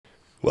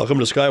Welcome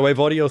to Skywave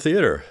Audio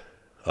Theater.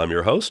 I'm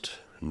your host,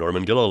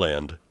 Norman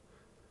Gilliland.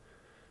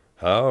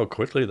 How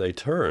quickly they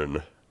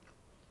turn.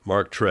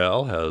 Mark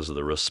Trail has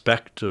the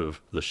respect of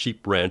the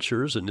sheep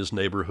ranchers in his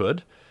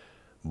neighborhood,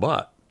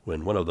 but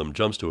when one of them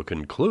jumps to a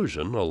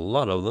conclusion, a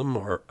lot of them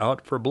are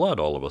out for blood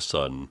all of a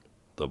sudden.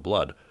 The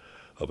blood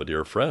of a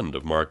dear friend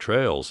of Mark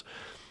Trail's.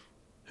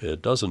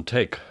 It doesn't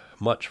take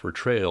much for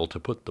Trail to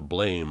put the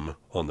blame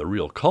on the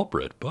real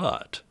culprit,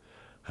 but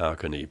how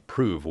can he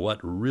prove what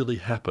really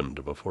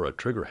happened before a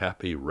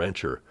trigger-happy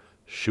rancher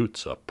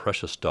shoots a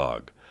precious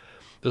dog?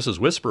 This is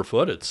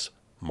Whisperfoot. It's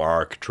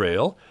Mark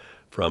Trail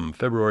from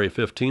February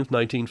 15th,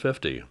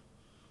 1950.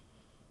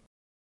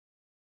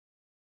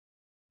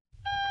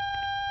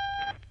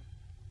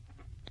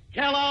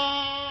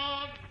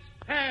 Kellogg's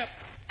Pep.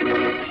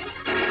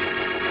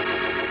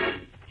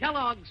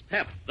 Kellogg's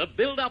Pep, the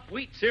build-up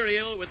wheat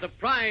cereal with the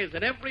prize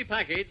in every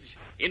package,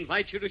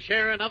 invites you to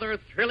share another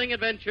thrilling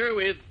adventure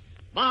with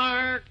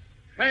Mark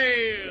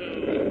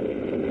Trail.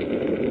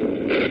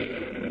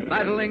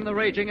 Battling the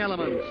raging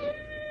elements,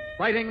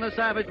 fighting the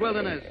savage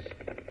wilderness,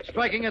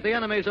 striking at the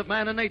enemies of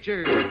man and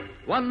nature.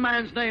 One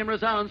man's name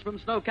resounds from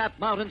snow-capped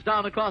mountains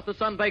down across the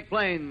sun-baked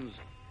plains.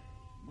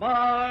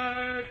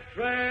 Mark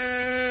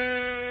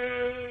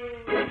Trail.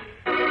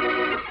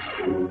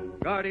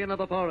 Guardian of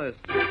the forest,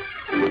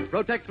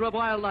 protector of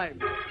wildlife,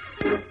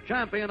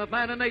 champion of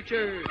man and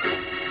nature.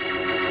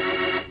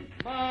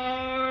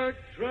 Mark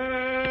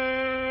Trail.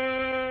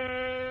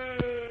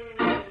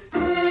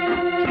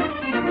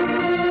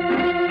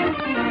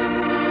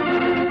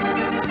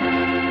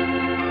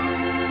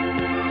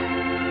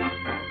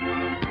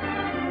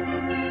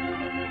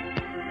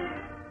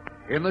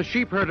 In the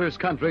sheepherders'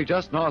 country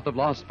just north of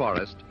Lost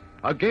Forest,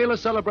 a gala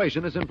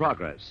celebration is in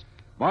progress.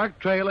 Mark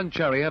Trail and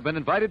Cherry have been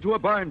invited to a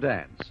barn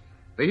dance.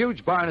 The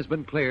huge barn has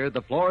been cleared,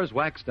 the floor is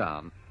waxed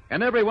down,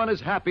 and everyone is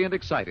happy and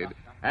excited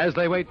as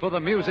they wait for the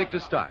music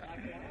to start.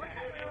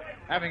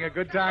 Having a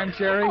good time,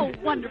 Cherry? Oh,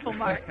 wonderful,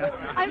 Mark.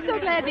 I'm so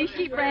glad these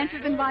sheep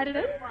ranchers invited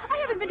us. I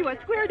haven't been to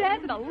a square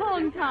dance in a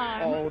long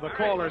time. Oh, the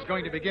caller's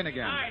going to begin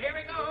again. All right, here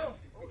we go.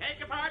 Take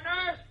your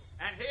partners,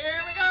 and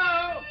here we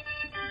go.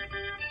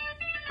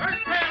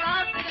 First pair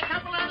off is a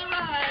couple on the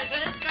rise.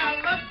 They've got a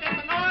look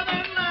at the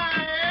northern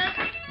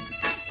lights.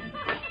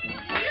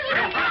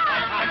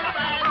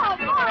 Oh,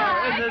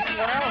 Mark! Isn't this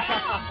swell?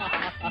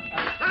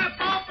 Stop,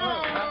 Popo.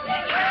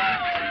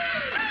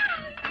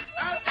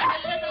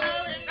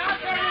 Stop,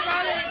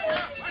 everybody.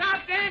 Stop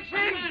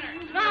dancing.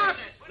 Stop.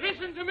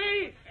 Listen to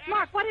me.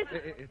 Mark, what is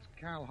it? It's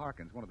Cal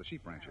Harkins, one of the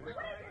sheep ranchers.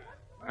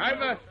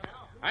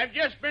 I've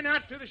just been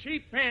out to the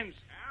sheep pens.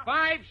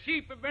 5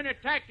 sheep have been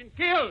attacked and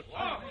killed.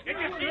 Did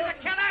you see the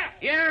killer?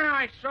 Yeah,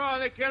 I saw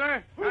the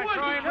killer. I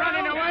saw him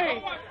running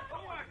away.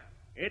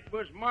 It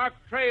was Mark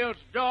Trail's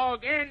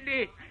dog,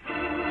 Andy.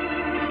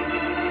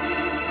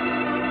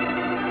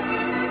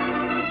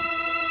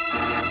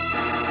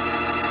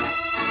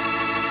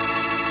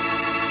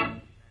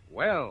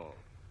 Well,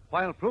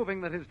 while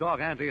proving that his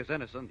dog Andy is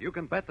innocent, you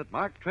can bet that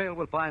Mark Trail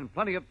will find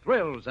plenty of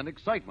thrills and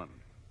excitement.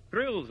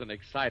 Thrills and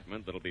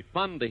excitement that'll be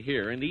fun to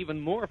hear and even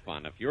more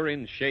fun if you're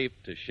in shape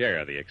to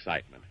share the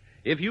excitement.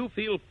 If you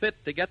feel fit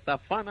to get the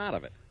fun out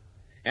of it.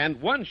 And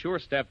one sure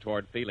step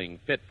toward feeling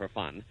fit for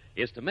fun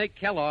is to make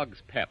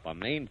Kellogg's Pep a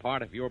main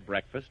part of your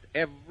breakfast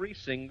every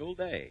single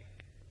day.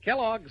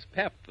 Kellogg's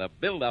Pep, the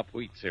build-up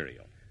wheat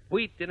cereal.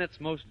 Wheat in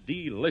its most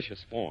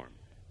delicious form.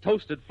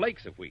 Toasted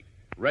flakes of wheat.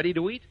 Ready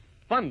to eat,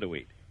 fun to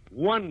eat.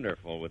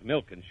 Wonderful with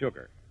milk and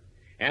sugar.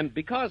 And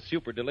because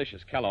super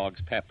delicious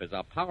Kellogg's Pep is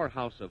a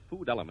powerhouse of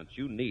food elements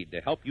you need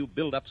to help you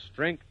build up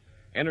strength,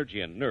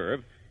 energy, and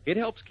nerve, it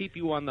helps keep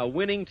you on the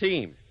winning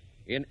team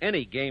in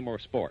any game or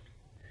sport.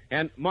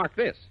 And mark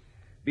this.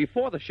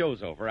 Before the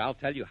show's over, I'll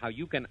tell you how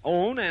you can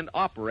own and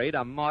operate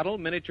a model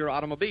miniature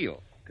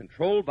automobile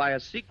controlled by a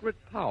secret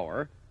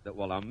power that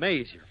will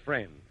amaze your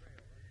friends.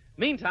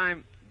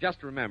 Meantime,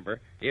 just remember,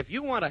 if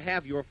you want to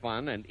have your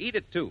fun and eat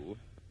it too,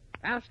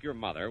 ask your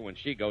mother when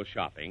she goes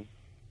shopping,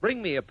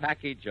 bring me a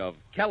package of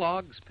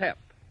Kellogg's Pep.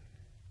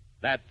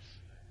 That's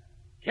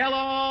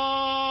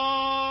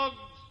Kellogg's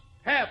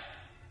Pep.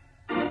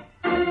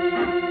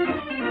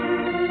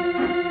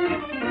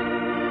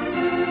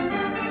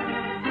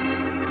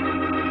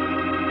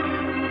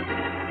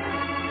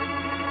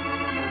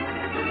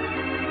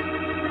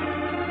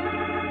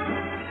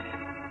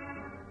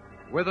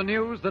 With the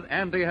news that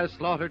Andy has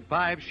slaughtered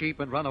 5 sheep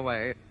and run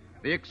away,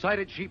 the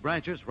excited sheep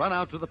ranchers run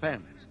out to the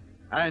pens.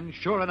 And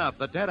sure enough,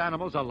 the dead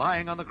animals are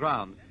lying on the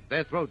ground,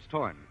 their throats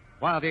torn,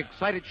 while the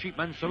excited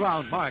sheepmen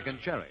surround Mark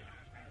and Cherry.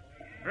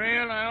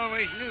 Trail, I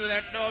always knew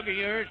that dog of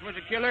yours was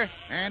a killer.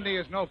 Andy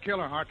is no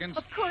killer, Harkins.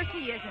 Of course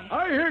he isn't.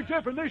 I hear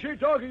different. This here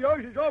dog of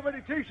yours is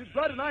already tasted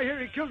blood, and I hear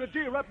he killed a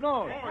deer up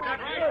north.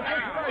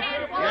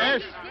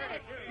 Yes?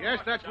 Yes,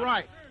 that's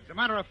right. As a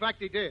matter of fact,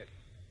 he did.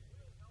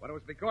 But it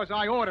was because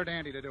I ordered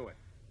Andy to do it.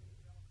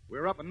 We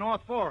were up in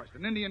North Forest,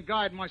 an Indian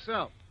guide and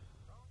myself.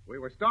 We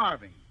were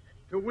starving,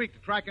 too weak to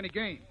track any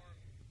game.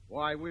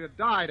 Why, we'd have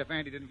died if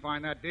Andy didn't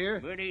find that deer.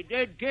 But he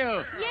did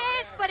kill.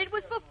 Yes, but it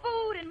was for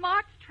food, and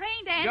Mark's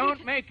trained Andy.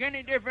 Don't make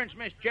any difference,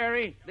 Miss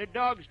Cherry. The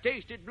dog's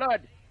tasted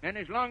blood. And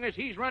as long as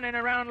he's running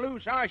around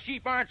loose, our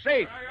sheep aren't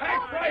safe.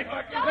 That's right.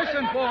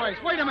 Listen, boys.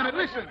 Wait a minute.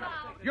 Listen.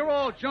 You're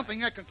all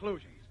jumping at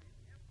conclusions.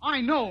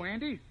 I know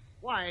Andy.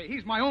 Why,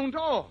 he's my own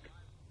dog.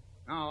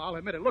 Now, I'll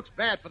admit it looks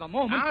bad for the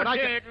moment, but I'll I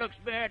say can... it looks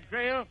bad,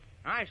 Trail.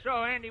 I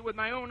saw Andy with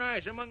my own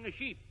eyes among the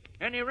sheep.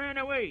 And he ran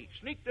away,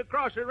 sneaked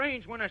across the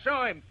range when I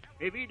saw him.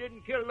 If he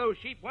didn't kill those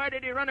sheep, why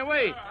did he run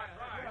away?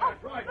 Oh,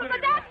 but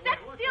that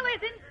still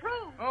isn't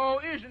proof. Oh,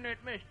 isn't it,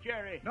 Miss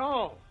Cherry?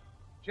 No.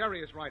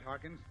 Jerry is right,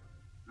 Harkins.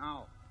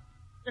 Now,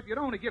 if you'd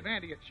only give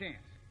Andy a chance,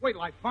 wait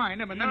till I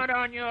find him and then... Not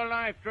on your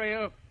life,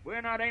 Trail.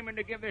 We're not aiming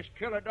to give this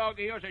killer dog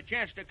of yours a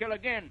chance to kill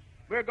again.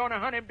 We're going to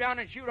hunt him down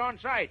and shoot on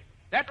sight.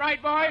 That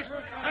right, boys?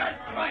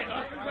 That's right.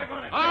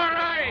 All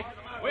right.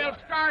 We'll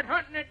start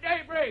hunting at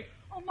daybreak.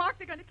 Oh, Mark,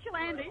 they're going to kill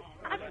Andy.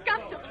 I've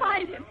got to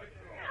find him.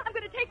 I'm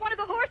going to take one of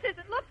the horses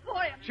and look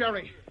for him.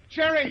 Jerry!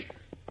 Jerry!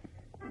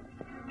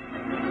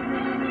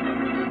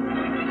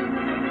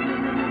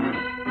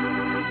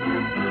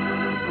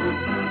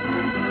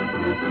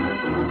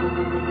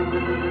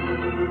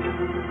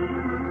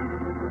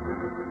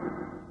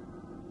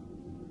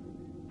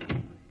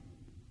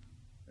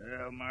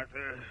 Well,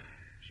 Martha,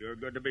 sure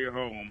good to be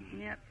home.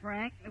 Yeah,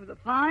 Frank. It was a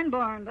fine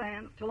barn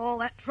dance till all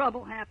that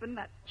trouble happened,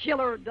 that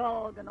killer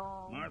dog and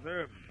all.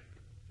 Martha,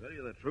 tell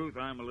you the truth,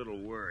 I'm a little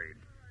worried.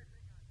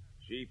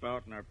 Sheep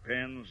out in our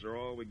pens are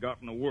all we got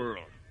in the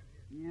world.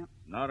 Yep.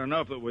 Not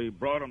enough that we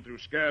brought them through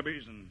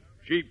scabbies and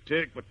sheep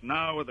tick, but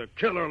now with a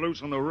killer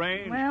loose on the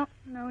range. Well,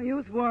 no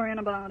use worrying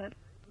about it.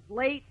 It's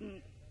late,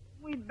 and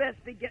we'd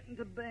best be getting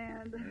to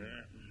bed.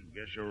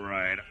 Guess you're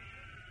right.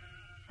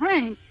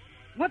 Frank,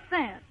 what's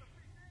that?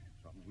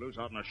 Something's loose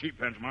out in the sheep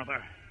pens,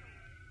 Martha.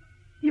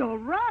 You're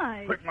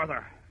right. Quick,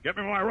 Martha, get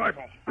me my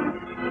rifle.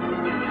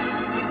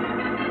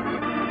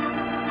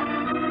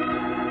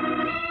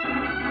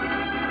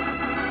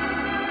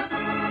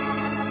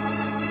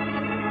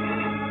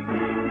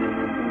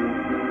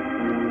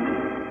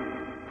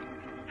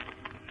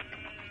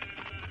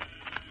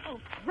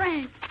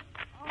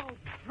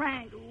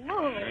 Frank,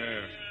 look.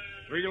 Yes,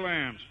 3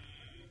 lambs.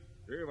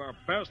 3 of our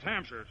best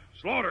hamsters,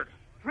 slaughtered.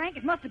 Frank,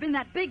 it must have been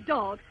that big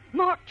dog,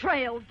 Mark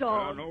Trail's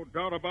dog. No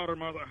doubt about it,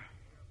 Mother.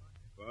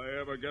 If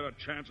I ever get a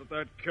chance at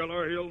that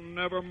killer, he'll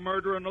never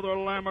murder another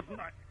lamb at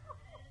night.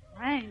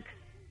 Frank,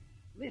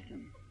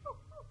 listen.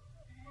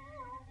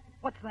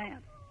 What's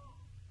that?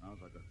 Sounds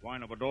like the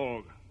whine of a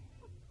dog.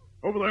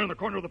 Over there in the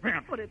corner of the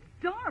pen. But it's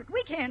dark.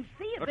 We can't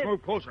see it. Let's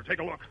move closer. Take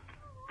a look.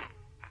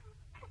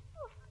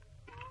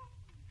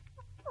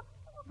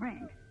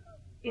 Frank,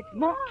 it's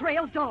Mark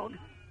Trail's dog.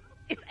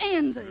 It's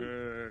Andy.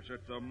 Yes,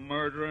 it's a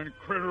murdering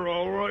critter,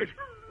 all right.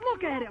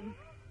 Look at him.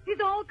 He's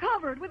all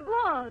covered with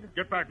blood.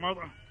 Get back,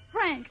 Mother.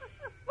 Frank,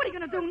 what are you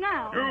going to do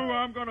now?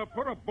 I'm going to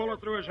put a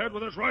bullet through his head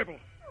with this rifle.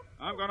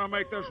 I'm going to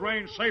make this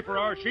range safe for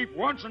our sheep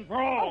once and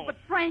for all. Oh, but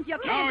Frank, you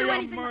can't now, do you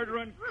anything.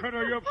 murdering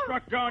critter, you've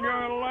struck down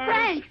your last...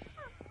 Frank!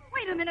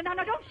 Wait a minute. Now,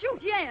 don't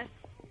shoot yet.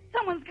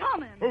 Someone's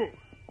coming. Who?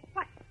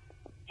 What?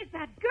 It's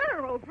that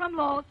girl from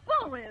Lost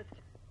Forest.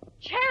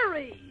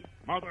 Cherry.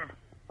 Mother,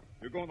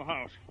 you go in the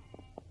house.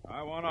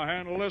 I want to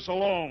handle this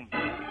alone.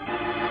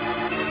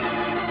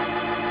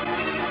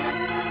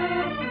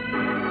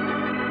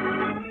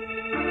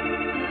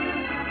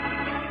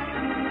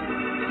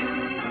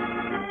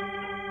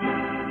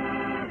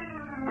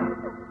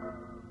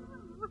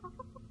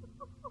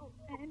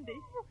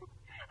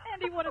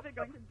 Andy, what are they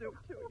going to do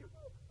to you?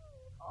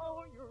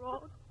 Oh, you're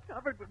all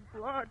covered with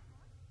blood.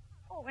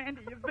 Oh,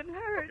 Andy, you've been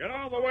hurt. Get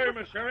out of the way,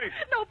 Miss Sherry.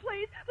 No,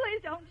 please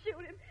don't shoot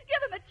him.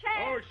 Give him a chance.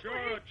 Oh, sure,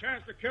 please. a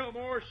chance to kill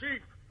more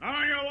sheep.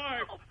 On your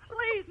life. Oh,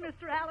 please,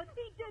 Mr. Allen,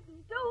 he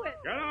didn't do it.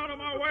 Get out of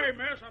my way,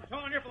 miss. I'm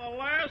telling you for the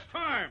last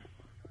time.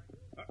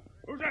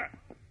 Who's that?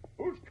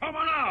 Who's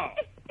coming out?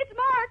 It's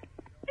Mark.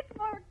 It's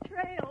Mark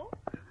Trail.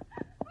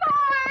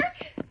 Mark!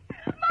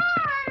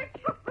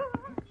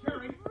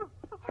 Sherry,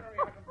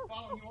 I've been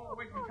following you all the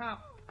way from town.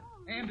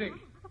 Andy.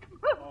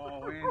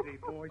 Oh, Andy,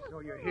 boy, so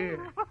you're here.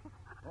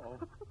 Oh,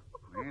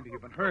 Andy,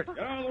 you've been hurt. Get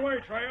out of the way,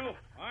 Trail.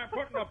 I'm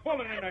putting a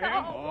bullet into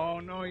him. Oh,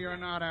 no, you're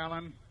not,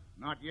 Alan.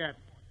 Not yet.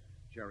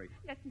 Jerry.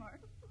 Yes, Mark.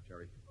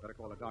 Jerry, better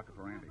call a doctor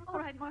for Andy. All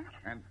right, Mark.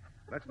 And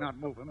let's not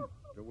move him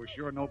till we're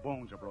sure no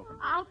bones are broken.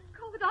 I'll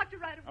call the doctor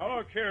right away. Now,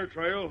 look here,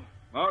 Trail.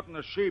 Out in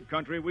the sheep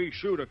country, we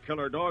shoot a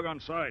killer dog on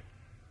sight.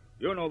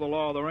 You know the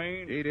law of the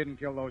range. He didn't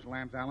kill those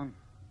lambs, Alan,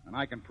 and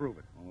I can prove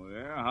it. Oh,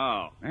 yeah?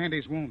 How?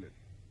 Andy's wounded.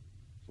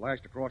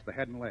 Slashed across the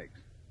head and legs.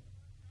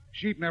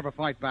 Sheep never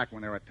fight back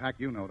when they're attacked,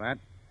 you know that.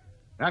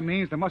 That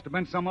means there must have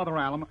been some other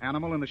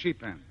animal in the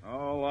sheep pen.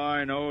 All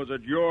I know is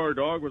that your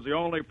dog was the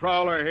only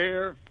prowler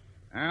here.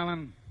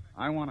 Alan,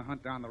 I want to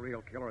hunt down the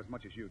real killer as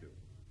much as you do.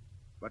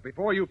 But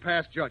before you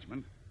pass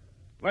judgment,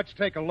 let's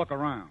take a look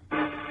around.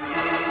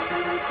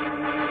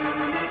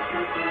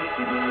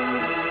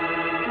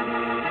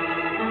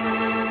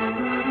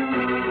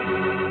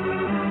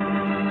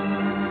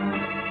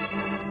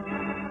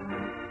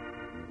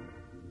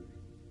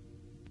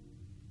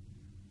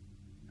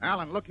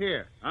 Alan, look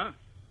here. Huh?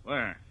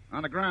 Where?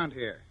 On the ground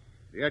here.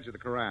 The edge of the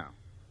corral.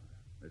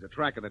 There's a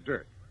track of the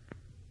dirt.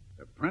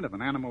 The print of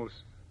an animal's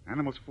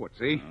foot,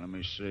 see? Let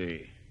me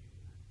see.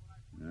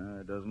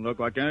 It doesn't look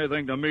like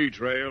anything to me,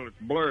 Trail. It's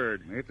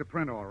blurred. It's a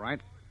print, all right.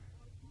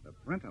 The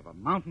print of a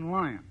mountain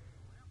lion.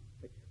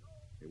 Hey,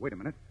 wait a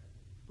minute.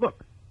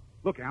 Look.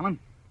 Look, Alan.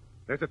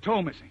 There's a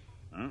toe missing.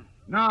 Huh?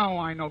 Now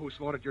I know who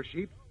slaughtered your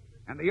sheep.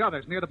 And the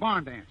others near the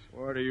barn dance.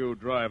 What are you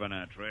driving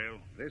at, Trail?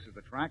 This is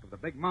the track of the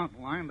big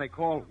mountain lion they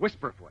call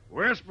Whisperfoot.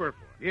 Whisperfoot?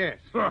 Yes.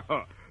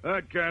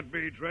 That can't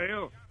be,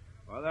 Trail.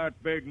 Why,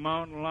 that big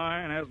mountain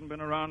lion hasn't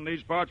been around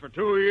these parts for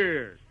 2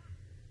 years.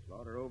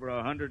 Slaughtered over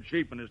 100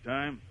 sheep in his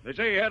time. They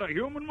say he had a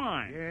human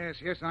mind.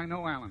 Yes, I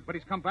know, Alan. But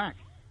he's come back.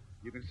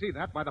 You can see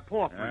that by the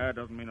paw print. That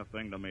doesn't mean a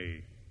thing to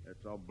me.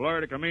 It's so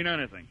blurred it can mean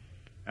anything.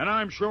 And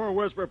I'm sure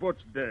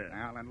Whisperfoot's dead.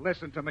 Alan,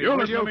 listen to me. You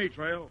listen to me,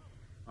 Trail.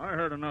 I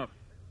heard enough.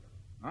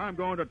 I'm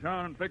going to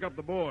town and pick up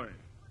the boys.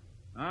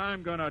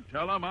 I'm going to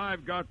tell them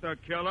I've got the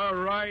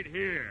killer right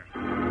here.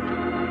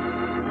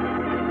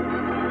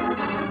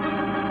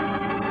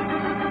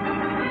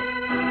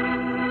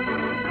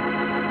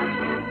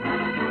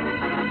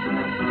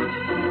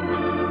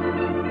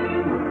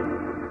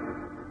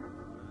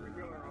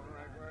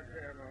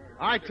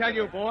 I tell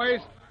you, boys,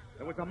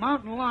 there was a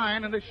mountain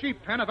lion in the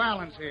sheep pen of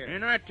Alan's here.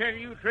 And I tell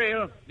you,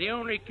 Trail, the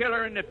only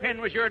killer in the pen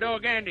was your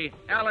dog, Andy.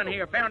 Alan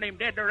here found him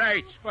dead to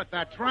rights. But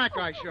that track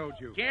I showed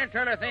you. Can't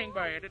tell a thing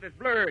by it. It is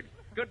blurred.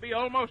 Could be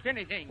almost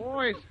anything.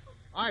 Boys,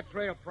 I've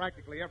trailed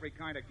practically every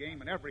kind of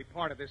game in every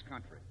part of this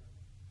country.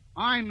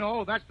 I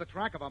know that's the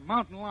track of a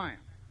mountain lion.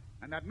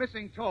 And that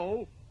missing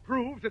toe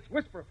proves it's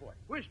Whisperfoot.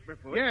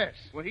 Whisperfoot? Yes.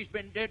 Well, he's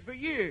been dead for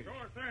years.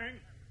 Sure thing.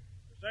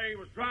 Say he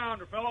was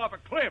drowned or fell off a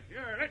cliff.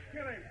 Yeah, let's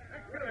kill him.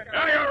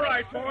 Yeah, you're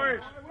right,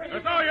 boys.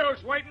 There's no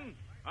use waiting.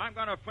 I'm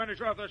going to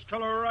finish off this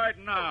killer right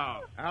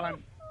now.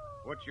 Alan,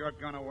 put your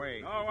gun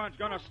away. No one's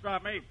going to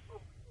stop me.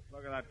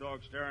 Look at that dog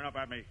staring up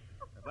at me.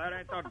 If that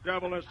ain't the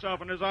devil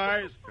himself in his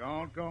eyes.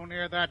 Don't go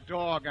near that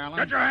dog, Alan.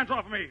 Get your hands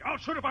off of me. I'll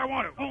shoot if I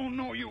want to. Oh,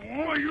 no, you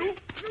won't. You?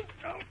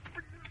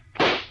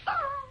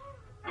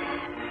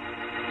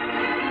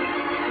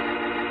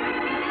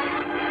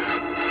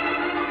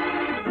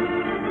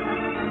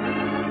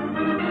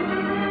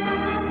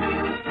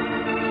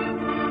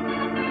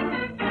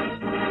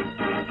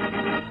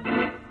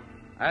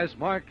 As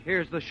Mark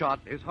hears the shot,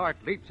 his heart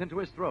leaps into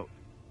his throat.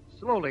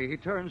 Slowly, he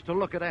turns to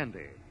look at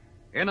Andy.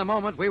 In a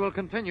moment, we will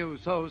continue,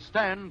 so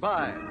stand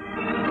by.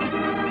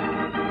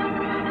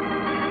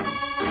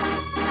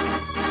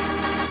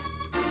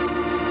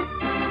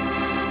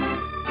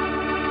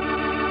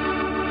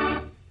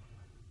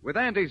 With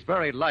Andy's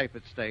very life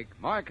at stake,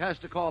 Mark has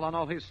to call on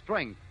all his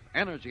strength,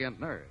 energy, and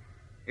nerve.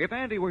 If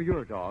Andy were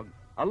your dog,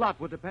 a lot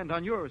would depend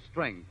on your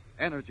strength,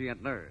 energy,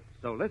 and nerve.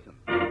 So listen.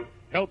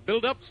 Help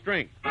build up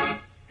strength.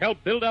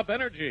 Help build up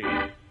energy.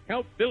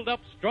 Help build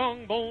up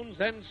strong bones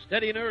and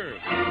steady nerves.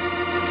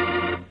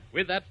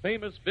 With that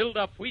famous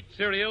build-up wheat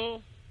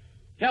cereal,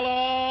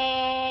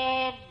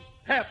 Kellogg's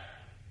Pep.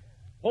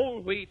 Whole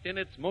wheat in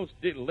its most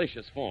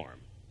delicious form.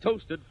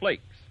 Toasted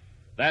flakes.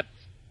 That's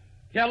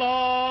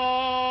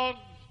Kellogg's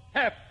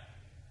Pep.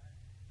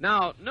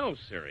 Now, no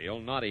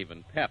cereal, not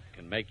even Pep,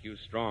 can make you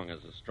strong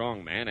as a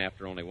strong man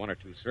after only 1 or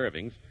 2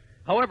 servings.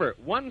 However,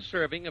 1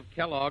 serving of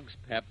Kellogg's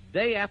Pep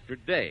day after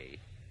day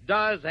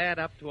does add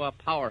up to a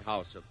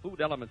powerhouse of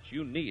food elements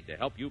you need to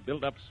help you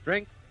build up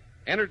strength,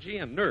 energy,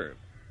 and nerve.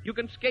 You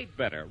can skate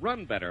better,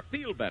 run better,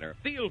 feel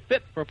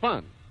fit for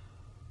fun.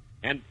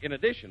 And in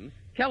addition,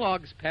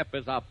 Kellogg's Pep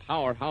is a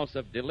powerhouse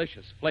of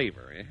delicious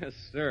flavor. Yes,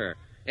 sir.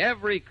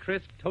 Every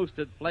crisp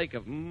toasted flake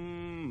of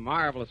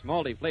marvelous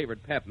malty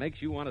flavored Pep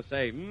makes you want to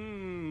say,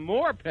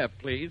 more Pep,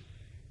 please.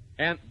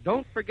 And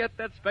don't forget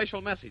that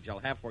special message I'll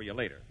have for you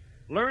later.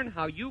 Learn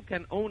how you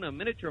can own a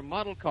miniature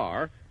model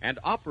car and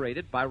operate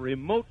it by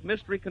remote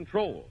mystery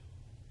control.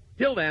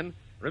 Till then,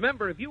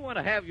 remember, if you want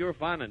to have your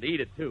fun and eat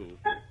it too,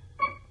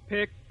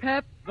 pick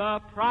Pep, the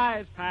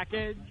prize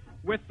package,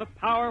 with the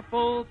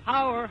powerful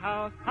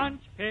powerhouse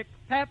punch. Pick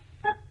Pep.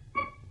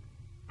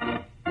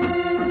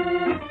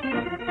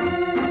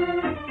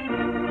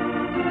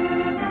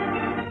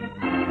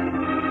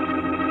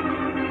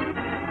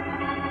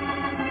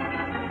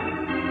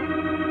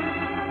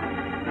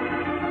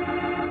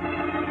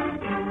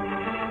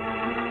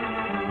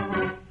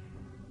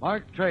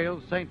 Mark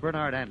Trail's St.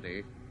 Bernard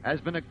Andy has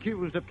been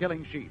accused of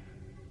killing sheep.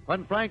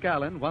 When Frank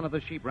Allen, one of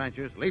the sheep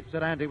ranchers, leaps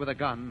at Andy with a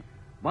gun,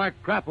 Mark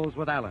grapples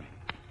with Allen.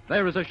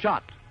 There is a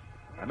shot.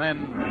 And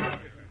then...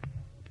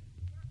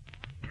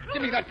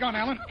 Give me that gun,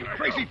 Allen. You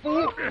crazy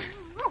fool.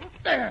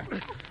 There.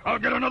 I'll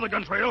get another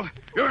gun, Trail.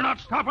 You're not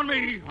stopping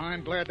me.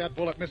 I'm glad that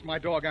bullet missed my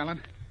dog,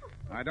 Allen.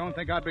 I don't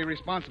think I'd be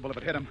responsible if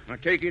it hit him. Now,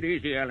 take it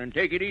easy, Allen.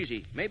 Take it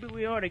easy. Maybe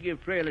we ought to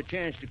give Trail a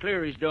chance to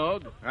clear his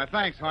dog.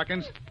 Thanks,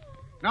 Hawkins.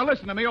 Now,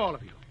 listen to me, all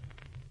of you.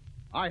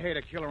 I hate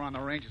a killer on the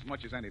range as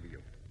much as any of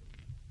you.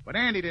 But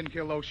Andy didn't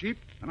kill those sheep,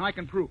 and I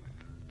can prove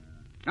it.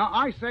 Now,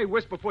 I say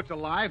Whisperfoot's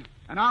alive,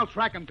 and I'll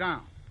track him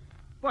down.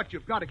 But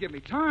you've got to give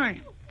me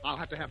time. I'll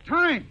have to have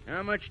time.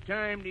 How much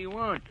time do you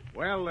want?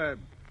 Well,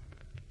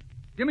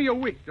 Give me a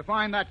week to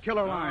find that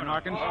killer line,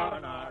 Harkins.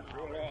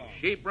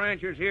 Sheep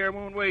ranchers here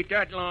won't wait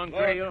that long,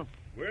 Trail.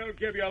 We'll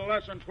give you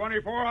less than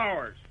 24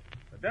 hours.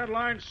 The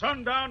deadline's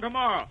sundown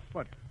tomorrow.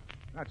 But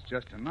that's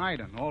just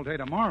tonight and all day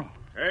tomorrow.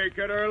 Take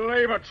it or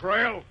leave it,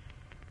 Trail.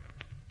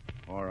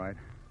 All right.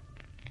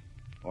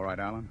 All right,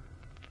 Alan.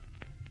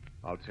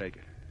 I'll take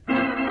it.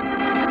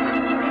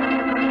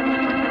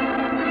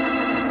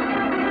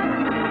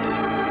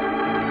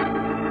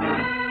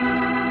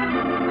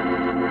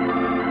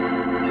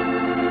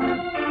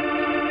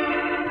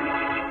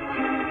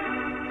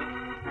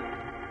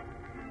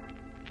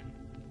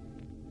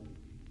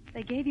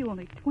 They gave you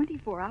only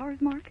 24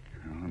 hours, Mark?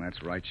 Oh,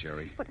 that's right,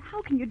 Sherry. But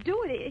how can you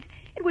do it?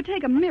 It would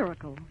take a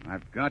miracle.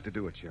 I've got to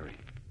do it, Sherry.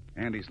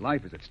 Andy's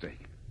life is at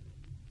stake.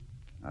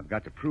 I've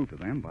got to prove to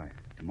them by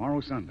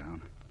tomorrow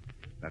sundown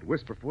that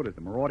Whisperfoot is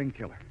the marauding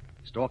killer,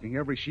 stalking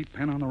every sheep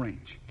pen on the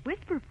range.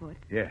 Whisperfoot?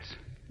 Yes.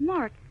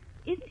 Mark,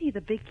 isn't he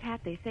the big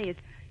cat they say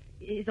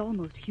is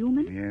almost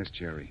human? Yes,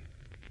 Cherry.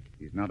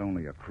 He's not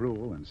only a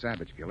cruel and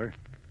savage killer,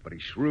 but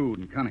he's shrewd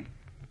and cunning.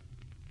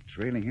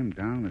 Trailing him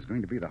down is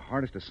going to be the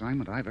hardest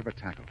assignment I've ever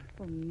tackled.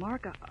 Well,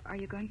 Mark, are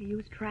you going to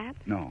use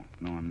traps? No,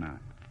 I'm not.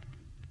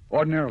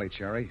 Ordinarily,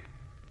 Cherry,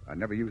 I'd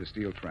never use a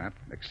steel trap,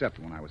 except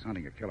when I was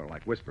hunting a killer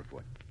like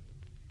Whisperfoot.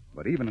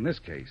 But even in this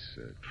case,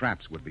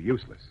 traps would be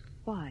useless.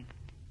 Why?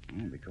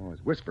 Well, because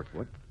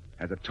Whisperfoot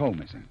has a toe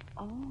missing.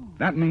 Oh.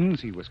 That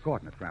means he was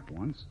caught in a trap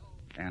once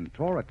and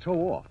tore a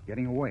toe off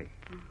getting away.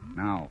 Uh-huh.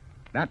 Now,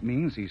 that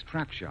means he's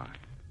trap shy,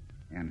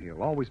 and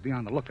he'll always be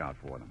on the lookout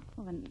for them.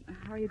 Well, then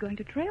how are you going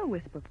to trail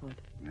Whisperfoot?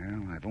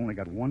 Well, I've only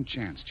got one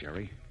chance,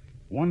 Cherry.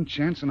 One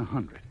chance in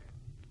 100.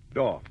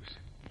 Dogs.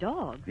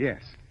 Dogs?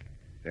 Yes.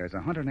 There's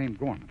a hunter named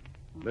Gorman,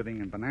 living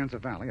in Bonanza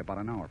Valley about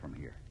an hour from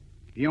here.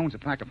 He owns a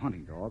pack of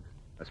hunting dogs,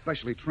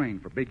 especially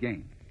trained for big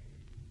game.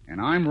 And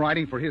I'm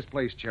riding for his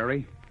place,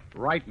 Cherry,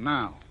 right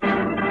now.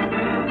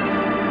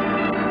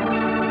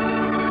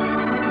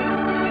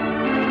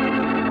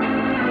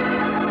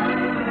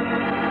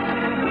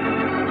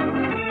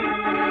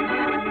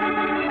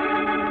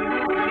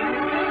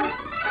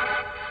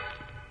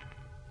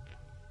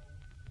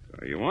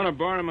 So you want to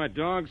borrow my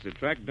dogs to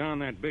track down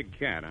that big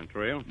cat on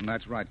Trail?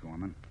 That's right,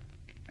 Gorman.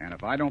 And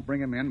if I don't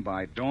bring him in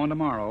by dawn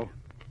tomorrow,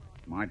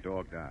 my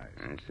dog dies.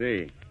 I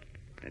see.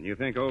 And you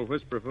think old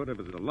Whisperfoot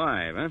is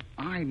alive, huh?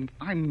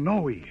 I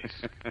know he is.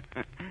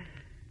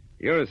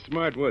 You're a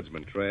smart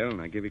woodsman, Trail,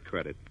 and I give you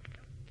credit.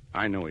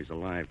 I know he's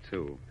alive,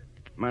 too.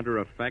 Matter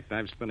of fact,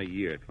 I've spent a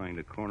year trying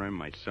to corner him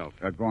myself.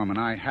 Gorman,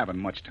 I haven't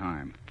much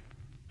time.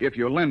 If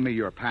you'll lend me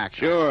your pack...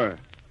 Sure,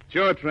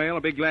 Trail.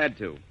 I'll be glad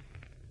to.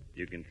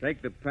 You can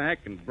take the pack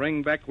and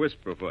bring back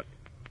Whisperfoot.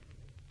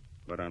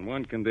 But on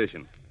one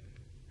condition.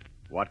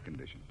 What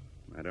condition?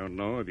 I don't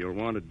know if you'll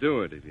want to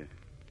do it if you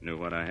knew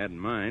what I had in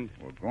mind.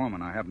 Well,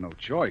 Gorman, I have no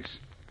choice.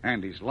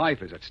 Andy's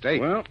life is at stake.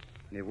 Well,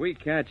 if we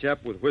catch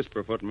up with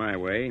Whisperfoot my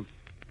way,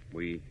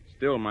 we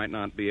still might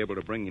not be able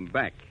to bring him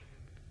back.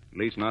 At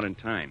least not in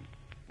time.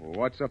 Well,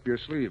 what's up your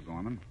sleeve,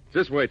 Gorman? It's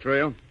this way,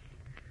 Trail.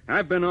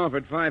 I've been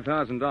offered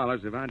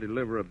 $5,000 if I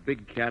deliver a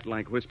big cat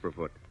like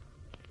Whisperfoot.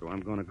 So I'm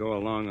going to go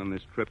along on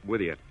this trip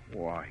with you.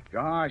 Why,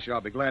 gosh,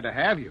 I'll be glad to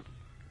have you.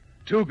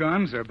 2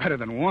 guns are better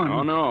than 1.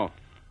 Oh, no.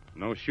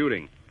 No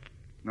shooting.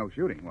 No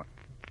shooting? What?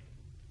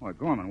 Why,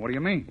 Gorman, what do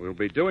you mean? We'll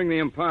be doing the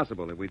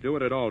impossible if we do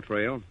it at all,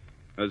 Trail.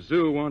 A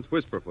zoo wants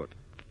Whisperfoot.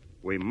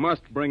 We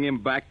must bring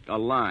him back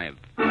alive.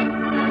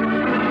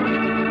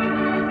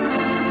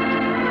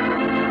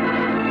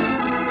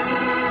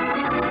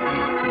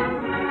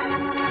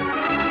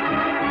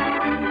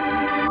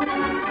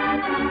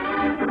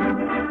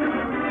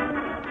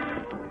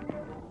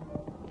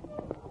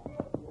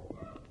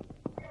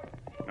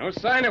 No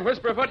sign of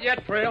Whisperfoot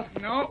yet, Trail.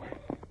 No.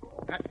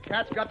 That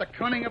cat's got the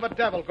cunning of a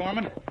devil,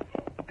 Gorman.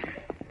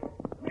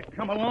 We've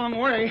come a long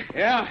way.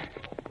 Yeah.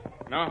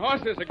 And our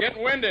horses are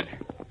getting winded.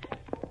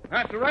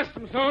 Have to rest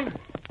them soon.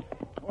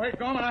 Wait,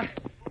 Gorman,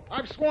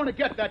 I've sworn to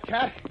get that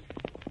cat.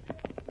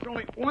 There's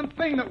only one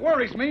thing that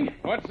worries me.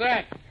 What's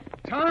that?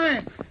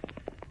 Time.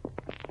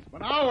 It's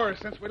been hours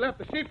since we left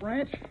the sheep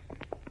ranch.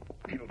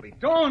 It'll be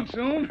dawn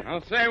soon.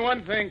 I'll say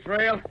one thing,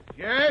 Trail.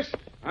 Yes?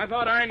 I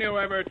thought I knew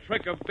every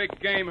trick of big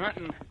game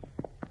hunting.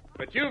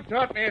 But you've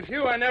taught me a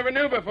few I never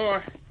knew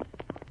before.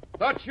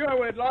 Thought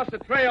sure we'd lost the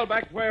trail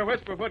back to where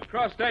Whisperfoot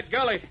crossed that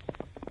gully.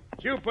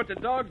 But you put the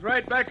dogs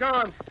right back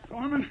on.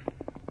 Gorman,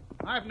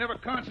 I've never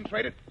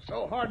concentrated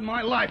so hard in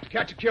my life to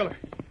catch a killer.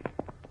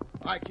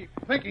 I keep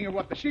thinking of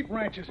what the sheep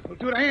ranchers will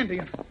do to Andy.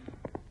 And,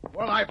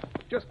 well, I've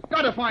just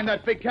got to find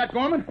that big cat,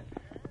 Gorman.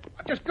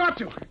 I've just got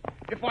to.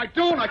 If I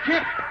don't, I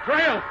can't.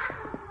 Trail!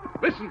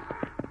 Listen.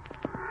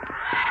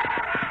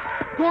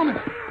 Gorman,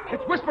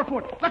 it's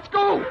Whisperfoot. Let's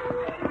go!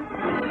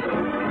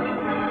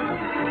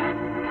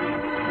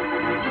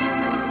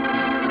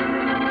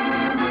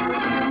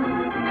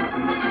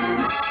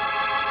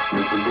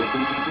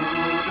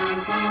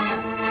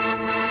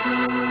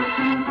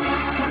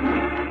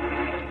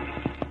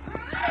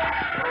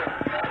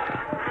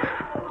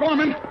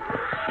 Gorman,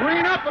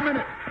 rein up a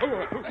minute.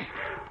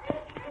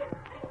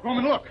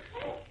 Gorman, look.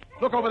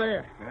 Look over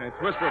there. It's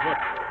Whisperfoot.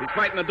 He's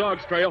fighting the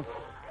dogs, Trail.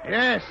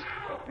 Yes,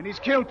 and he's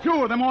killed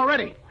 2 of them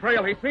already.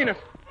 Trail, he's seen us.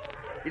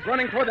 He's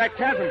running toward that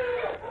chasm.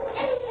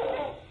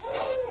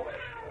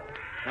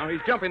 Now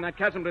he's jumping that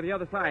chasm to the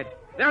other side.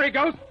 There he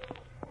goes.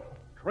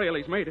 Trail,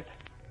 he's made it.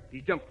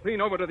 He jumped clean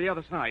over to the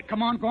other side.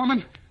 Come on,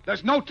 Gorman.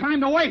 There's no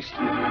time to waste.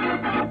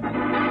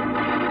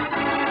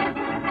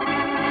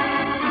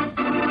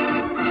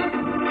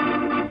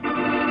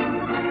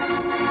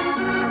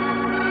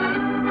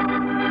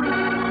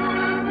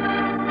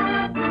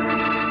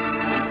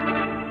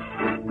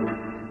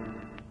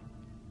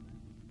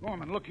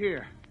 Gorman, look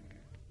here.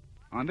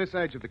 On this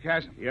edge of the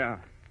chasm. Yeah,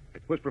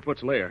 it's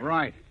Whisperfoot's lair.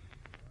 Right.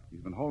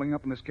 He's been holding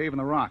up in this cave in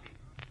the rock.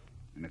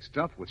 And it's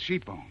stuffed with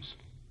sheep bones.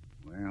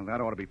 Well,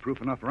 that ought to be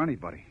proof enough for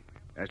anybody.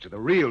 As to the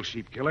real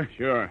sheep killer.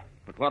 Sure.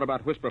 But what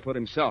about Whisperfoot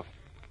himself?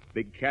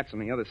 Big cat's on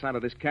the other side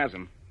of this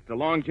chasm. It's a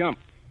long jump.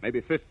 Maybe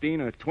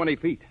 15 or 20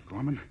 feet.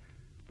 Gorman,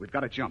 we've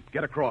got to jump.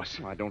 Get across.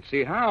 I don't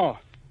see how.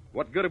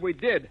 What good if we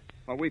did?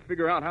 While we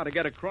figure out how to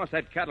get across,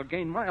 that cat'll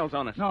gain miles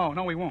on us.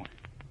 No, we won't.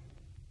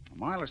 A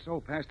mile or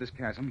so past this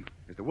chasm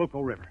is the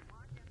Wilco River.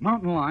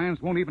 Mountain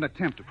lions won't even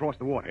attempt to cross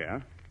the water.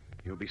 Yeah?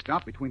 You'll be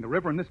stopped between the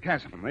river and this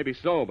chasm. Well, maybe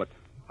so, but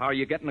how are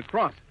you getting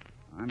across?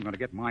 I'm going to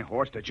get my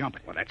horse to jump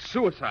it. Well, that's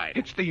suicide.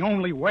 It's the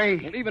only way.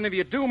 Well, even if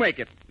you do make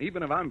it,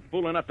 even if I'm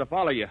fool enough to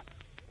follow you,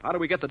 how do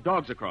we get the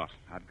dogs across?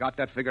 I've got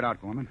that figured out,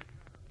 Gorman.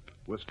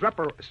 We'll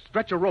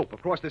stretch a rope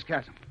across this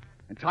chasm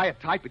and tie it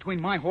tight between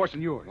my horse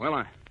and yours. Well,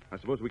 I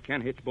suppose we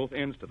can hitch both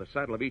ends to the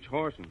saddle of each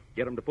horse and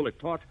get them to pull it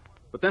taut.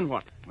 But then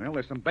what? Well,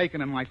 there's some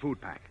bacon in my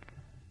food pack.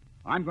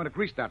 I'm going to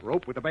grease that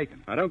rope with the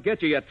bacon. I don't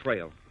get you yet,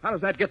 Trail. How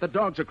does that get the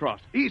dogs across?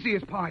 Easy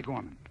as pie,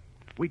 Gorman.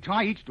 We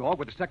tie each dog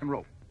with the second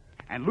rope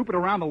and loop it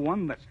around the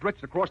one that's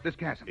stretched across this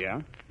chasm.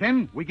 Yeah?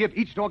 Then we give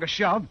each dog a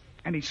shove,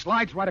 and he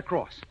slides right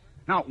across.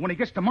 Now, when he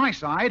gets to my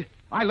side,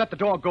 I let the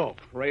dog go.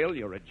 Trail,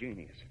 you're a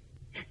genius.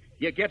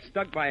 You get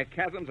stuck by a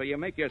chasm, so you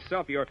make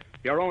yourself your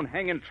own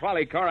hanging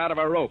trolley car out of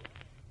a rope.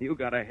 You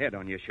got a head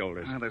on your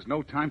shoulders. Well, there's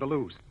no time to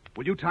lose.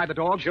 Will you tie the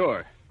dog?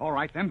 Sure. All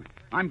right, then.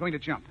 I'm going to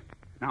jump.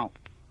 Now,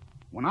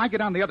 when I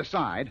get on the other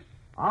side,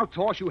 I'll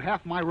toss you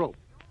half my rope.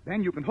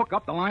 Then you can hook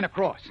up the line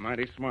across.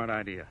 Mighty smart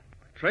idea.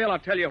 Trail, I'll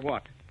tell you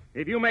what.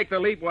 If you make the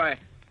leap, why,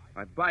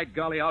 by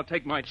golly, I'll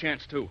take my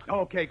chance, too.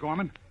 Okay,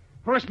 Gorman.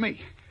 First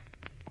me.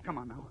 Come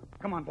on now.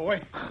 Come on,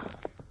 boy.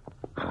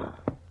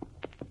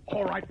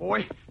 All right,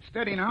 boy.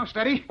 Steady now,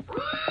 steady.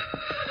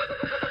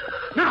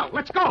 Now,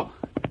 let's go.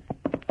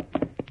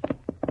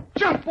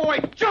 Jump, boy.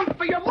 Jump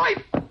for your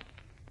life.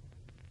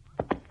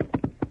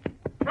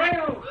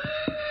 Trail!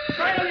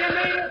 Trail, you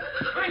made it!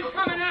 I'm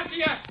coming after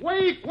you!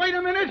 Wait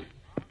a minute.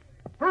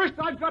 First,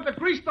 I've got to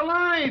grease the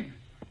line.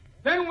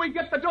 Then we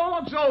get the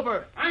dogs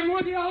over. I'm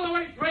with you all the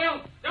way,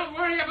 Trail. Don't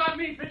worry about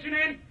me pitching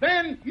in.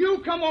 Then you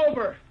come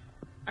over.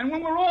 And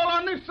when we're all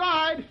on this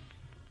side,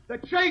 the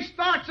chase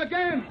starts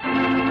again.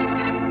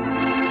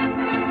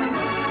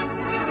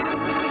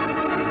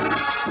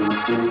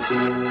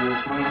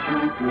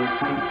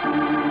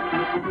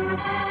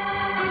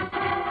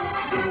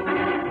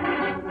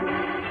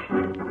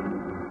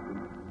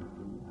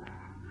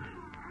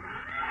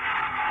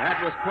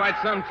 That was quite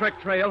some trick,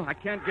 Trail. I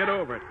can't get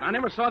over it. I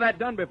never saw that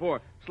done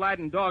before.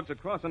 Sliding dogs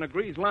across an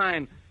greased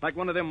line like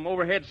one of them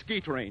overhead ski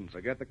trains.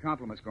 Forget the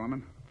compliments,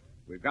 Gorman.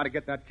 We've got to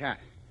get that cat.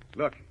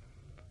 Look,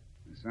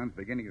 the sun's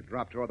beginning to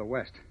drop toward the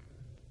west.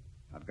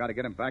 I've got to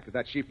get him back to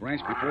that sheep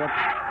ranch before...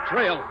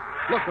 Trail,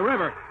 look, the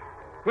river.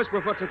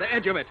 Whisperfoot's at the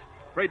edge of it.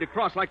 Afraid to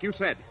cross like you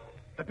said.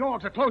 The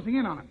dogs are closing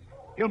in on him.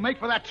 He'll make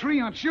for that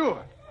tree, I'm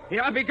sure.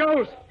 Yeah, up he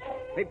goes.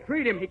 They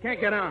treat him. He can't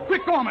get on.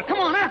 Quick, Gorman. Come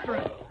on, after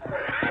him.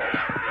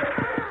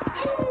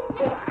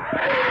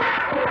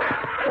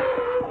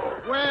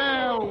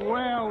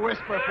 Well,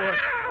 Whisperfoot.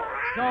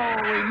 So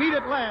we meet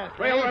at last.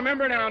 Trail,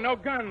 remember now, no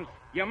guns.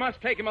 You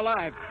must take him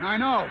alive. I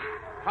know.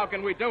 How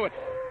can we do it?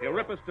 He'll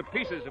rip us to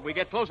pieces if we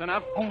get close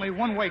enough. Only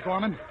one way,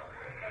 Gorman.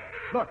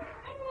 Look,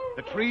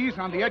 the tree's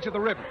on the edge of the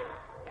river.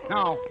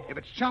 Now, if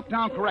it's chopped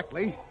down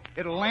correctly,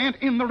 it'll land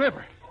in the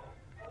river.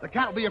 The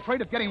cat will be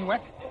afraid of getting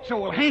wet, so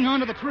we'll hang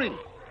on to the tree.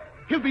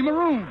 He'll be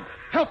marooned,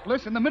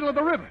 helpless in the middle of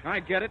the river. I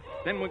get it.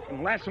 Then we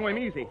can lasso him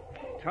easy.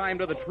 Tie him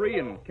to the tree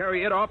and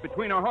carry it off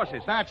between our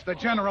horses. That's the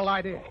general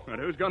idea. But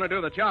who's going to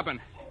do the chopping?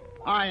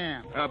 I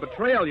am. But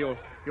Trail, you'll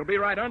be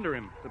right under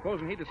him.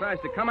 Supposing he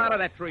decides to come out of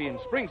that tree and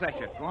springs at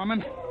you.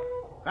 Gorman,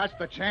 that's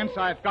the chance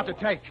I've got to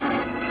take.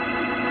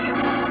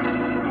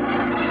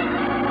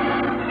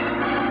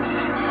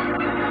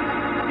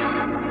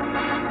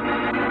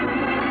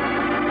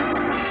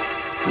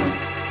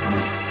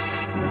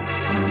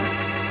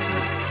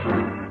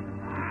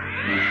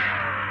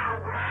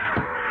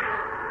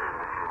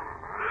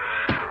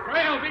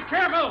 Trail, be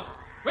careful!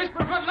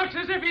 Whisperfoot looks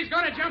as if he's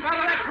going to jump out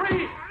of that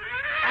tree.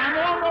 I'm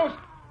almost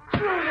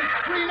through this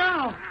tree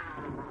now.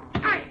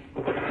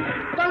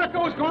 There it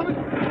goes, Gorman.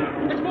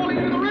 It's falling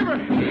into the river.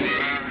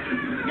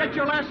 Get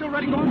your lasso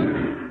ready,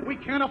 Gorman. We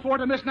can't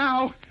afford to miss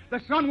now. The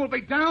sun will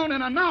be down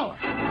in an hour.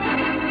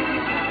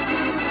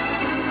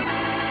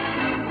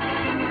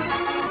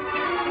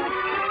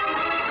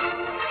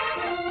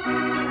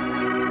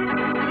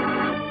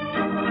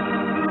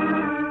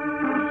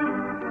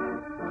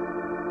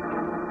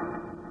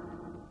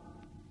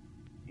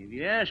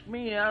 You ask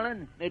me,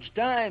 Alan. It's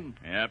time.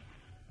 Yep.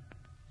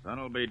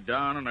 Sun'll be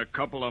down in a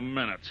couple of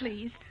minutes.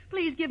 Please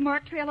give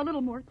Mark Trail a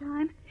little more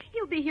time.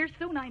 He'll be here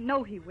soon. I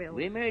know he will.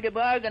 We made a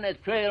bargain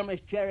at Trail, Miss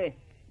Cherry.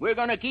 We're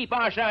going to keep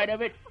our side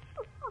of it.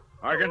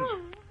 Harkins,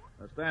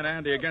 let's stand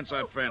Andy against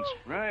that fence.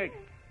 Right.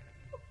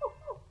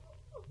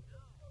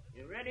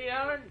 You ready,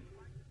 Alan?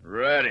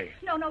 Ready.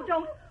 No,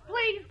 don't.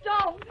 Please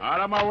don't.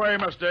 Out of my way,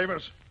 Miss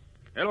Davis.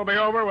 It'll be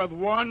over with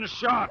one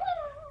shot.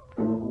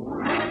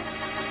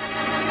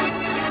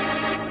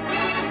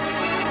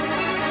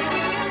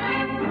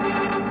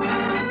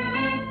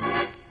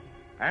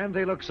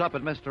 Andy looks up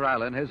at Mr.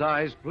 Allen, his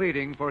eyes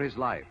pleading for his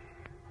life.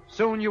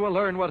 Soon you will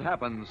learn what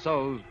happens,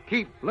 so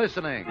keep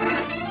listening.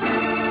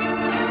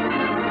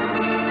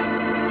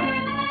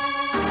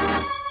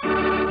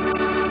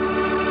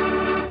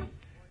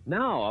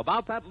 Now,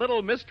 about that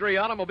little mystery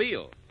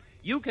automobile.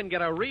 You can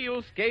get a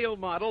real scale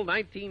model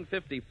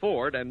 1950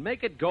 Ford and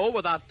make it go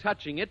without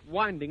touching it,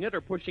 winding it, or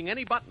pushing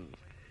any buttons.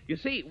 You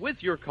see,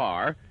 with your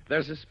car,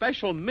 there's a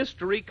special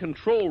mystery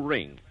control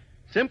ring.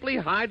 Simply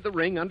hide the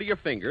ring under your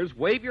fingers,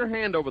 wave your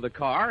hand over the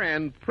car,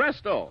 and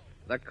presto,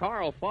 the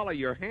car will follow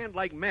your hand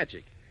like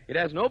magic. It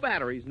has no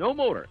batteries, no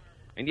motor,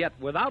 and yet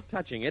without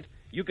touching it,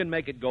 you can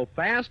make it go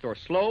fast or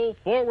slow,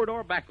 forward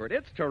or backward.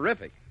 It's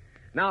terrific.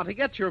 Now, to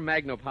get your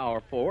Magna Power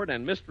Ford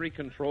and mystery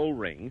control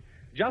ring,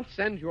 just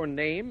send your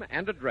name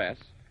and address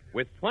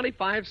with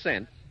 25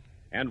 cents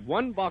and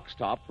one box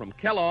top from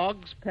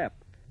Kellogg's Pep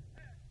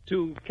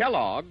to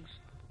Kellogg's,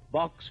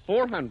 Box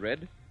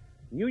 400,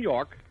 New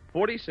York,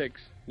 46,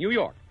 New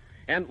York.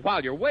 And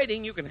while you're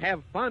waiting, you can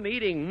have fun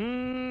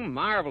eating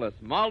marvelous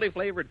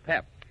malty-flavored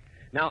Pep.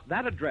 Now,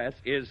 that address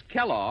is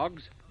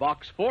Kellogg's,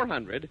 Box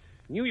 400,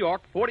 New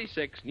York,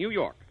 46, New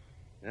York.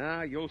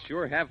 You'll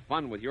sure have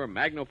fun with your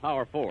Magna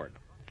Power Ford.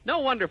 No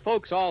wonder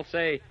folks all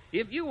say,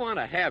 if you want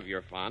to have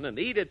your fun and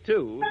eat it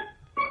too...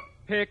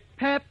 Pick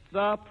Pep,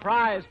 the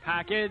prize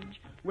package,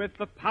 with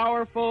the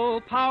powerful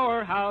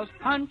powerhouse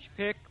punch.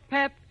 Pick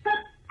Pep.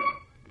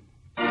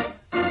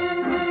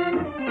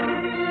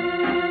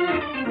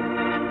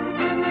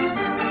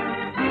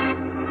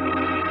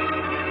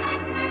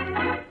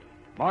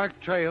 Mark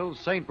Trail's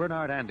St.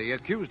 Bernard Andy,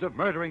 accused of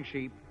murdering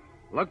sheep,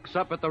 looks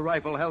up at the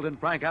rifle held in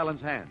Frank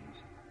Allen's hands.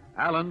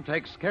 Allen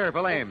takes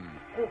careful aim,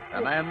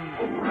 and then...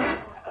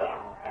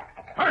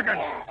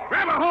 Harkins,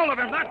 grab a hold of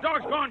him. That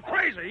dog's gone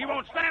crazy. He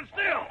won't stand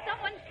still.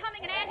 Someone's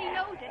coming, and Andy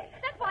knows it.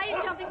 That's why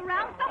he's jumping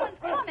around. Someone's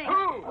coming.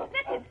 Who?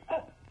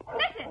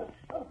 Listen.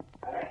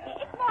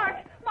 It's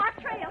Mark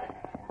Trail.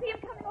 See him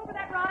coming over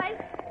that rise?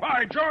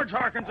 By George,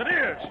 Harkins, it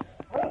is.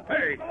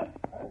 Hey,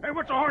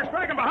 what's the horse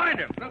dragging behind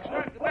him? Looks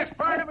like the west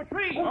part of a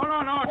tree.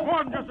 No, it's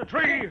more than just a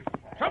tree.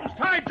 Something's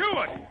tied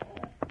to it.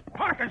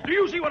 Harkins, do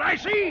you see what I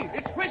see?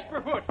 It's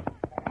Whisperfoot.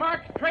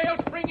 Mark Trail's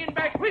bringing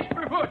back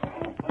Whisperfoot.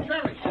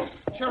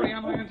 Cherry,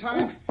 am I in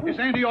time? Is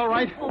Andy all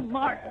right? Oh,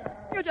 Mark,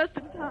 you're just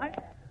in time.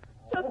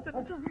 Just in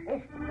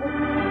time.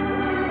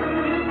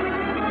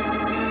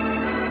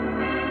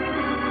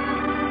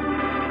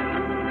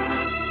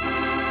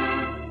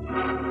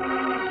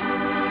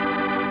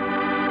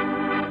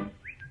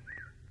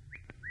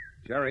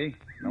 Cherry,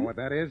 know what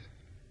that is?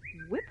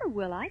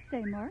 Whippoorwill, I'd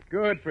say, Mark.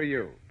 Good for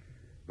you.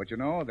 But you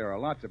know, there are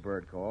lots of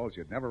bird calls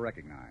you'd never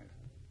recognize.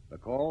 The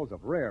calls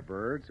of rare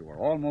birds who are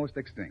almost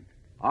extinct.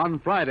 On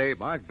Friday,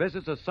 Mark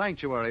visits a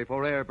sanctuary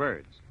for rare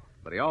birds.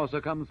 But he also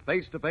comes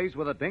face to face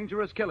with a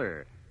dangerous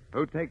killer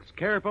who takes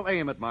careful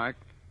aim at Mark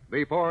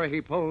before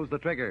he pulls the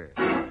trigger.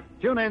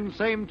 Tune in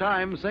same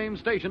time, same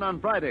station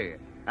on Friday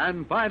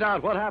and find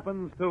out what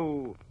happens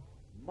to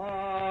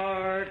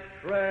Mark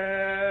Trail.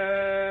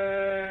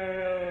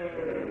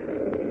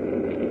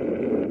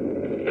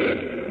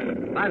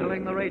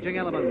 Battling the raging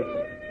elements,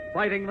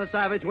 fighting the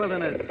savage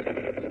wilderness,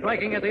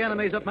 striking at the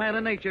enemies of man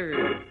and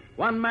nature.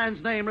 One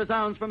man's name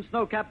resounds from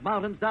snow-capped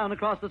mountains down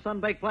across the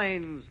sun-baked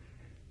plains.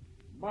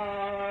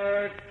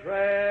 Mark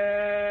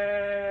Trail.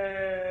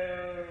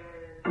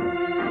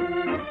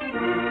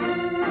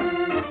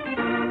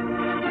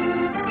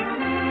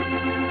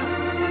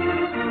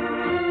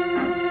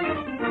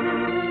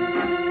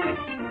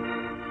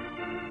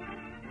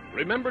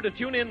 Remember to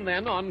tune in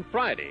then on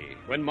Friday,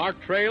 when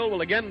Mark Trail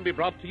will again be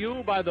brought to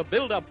you by the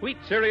build-up wheat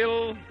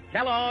cereal,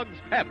 Kellogg's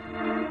Pep.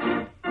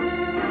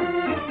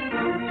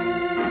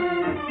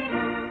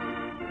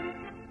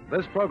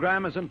 This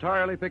program is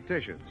entirely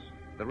fictitious.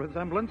 The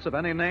resemblance of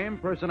any name,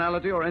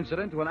 personality, or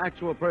incident to an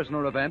actual person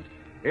or event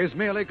is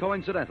merely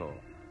coincidental.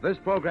 This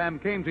program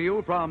came to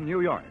you from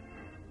New York.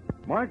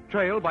 Mark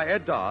Trail by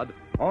Ed Dodd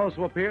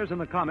also appears in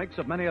the comics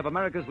of many of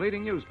America's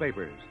leading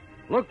newspapers.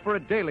 Look for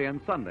it daily and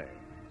Sunday.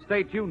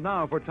 Stay tuned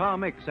now for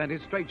Tom Mix and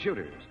his straight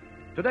shooters.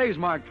 Today's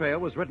Mark Trail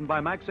was written by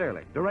Max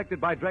Ehrlich, directed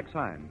by Drex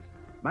Hines.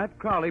 Matt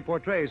Crowley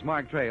portrays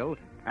Mark Trail,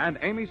 and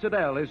Amy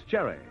Siddell is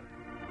Cherry.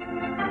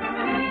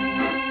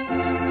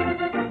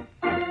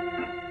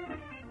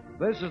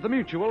 This is the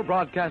Mutual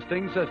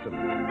Broadcasting System.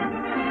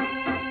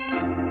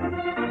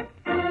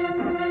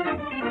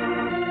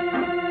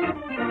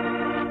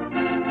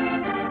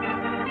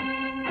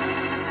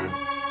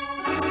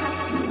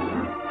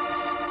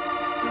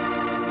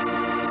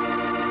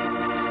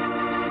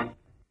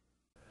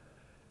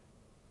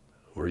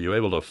 you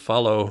able to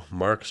follow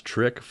Mark's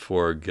trick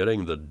for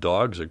getting the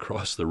dogs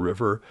across the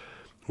river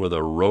with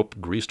a rope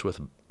greased with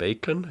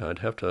bacon? I'd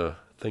have to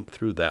think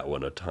through that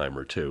one a time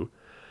or two.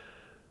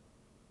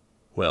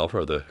 Well,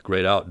 for the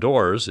great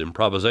outdoors,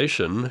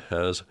 improvisation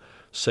has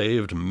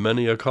saved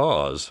many a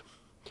cause.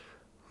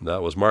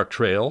 That was Mark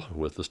Trail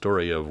with the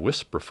story of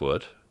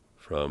Whisperfoot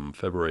from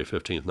February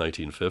 15th,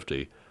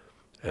 1950,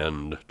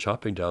 and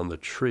chopping down the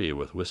tree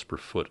with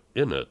Whisperfoot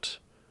in it.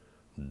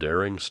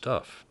 Daring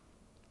stuff.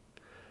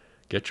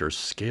 Get your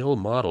scale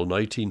model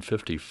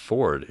 1950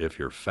 Ford if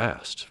you're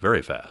fast,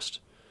 very fast.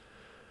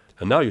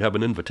 And now you have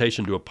an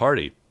invitation to a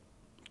party.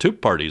 2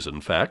 parties,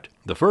 in fact.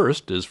 The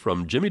first is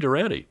from Jimmy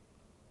Durante.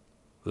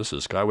 This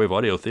is Skywave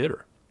Audio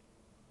Theater.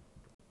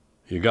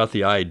 You got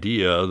the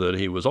idea that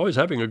he was always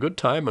having a good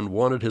time and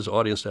wanted his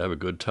audience to have a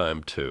good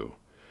time too.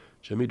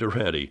 Jimmy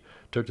Durante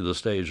took to the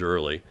stage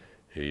early.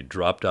 He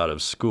dropped out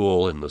of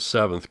school in the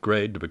 7th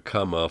grade to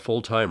become a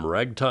full-time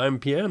ragtime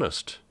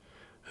pianist.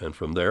 And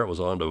from there it was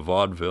on to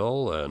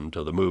vaudeville and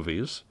to the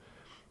movies.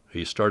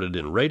 He started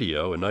in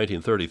radio in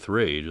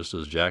 1933, just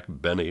as Jack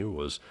Benny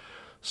was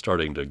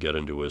starting to get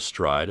into his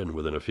stride, and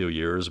within a few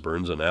years,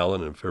 Burns and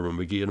Allen and Fibber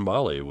McGee and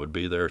Molly would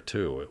be there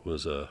too. It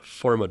was a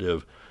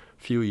formative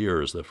few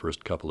years, the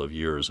first couple of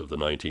years of the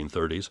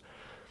 1930s.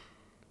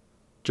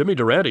 Jimmy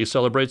Durante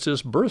celebrates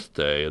his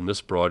birthday in this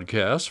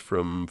broadcast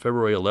from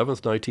February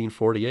 11th,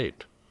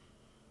 1948.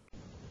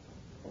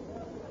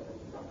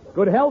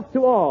 Good health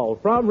to all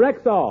from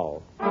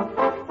Rexall.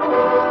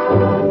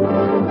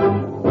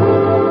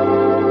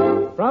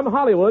 From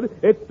Hollywood,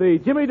 it's the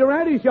Jimmy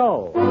Durante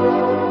Show.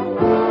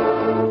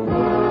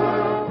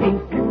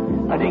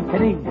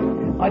 A-dink-a-dink,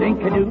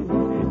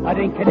 a-dink-a-doo,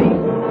 a-dink-a-dee.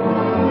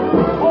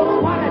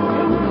 Oh, what a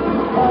tune!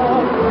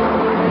 Oh,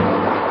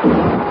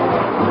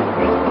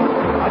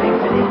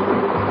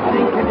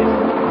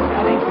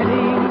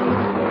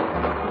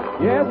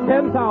 Yes,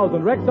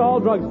 10,000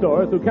 Rexall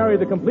drugstores who carry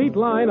the complete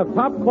line of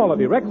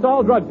top-quality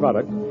Rexall drug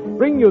products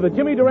bring you the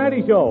Jimmy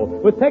Durante Show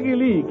with Peggy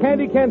Lee,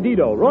 Candy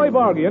Candido, Roy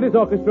Vargy and his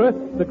orchestra,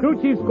 the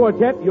Crew Chiefs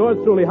Quartet, yours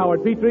truly,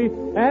 Howard Petrie,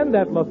 and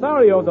that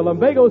Lothario of the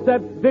Lumbago set,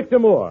 Victor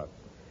Moore.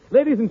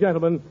 Ladies and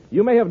gentlemen,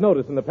 you may have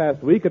noticed in the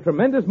past week a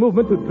tremendous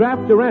movement to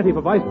draft Durante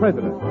for vice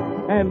president.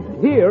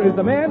 And here is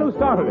the man who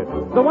started it,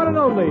 the one and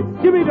only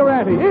Jimmy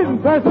Durante in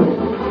person.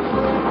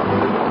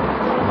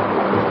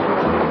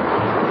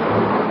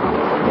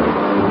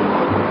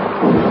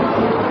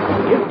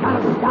 You've got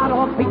to start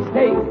off each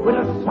day with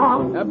a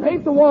song.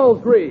 Paint the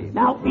walls green.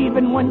 Now,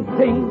 even when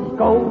things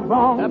go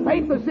wrong,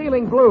 Paint the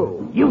ceiling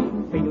blue.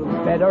 you feel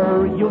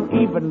better, you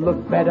even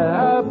look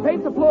better.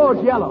 Paint the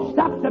floors yellow.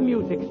 Stop the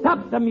music,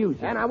 stop the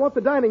music. And I want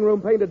the dining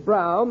room painted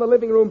brown, the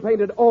living room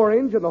painted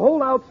orange, and the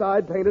whole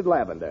outside painted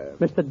lavender.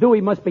 Mr.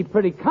 Dewey must be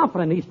pretty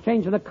confident he's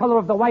changing the color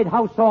of the White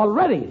House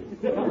already.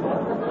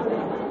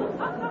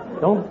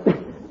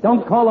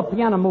 Don't call the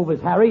piano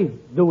movers, Harry.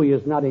 Dewey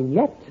is not in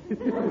yet.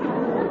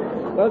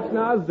 Well,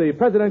 Schnoz, the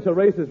presidential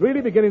race is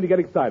really beginning to get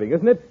exciting,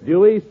 isn't it?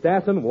 Dewey,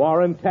 Stassen,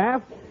 Warren,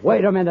 Taft.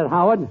 Wait a minute,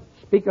 Howard.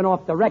 Speaking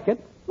off the record,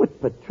 with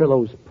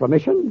Petrillo's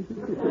permission.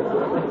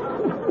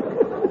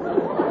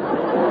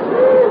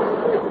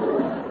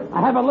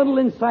 I have a little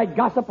inside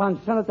gossip on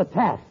Senator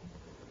Taft.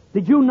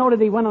 Did you know that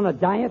he went on a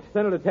diet?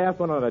 Senator Taft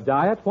went on a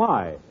diet?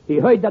 Why? He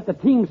heard that the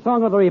theme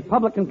song of the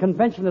Republican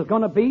convention is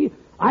going to be,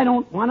 I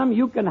don't want him,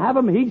 you can have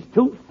him, he's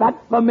too fat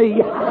for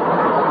me.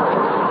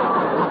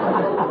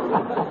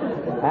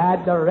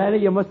 Durante,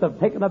 you must have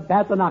taken a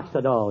bath in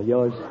Oxidol.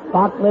 You're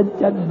sparkling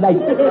tonight.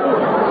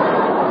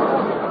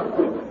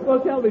 Well,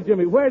 tell me,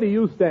 Jimmy, where do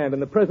you stand in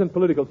the present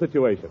political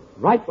situation?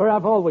 Right where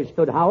I've always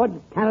stood, Howard,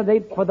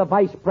 candidate for the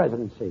vice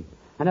presidency.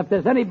 And if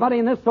there's anybody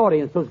in this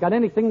audience who's got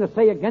anything to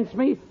say against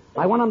me,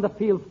 I want him to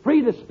feel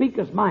free to speak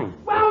his mind.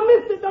 Well,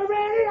 Mr.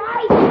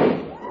 Durante,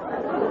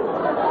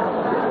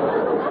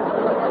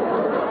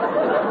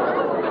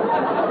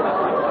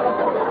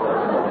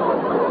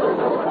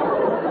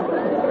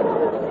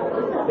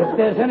 If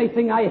there's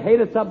anything I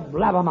hate, it's a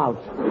blabbermouth.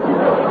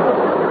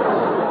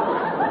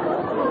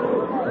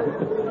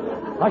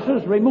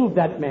 Ushers, remove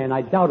that man.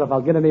 I doubt if I'll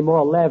get any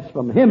more laughs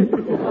from him.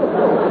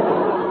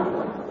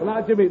 Well,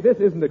 now, Jimmy, this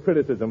isn't a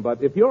criticism,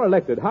 but if you're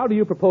elected, how do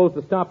you propose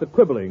to stop the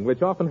quibbling,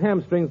 which often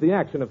hamstrings the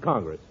action of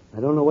Congress? I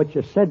don't know what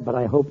you said, but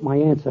I hope my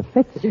answer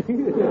fits.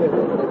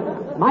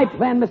 My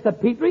plan, Mr.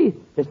 Petrie,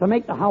 is to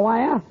make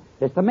Hawaii.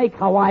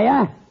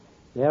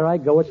 There I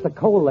go. It's the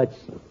coal that's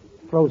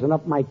frozen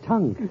up my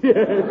tongue.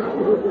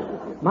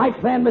 My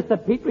plan, Mr.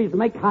 Petrie, is to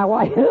make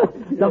Hawaii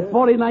the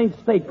 49th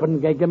state.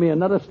 Couldn't they give me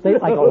another state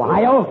like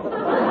Ohio?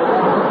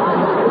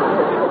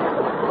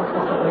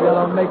 They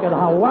gotta make it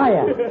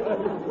Hawaii.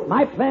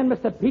 My plan,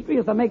 Mr. Petrie,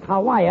 is to make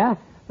Hawaii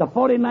the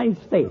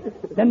 49th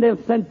state. Then they'll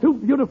send 2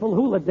 beautiful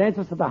hula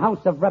dancers to the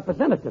House of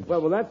Representatives.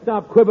 Well, will that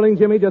stop quibbling,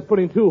 Jimmy, just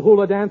putting 2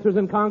 hula dancers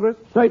in Congress?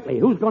 Certainly.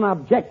 Who's going to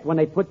object when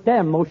they put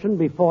their motion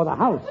before the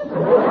House?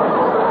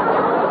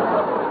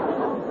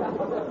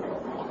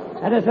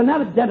 And as an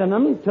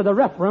addendum to the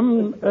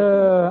referendum,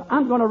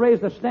 I'm going to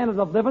raise the standard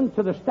of living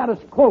to the status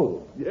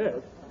quo. Yes.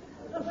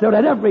 So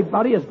that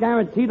everybody is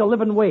guaranteed a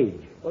living wage.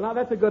 Well, now,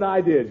 that's a good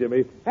idea,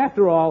 Jimmy.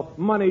 After all,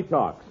 money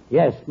talks.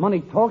 Yes,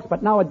 money talks,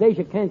 but nowadays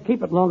you can't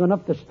keep it long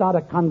enough to start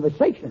a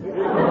conversation.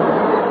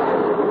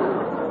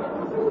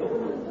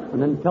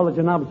 An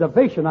intelligent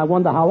observation. I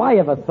wonder how I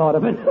ever thought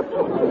of it.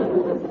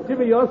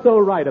 Jimmy, you're so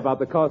right about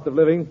the cost of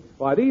living.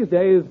 Why, these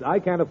days, I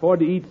can't afford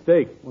to eat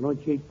steak. Well,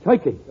 don't you eat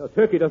turkey? No,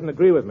 turkey doesn't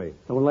agree with me.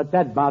 Don't let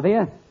that bother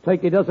you.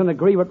 Turkey doesn't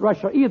agree with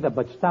Russia either,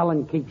 but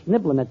Stalin keeps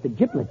nibbling at the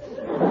giblets.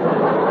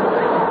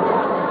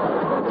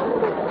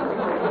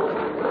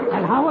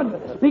 And Howard,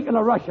 speaking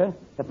of Russia,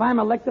 if I'm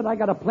elected, I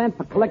got a plan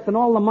for collecting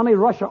all the money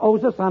Russia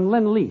owes us on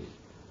Lend-Lease.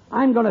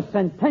 I'm going to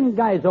send 10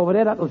 guys over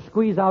there that'll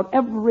squeeze out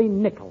every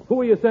nickel.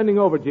 Who are you sending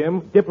over,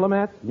 Jim?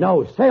 Diplomats?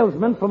 No,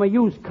 salesmen from a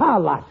used car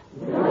lot.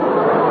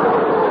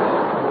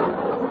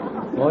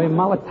 Boy,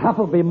 Molotov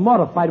will be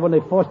mortified when they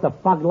force the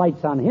fog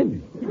lights on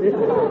him.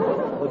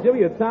 Well,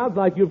 Jimmy, it sounds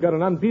like you've got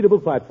an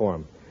unbeatable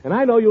platform. And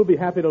I know you'll be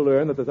happy to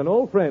learn that there's an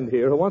old friend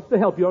here who wants to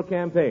help your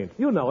campaign.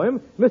 You know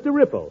him, Mr.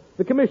 Ripple,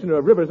 the Commissioner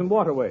of Rivers and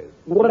Waterways.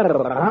 Well,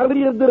 how do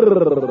you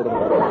do?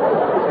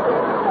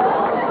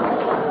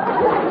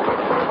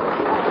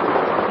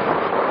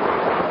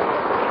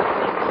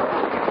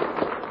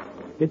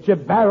 Get your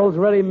barrels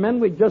ready, men.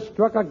 We just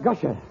struck a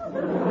gusher.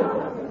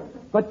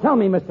 But tell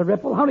me, Mr.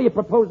 Ripple, how do you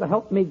propose to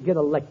help me get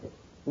elected?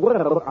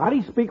 Well,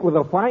 I speak with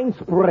a fine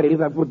spray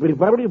that would be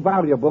very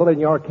valuable in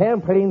your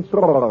campaign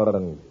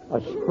song. A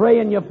spray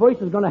in your voice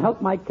is going to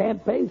help my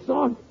campaign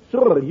song?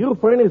 Sure, you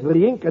furnish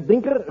the ink, a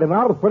dinker, and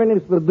I'll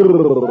furnish the...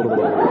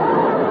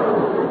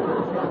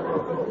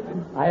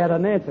 I had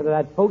an answer to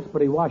that, folks,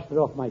 but he washed it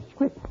off my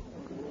script.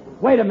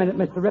 Wait a minute,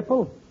 Mr.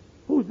 Ripple.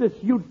 Who's this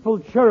youthful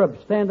cherub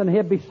standing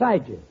here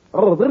beside you?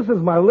 Oh, this is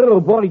my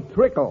little boy,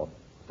 Trickle.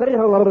 Say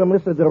hello to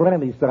Mr.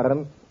 Durante,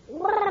 son.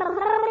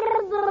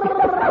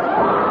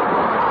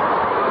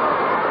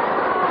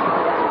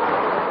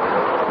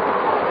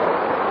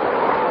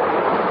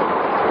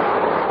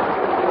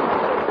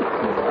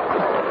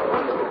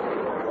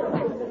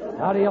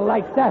 How do you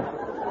like that?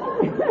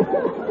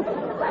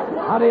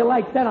 How do you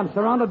like that? I'm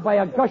surrounded by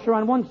a gusher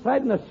on one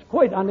side and a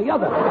squirt on the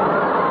other.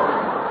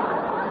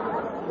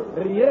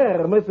 Yeah,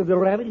 Mr.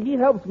 Durante, he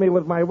helps me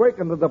with my work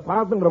in the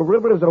Department of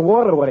Rivers and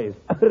Waterways.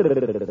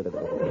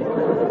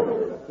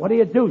 What do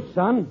you do,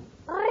 son?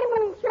 I'm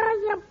in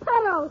charge of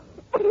puddles.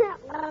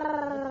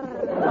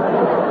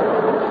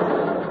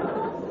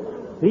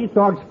 He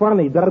talks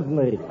funny, doesn't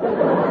he?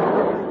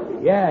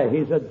 Yeah,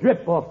 he's a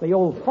drip off the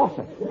old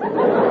faucet.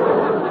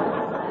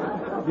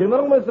 You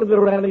know, Mr.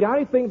 Durante,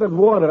 I think that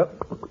water...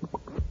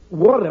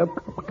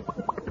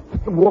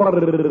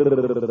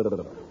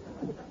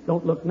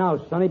 Don't look now,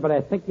 Sonny, but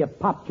I think your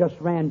pop just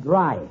ran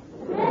dry.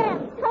 Yeah,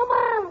 come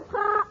on,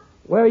 Pop.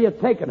 Where are you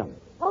taking him?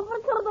 Over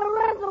to the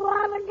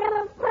reservoir to get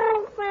his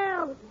tank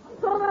found.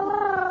 So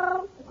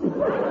long.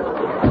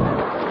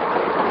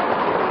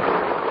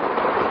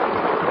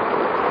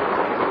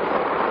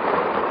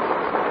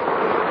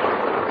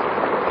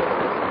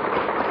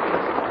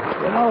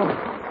 You know,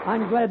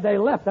 I'm glad they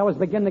left. I was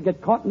beginning to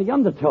get caught in the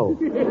undertow.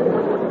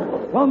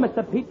 Well,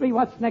 Mr. Petrie,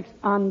 what's next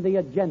on the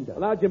agenda?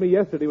 Well, now, Jimmy,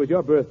 yesterday was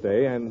your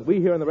birthday, and we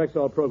here in the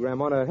Rexall program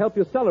want to help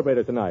you celebrate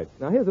it tonight.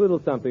 Now, here's a little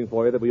something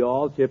for you that we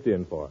all chipped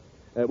in for.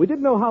 We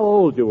didn't know how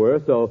old you were,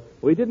 so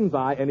we didn't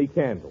buy any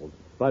candles.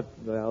 But,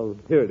 well,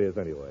 here it is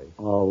anyway.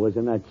 Oh,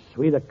 isn't that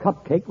sweet? A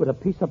cupcake with a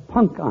piece of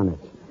punk on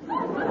it.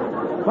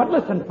 But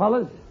listen,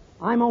 fellas,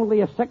 I'm only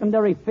a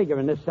secondary figure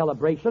in this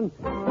celebration.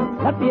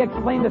 Let me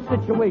explain the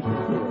situation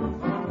to you.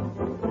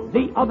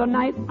 The other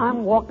night,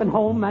 I'm walking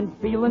home and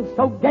feeling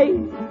so gay.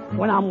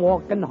 When I'm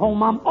walking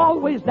home, I'm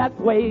always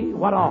that way.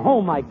 What a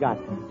home I got.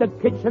 The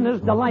kitchen is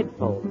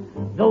delightful.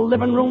 The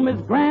living room is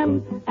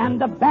grand.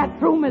 And the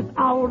bathroom is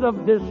out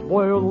of this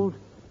world,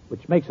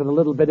 which makes it a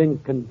little bit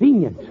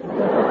inconvenient.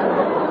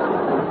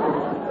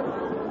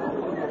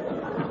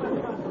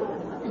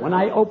 When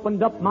I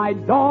opened up my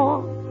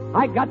door,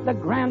 I got the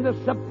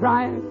grandest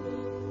surprise.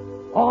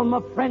 All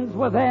my friends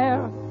were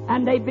there,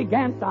 and they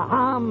began to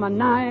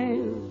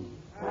harmonize.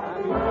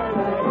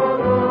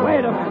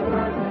 Wait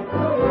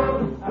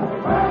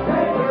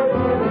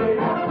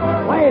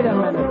a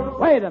minute.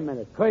 Wait a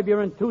minute. Curb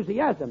your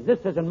enthusiasm. This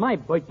isn't my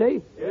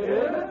birthday.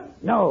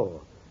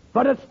 No.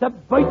 But it's the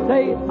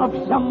birthday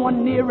of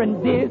someone near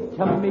and dear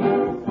to me.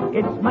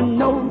 It's my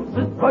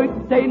nose's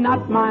birthday,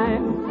 not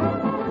mine.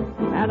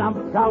 And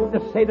I'm proud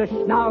to say the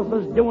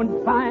schnauzer's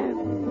doing fine.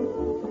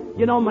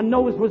 You know, my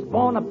nose was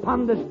born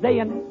upon this day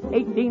in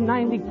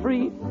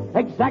 1893.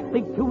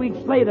 Exactly 2 weeks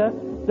later,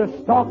 the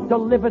stork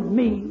delivered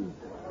me.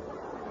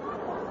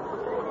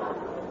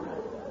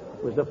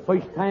 It was the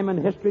first time in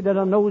history that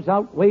a nose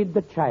outweighed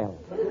the child.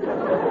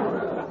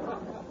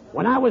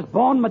 When I was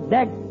born, my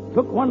dad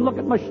took one look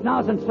at my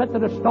schnoz and said to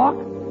the stork,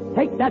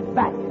 "Take that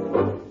back.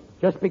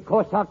 Just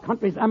because our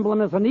country's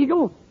emblem is an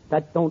eagle,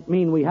 that don't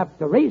mean we have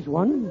to raise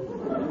one."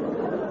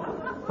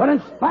 But in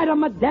spite of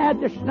my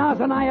dad, the schnoz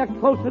and I are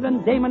closer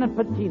than Damon and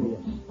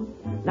Petinius.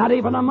 Not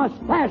even a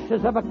mustache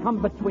has ever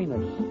come between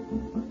us.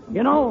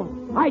 You know,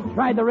 I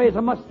tried to raise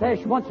a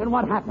mustache once, and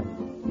what happened?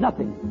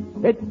 Nothing.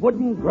 It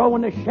wouldn't grow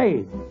in the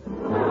shade.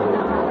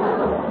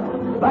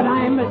 But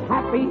I'm as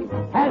happy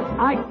as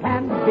I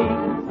can be,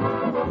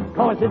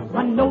 'cause it's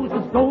my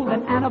nose's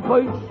golden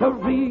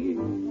anniversary.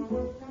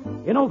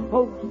 You know,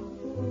 folks,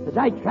 as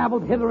I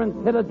traveled hither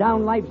and thither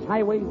down life's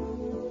highway,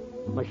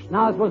 my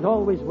schnoz was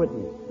always with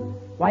me.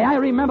 Why, I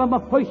remember my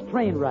first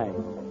train ride.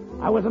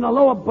 I was in a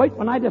lower berth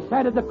when I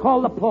decided to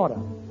call the porter.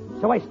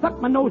 So I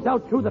stuck my nose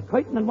out through the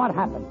curtain, and what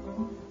happened?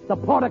 The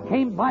porter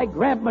came by,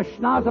 grabbed my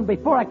schnoz, and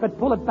before I could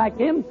pull it back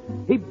in,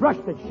 he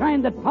brushed it,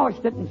 shined it,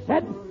 polished it, and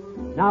said,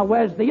 "Now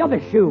where's the other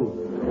shoe?"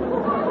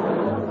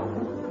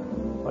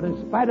 But in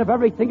spite of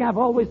everything, I've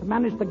always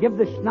managed to give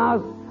the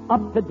schnoz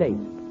up to date.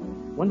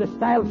 When the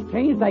styles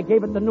changed, I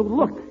gave it the new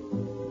look.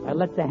 I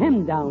let the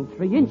hem down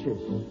 3 inches.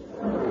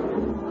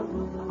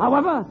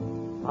 However,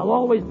 I'll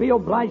always be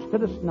obliged to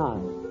the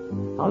schnoz.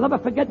 I'll never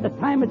forget the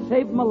time it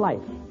saved my life.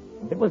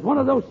 It was one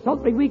of those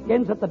sultry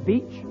weekends at the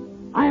beach.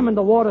 I am in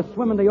the water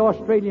swimming the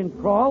Australian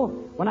crawl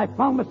when I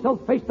found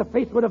myself face to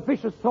face with a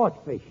vicious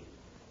swordfish.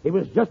 He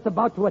was just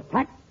about to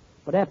attack,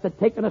 but after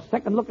taking a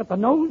second look at the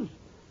nose,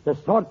 the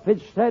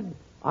swordfish said,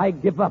 "I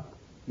give up.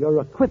 You're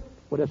equipped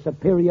with a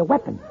superior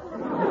weapon."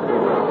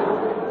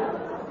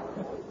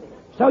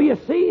 So you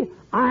see,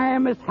 I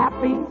am as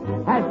happy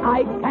as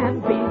I can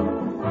be,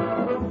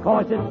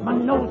 'cause it's my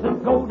nose's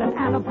golden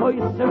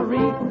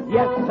anniversary.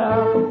 Yes,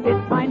 sir,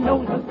 it's my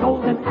nose's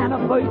golden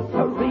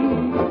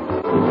anniversary.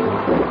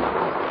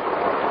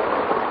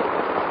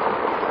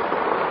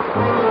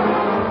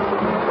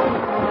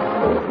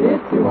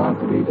 If you want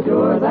to be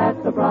sure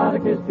that the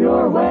product is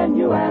pure when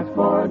you ask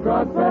for a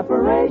drug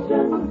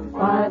preparation,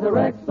 buy the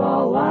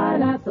Rexall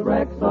line at the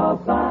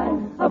Rexall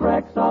sign of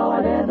Rexall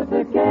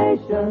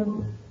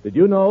identification. Did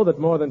you know that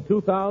more than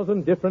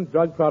 2,000 different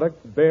drug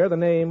products bear the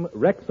name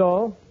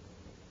Rexall?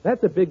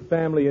 That's a big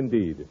family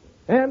indeed,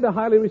 and a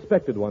highly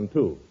respected one,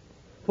 too.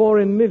 For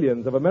in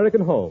millions of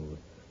American homes,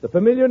 the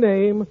familiar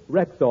name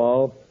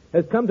Rexall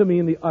has come to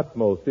mean the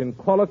utmost in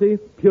quality,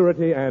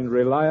 purity, and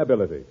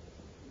reliability.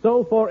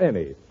 So for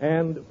any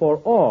and for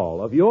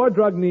all of your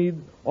drug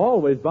needs,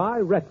 always buy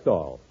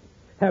Rexall.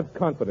 Have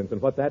confidence in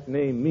what that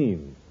name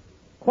means.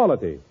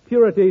 Quality,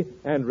 purity,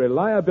 and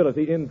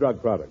reliability in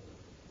drug products.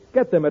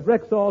 Get them at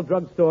Rexall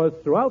drugstores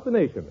throughout the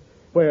nation,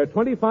 where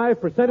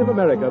 25% of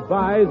America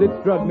buys its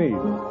drug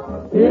needs.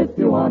 If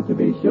you want to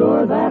be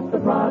sure that the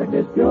product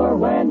is pure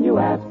when you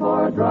ask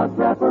for a drug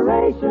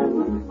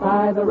preparation,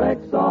 buy the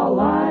Rexall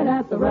line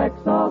at the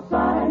Rexall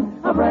sign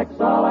of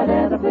Rexall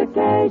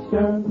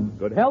identification.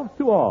 Good health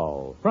to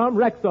all from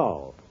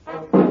Rexall.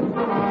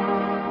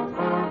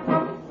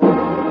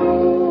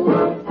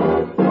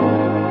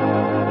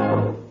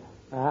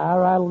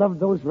 I love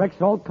those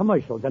Rexall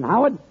commercials. And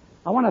Howard,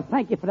 I want to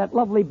thank you for that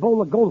lovely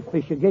bowl of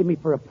goldfish you gave me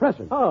for a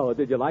present. Oh,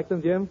 did you like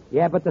them, Jim?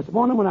 Yeah, but this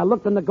morning when I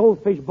looked in the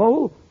goldfish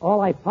bowl,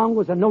 all I found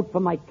was a note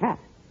from my cat.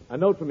 A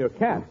note from your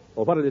cat?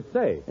 Well, what did it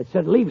say? It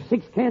said, "Leave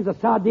 6 cans of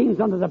sardines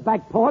under the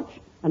back porch,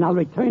 and I'll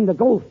return the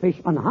goldfish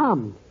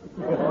unharmed."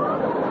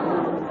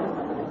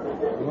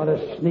 What a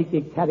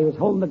sneaky cat. He was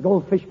holding the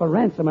goldfish for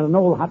ransom in an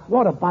old hot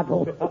water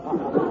bottle.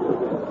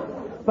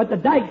 But to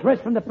digress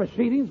from the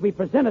proceedings, we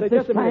presented this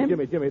just a minute,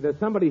 time... Jimmy, there's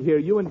somebody here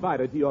you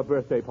invited to your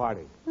birthday party.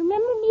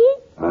 Remember me?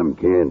 I'm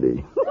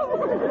Candy.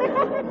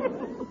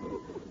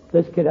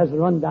 This kid has to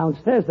run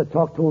downstairs to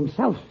talk to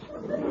himself.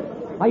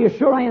 Are you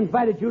sure I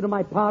invited you to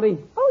my party?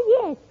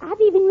 Oh, yes. I've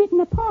even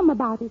written a poem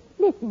about it.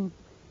 Listen.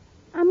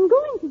 I'm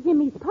going to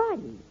Jimmy's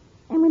party,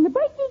 and when the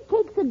birthday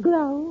cake's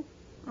aglow,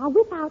 I'll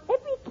whip out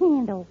every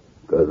candle.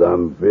 'Cause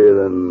I'm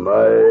feeling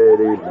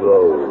mighty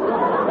low.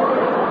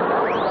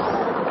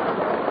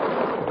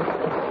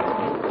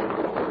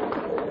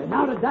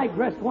 Now to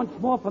digress once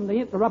more from the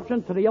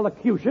interruption to the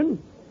elocution,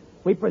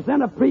 we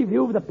present a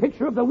preview of the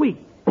picture of the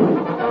week.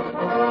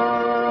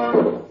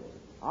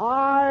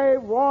 I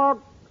walk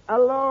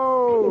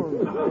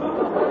alone.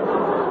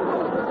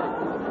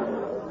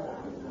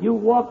 You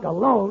walk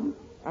alone?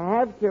 I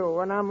have to.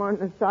 When I'm on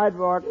the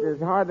sidewalk, there's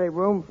hardly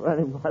room for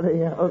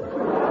anybody else.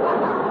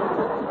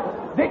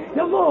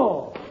 Victor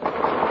Moore.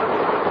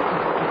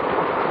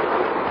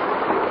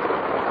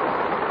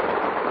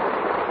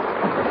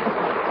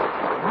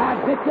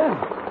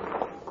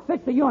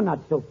 Victor, you're not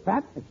so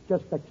fat. It's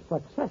just that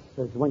success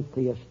has went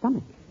to your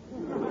stomach.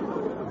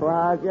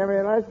 Well,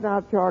 Jimmy, let's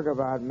not talk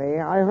about me.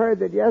 I heard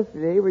that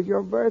yesterday was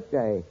your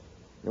birthday.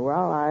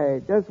 Well,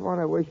 I just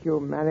want to wish you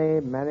many,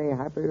 many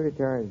happy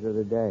returns of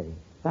the day.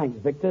 Thanks,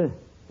 Victor.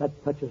 That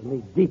touches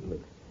me deeply.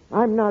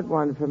 I'm not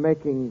one for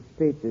making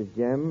speeches,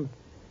 Jim,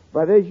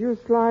 but as you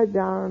slide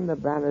down the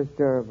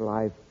banister of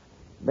life,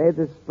 may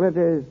the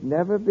splinters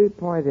never be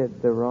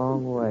pointed the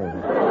wrong way.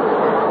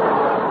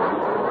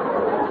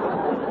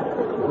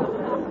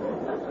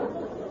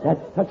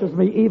 That touches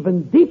me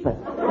even deeper.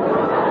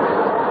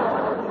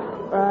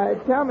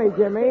 Tell me,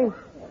 Jimmy,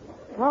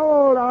 how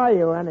old are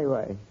you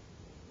anyway?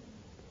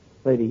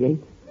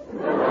 38.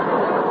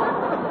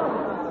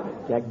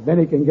 Jack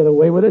Benny can get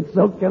away with it,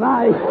 so can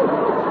I.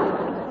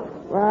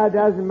 Well, it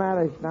doesn't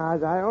matter,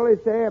 Schnoz. I only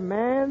say a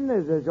man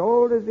is as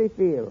old as he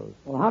feels.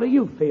 Well, how do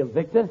you feel,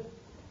 Victor?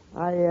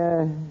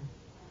 I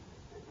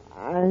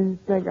I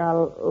think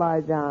I'll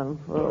lie down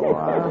for a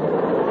while.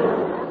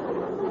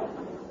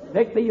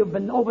 Victor, you've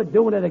been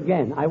overdoing it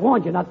again. I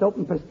warned you not to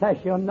open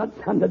pistachio nuts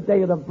on the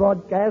day of the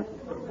broadcast.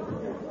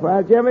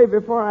 Well, Jimmy,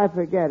 before I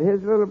forget,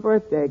 here's a little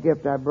birthday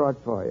gift I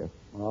brought for you.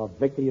 Oh,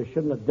 Victor, you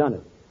shouldn't have done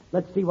it.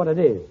 Let's see what it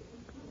is.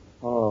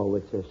 Oh,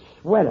 it's a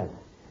sweater.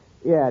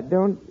 Yeah,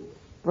 don't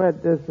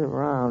spread this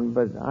around,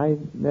 but I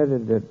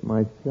knitted it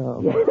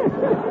myself.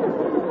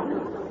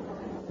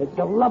 It's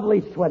a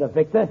lovely sweater,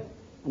 Victor.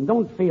 And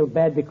don't feel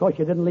bad because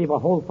you didn't leave a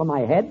hole for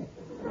my head.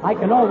 I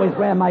can always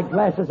wear my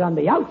glasses on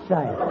the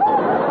outside.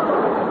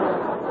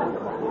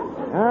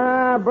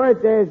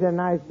 Birthdays are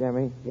nice,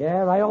 Jimmy.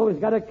 Yeah, I always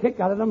got a kick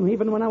out of them,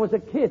 even when I was a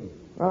kid.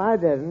 Well, I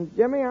didn't.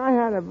 Jimmy, I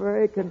had a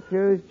very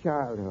confused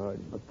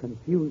childhood. A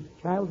confused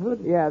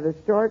childhood? Yeah, the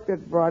stork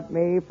that brought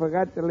me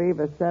forgot to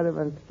leave a set of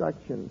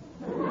instructions.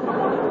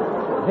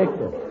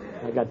 Victor,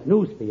 I got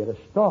news for you. The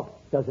stork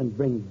doesn't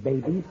bring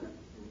babies.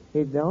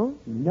 He don't?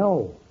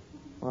 No.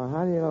 Well,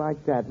 how do you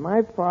like that?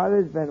 My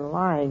father's been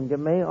lying to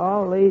me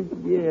all these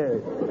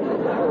years.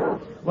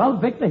 Well,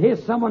 Victor,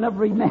 here's someone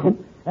every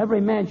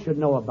man should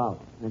know about.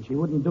 And she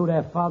wouldn't do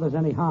their fathers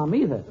any harm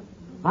either.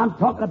 I'm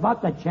talking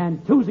about the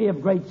Chantuzi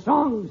of great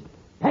songs,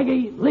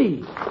 Peggy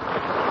Lee.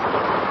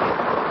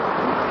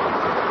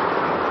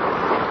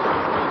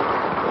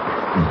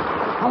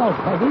 Hello,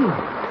 Peggy.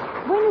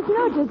 Buenas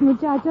noches,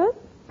 muchachos.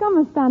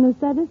 ¿Cómo están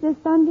ustedes?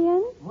 ¿Están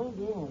bien?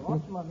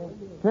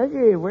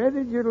 Peggy, where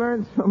did you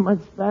learn so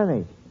much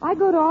Spanish? I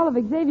go to all of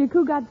Xavier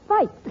Cugat's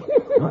fights.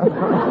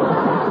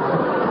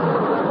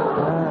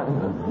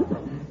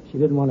 She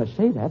didn't want to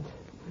say that.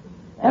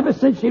 Ever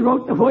since she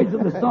wrote the words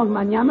of the song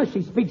Mañana,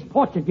 she speaks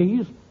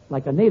Portuguese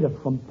like a native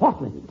from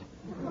Portland.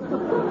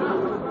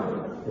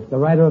 If the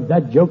writer of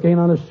that joke ain't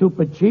on a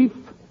super chief,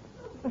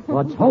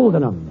 what's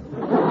holding him?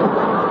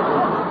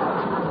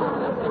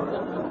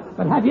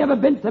 But have you ever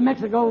been to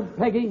Mexico,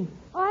 Peggy?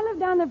 Oh, I lived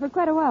down there for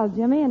quite a while,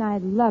 Jimmy, and I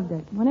loved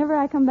it. Whenever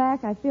I come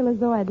back, I feel as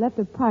though I'd left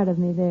a part of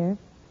me there.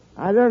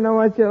 I don't know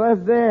what you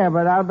left there,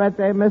 but I'll bet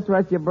they missed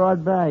what you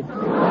brought back.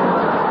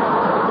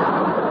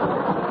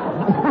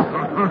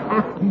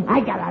 I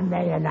got $1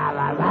 million.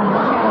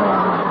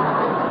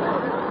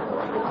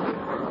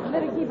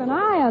 Better keep an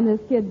eye on this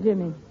kid,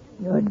 Jimmy.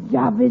 Your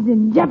job is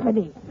in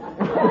jeopardy.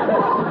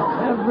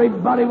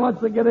 Everybody wants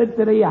to get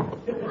into the act.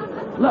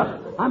 Look,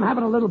 I'm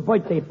having a little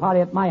birthday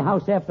party at my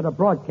house after the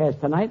broadcast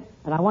tonight,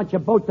 and I want you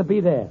both to be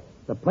there.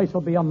 The place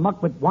will be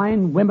amuck with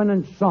wine, women,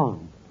 and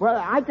song. Well,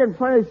 I can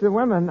furnish the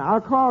women.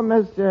 I'll call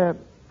Mr.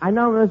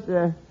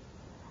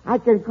 I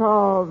can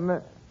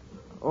call...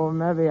 Oh,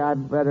 maybe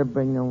I'd better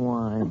bring the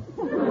wine.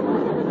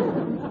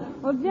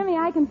 Well, Jimmy,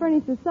 I can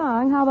furnish the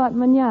song. How about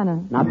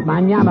Mañana? Not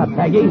Mañana,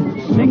 Peggy.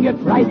 Sing it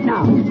right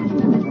now.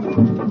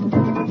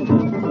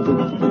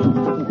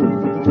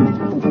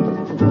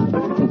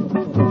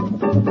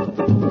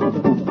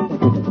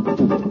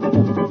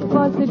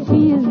 Faucet,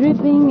 she is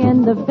dripping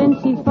and the fence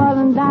she's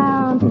fallen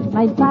down.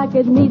 My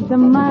pocket needs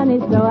some money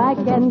so I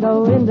can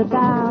go into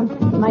town.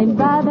 My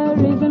brother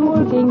isn't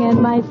working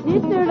and my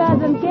sister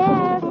doesn't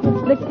care.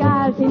 The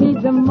car, she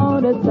needs a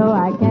motor so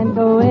I can't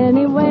go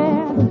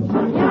anywhere.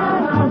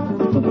 Mañana,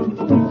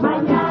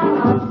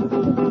 mañana,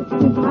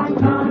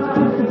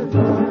 mañana is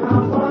going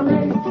on for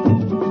me.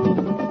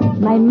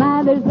 My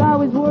mother's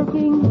always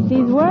working,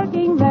 she's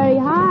working very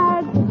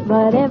hard.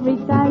 But every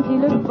time she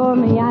looks for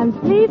me, I'm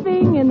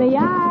sleeping in the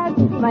yard.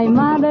 My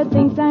mother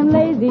thinks I'm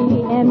lazy,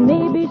 and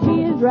maybe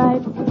she is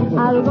right.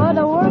 I'll go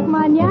to work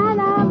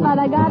mañana, but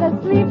I gotta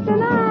sleep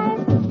tonight.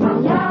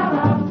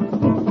 Mañana,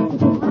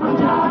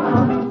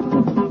 mañana,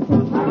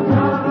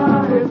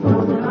 mañana is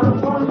going on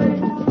for me.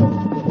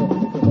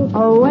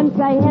 Oh, once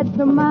I had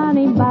some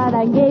money, but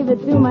I gave it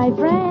to my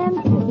friend.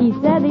 He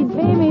said he'd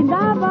pay me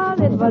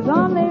double, it was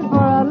only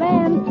for a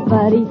land.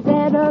 But he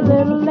said a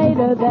little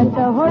later that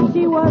the horse,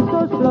 she was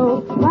so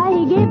slow. Why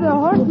he gave the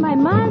horse my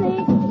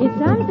money is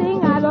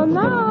something I don't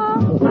know.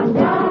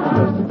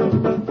 Mañana,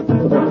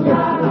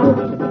 mañana,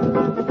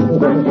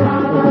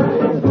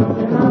 mañana is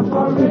coming up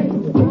for me.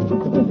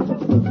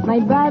 My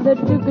brother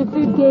took a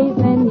suitcase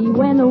and he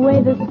went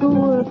away to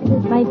school.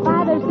 My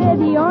father said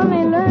he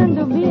only learned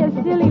to be a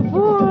silly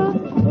fool.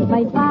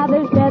 My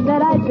father said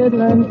that I should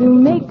learn to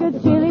make a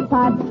chili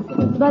pot.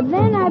 But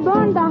then I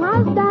burned the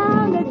house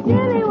down, the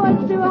chili was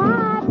too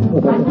hot.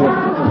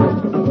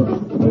 Mañana,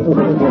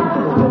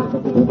 mañana,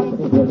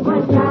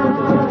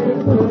 mañana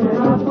is coming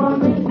up for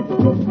me.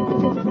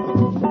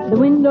 The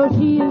window,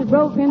 she is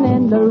broken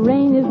and the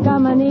rain is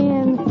coming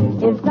in.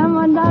 If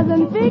someone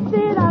doesn't fix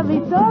it, I'll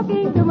be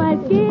soaking to my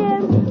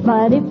skin.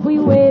 But if we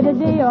wait a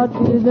day or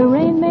two, the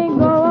rain may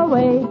go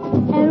away.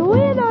 And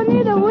we don't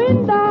need a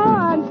window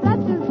on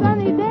such a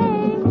sunny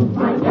day.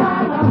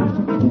 Mañana,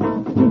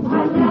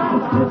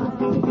 mañana,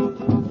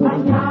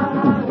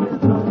 mañana is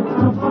coming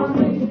up for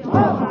me. Oh,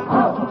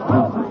 oh,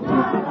 oh,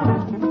 mañana,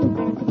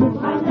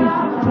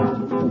 mañana,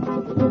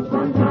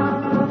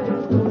 mañana is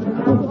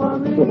coming up for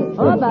me.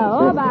 Oba,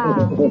 oba.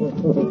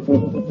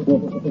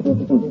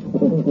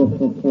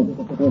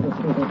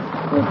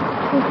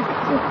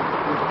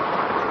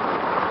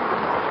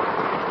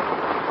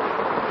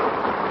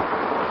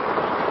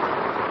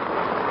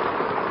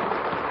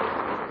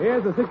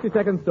 here's a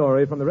 60-second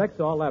story from the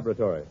Rexall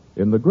Laboratory.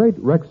 In the great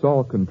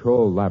Rexall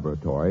Control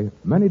Laboratory,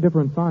 many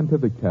different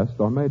scientific tests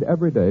are made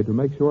every day to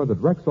make sure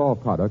that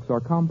Rexall products are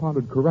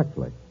compounded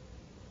correctly.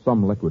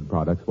 Some liquid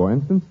products, for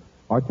instance,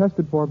 are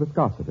tested for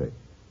viscosity.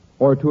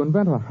 Or to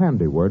invent a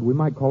handy word, we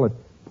might call it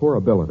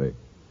pourability.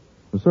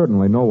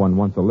 Certainly no one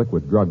wants a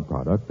liquid drug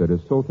product that is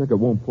so thick it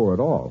won't pour at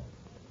all.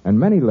 And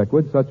many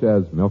liquids, such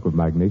as milk of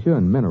magnesia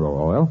and mineral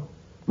oil,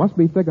 must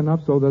be thick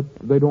enough so that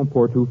they don't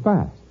pour too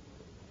fast.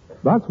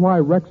 That's why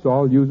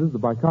Rexall uses the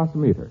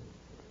viscosimeter,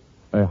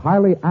 a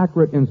highly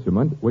accurate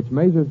instrument which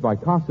measures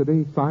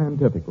viscosity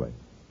scientifically.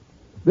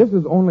 This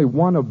is only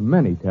one of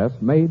many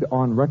tests made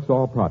on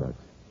Rexall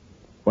products.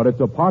 But it's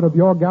a part of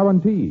your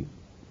guarantee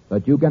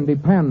that you can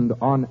depend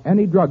on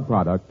any drug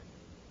product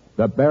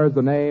that bears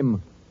the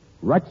name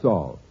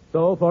Rexall.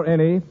 So for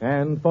any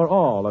and for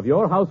all of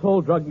your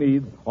household drug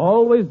needs,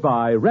 always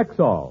buy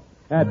Rexall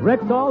at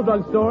Rexall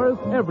drugstores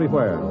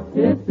everywhere.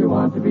 If you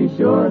want to be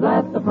sure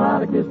that the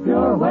product is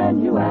pure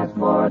when you ask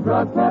for a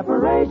drug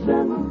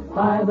preparation,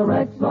 buy the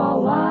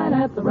Rexall line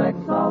at the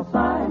Rexall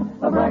sign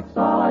of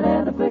Rexall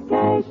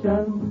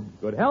identification.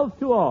 Good health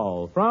to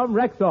all from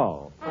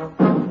Rexall.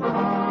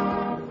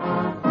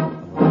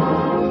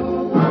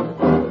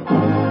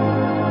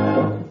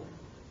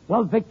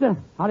 Well, Victor,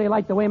 how do you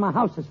like the way my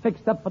house is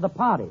fixed up for the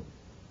party?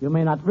 You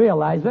may not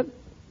realize it,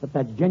 but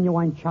that's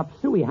genuine chop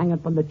suey hanging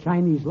from the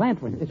Chinese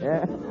lanterns.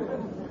 Yeah,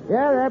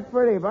 they're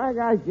pretty. By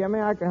gosh, Jimmy,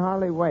 I can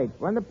hardly wait.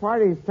 When the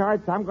party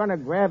starts, I'm going to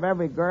grab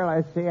every girl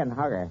I see and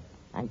hug her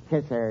and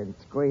kiss her and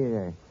squeeze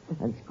her.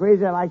 And squeeze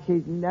her like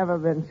she's never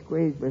been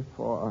squeezed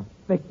before.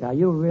 Victor, are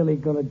you really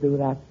going to do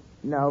that?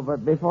 No,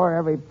 but before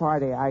every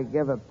party, I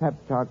give a pep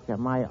talk to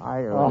my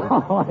iris.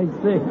 Oh, I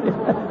see.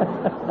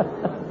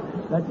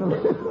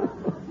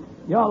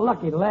 You're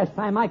lucky. The last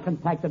time I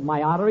contacted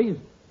my arteries,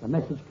 the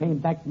message came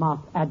back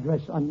marked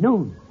address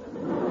unknown.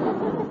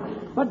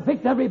 But,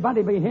 Victor,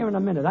 everybody be here in a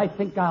minute. I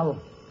think I'll...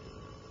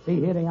 See,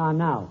 here they are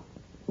now.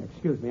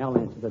 Excuse me, I'll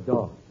answer the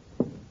door.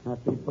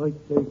 Happy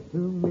birthday to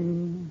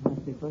me.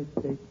 Happy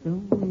birthday to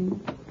me.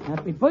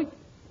 Happy birthday.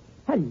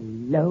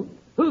 Hello.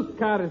 Whose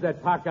car is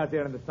that parked out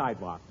there on the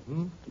sidewalk?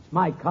 It's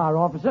my car,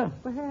 officer.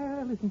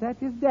 Well, isn't that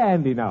just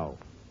dandy now?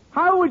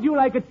 How would you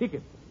like a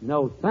ticket?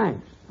 No,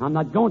 thanks. I'm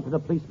not going to the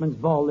policeman's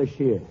ball this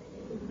year.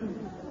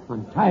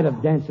 I'm tired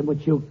of dancing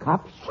with you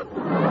cops. And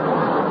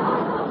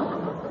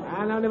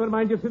now never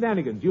mind your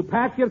shenanigans. You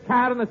park your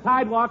car on the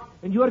sidewalk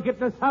and you're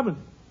getting a summons.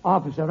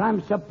 Officer,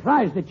 I'm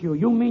surprised at you.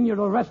 You mean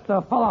you'll arrest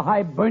a fellow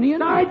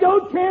Hibernian? I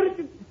don't care.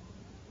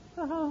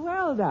 Oh,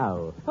 well,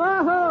 now.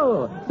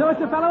 Oh, so it's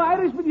a fellow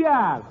Irishman you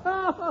are.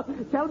 Oh,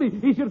 tell me,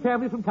 is your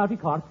family from County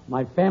Cork?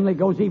 My family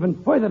goes even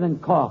further than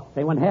Cork.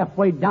 They went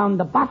halfway down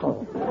the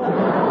bottle.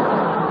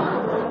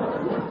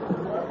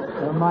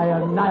 Am I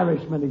an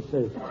Irishman, he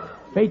says.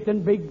 Faith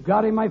and big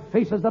God in my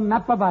face is the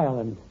map of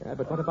Ireland. Yeah,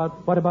 but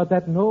what about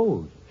that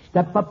nose?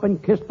 Step up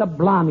and kiss the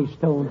Blarney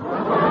Stone.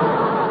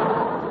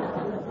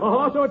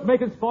 Oh, so it's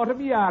making sport of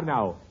me you are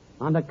now.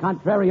 On the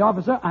contrary,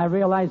 officer, I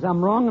realize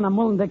I'm wrong and I'm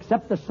willing to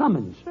accept the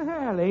summons.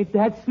 Well, ain't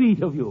that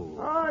sweet of you?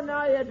 Oh,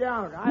 no, you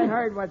don't. I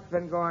heard what's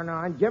been going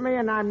on, Jimmy,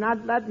 and I'm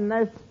not letting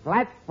this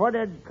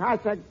flat-footed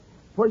Cossack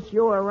push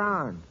you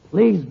around.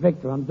 Please,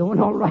 Victor, I'm doing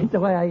all right the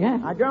way I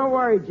am. Now, don't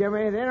worry,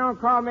 Jimmy. They don't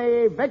call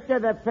me Victor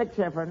the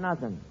Fixer for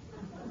nothing.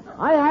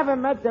 I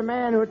haven't met the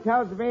man who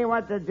tells me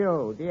what to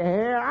do. Do you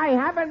hear? I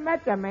haven't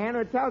met the man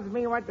who tells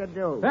me what to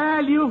do.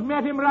 Well, you've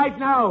met him right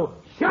now.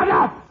 Shut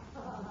up!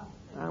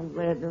 I'm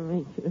glad to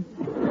meet you.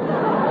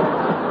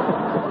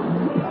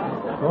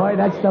 Boy,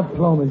 that's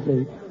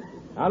diplomacy.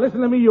 Now,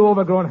 listen to me, you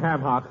overgrown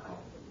ham-hock.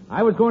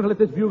 I was going to let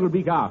this bugle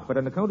beak off, but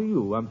on account of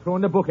you, I'm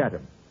throwing the book at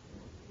him.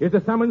 Here's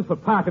a summons for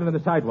parking on the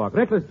sidewalk,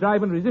 reckless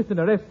driving, resisting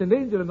arrest,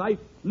 endangering life,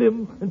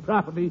 limb, and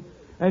property,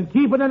 and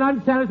keeping an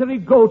unsanitary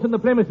goat on the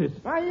premises.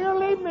 Now, you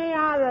leave me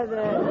out of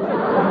this.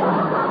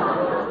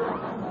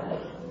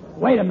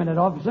 Wait a minute,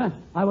 officer.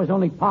 I was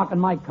only parking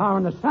my car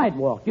on the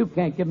sidewalk. You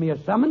can't give me a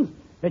summons.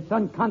 It's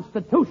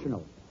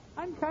unconstitutional.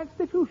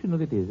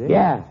 Unconstitutional it is, eh?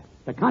 Yeah.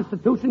 The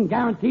Constitution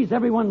guarantees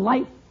everyone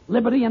life,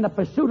 liberty, and the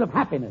pursuit of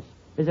happiness.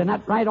 Isn't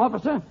that right,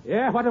 officer?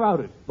 Yeah, what about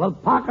it? Well,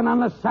 parking on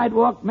the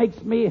sidewalk makes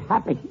me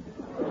happy.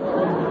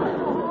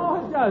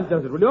 Oh, it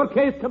does it? Well, your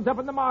case comes up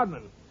in the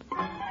morning.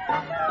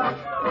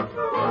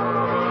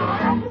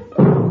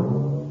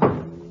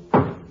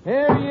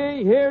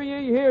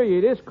 Hear ye.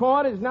 This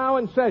court is now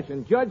in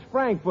session. Judge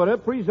Frankfurter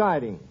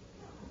presiding.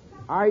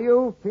 Are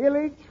you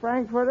Felix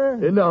Frankfurter?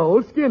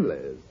 No,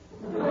 Skinless.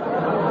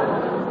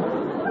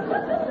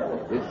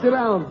 Sit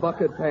down,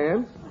 bucket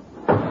pants.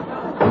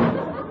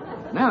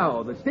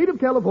 Now, the state of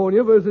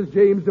California versus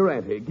James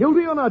Durante.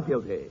 Guilty or not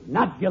guilty?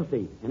 Not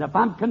guilty. And if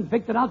I'm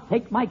convicted, I'll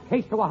take my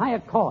case to a higher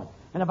court.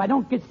 And if I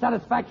don't get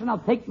satisfaction, I'll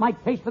take my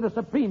case to the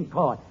Supreme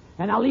Court.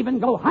 And I'll even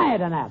go higher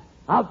than that.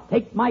 I'll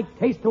take my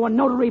case to a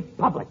notary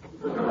public.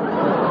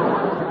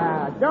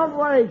 Don't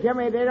worry,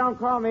 Jimmy. They don't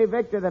call me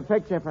Victor the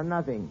Fixer for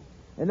nothing.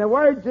 In the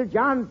words of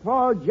John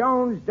Paul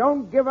Jones,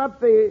 don't give up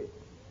the...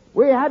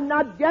 We had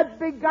not yet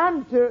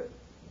begun to...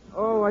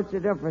 Oh, what's the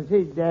difference?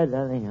 He's dead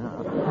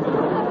anyhow.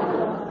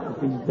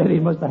 If he's dead, he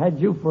must have had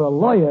you for a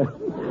lawyer.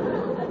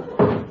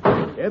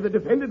 Here, the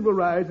defendant will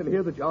rise and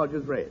hear the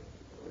charges read.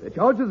 The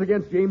charges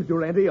against James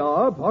Durante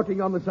are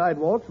parking on the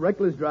sidewalks,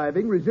 reckless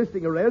driving,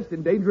 resisting arrest,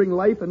 endangering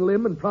life and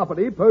limb and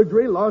property,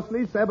 perjury,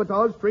 larceny,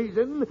 sabotage,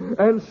 treason,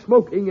 and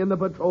smoking in the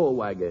patrol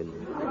wagon.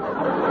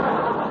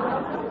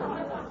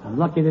 I'm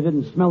lucky they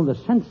didn't smell the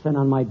sensen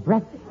on my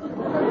breath.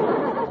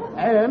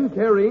 And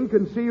carrying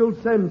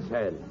concealed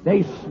sensen.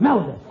 They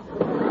smelled it.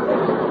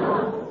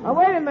 Now,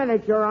 wait a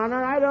minute, Your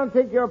Honor. I don't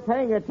think you're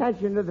paying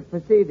attention to the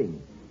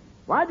proceedings.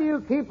 Why do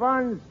you keep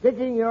on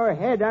sticking your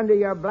head under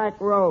your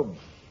black robes?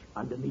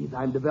 Underneath,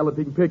 I'm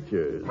developing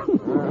pictures.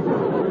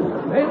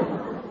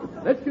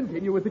 Let's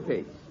continue with the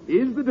case.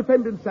 Is the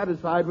defendant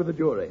satisfied with the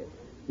jury?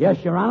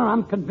 Yes, Your Honor.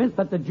 I'm convinced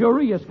that the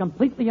jury is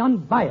completely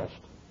unbiased.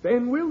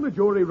 Then will the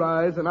jury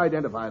rise and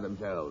identify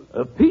themselves?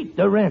 Pete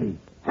Durante.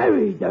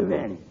 Harry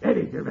Durante.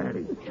 Eddie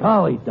Durante.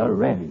 Charlie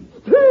Durante.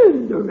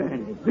 Tim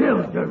Durante.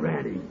 Bill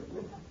Durante.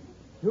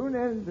 Tune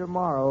in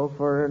tomorrow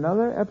for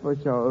another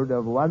episode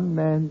of One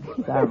Man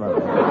Stammer.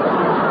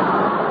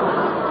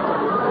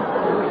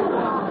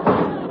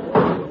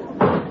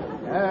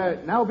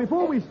 Now,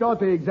 before we start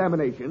the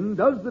examination,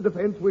 does the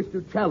defense wish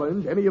to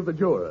challenge any of the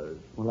jurors?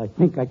 Well, I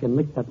think I can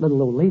lick that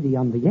little old lady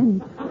on the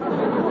end.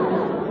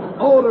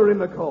 Order in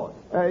the court.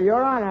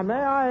 Your Honor, may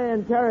I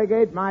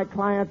interrogate my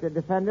client, the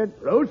defendant?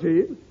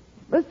 Proceed.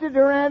 Mr.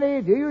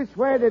 Durante, do you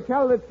swear to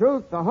tell the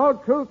truth, the whole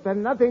truth,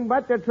 and nothing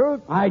but the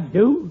truth? I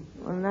do.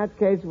 Well, in that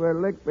case, we're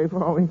licked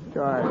before we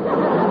start.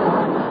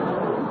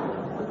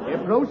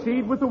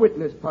 Proceed with the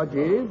witness,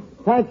 Pudgy.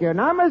 Thank you.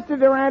 Now, Mr.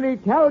 Durante,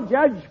 tell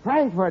Judge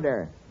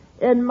Frankfurter,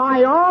 in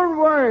my own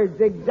words,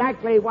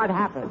 exactly what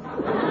happened.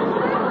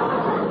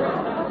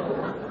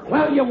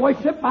 Well, Your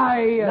Worship,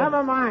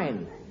 Never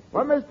mind.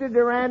 Well, Mr.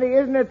 Durante,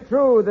 isn't it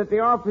true that the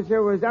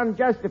officer was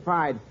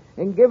unjustified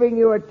in giving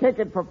you a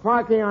ticket for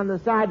parking on the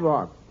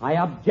sidewalk? I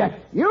object.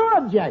 You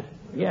object?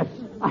 Yes.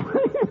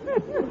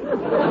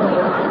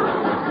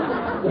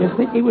 You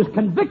think he was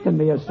convicting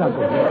me of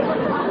something?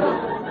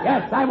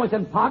 Yes, I was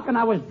in park and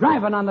I was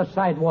driving on the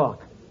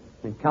sidewalk.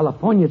 In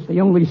California, it's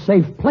the only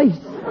safe place.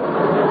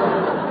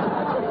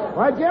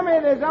 Well, Jimmy,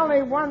 there's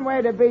only one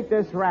way to beat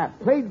this rap.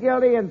 Plead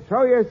guilty and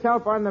throw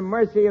yourself on the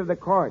mercy of the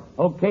court.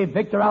 Okay,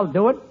 Victor, I'll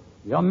do it.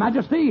 Your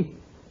Majesty,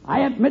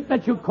 I admit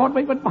that you caught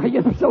me with my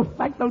ipso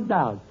facto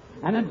doubt.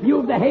 And in view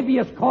of the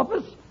habeas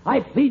corpus, I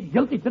plead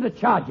guilty to the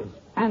charges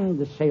and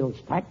the sales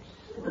tax.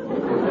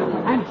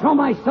 And throw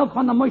myself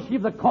on the mercy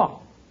of the court.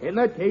 In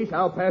that case,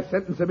 I'll pass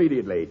sentence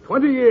immediately.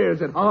 20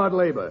 years in hard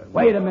labor.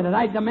 Wait a minute.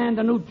 I demand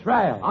a new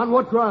trial. On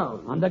what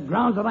grounds? On the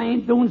grounds that I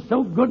ain't doing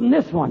so good in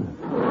this one.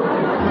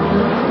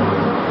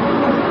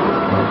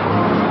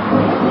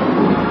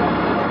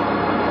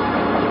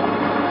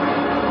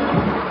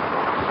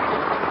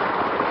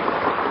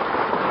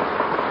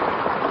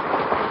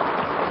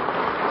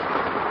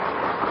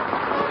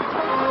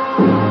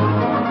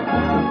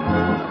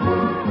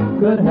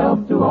 Good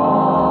health to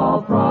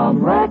all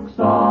from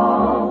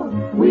Rexall.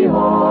 We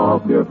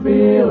hope you're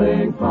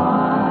feeling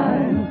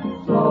fine.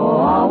 So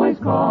always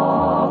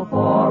call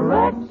for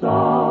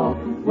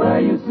Rexall where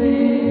you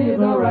see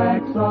the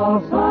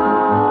Rexall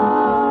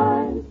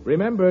sign.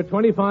 Remember,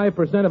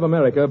 25% of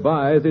America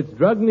buys its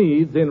drug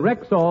needs in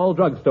Rexall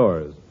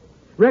drugstores.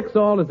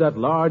 Rexall is that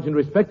large and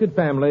respected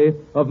family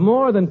of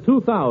more than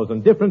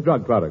 2,000 different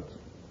drug products.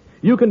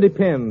 You can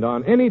depend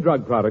on any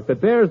drug product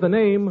that bears the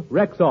name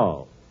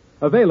Rexall.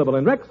 Available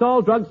in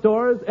Rexall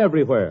drugstores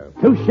everywhere.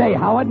 Touche,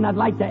 Howard, and I'd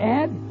like to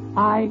add,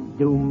 I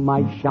do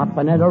my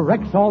shopping at a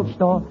Rexall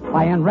store,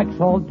 buying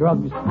Rexall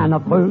drugs, and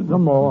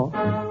furthermore,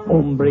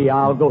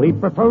 Umbrialgo, he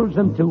prefers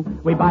them too.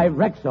 We buy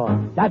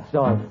Rexall, that's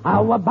all.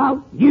 How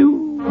about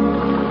you?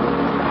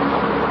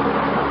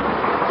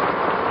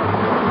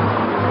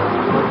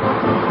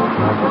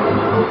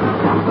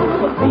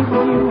 I'll be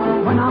with you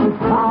when I'm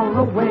far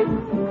away,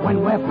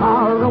 when we're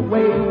far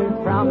away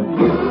from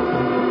you.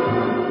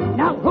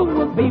 Now, who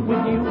will be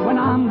with you when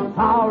I'm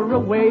far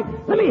away?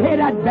 Let me hear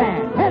that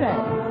band. Hit it.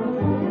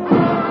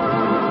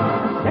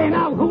 Say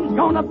now, who's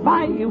gonna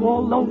buy you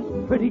all those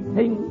pretty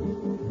things?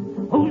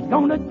 Who's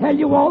gonna tell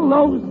you all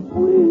those?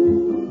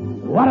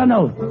 What a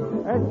note.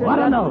 What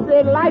a note.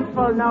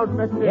 Delightful note,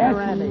 Mr.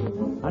 Durante.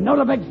 A note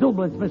of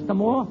exuberance, Mr.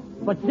 Moore.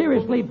 But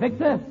seriously,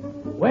 Victor,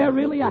 we're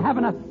really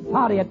having a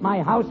party at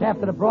my house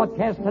after the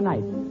broadcast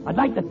tonight. I'd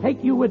like to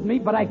take you with me,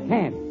 but I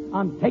can't.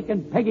 I'm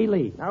taking Peggy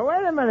Lee. Now,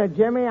 wait a minute,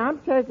 Jimmy. I'm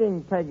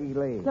taking Peggy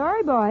Lee.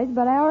 Sorry, boys,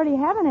 but I already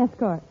have an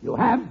escort. You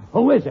have?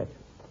 Who is it?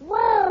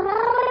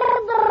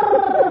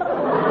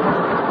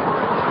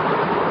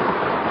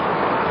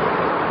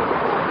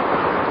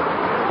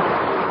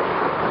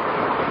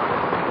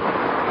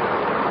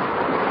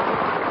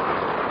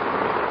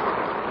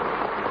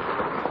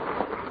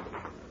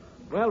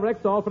 Well,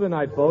 Rexall for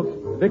tonight, folks.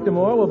 Victor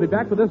Moore will be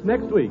back with us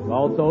next week.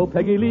 Also,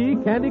 Peggy Lee,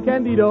 Candy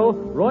Candido,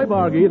 Roy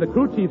Bargy, the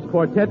Crew Chiefs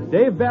Quartet,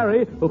 Dave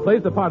Barry, who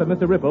plays the part of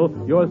Mr.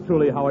 Ripple, yours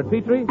truly, Howard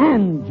Petrie,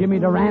 and Jimmy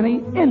Durante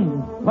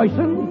in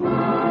person.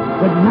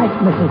 Good night,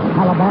 Mrs.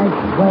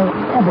 Calabash,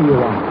 wherever you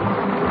are.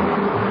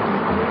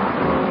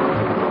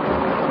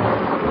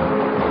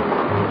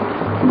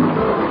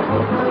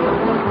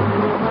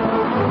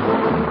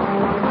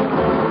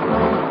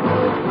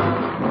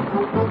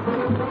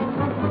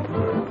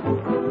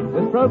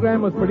 This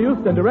program was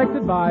produced and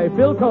directed by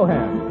Phil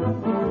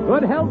Cohan.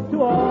 Good health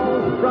to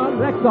all from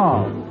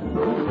Rexall.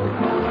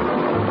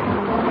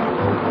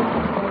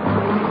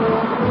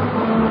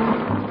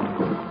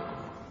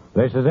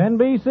 This is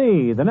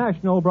NBC, the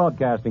national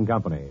broadcasting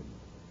company.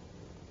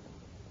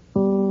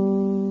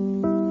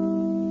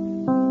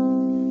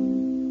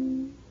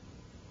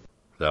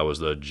 That was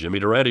the Jimmy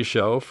Durante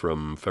Show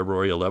from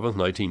February 11th,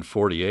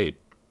 1948.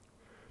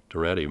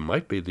 Durante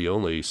might be the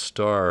only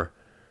star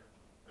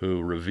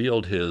who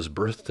revealed his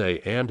birthday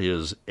and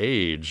his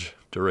age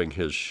during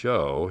his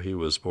show. He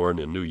was born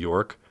in New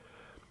York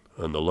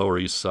on the Lower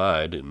East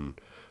Side in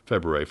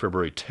February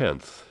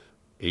 10th,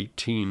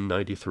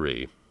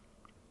 1893.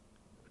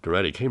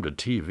 Durante came to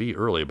TV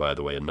early, by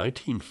the way, in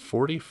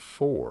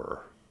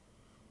 1944.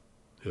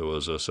 It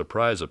was a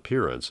surprise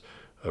appearance.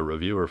 A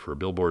reviewer for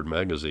Billboard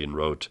magazine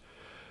wrote,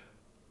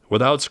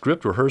 "Without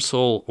script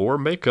rehearsal or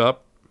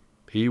makeup,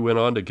 he went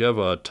on to give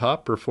a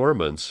top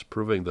performance,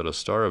 proving that a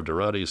star of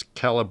Durante's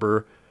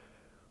caliber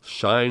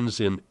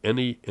shines in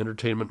any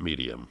entertainment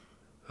medium.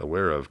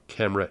 Aware of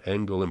camera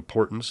angle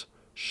importance,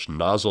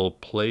 Schnozzle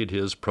played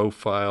his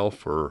profile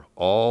for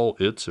all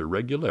its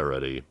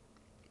irregularity.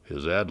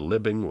 His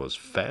ad-libbing was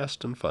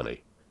fast and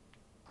funny."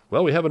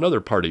 Well, we have another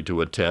party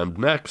to attend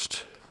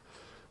next.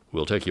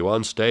 We'll take you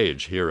on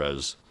stage here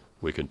as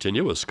we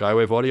continue with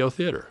Skywave Audio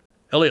Theater.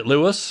 Elliot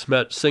Lewis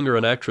met singer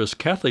and actress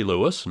Kathy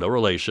Lewis, no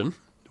relation,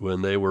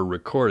 when they were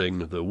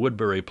recording the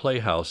Woodbury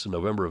Playhouse in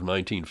November of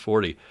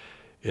 1940.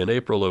 In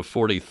April of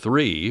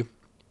 43,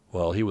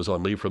 while he was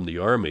on leave from the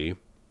Army,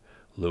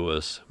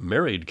 Lewis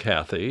married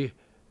Kathy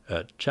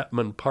at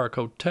Chapman Park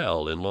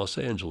Hotel in Los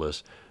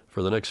Angeles.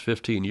 For the next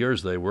 15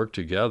 years, they worked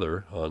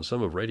together on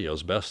some of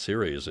radio's best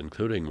series,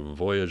 including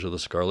Voyage of the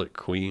Scarlet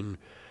Queen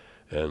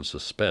and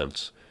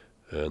Suspense.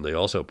 And they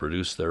also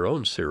produced their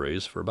own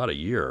series for about a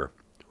year.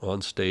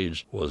 On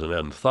Stage was an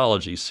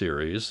anthology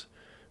series.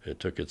 It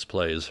took its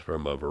plays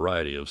from a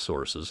variety of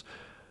sources.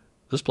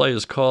 This play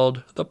is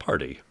called The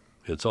Party.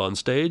 It's on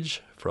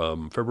stage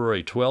from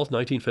February 12,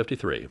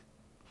 1953.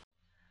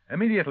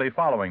 Immediately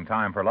following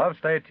Time for Love,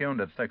 stay tuned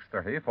at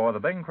 6:30 for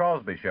The Bing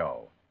Crosby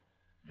Show.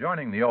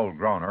 Joining the old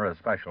groaner as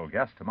special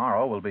guest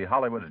tomorrow will be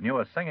Hollywood's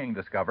newest singing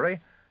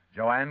discovery,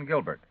 Joanne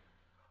Gilbert.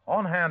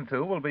 On hand,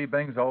 too, will be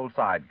Bing's old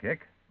sidekick,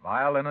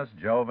 violinist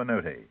Joe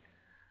Venuti.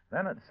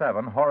 Then at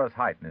 7, Horace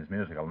Height and his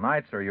musical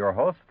nights are your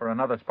host for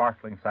another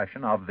sparkling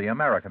session of The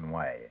American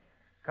Way,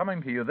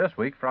 coming to you this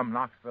week from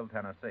Knoxville,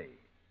 Tennessee.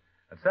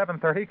 At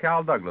 7:30,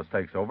 Cal Douglas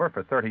takes over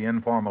for 30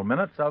 informal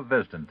minutes of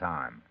Visiting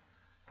Time.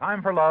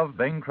 Time for Love,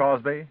 Bing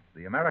Crosby,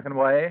 The American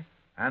Way,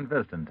 and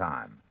Visiting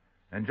Time.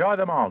 Enjoy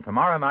them all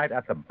tomorrow night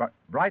at the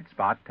Bright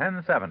Spot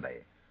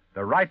 1070,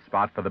 the right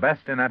spot for the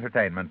best in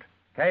entertainment,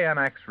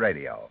 KNX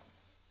Radio.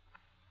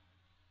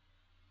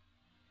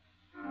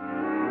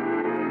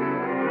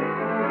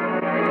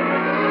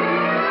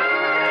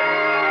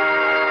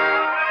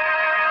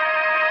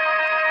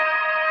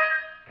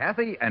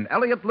 Kathy and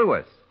Elliot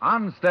Lewis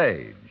on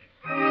stage.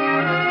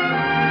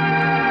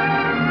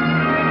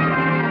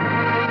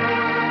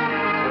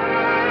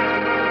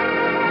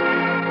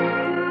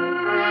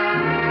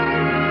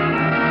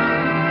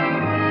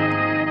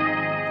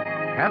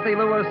 Kathy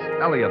Lewis,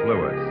 Elliot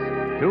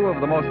Lewis, two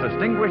of the most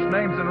distinguished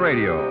names in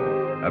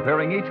radio,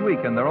 appearing each week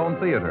in their own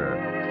theater,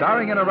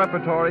 starring in a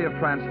repertory of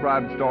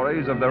transcribed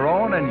stories of their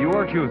own and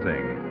your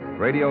choosing.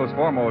 Radio's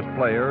foremost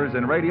players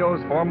in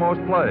radio's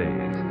foremost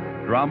plays.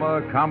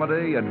 Drama,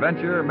 comedy,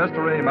 adventure,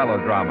 mystery,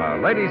 melodrama.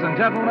 Ladies and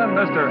gentlemen,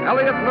 Mr.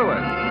 Elliot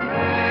Lewis.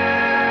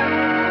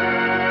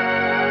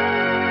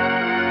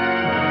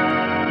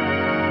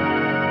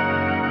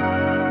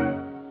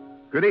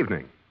 Good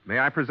evening. May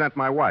I present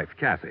my wife,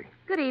 Kathy?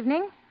 Good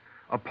evening.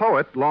 A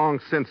poet long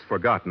since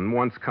forgotten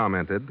once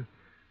commented,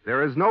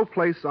 "There is no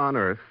place on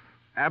earth,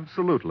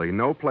 absolutely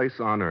no place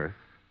on earth,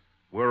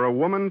 where a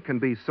woman can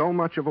be so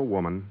much of a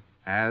woman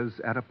as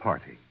at a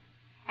party."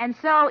 And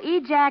so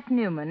E. Jack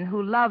Newman,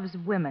 who loves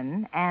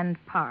women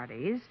and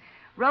parties,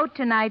 wrote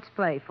tonight's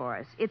play for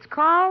us. It's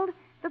called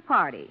The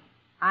Party.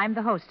 I'm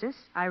the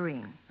hostess,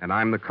 Irene. And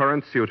I'm the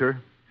current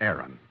suitor,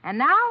 Aaron. And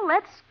now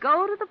let's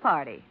go to the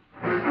party.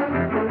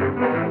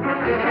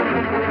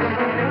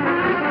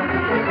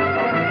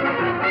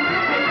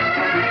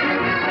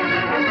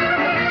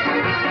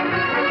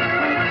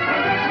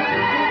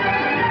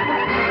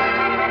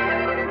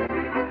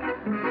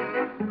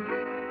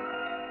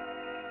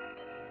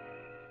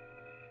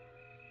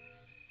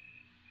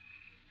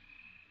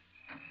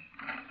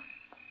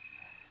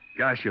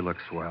 Gosh, you look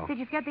swell. Did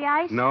you get the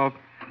ice? No,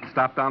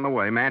 stopped on the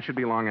way. Man should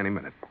be along any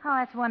minute. Oh,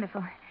 that's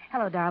wonderful.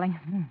 Hello, darling.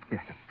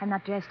 I'm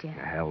not dressed yet.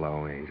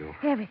 Hello, Angel.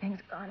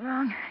 Everything's gone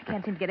wrong.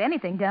 Can't seem to get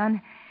anything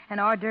done. And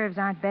hors d'oeuvres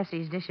aren't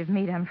Bessie's dish of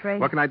meat, I'm afraid.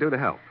 What can I do to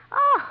help?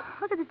 Oh,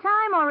 look at the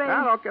time already.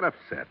 Now, don't get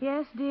upset.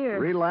 Yes, dear.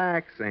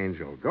 Relax,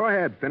 Angel. Go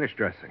ahead. Finish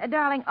dressing.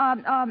 Darling,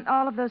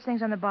 all of those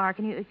things on the bar,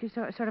 can you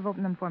sort of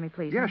open them for me,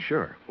 please? Yeah,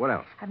 sure. What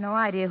else? I have no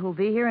idea who'll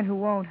be here and who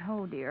won't.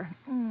 Oh, dear.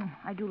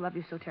 I do love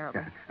you so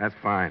terribly. Yeah, that's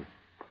fine.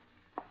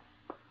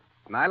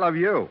 And I love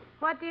you.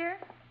 What, dear?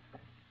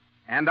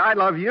 And I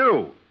love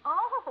you.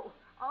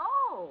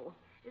 Oh.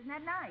 Isn't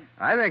that nice?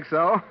 I think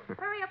so.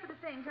 Hurry up with the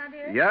things, huh,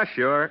 dear? Yeah,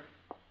 sure.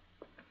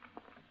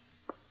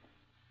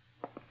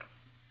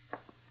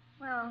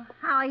 Well,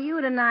 how are you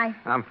tonight?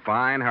 I'm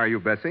fine. How are you,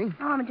 Bessie?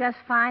 Oh, I'm just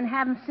fine.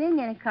 Haven't seen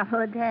you in a couple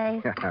of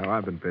days. Well,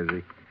 I've been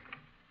busy.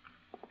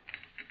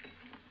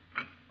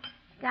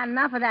 Got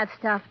enough of that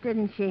stuff,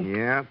 didn't she?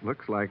 Yeah,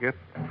 looks like it.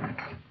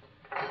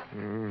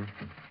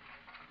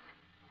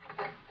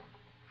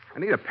 I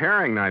need a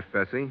paring knife,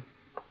 Bessie.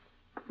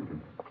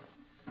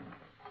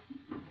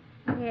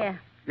 Yeah.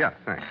 Yeah,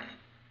 thanks.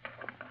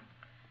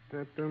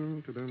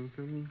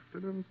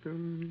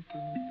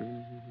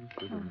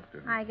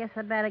 I guess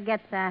I better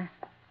get that.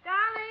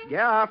 Darling?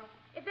 Yeah?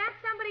 If that's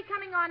somebody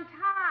coming on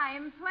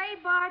time, play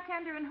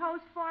bartender and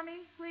host for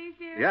me, please,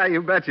 dear. Yeah,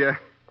 you betcha.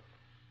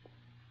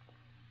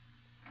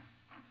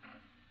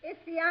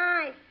 It's the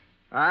ice.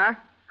 Huh?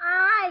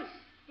 Ice.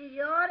 Did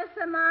you order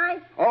some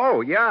ice?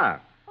 Oh, yeah.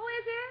 Who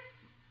is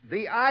it?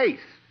 The ice.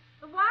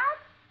 The what?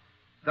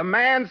 The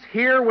man's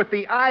here with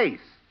the ice.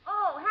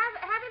 Oh, have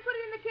him put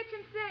it in the kitchen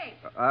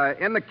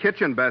sink. In the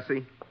kitchen,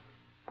 Bessie.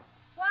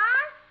 What?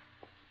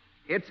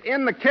 It's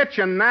in the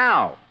kitchen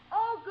now.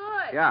 Oh,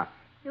 good. Yeah.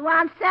 You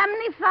want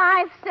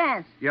 75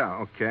 cents. Yeah,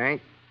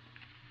 okay.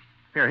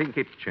 Here, he can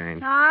keep the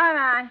change. All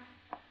right.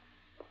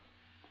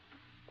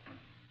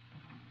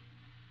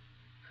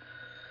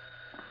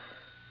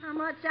 How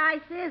much ice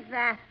is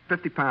that?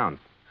 50 pounds.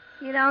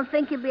 You don't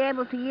think you'll be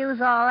able to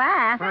use all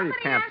that? Well, you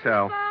can't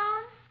tell.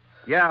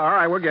 Yeah, all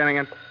right, we're getting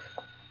it.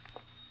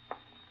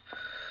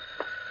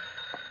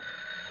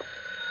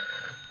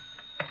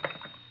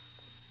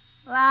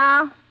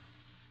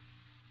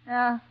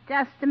 Well,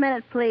 just a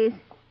minute, please.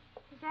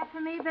 Is that for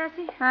me,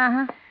 Bessie?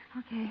 Uh-huh.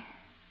 Okay.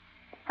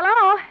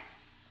 Hello?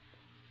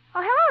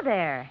 Oh, hello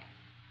there.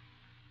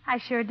 I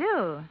sure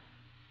do.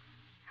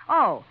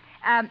 Oh,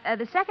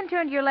 the second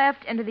turn to your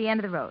left and to the end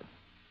of the road.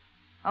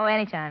 Oh,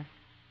 anytime.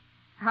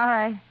 All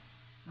right.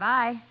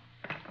 Bye.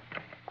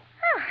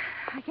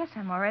 I guess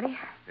I'm all ready.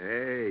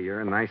 Hey,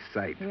 you're a nice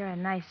sight. You're a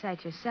nice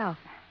sight yourself.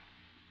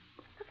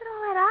 Look at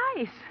all that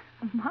ice.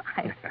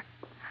 My.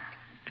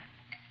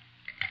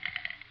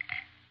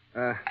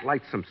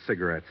 Light some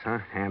cigarettes, huh?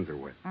 Hands are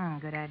wet.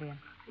 Good idea.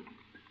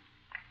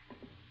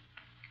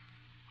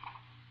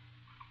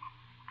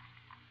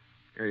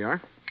 Here you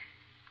are.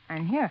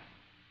 And here.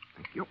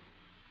 Thank you.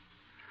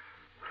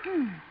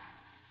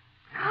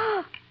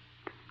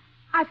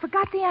 I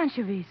forgot the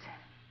anchovies.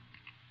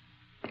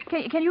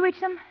 Can you reach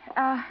them?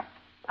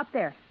 Up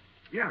there.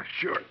 Yeah,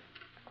 sure.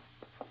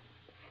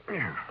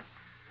 Yeah.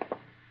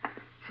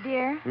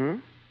 Dear? I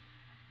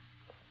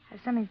have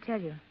something to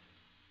tell you.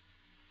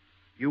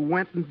 You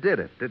went and did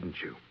it,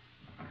 didn't you?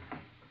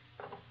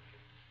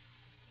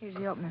 Here's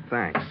the opener.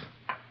 Thanks.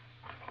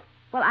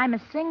 Well, I'm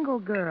a single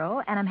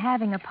girl, and I'm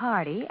having a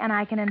party, and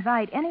I can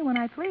invite anyone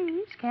I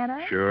please, can't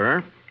I?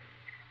 Sure.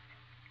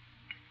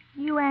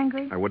 You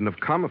angry? I wouldn't have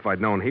come if I'd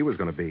known he was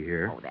going to be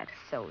here. Oh, that's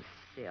so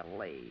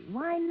silly.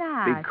 Why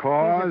not?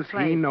 Because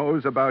he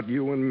knows about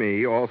you and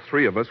me, all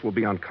three of us will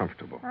be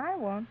uncomfortable. I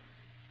won't.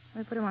 Let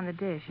me put him on the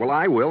dish. Well,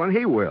 I will, and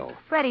he will.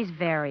 Freddie's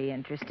very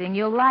interesting.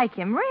 You'll like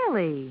him,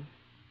 really.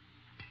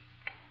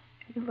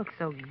 You look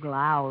so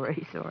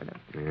glowery, sort of.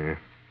 Yeah.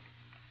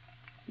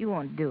 You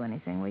won't do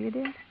anything, will you,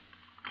 dear?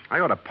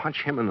 I ought to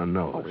punch him in the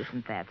nose. Oh,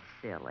 isn't that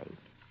silly?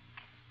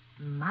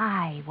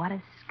 My, what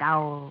a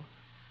scowl.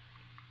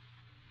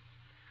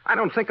 I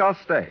don't think I'll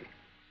stay.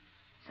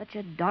 Such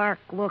a dark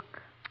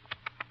look.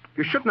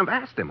 You shouldn't have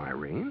asked him,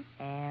 Irene.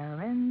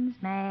 Aaron's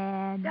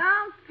mad.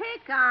 Don't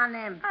pick on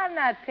him. I'm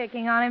not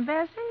picking on him,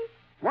 Bessie.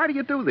 Why do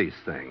you do these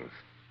things?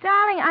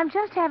 Darling, I'm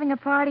just having a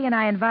party and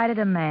I invited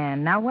a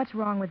man. Now, what's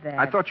wrong with that?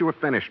 I thought you were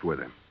finished with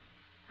him.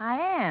 I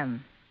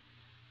am.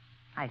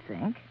 I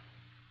think.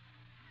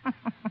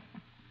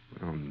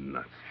 Oh,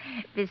 nuts.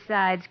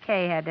 Besides,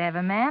 Kay had to have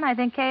a man. I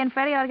think Kay and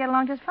Freddie ought to get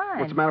along just fine.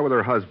 What's the matter with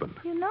her husband?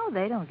 You know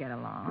they don't get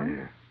along.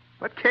 Yeah.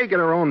 Let Kay get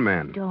her own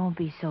men. Don't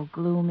be so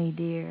gloomy,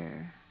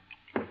 dear.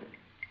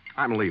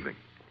 I'm leaving.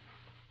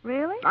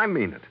 Really? I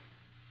mean it.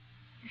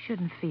 You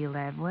shouldn't feel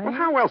that way. Well,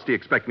 how else do you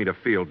expect me to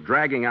feel,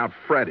 dragging out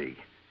Freddie?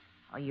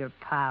 Oh, you're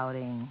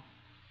pouting.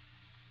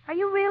 Are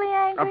you really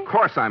angry? Of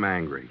course I'm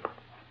angry.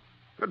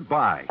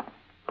 Goodbye.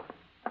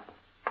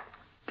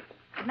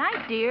 Good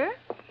night, dear.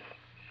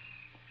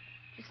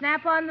 You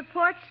snap on the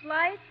porch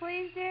light,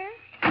 please, dear?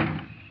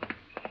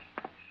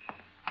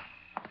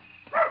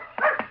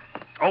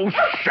 Oh,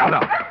 shut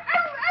up.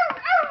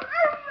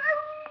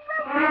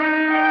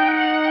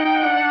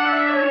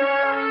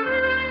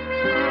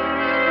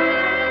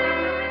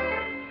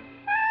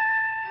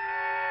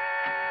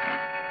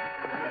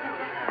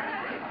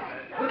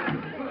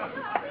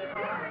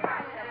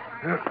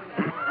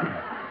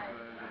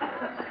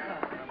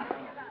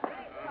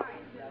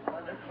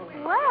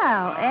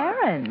 Well,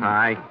 Aaron.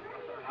 Hi.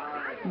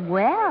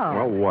 Well.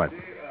 Well, what?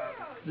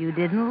 You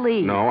didn't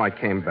leave. No, I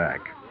came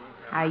back.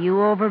 Are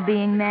you over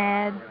being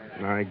mad?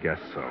 I guess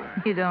so.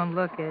 You don't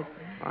look it.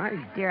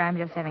 Dear, I'm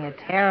just having a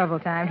terrible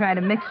time trying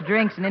to mix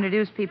drinks and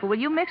introduce people. Will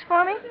you mix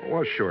for me?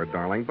 Well, sure,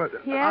 darling, but...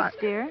 Yes,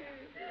 dear.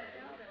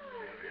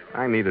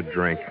 I need a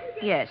drink.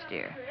 Yes,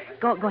 dear.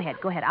 Go ahead.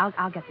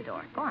 I'll get the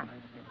door. Go on.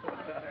 Well,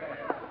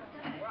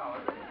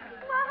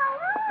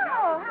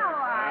 hello. How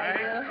are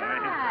you?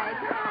 Hi.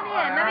 Come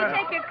on in. Let me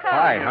take your coat.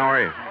 Hi, how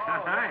are you?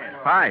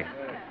 Hi.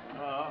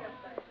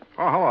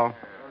 Oh, hello.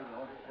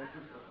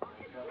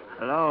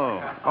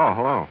 Hello. Oh,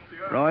 hello.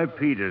 Roy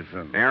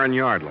Peterson. Aaron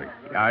Yardley.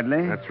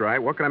 Yardley? That's right.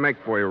 What can I make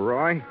for you,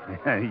 Roy?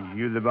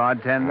 You the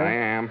bartender? I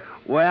am.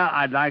 Well,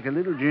 I'd like a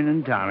little gin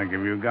and tonic.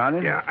 Have you got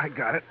it? Yeah, I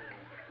got it.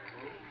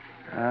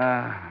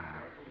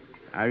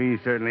 Irene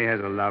certainly has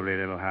a lovely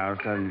little house,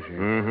 doesn't she?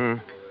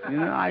 Mm-hmm. You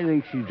know, I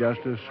think she's just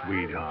a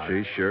sweetheart.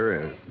 She sure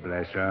is.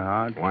 Bless her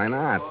heart. Why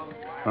not?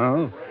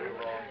 Oh.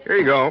 Here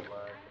you go.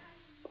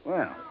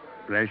 Well,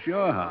 bless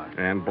your heart.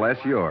 And bless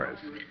yours.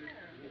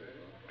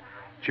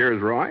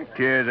 Cheers, Roy.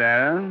 Cheers,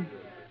 Aaron.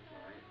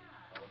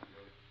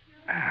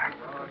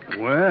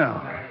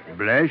 Well,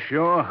 bless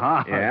your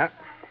heart. Yeah.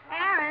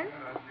 Aaron,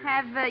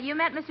 have you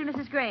met Mr. and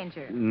Mrs.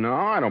 Granger? No,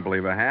 I don't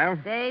believe I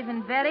have. Dave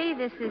and Betty,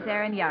 this is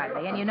Aaron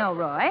Yardley, and you know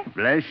Roy.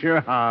 Bless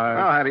your heart.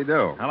 Oh, how do you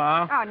do?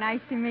 Hello. Oh,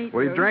 nice to meet you.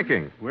 What are you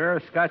drinking? We're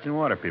Scotch and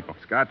water people.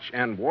 Scotch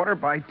and water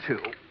by 2.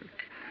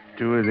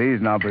 2 of these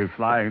and I'll be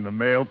flying the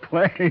mail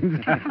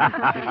planes.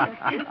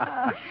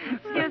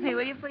 Excuse me,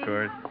 will you please? Of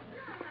course.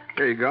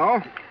 Here you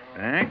go.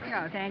 Thanks.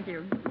 Oh, thank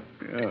you.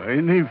 Oh,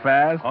 isn't he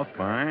fast? Oh,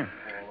 fine.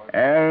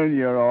 Aaron,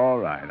 you're all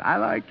right. I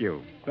like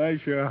you.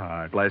 Bless your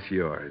heart. Bless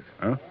yours.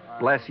 Huh?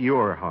 Bless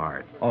your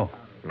heart. Oh.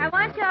 I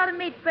want y'all to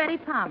meet Freddie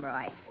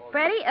Pomeroy.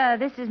 Freddie,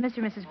 this is Mr.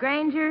 and Mrs.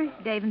 Granger,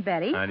 Dave and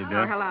Betty. How do you do?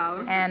 Oh,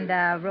 hello. And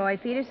Roy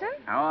Peterson.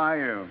 How are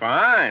you?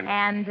 Fine.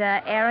 And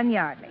Aaron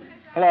Yardley.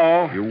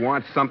 Hello. You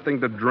want something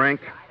to drink?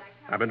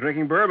 I've been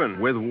drinking bourbon.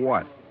 With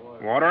what?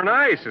 Water and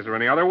ice. Is there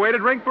any other way to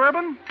drink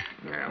bourbon?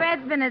 Yeah.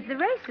 Fred's been at the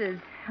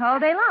races all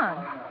day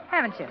long,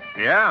 haven't you?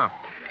 Yeah.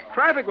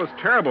 Traffic was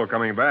terrible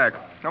coming back.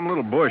 I'm a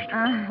little bushed.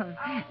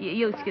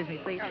 You excuse me,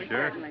 please.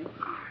 Sure. You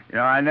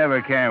know, I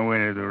never can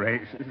win at the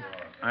races.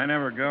 I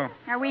never go.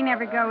 We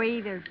never go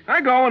either.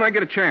 I go when I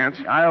get a chance.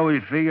 I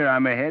always figure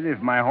I'm ahead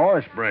if my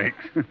horse breaks.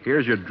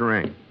 Here's your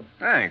drink.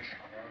 Thanks.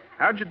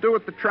 How'd you do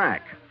at the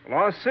track?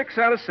 Lost 6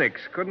 out of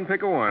 6. Couldn't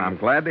pick a one. I'm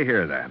glad to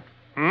hear that.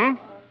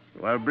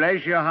 Well,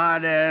 bless your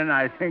heart, Aaron.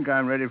 I think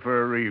I'm ready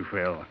for a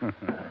refill.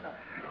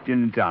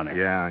 Gin and tonic.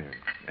 Yeah.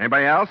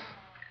 Anybody else?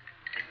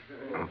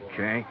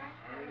 Okay.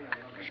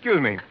 Excuse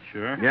me.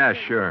 Sure. Yeah,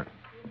 sure.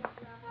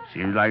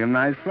 Seems like a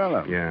nice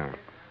fellow. Yeah.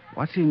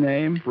 What's his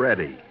name?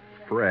 Freddie.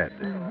 Fred.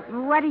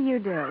 What do you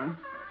do?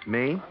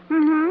 Me?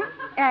 Mm-hmm.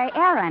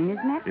 Aaron,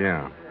 isn't it?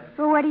 Yeah.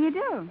 Well, what do you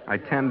do? I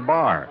tend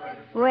bar.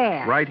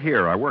 Where? Right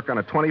here. I work on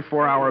a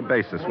 24-hour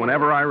basis.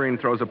 Whenever Irene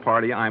throws a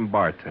party, I'm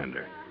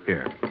bartender.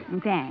 Here.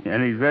 Thanks.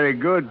 And he's very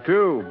good,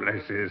 too.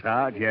 Bless his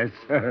heart. Yes,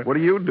 sir. What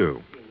do you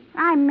do?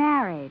 I'm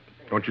married.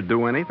 Don't you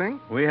do anything?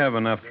 We have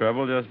enough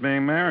trouble just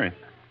being married.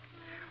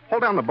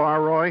 Hold down the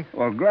bar, Roy.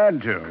 Well,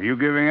 glad to. You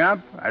giving up?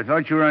 I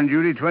thought you were on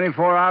duty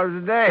 24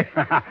 hours a day.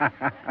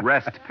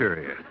 Rest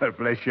period.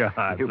 Bless your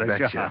heart. You Bless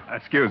betcha. your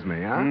heart. Excuse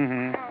me, huh?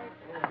 Mm-hmm.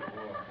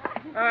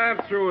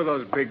 I'm through with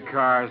those big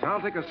cars.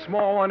 I'll take a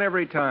small one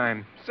every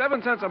time.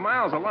 7 cents a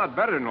mile is a lot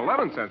better than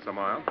 11 cents a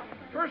mile.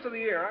 First of the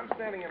year, I'm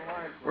standing in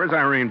line. Where's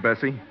Irene,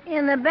 Bessie?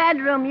 In the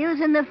bedroom,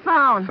 using the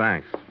phone.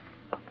 Thanks.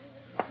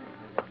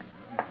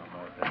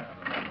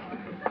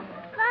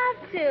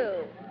 Love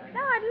to. No,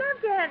 I'd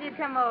love to have you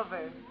come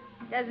over.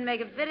 Doesn't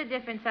make a bit of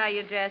difference how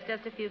you dress,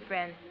 just a few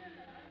friends.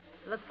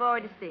 Look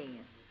forward to seeing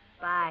you.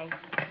 Bye.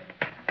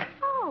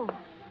 Oh,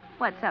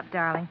 what's up,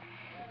 darling?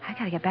 I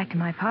gotta get back to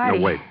my party.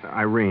 No, wait.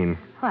 Irene,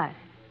 What?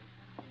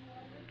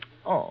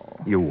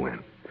 you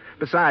win.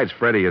 Besides,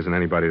 Freddie isn't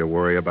anybody to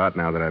worry about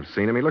now that I've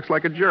seen him. He looks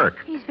like a jerk.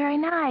 He's very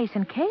nice,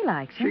 and Kay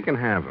likes him. She can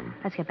have him.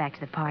 Let's get back to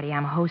the party.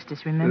 I'm a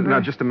hostess, remember? Now,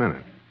 just a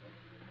minute.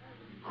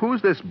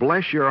 Who's this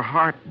bless your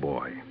heart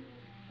boy?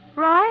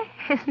 Roy?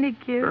 Isn't he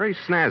cute? Very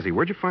snazzy.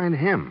 Where'd you find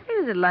him? He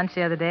was at lunch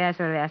the other day. I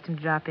sort of asked him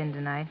to drop in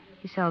tonight.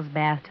 He sells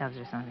bathtubs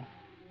or something.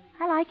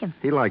 I like him.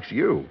 He likes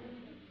you.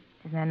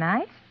 Isn't that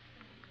nice?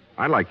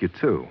 I like you,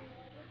 too.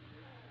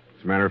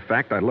 As a matter of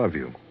fact, I love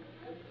you.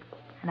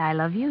 And I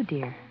love you,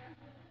 dear.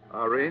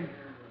 Irene?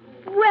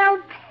 Well,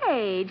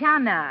 Paige, how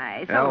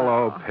nice.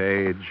 Hello,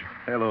 Paige.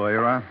 Hello,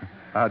 Aaron.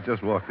 I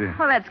just walked in.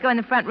 Well, let's go in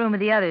the front room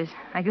with the others.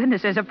 My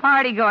goodness, there's a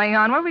party going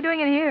on. What are we doing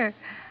in here?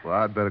 Well,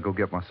 I'd better go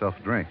get myself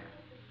a drink.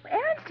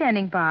 Aaron's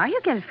standing by.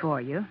 He'll get it for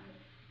you.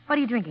 What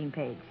are you drinking,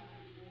 Paige?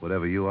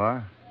 Whatever you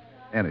are,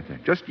 anything.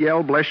 Just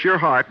yell bless your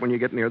heart when you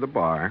get near the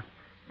bar.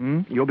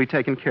 You'll be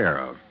taken care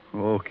of.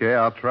 Okay,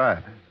 I'll try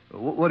it.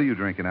 What are you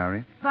drinking,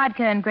 Irene?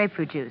 Vodka and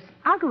grapefruit juice.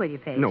 I'll go with you,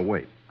 Paige. No,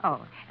 wait.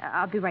 Oh,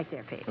 I'll be right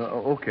there, Paige.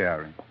 Okay,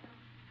 Irene.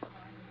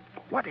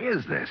 What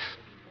is this?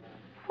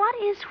 What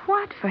is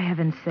what, for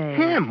heaven's sake?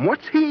 Him.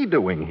 What's he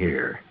doing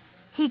here?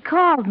 He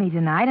called me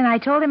tonight, and I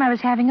told him I was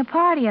having a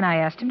party, and I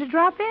asked him to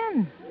drop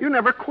in. You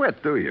never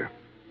quit, do you?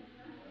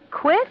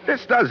 Quit?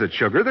 This does it,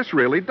 Sugar. This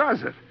really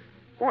does it.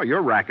 Boy,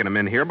 you're racking them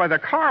in here by the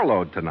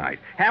carload tonight.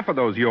 Half of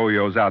those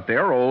yo-yos out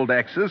there are old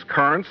exes,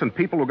 currents, and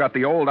people who got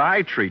the old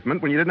eye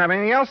treatment when you didn't have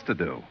anything else to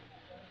do.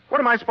 What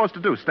am I supposed to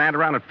do, stand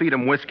around and feed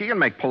them whiskey and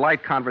make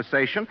polite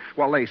conversation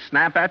while they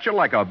snap at you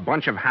like a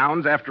bunch of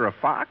hounds after a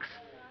fox?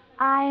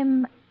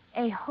 I'm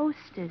a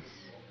hostess.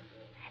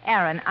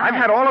 Aaron, I've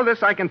had all of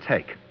this I can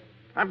take.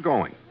 I'm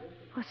going.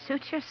 Well,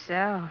 suit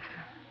yourself.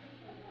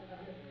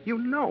 You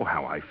know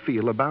how I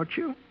feel about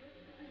you.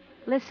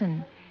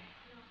 Listen,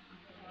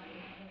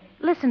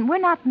 we're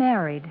not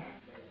married.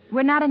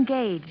 We're not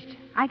engaged.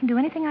 I can do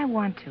anything I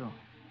want to.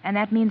 And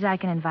that means I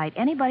can invite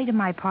anybody to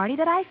my party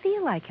that I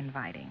feel like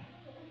inviting.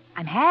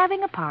 I'm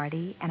having a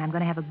party, and I'm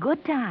going to have a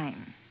good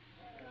time.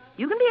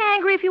 You can be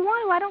angry if you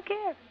want to. I don't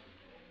care.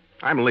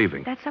 I'm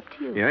leaving. That's up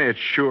to you. Yeah, it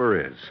sure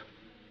is.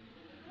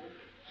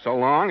 So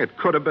long, it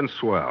could have been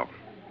swell.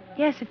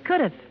 Yes, it could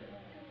have.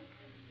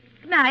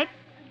 Good night.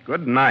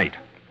 Good night.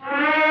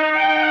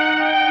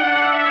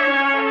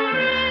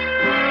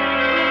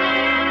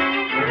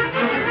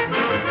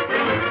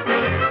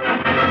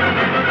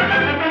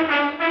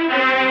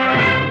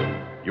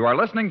 You are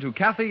listening to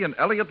Kathy and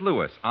Elliot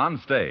Lewis on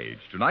stage.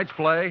 Tonight's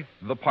play,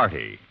 The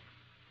Party.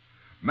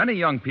 Many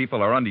young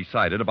people are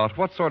undecided about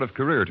what sort of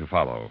career to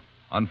follow.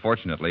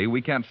 Unfortunately,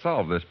 we can't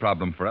solve this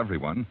problem for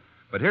everyone,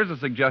 but here's a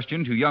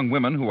suggestion to young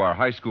women who are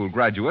high school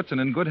graduates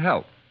and in good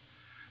health.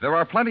 There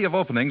are plenty of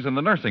openings in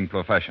the nursing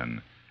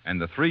profession,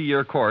 and the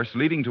 3-year course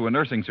leading to a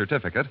nursing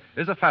certificate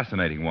is a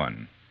fascinating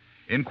one.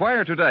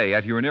 Inquire today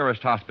at your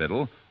nearest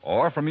hospital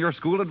or from your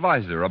school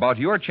advisor about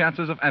your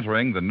chances of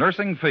entering the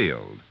nursing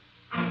field.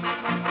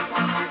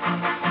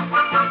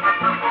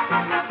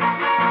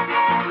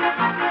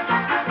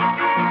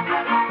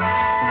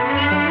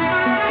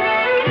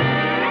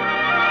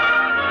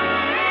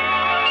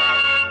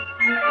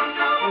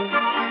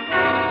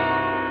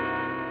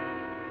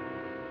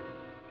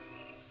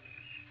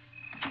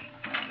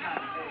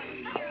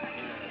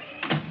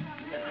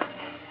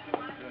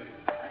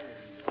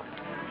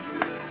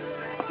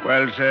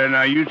 Well, sir,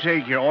 now you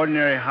take your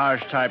ordinary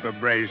harsh type of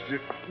brace.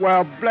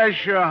 Well,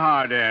 bless your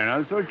heart, Aaron.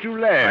 I thought you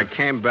left. I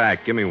came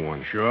back. Give me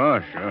one. Sure.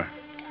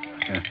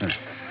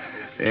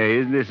 Hey,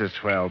 isn't this a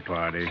swell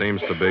party?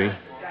 Seems to be.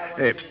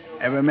 Hey,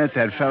 ever met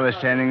that fella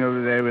standing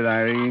over there with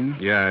Irene?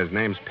 Yeah, his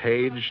name's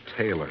Paige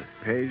Taylor.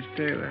 Paige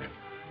Taylor.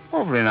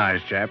 Awfully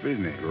nice chap,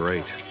 isn't he?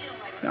 Great.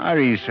 Now,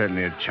 Irene's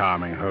certainly a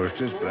charming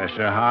hostess, bless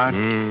her heart.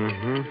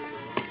 Mm-hmm.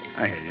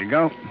 Now, here you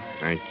go.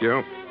 Thank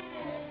you.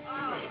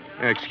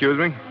 Excuse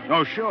me?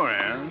 Oh, sure,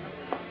 Aaron.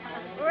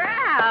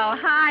 Well,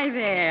 hi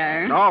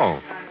there. Oh,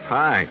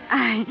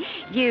 hi.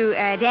 You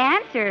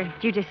dance, or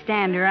do you just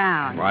stand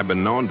around? Well, I've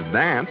been known to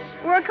dance.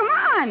 Well, come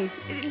on.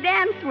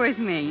 Dance with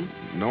me.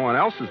 No one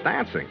else is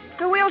dancing.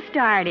 So we'll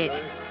start it.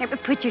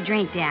 Put your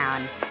drink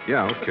down.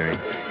 Yeah, okay.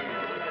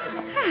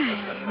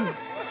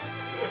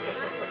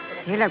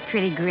 You look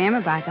pretty grim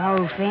about the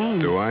whole thing.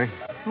 Do I?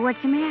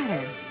 What's the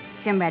matter?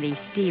 Somebody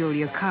steal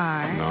your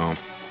car? No.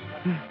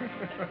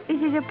 This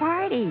is a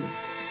party.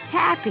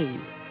 Happy.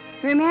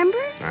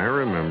 Remember? I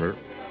remember.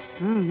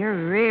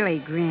 You're really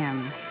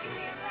grim.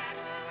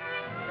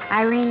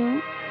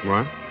 Irene?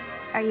 What?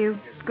 Are you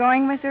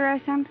going with her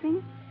or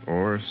something?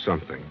 Or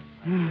something.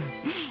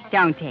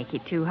 Don't take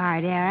it too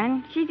hard,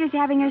 Aaron. She's just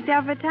having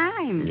herself a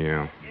time.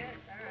 Yeah.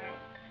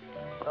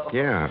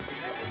 Yeah.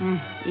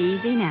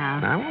 Easy now.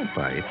 I won't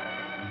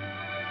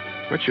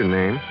bite. What's your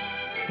name?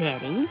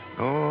 Betty.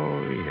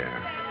 Oh,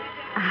 yeah.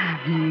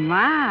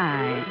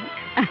 My.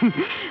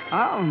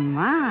 Oh,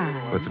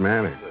 my. What's the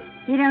matter?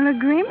 You don't look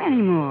grim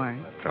anymore.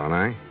 Don't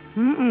I?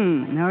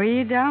 No,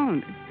 you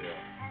don't.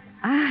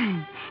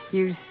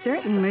 You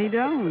certainly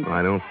don't. Well,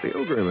 I don't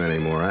feel grim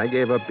anymore. I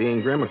gave up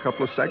being grim a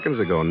couple of seconds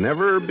ago.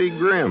 Never be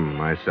grim,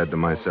 I said to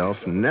myself.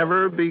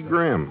 Never be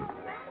grim.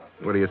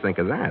 What do you think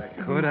of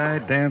that? Could I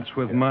dance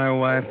with my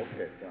wife?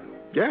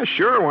 Yeah,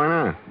 sure, why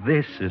not?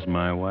 This is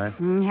my wife.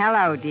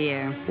 Hello,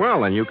 dear.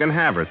 Well, then you can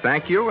have her.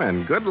 Thank you,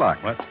 and good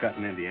luck. What's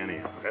gotten into you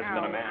anyhow?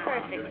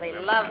 Perfectly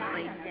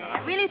lovely.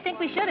 I really think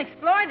we should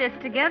explore this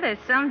together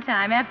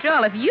sometime. After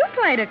all, if you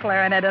played a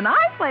clarinet and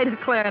I played a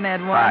clarinet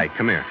once. Hi,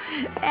 come here.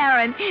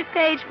 Aaron,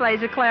 Paige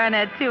plays a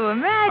clarinet too.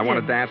 Imagine. I want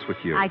to dance with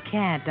you. I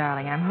can't,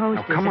 darling. I'm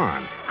hostess. Oh, come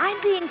on.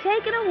 I'm being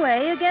taken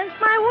away against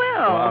my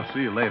will. Well, I'll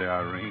see you later,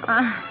 Irene.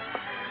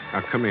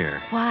 Now, come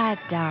here. What,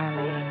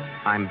 darling?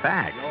 I'm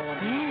back.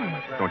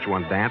 Yes. Don't you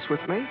want to dance with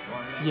me?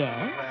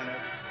 Yes.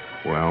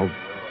 Well,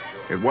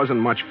 it wasn't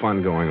much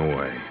fun going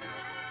away.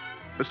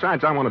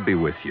 Besides, I want to be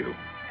with you.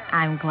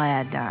 I'm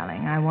glad,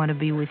 darling. I want to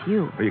be with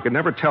you. Well, you could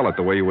never tell it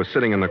the way you were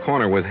sitting in the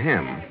corner with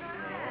him.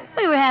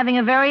 We were having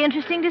a very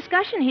interesting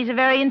discussion. He's a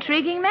very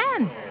intriguing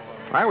man.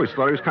 I always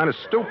thought he was kind of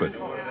stupid.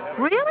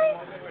 Really?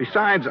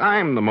 Besides,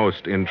 I'm the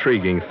most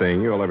intriguing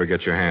thing you'll ever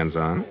get your hands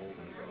on.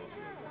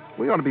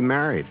 We ought to be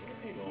married.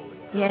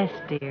 Yes,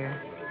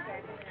 dear.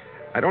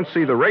 I don't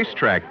see the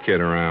racetrack kid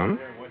around.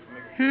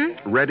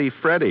 Ready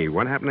Freddy.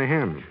 What happened to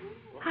him?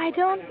 I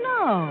don't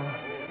know.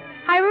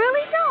 I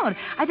really don't.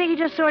 I think he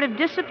just sort of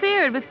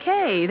disappeared with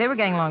Kay. They were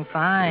getting along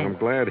fine. I'm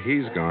glad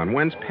he's gone.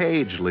 When's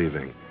Paige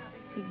leaving?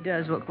 He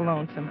does look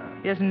lonesome.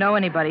 He doesn't know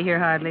anybody here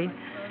hardly.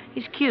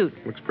 He's cute.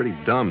 Looks pretty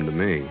dumb to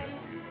me.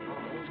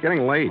 It's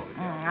getting late.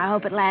 I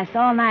hope it lasts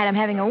all night. I'm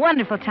having a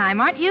wonderful time,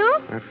 aren't you?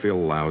 I feel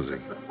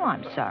lousy. Oh,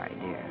 I'm sorry,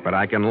 dear. But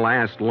I can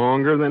last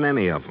longer than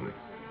any of them.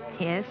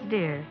 Yes,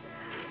 dear.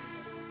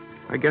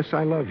 I guess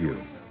I love you.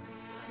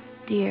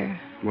 Dear.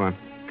 What?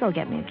 Go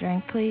get me a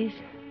drink, please.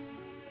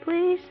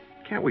 Please?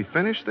 Can't we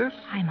finish this?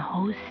 I'm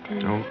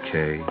hostess.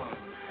 Okay.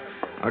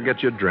 I'll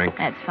get you a drink.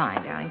 That's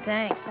fine, darling.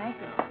 Thanks. Thank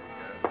you.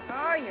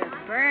 Oh, you're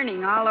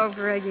burning all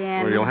over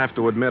again. Well, you'll have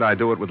to admit I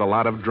do it with a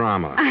lot of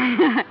drama.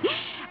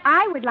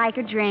 I would like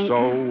a drink.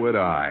 So would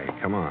I.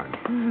 Come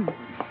on.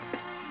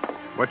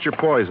 What's your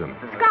poison?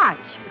 Scotch.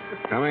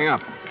 Coming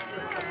up.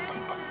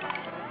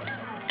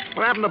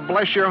 What happened to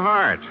bless your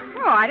heart?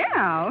 Oh, I don't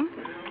know.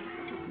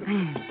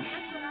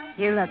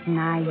 You look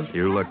nice.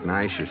 You look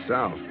nice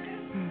yourself.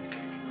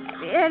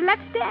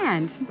 Let's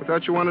dance. I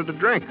thought you wanted to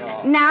drink.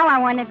 Now I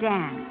want to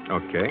dance.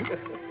 Okay.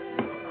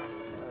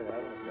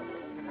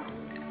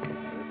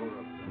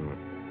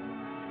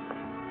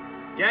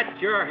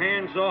 Get your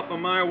hands off of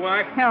my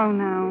wife. Oh,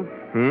 no.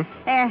 Hmm?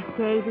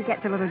 Dave, he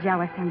gets a little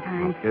jealous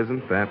sometimes.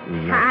 Isn't that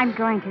nice? I'm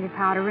going to the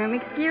powder room.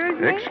 Excuse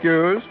me?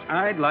 Excused.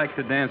 I'd like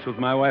to dance with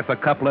my wife a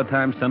couple of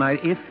times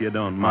tonight, if you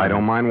don't mind. I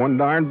don't mind one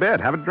darn bit.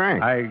 Have a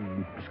drink.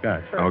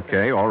 Scotch.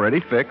 Okay, already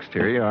fixed.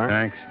 Here you are.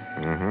 Thanks.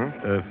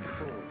 Mm-hmm.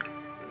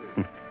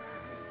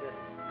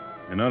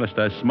 I noticed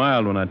I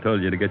smiled when I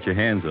told you to get your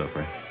hands off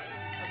her.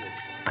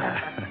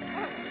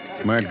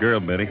 Smart girl,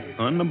 Betty.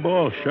 On the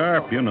ball,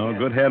 sharp, you know.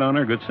 Good head on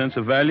her, good sense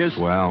of values.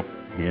 Well.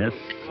 Yes,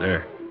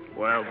 sir.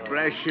 Well,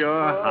 bless your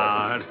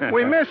heart.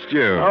 We missed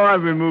you. Oh,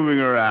 I've been moving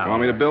around.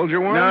 Want me to build you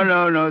one?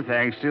 No,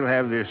 thanks. Still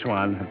have this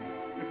one.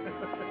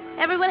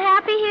 Everyone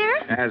happy here?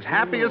 As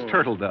happy as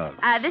turtle doves.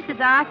 This is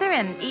Arthur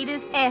and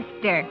Edith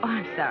Esther. Oh,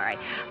 I'm sorry.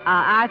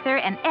 Arthur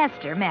and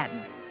Esther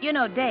Madden. You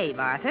know Dave,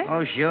 Arthur.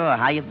 Oh, sure.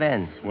 How you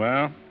been?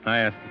 Well,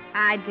 hi, Esther.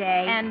 Hi,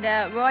 Dave.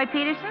 And Roy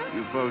Peterson?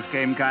 You folks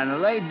came kind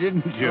of late,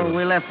 didn't you? Oh,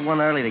 we left one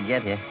early to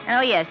get here.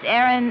 Oh, yes.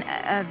 Aaron,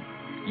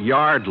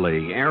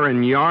 Yardley.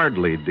 Aaron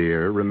Yardley,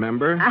 dear.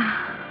 Remember?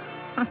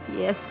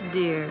 yes,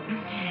 dear.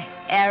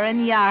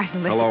 Aaron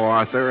Yardley. Hello,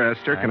 Arthur.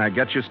 Esther, can I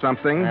get you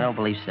something? I don't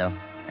believe so.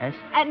 Yes?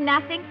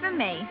 Nothing for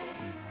me.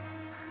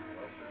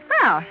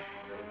 Well,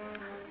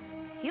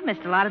 you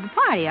missed a lot of the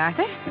party,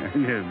 Arthur.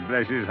 Yes,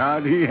 bless his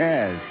heart, he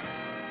has.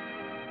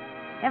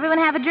 Everyone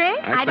have a drink?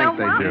 I don't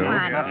think want they do.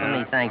 one. Not for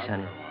me, thanks,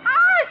 honey.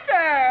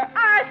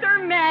 Arthur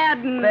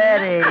Madden.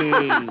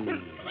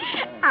 Betty!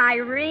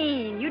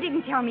 Irene, you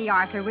didn't tell me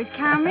Arthur was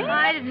coming.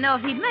 I didn't know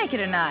if he'd make it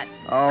or not.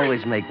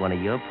 Always make one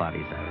of your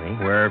parties, Irene.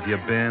 Where have you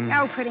been?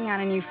 Oh, putting on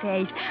a new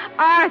face.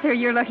 Arthur,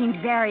 you're looking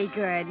very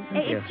good.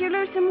 Thank you. Did you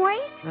lose some weight?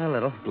 A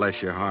little.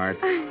 Bless your heart.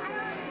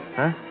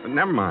 Huh? But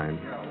never mind.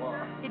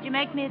 Did you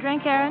make me a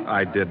drink, Aaron?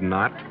 I did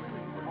not.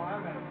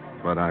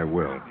 But I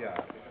will.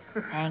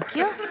 Thank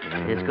you.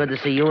 It's good to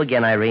see you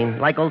again, Irene.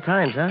 Like old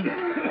times, huh?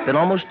 Been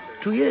almost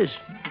 2 years.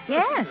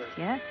 Yes.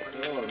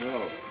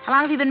 How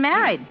long have you been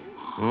married?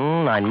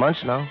 9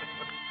 months now.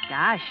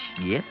 Gosh.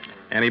 Yep.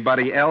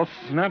 Anybody else?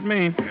 Not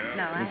me.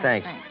 No,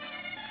 Thanks.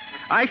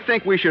 I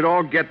think we should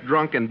all get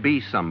drunk and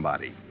be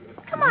somebody.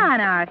 Come on,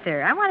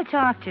 Arthur. I want to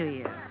talk to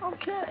you.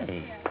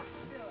 Okay.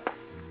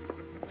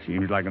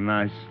 Seems like a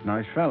nice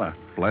fella.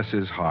 Bless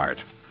his heart.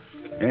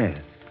 Yes.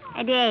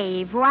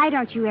 Dave, why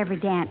don't you ever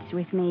dance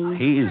with me?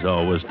 He's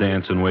always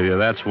dancing with you,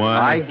 that's why.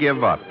 I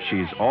give up.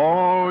 She's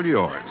all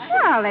yours.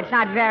 Well, that's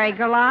not very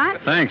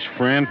gallant. Thanks,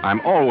 friend.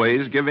 I'm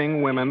always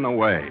giving women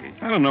away.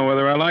 I don't know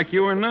whether I like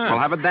you or not. Well,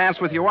 have a dance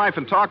with your wife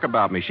and talk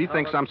about me. She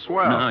thinks I'm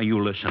swell. Now,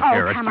 you listen, Oh,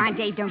 Eric. come on,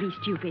 Dave, don't be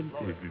stupid.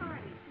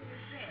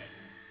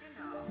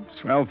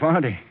 Swell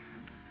party.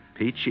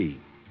 Peachy.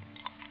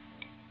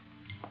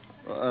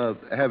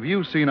 Have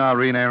you seen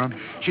Irene, Aaron?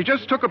 She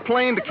just took a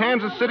plane to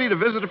Kansas City to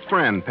visit a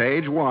friend,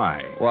 Paige.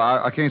 Why? Well,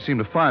 I can't seem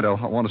to find her.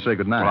 I want to say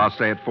goodnight. Well, I'll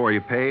say it for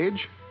you,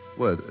 Paige.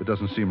 Well, it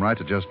doesn't seem right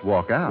to just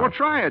walk out. Well,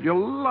 try it.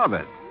 You'll love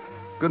it.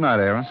 Good night,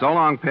 Aaron. So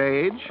long,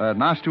 Paige.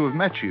 Nice to have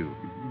met you.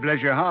 Bless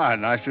your heart.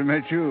 Nice to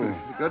meet you.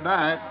 Good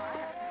night.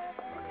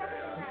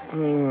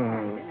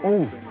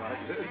 Oh,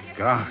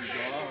 gosh.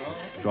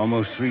 It's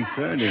almost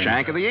 3:30.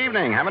 Shank of the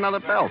evening. Have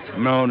another belt.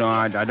 No,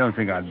 I don't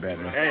think I'd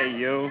better. Hey,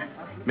 you.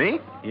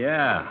 Me?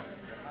 Yeah.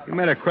 You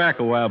made a crack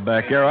a while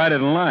back there I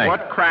didn't like.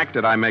 What crack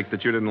did I make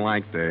that you didn't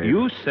like, Dave?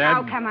 You said...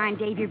 Oh, come on,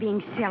 Dave, you're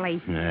being silly.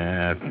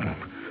 Yeah,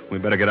 we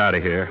better get out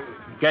of here.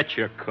 Get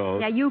your coat.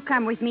 Now, you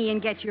come with me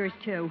and get yours,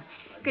 too.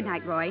 Good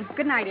night, Roy.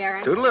 Good night,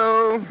 Aaron.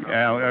 Toodaloo.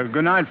 Yeah,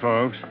 good night,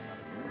 folks.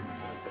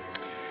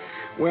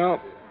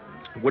 Well,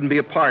 it wouldn't be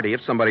a party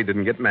if somebody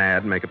didn't get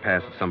mad and make a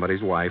pass at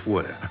somebody's wife,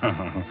 would it?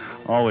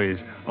 always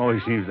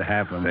seems to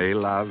happen. C'est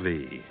la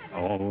vie.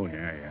 Oh,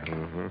 yeah.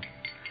 Mm-hmm.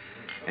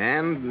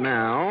 And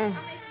now,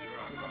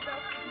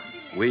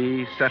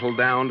 we settle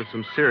down to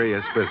some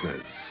serious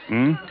business.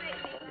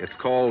 It's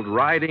called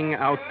Riding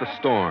Out the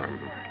Storm.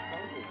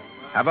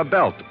 Have a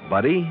belt,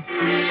 buddy.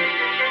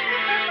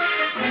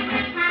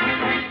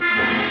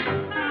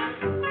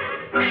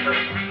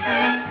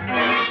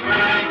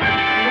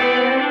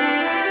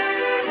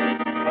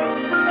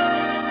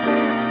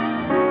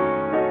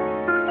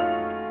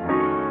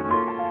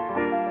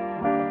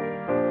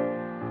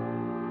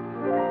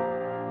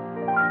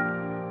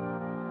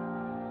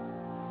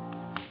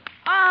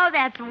 Oh,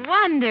 that's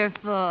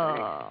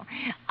wonderful.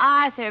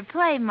 Arthur,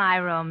 play my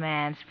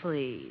romance,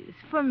 please.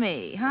 For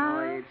me, huh? Oh,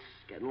 it's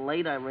getting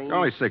late, Irene.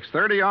 Only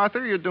 6:30,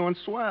 Arthur. You're doing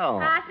swell.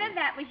 Arthur,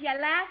 that was your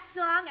last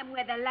song, and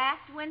we're the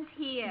last ones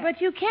here.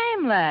 But you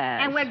came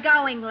last. And we're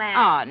going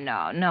last. Oh,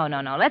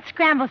 no. Let's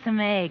scramble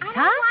some eggs, I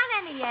huh? don't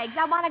want any eggs.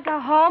 I want to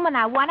go home, and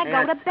I want to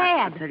go to bed.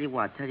 I'll tell you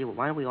what.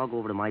 Why don't we all go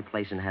over to my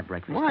place and have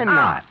breakfast? Why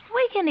not?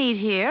 We can eat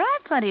here. I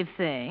have plenty of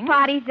things.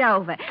 Party's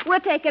over.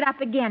 We'll take it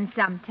up again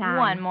sometime.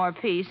 One more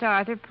piece,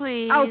 Arthur,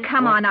 please. Oh,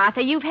 come on,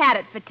 Arthur. You've had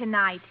it for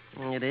tonight.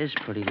 It is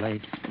pretty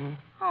late.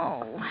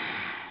 Oh,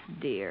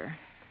 dear.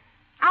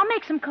 I'll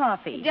make some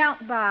coffee.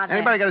 Don't bother.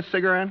 Anybody got a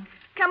cigarette?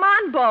 Come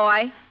on,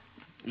 boy.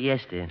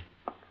 Yes, dear.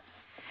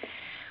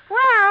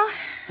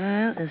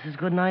 Well, this is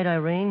good night,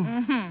 Irene.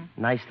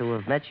 Mm-hmm. Nice to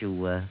have met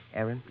you,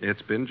 Aaron.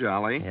 It's been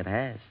jolly. It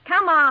has.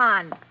 Come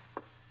on.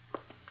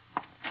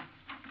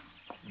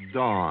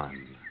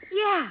 Dawn.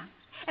 Yeah.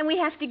 And we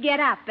have to get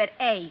up at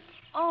 8.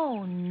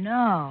 Oh,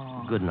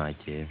 no. Good night,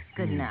 dear.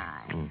 Good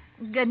night.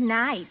 Good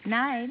night.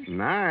 Night.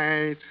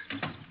 Night.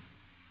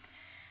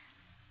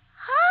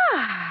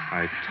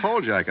 I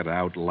told you I could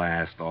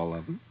outlast all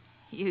of them.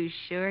 You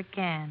sure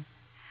can.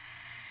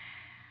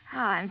 Oh,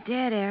 I'm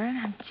dead, Aaron.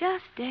 I'm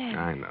just dead.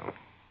 I know.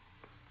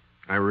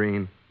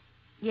 Irene,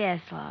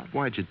 Yes, love.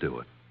 why'd you do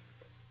it?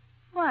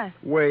 What?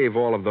 Wave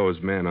all of those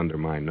men under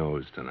my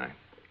nose tonight.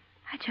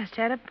 I just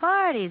had a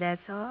party,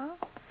 that's all.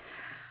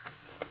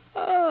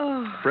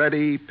 Oh.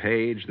 Freddie,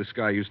 Page, this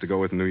guy used to go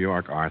with New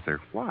York,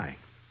 Arthur. Why?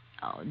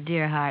 Oh,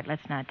 dear heart,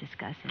 let's not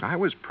discuss it. I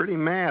was pretty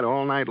mad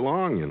all night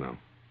long, you know.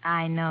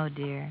 I know,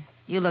 dear.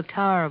 You looked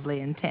horribly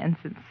intense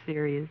and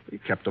serious. You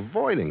kept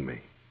avoiding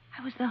me.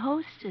 I was the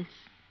hostess.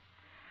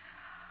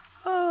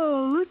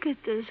 Oh, look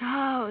at this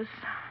house.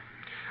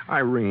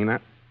 Irene,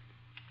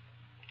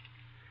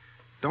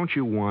 don't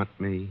you want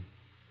me?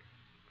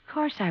 Of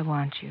course I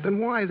want you. Then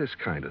why this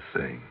kind of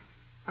thing?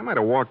 I might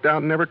have walked out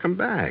and never come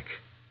back.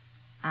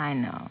 I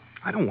know.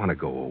 I don't want to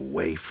go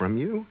away from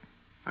you.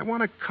 I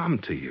want to come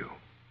to you.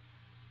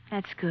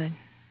 That's good.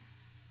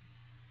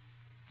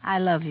 I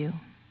love you.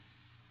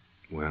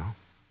 Well?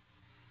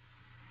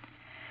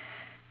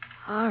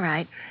 All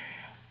right.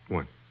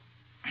 What?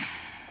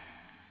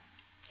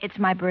 It's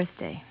my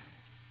birthday.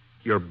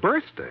 Your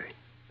birthday?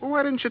 Well,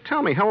 why didn't you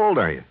tell me? How old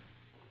are you?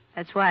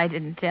 That's why I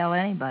didn't tell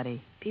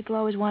anybody. People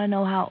always want to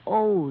know how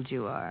old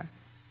you are.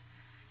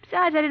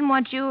 Besides, I didn't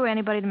want you or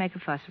anybody to make a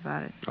fuss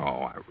about it.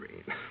 Oh,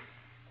 Irene.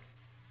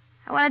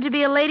 I wanted to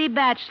be a lady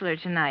bachelor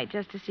tonight,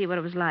 just to see what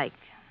it was like.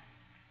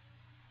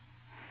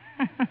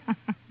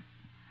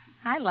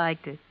 I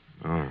liked it.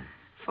 Oh.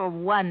 For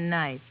one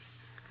night.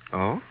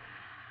 Oh?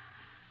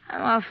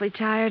 I'm awfully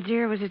tired,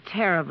 dear. It was a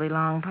terribly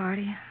long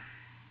party.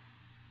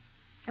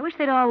 I wish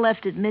they'd all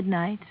left at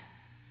midnight,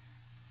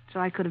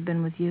 so I could have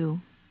been with you.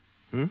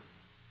 Hmm?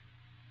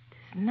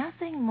 There's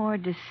nothing more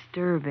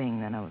disturbing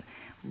than a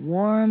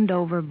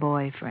warmed-over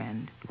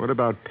boyfriend. What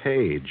about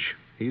Page?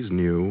 He's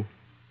new.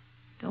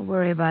 Don't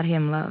worry about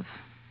him, love.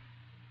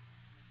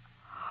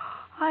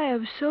 I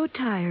am so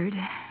tired.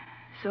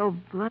 So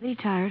bloody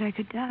tired I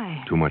could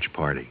die. Too much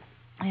party.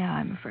 Yeah,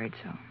 I'm afraid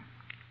so. I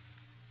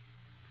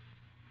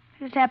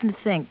just happened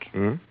to think.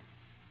 Hmm?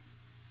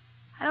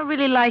 I don't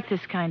really like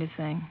this kind of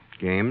thing.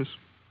 Games?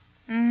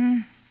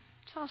 Mm-hmm.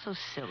 It's all so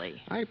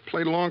silly. I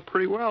played along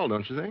pretty well,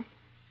 don't you think?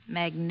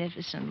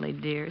 Magnificently,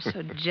 dear.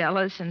 So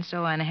jealous and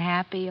so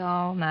unhappy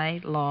all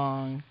night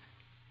long.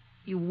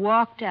 You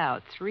walked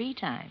out 3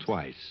 times.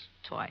 Twice.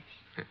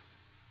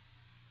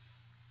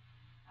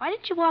 Why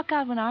didn't you walk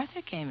out when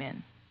Arthur came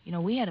in? You know,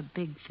 we had a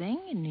big thing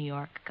in New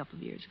York a couple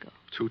of years ago.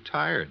 Too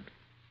tired.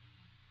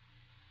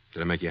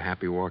 Did I make you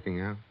happy walking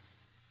out?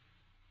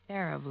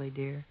 Terribly,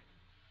 dear.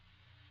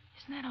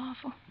 Isn't that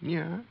awful?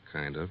 Yeah,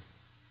 kind of.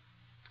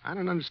 I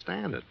don't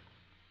understand it.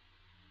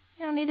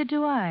 You know, neither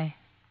do I.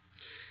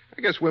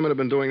 I guess women have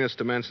been doing this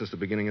to men since the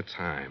beginning of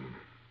time.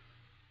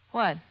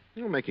 What?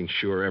 You know, making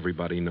sure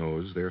everybody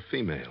knows they're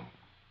female.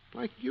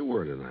 Like you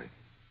were tonight.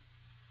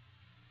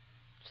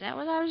 Is that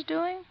what I was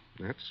doing?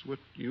 That's what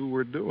you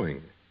were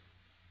doing.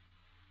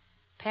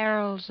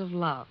 Perils of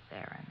love,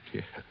 Aaron.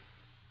 Yeah.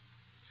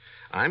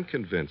 I'm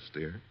convinced,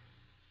 dear.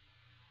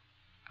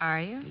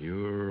 Are you?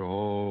 You're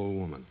all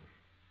woman.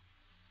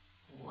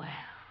 Well.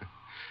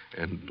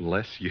 And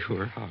bless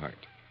your heart.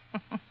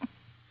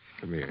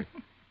 Come here.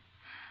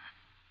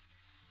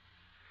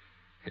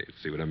 Hey,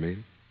 see what I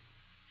mean?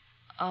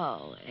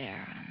 Oh,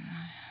 Aaron.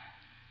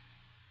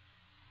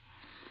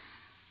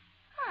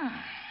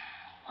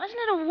 Wasn't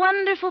it a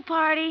wonderful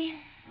party?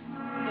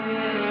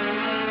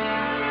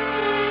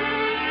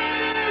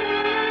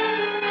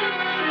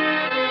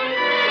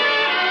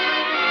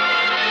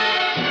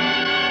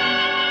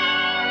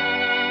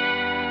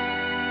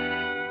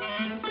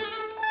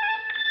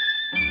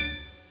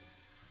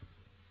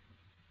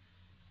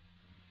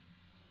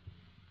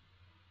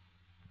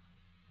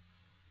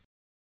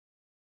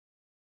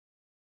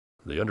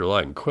 The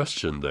underlying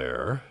question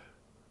there,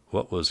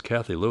 what was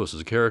Cathy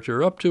Lewis's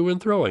character up to in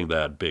throwing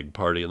that big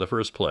party in the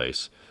first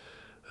place?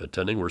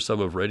 Attending were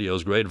some of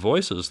radio's great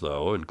voices,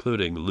 though,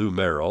 including Lou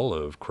Merrill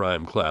of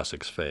Crime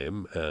Classics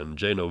fame and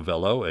Jay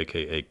Novello,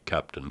 a.k.a.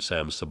 Captain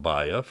Sam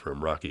Sabaya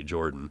from Rocky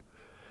Jordan.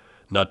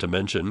 Not to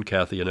mention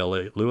Cathy and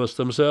Elliot Lewis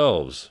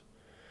themselves.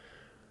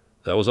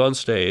 That was on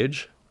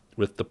stage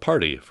with The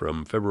Party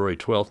from February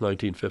 12,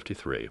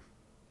 1953.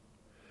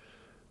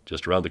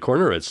 Just around the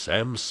corner, it's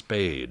Sam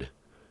Spade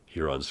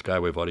here on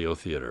Skywave Audio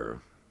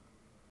Theater.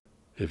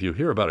 If you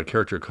hear about a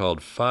character called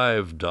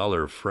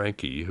 $5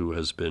 Frankie who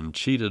has been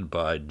cheated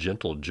by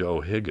Gentle Joe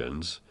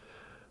Higgins,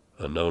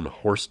 a known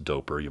horse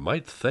doper, you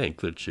might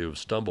think that you've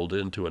stumbled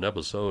into an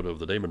episode of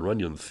the Damon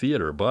Runyon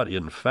Theater, but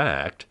in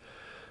fact,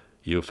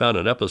 you found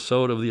an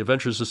episode of The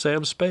Adventures of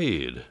Sam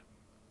Spade.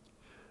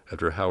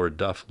 After Howard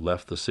Duff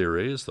left the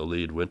series, the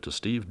lead went to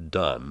Steve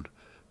Dunn,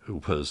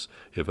 who was,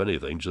 if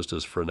anything, just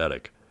as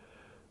frenetic,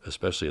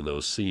 especially in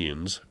those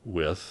scenes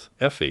with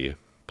Effie,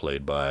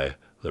 played by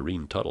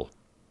Lorene Tuttle.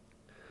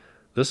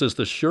 This is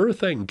The Sure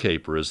Thing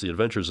Caper as The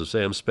Adventures of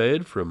Sam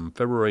Spade from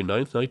February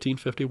 9th,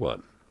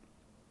 1951.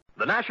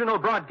 The National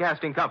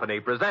Broadcasting Company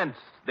presents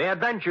The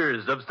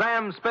Adventures of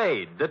Sam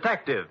Spade,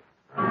 Detective.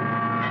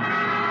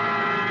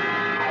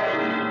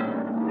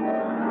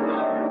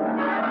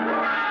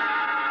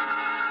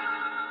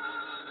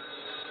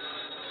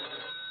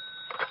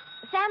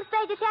 Sam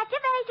Spade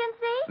Detective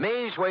Agency.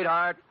 Me,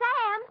 sweetheart. Sam,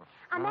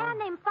 a man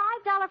named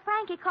 $5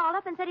 Frankie called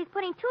up and said he's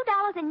putting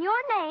 $2 in your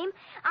name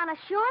on a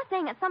sure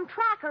thing at some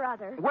track or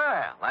other.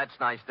 Well, that's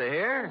nice to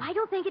hear. I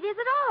don't think it is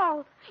at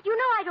all. You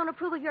know I don't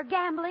approve of your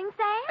gambling,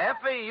 Sam.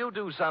 Effie, you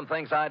do some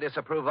things I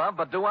disapprove of,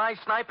 but do I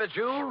snipe at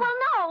you? Well,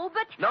 no,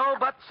 but... No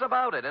buts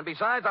about it. And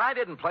besides, I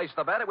didn't place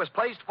the bet. It was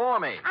placed for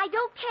me. I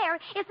don't care.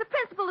 It's the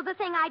principle of the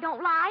thing I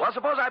don't like. Well,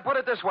 suppose I put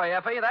it this way,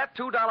 Effie. That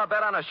 $2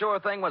 bet on a sure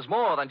thing was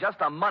more than just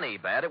a money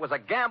bet. It was a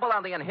gamble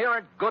on the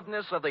inherent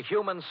goodness of the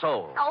human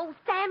soul. Oh,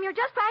 Sam, you're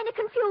just trying to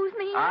confuse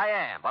me. I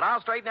am, but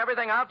I'll straighten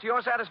everything out to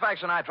your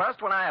satisfaction, I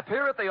trust, when I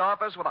appear at the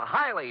office with a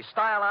highly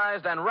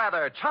stylized and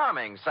rather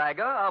charming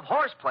saga of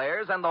horse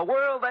players and the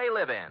world they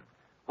live in.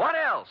 What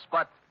else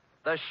but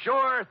the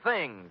sure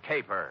thing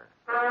caper?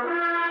 For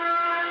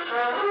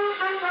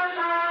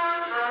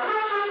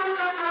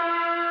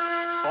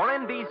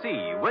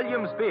NBC,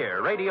 William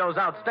Spear, radio's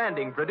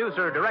outstanding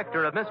producer,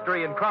 director of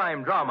mystery and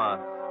crime drama,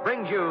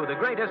 brings you the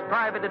greatest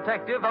private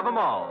detective of them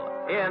all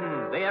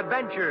in The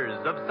Adventures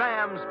of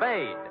Sam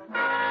Spade.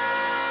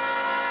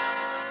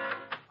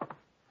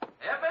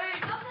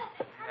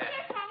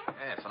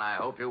 Yes, and I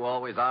hope you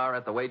always are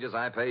at the wages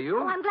I pay you.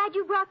 Oh, I'm glad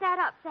you brought that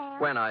up,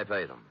 Sam. When I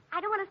pay them. I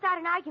don't want to start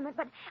an argument,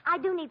 but I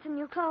do need some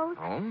new clothes.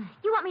 Oh?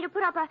 You want me to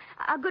put up a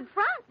good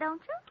front,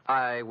 don't you?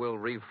 I will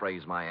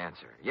rephrase my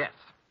answer. Yes.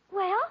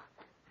 Well?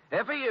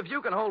 Effie, if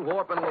you can hold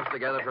Warp and Wolf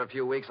together for a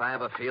few weeks, I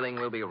have a feeling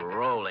we'll be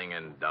rolling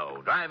in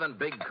dough, driving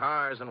big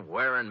cars and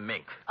wearing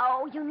mink.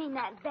 Oh, you mean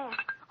that best.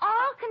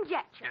 All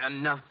conjecture.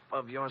 Enough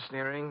of your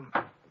sneering.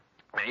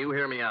 Now, you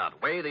hear me out.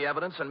 Weigh the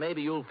evidence, and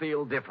maybe you'll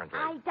feel differently.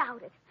 I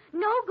doubt it.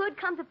 No good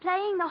comes of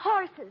playing the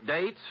horses.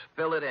 Dates?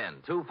 Fill it in.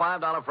 $2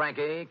 $5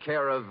 Frankie,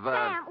 care of...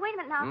 Sam, wait a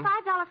minute now.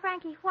 $5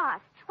 Frankie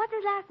what? What's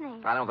his last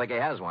name? I don't think he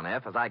has one,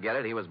 F. As I get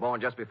it, he was born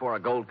just before a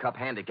Gold Cup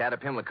handicap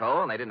at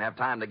Pimlico, and they didn't have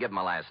time to give him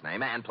a last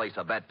name and place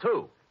a bet,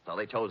 too. So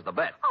they chose the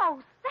bet.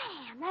 Oh,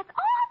 Sam, that's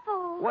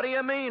awful. What do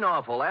you mean,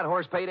 awful? That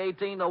horse paid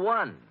 18 to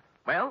 1.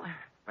 Well,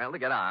 to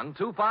get on,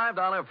 $2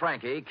 $5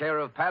 Frankie, care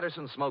of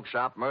Patterson Smoke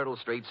Shop, Myrtle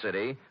Street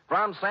City,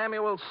 from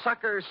Samuel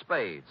Sucker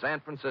Spade,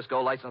 San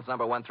Francisco, license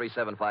number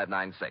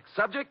 1375596.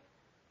 Subject,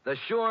 the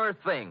sure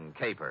thing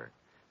caper.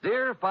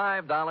 Dear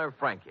 $5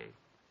 Frankie,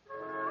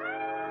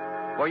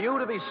 for you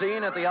to be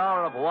seen at the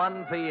hour of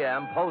 1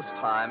 p.m. post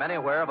time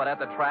anywhere but at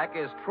the track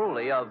is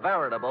truly a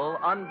veritable,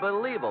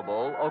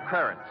 unbelievable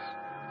occurrence.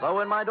 So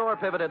when my door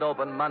pivoted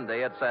open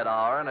Monday at said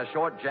hour and a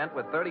short gent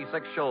with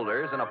 36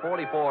 shoulders and a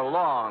 44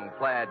 long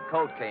plaid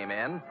coat came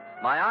in,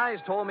 my eyes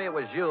told me it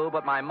was you,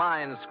 but my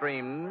mind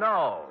screamed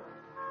no.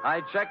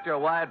 I checked your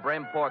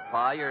wide-brimmed pork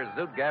pie, your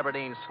zoot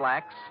gabardine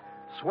slacks,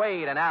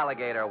 suede and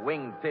alligator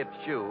wing-tipped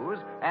shoes,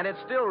 and it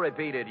still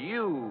repeated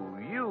you.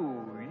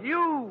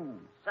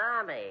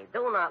 Sammy,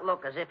 do not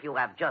look as if you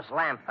have just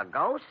lamped the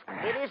ghost.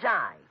 It is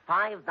I,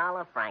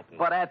 $5 Frankie.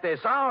 But at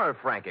this hour,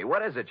 Frankie,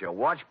 what is it? Your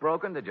watch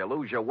broken? Did you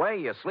lose your way?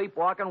 You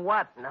sleepwalking?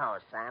 What? No,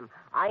 Sam.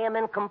 I am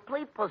in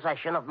complete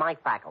possession of my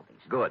faculties.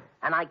 Good.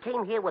 And I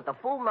came here with the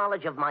full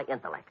knowledge of my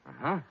intellect.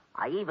 Uh-huh.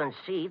 I even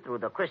see through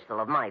the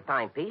crystal of my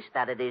timepiece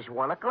that it is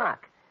 1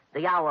 o'clock,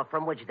 the hour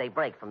from which they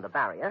break from the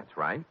barrier. That's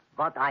right.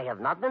 But I have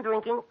not been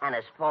drinking, and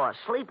as for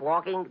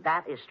sleepwalking,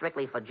 that is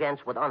strictly for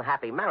gents with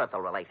unhappy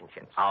marital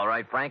relationships. All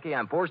right, Frankie,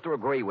 I'm forced to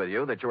agree with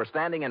you that you're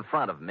standing in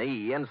front of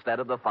me instead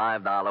of the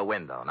 $5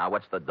 window. Now,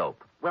 what's the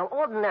dope? Well,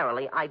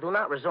 ordinarily, I do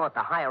not resort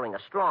to hiring a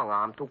strong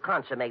arm to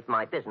consummate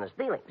my business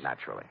dealings.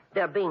 Naturally.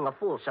 There being a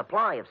full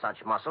supply of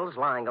such muscles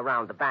lying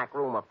around the back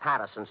room of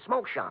Patterson's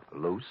Smoke Shop.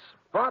 Loose?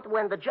 But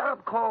when the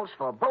job calls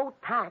for both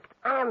tact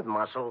and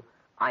muscle,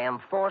 I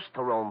am forced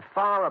to roam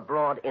far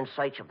abroad in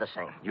search of the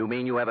same. You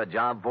mean you have a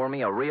job for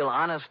me? A real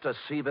honest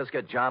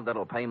Seabiscuit job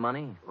that'll pay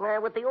money?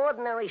 With the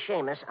ordinary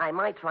Seamus, I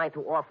might try to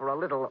offer a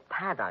little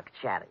paddock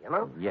chatter, you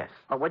know? Yes.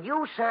 But with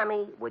you,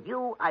 Sammy,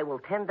 I will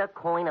tender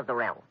coin of the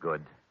realm.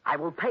 Good. I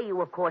will pay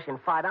you, of course, in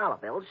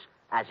 $5 bills,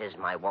 as is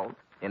my wont.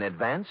 In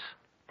advance?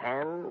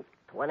 10,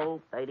 20,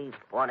 30,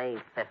 40,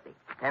 50.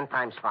 10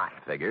 times 5.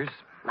 Figures.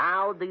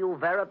 Now, do you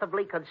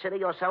veritably consider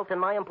yourself in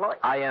my employ?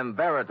 I am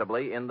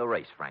veritably in the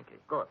race, Frankie.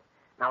 Good.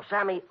 Now,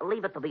 Sammy,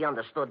 leave it to be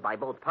understood by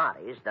both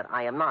parties that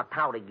I am not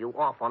touting you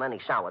off on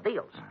any sour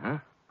deals. Mm-hmm.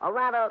 A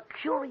rather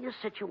curious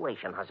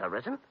situation has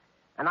arisen,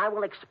 and I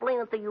will explain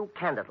it to you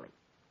candidly,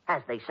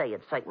 as they say in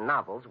certain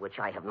novels which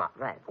I have not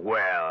read.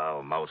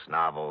 Well, most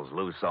novels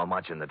lose so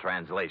much in the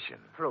translation.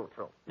 True.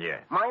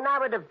 Yes. My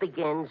narrative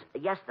begins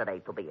yesterday,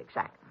 to be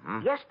exact.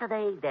 Mm-hmm.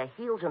 Yesterday, their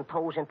heels and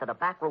toes into the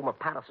back room of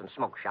Patterson's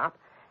smoke shop,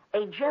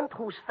 a gent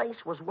whose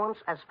face was once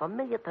as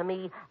familiar to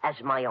me as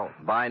my own.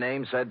 By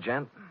name, said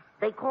gent?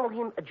 They call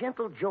him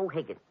Gentle Joe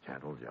Higgins.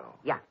 Gentle Joe.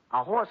 Yeah,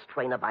 a horse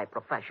trainer by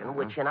profession,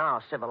 which in our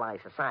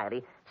civilized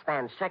society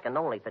stands second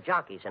only to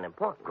jockeys in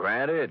importance.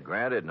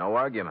 Granted, no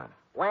argument.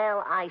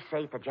 Well, I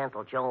say to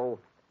Gentle Joe,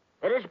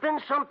 it has been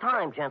some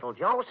time, Gentle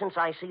Joe, since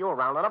I see you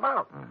around and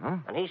about.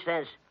 Mm-hmm. And he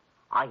says,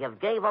 I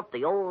have gave up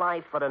the old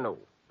life for the new,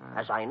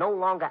 as I no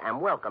longer am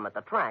welcome at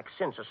the track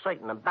since a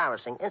certain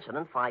embarrassing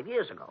incident 5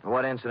 years ago.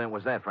 What incident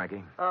was that,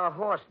 Frankie? A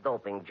horse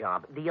doping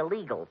job, the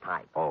illegal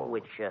type, Oh.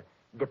 which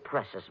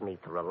depresses me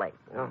to relate.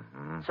 You know?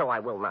 Mm-hmm. So I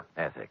will not.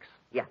 Ethics.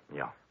 Yeah.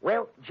 Yeah.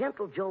 Well,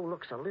 Gentle Joe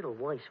looks a little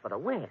worse for the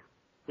wear,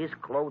 his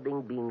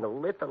clothing being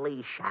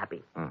literally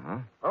shabby. Mm-hmm.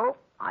 Oh,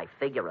 I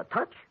figure a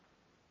touch,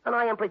 and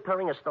I am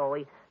preparing a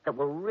story that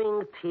will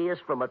wring tears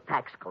from a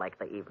tax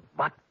collector even.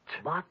 But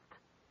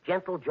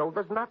Gentle Joe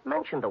does not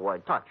mention the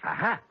word touch.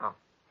 Uh-huh. Oh.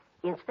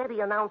 Instead,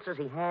 he announces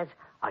he has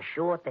a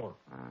sure thing.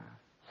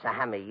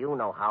 Sammy, you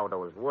know how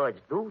those words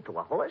do to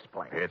a horse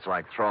player. It's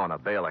like throwing a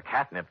bale of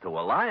catnip to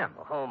a lion.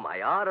 Oh, my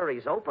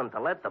arteries open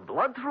to let the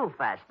blood through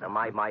faster.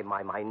 My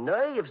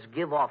nerves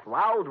give off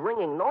loud,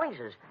 ringing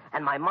noises,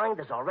 and my mind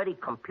is already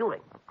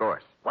computing. Of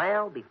course.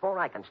 Well, before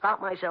I can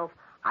stop myself,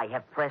 I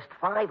have pressed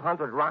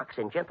 500 rocks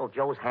in Gentle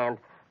Joe's hand,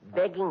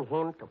 begging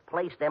him to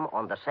place them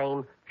on the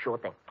same sure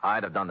thing.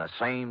 I'd have done the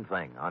same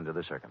thing under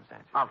the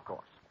circumstances. Of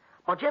course.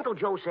 But Gentle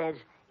Joe says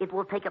it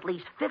will take at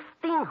least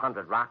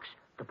 1,500 rocks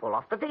to pull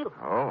off the deal.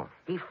 Oh.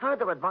 He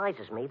further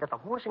advises me that the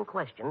horse in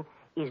question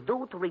is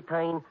due to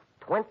return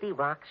 20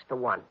 rocks to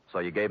 1. So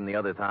you gave him the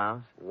other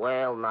towels?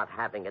 Well, not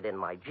having it in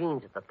my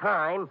genes at the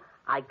time,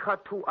 I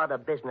cut 2 other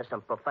business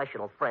and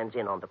professional friends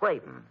in on the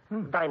gravy.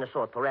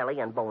 Dinosaur Torelli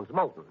and Bones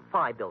Moulton,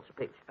 $5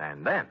 apiece.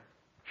 And then?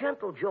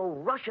 Gentle Joe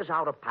rushes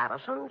out of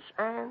Patterson's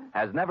and...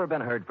 Has never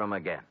been heard from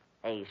again.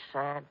 A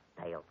sad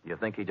tale. You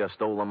think he just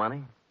stole the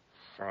money?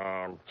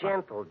 Sam,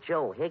 Gentle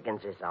Joe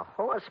Higgins is a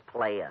horse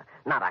player,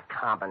 not a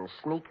common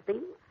sneak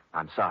thief.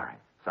 I'm sorry.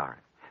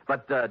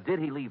 But did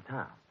he leave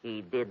town?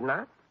 He did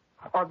not.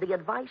 On the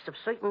advice of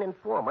certain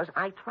informers,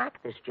 I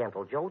tracked this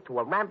Gentle Joe to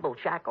a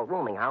ramble-shackle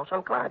rooming house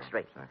on Clark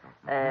Street.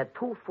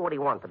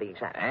 241 to be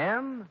exact.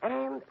 And?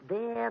 And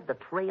there the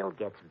trail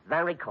gets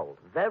very cold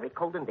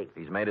indeed.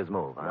 He's made his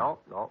move, huh?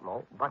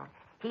 No. But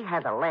he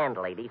had a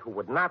landlady who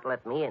would not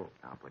let me in.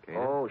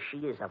 Complicated. Oh, she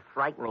is a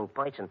frightening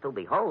person to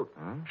behold.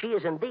 She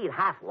is indeed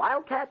half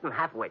wildcat and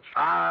half witch.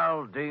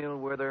 I'll deal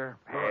with her.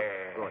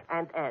 Good.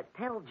 And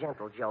tell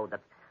Gentle Joe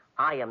that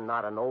I am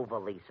not an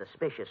overly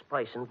suspicious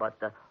person, but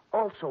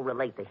also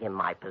relate to him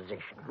my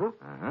position.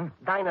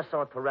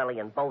 Dinosaur Torelli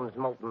and Bones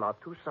Moulton are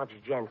 2 such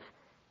gents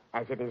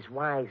as it is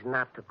wise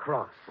not to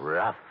cross.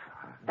 Rough.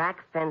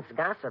 Back fence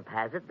gossip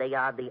has it they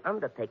are the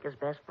Undertaker's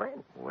best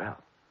friends. Well.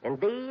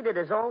 Indeed, it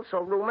is also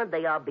rumored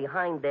they are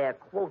behind their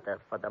quota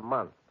for the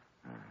month.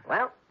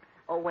 Well,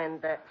 and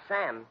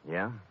Sam.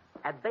 Yeah?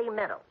 At Bay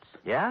Meadows.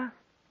 Yeah?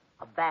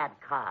 A bad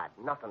card.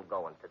 Nothing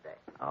going today.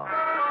 Oh.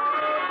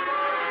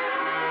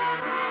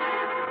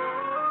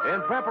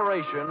 In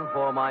preparation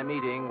for my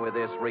meeting with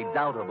this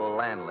redoubtable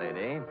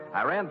landlady,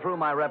 I ran through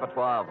my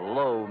repertoire of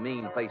low,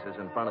 mean faces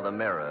in front of the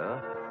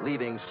mirror,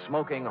 leaving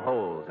smoking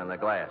holes in the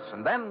glass.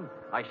 And then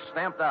I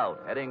stamped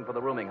out, heading for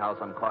the rooming house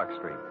on Clark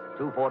Street,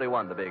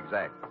 241 to be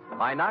exact.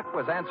 My knock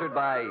was answered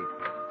by,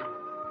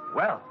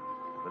 well,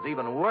 it was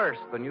even worse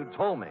than you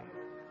told me.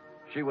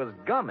 She was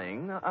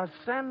gumming a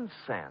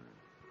sen-sen.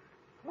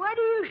 What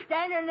are you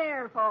standing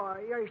there for?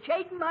 You're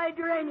shaking my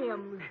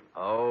geraniums.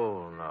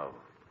 Oh, no.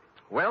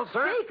 Well,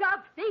 sir?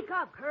 Speak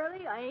up,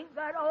 Curly. I ain't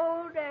got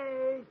all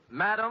day.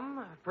 Madam,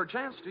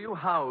 perchance do you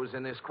house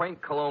in this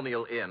quaint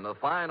colonial inn a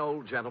fine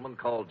old gentleman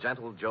called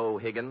Gentle Joe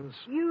Higgins?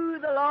 You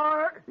the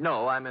Lord?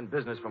 No, I'm in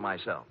business for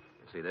myself.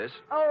 You see this?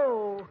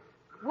 Oh,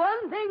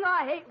 one thing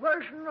I hate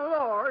worse than the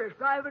law is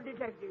private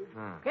detectives.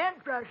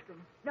 Can't trust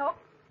them. No,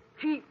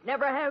 cheap,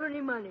 never have any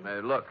money.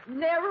 Look.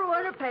 Never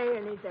want to pay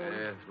anything.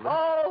 Look.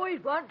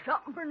 Always want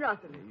something for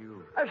nothing.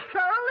 A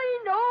surly,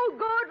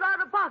 no-good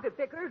lot of pocket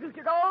pickers who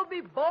should all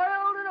be boiled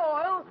in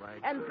oil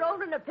and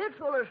thrown in a pit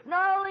full of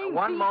snarling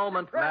One beasts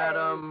moment, of prey.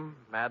 madam.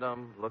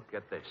 Madam, look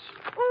at this.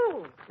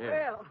 Ooh, Yeah.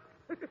 well,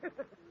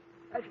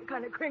 That's the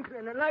kind of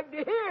crinkling I like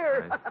to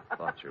hear. I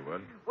thought you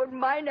would. Wouldn't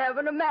mind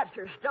having a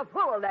mattress stuffed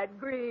full of that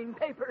green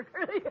paper.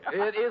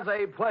 It is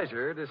a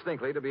pleasure,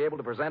 distinctly, to be able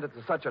to present it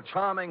to such a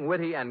charming,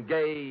 witty, and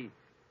gay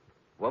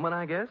woman,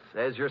 I guess,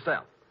 as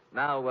yourself.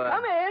 Now,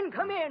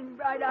 Come in,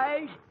 Bright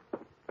Eyes.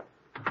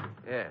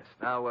 Yes.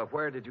 Now,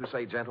 where did you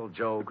say Gentle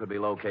Joe could be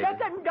located?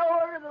 Second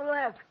door to the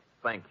left.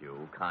 Thank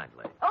you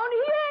kindly. Only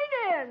he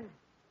ain't in.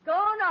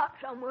 Gone out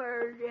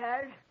somewhere, he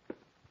has.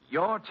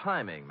 Your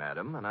timing,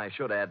 madam, and I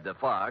should add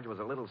Defarge, was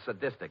a little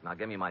sadistic. Now,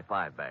 give me my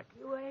 $5 back.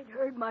 You ain't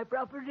heard my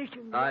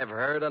proposition yet. I've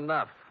heard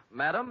enough.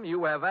 Madam,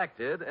 you have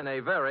acted in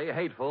a very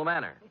hateful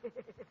manner.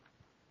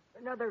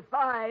 Another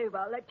 $5,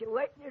 I'll let you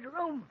wait in his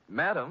room.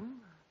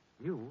 Madam,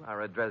 you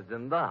are a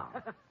Dresden doll.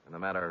 No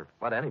matter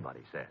what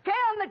anybody says. Can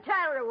the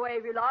tatter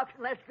wave your locks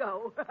and let's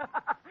go. Let's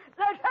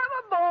have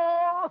a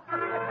ball.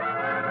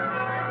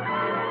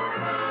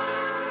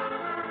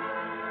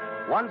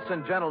 Once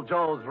in Gentle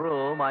Joe's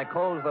room, I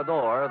closed the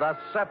door, thus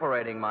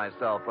separating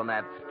myself from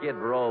that skid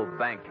row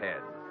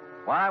bankhead.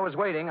 While I was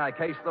waiting, I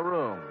cased the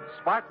room.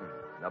 Spartan.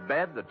 A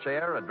bed, a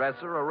chair, a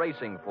dresser, a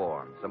racing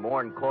form, some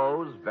worn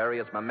clothes,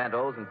 various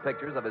mementos, and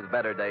pictures of his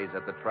better days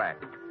at the track.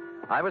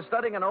 I was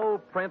studying an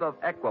old print of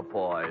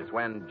Equipoise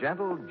when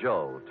Gentle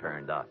Joe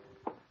turned up.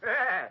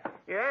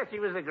 Yes, she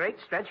was a great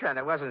stretch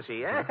runner, wasn't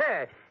she?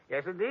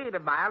 Yes, indeed.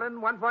 1 mile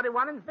and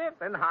 141 and fifth,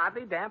 and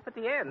hardly damp at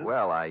the end.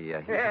 Well,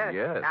 yes.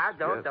 Now,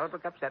 don't yes.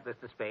 look upset,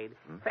 Mr. Spade.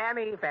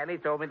 Fanny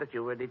told me that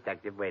you were a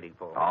detective waiting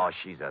for her. Oh,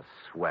 she's a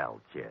swell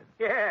kid.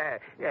 Yeah,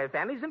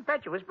 Fanny's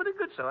impetuous, but a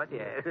good sort,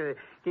 yeah.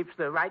 Keeps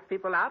the right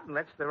people out and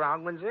lets the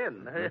wrong ones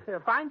in.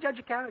 Fine judge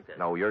of character.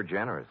 No, you're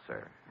generous,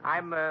 sir.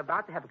 I'm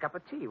about to have a cup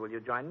of tea. Will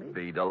you join me?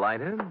 Be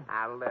delighted.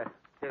 I'll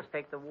just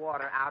take the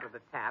water out of the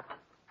tap.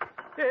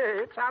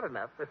 It's hot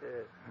enough.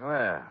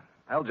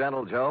 Well,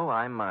 Gentle Joe,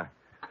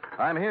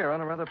 I'm here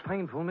on a rather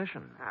painful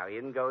mission. Now,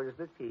 in goes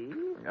the tea.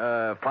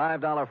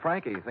 $5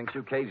 Frankie thinks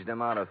you caged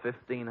him out of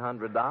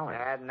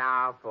 $1,500. And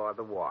now for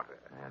the water.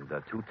 And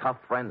 2 tough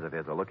friends of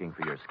his are looking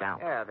for your scalp.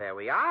 Yeah, there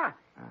we are.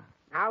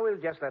 Now we'll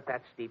just let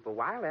that steep a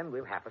while, and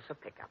we'll have us a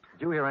pickup.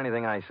 Did you hear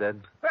anything I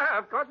said?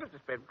 Of course, Mr.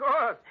 Spade, of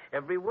course.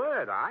 Every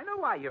word. I know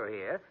why you're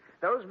here.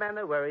 Those men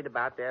are worried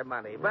about their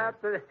money.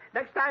 But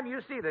next time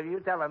you see them,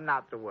 you tell them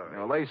not to worry.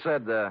 Well, they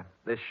said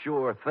this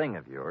sure thing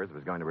of yours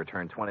was going to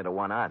return 20 to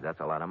 1 odds. That's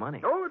a lot of money.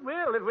 Oh, it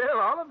will,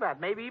 all of that.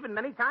 Maybe even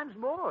many times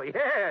more.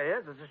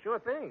 Yes, it's a sure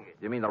thing.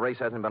 You mean the race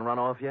hasn't been run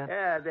off yet?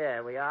 Yeah,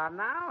 there we are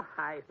now.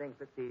 I think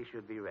the tea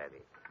should be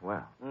ready.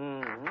 Well.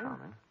 Mm-hmm.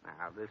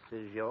 Now, this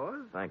is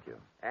yours. Thank you.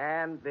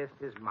 And this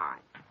is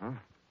mine.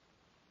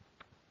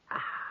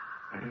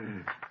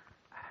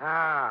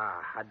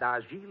 A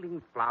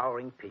Darjeeling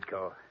flowering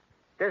pekoe.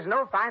 There's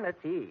no finer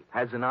tea.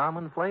 Has an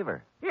almond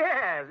flavor.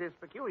 Yes, it's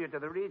peculiar to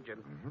the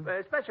region,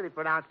 especially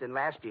pronounced in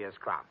last year's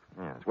crop.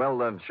 Yes.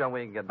 Well, shall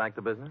we get back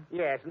to business?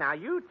 Yes. Now,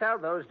 you tell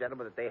those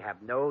gentlemen that they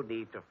have no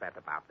need to fret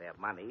about their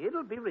money.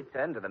 It'll be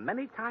returned to them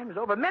many times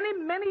over. Many,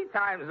 many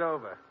times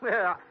over.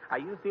 Well, are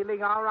you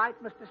feeling all right,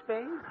 Mr.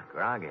 Spade?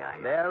 Groggy,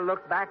 They'll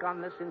look back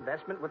on this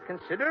investment with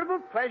considerable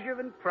pleasure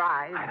and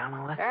pride. I don't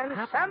know what And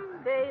happened.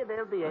 someday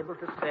they'll be able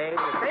to say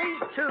that they,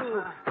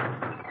 too...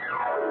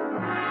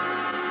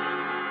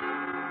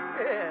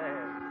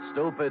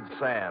 Stupid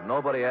Sam.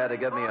 Nobody had to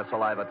give me a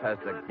saliva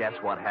test to guess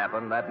what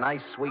happened. That nice,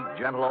 sweet,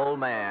 gentle old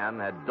man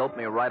had doped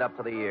me right up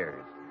to the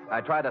ears.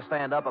 I tried to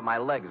stand up, but my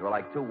legs were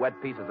like 2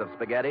 wet pieces of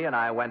spaghetti, and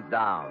I went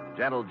down.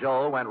 Gentle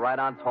Joe went right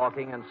on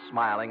talking and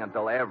smiling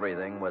until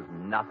everything was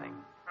nothing.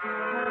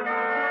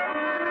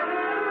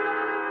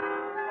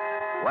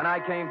 When I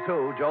came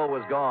to, Joe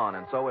was gone,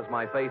 and so was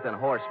my faith in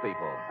horse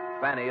people.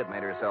 Fanny had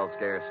made herself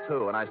scarce,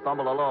 too, and I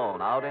stumbled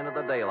alone out into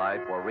the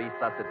daylight for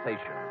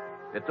resuscitation.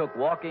 It took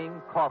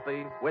walking,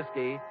 coffee,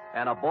 whiskey,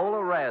 and a bowl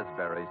of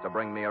raspberries to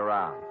bring me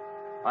around.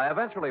 I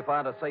eventually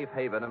found a safe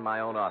haven in my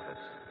own office.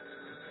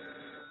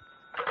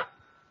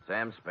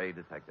 Sam Spade,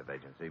 Detective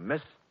Agency.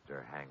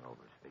 Mr.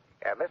 Hangover speaking.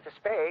 Mr.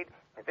 Spade,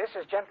 this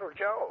is Gentle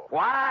Joe.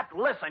 What?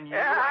 Listen, you...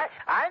 Yeah,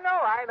 I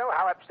know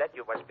how upset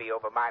you must be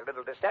over my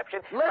little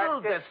deception.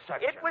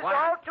 Deception? It was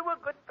all to a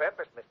good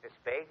purpose, Mr.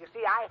 Spade. You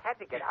see, I had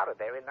to get out of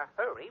there in a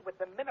hurry with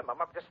the minimum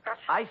of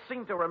discussion. I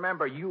seem to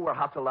remember you were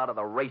hustled out of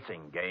the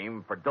racing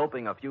game for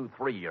doping a few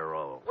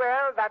 3-year-olds.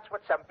 Well, that's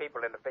what some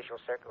people in official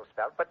circles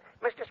felt. But,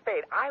 Mr.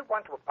 Spade, I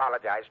want to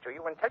apologize to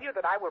you and tell you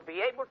that I will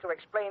be able to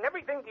explain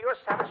everything to your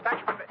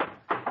satisfaction.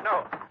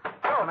 No.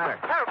 What's the matter?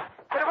 Help!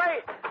 Get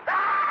away!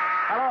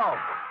 Hello!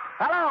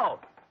 Hello!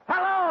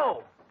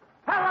 Hello!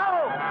 Hello!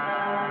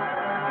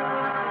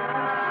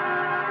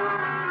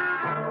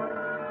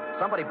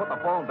 Somebody put the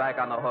phone back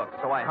on the hook,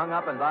 so I hung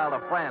up and dialed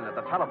a friend at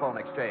the telephone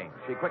exchange.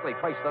 She quickly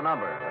traced the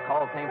number. The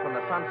call came from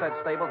the Sunset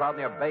Stables out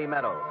near Bay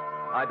Meadows.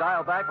 I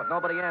dialed back, but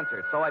nobody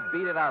answered, so I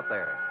beat it out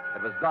there.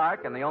 It was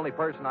dark, and the only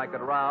person I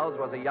could rouse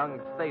was a young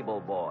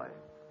stable boy.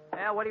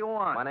 Yeah, what do you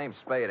want? My name's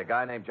Spade. A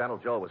guy named Gentle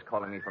Joe was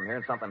calling me from here,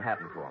 and something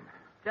happened to him.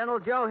 Gentle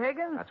Joe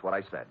Higgins? That's what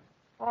I said.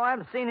 Oh, I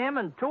haven't seen him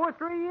in 2 or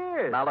 3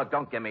 years. Now, look,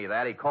 don't give me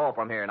that. He called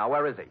from here. Now,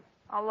 where is he?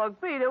 Oh,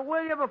 look, beat it,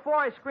 will you, before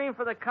I scream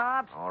for the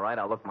cops? All right,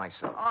 I'll look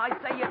myself. Oh, I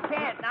say you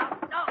can't. Now,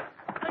 no.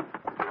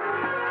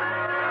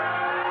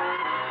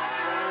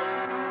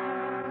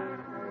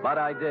 But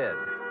I did.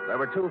 There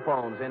were 2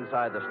 phones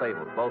inside the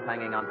stables, both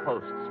hanging on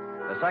posts.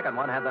 The second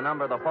one had the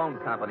number the phone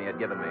company had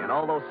given me, and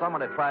although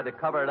someone had tried to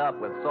cover it up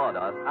with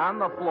sawdust, on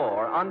the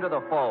floor, under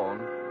the phone,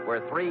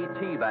 were 3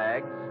 tea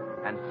bags,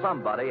 and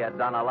somebody had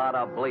done a lot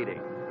of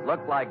bleeding.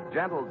 Looked like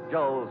Gentle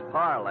Joe's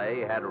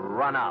parlay had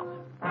run out.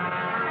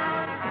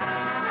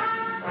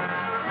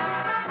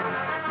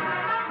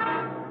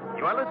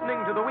 You are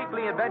listening to the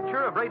weekly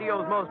adventure of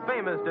radio's most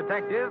famous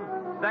detective,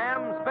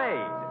 Sam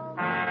Spade.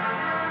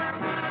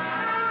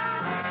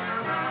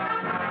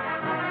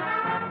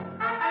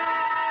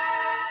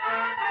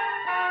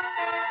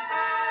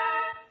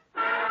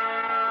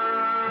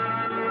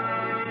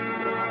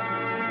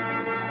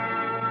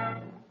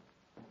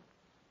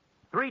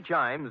 3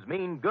 chimes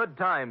mean good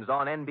times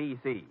on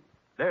NBC.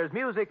 There's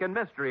music and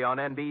mystery on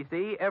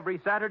NBC every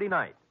Saturday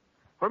night.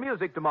 For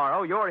music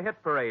tomorrow, your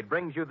hit parade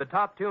brings you the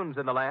top tunes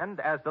in the land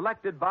as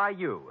selected by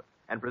you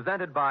and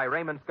presented by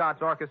Raymond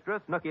Scott's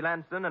Orchestra, Snooky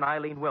Lanston, and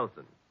Eileen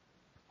Wilson.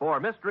 For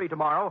mystery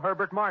tomorrow,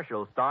 Herbert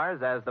Marshall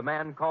stars as the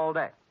man called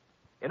X.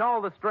 In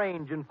all the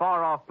strange and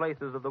far-off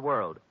places of the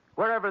world,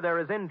 wherever there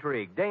is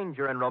intrigue,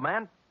 danger, and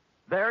romance,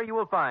 there you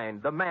will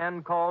find the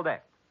man called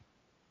X.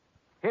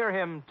 Hear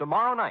him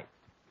tomorrow night.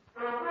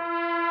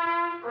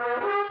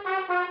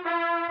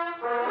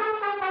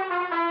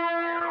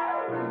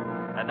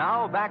 And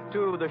now back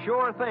to The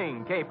Sure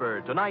Thing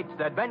caper, tonight's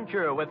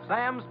adventure with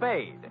Sam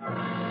Spade.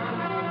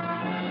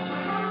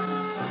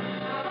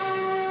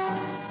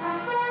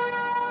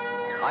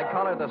 I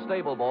collared the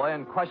stable boy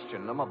and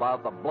questioned him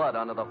about the blood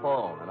under the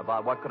phone and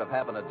about what could have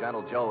happened to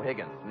Gentle Joe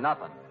Higgins.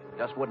 Nothing.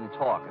 Just wouldn't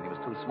talk, and he was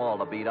too small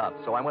to beat up.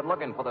 So I went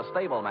looking for the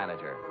stable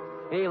manager.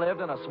 He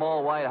lived in a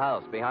small white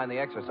house behind the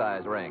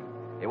exercise ring.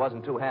 He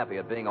wasn't too happy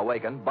at being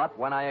awakened, but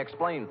when I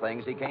explained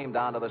things, he came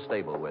down to the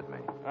stable with me.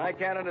 I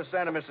can't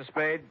understand it, Mr.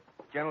 Spade.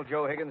 Gentle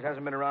Joe Higgins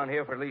hasn't been around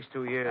here for at least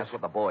 2 years. That's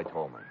what the boy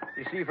told me.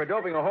 You see, for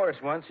doping a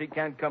horse once, he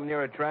can't come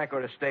near a track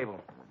or a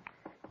stable.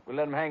 If we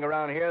let him hang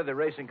around here, the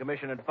racing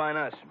commission would fine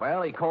us.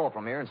 Well, he called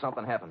from here and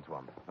something happened to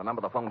him. The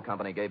number the phone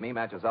company gave me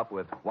matches up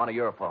with one of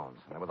your phones.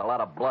 There was a lot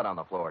of blood on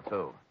the floor,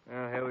 too.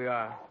 Well, here we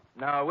are.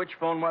 Now, which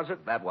phone was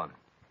it? That one.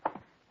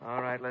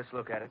 All right, let's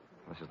look at it.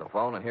 This is the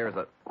phone, and here's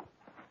the...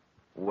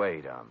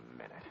 Wait a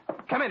minute.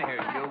 Come in here,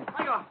 you.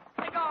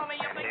 Let go of me,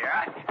 you big...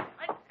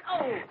 Let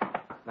go.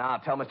 Now,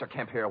 tell Mr.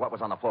 Kemp here what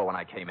was on the floor when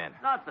I came in.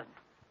 Nothing.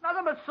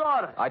 Nothing but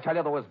sawdust. I tell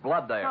you there was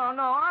blood there.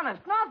 No, honest,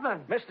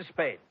 nothing. Mr.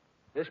 Spade,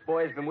 this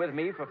boy's been with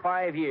me for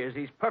 5 years.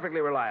 He's perfectly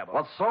reliable.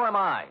 Well, so am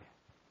I.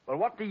 Well,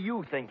 what do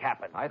you think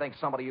happened? I think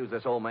somebody used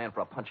this old man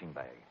for a punching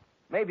bag.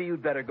 Maybe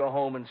you'd better go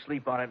home and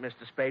sleep on it,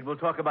 Mr. Spade. We'll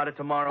talk about it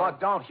tomorrow. But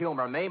don't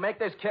humor me. Make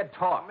this kid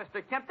talk.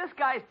 Mr. Kemp, this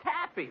guy's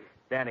tappy.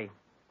 Danny,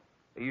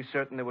 are you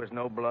certain there was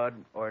no blood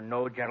or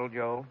no Gentle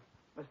Joe?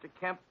 Mr.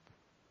 Kemp,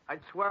 I'd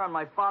swear on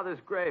my father's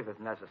grave if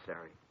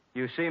necessary.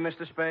 You see,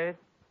 Mr. Spade?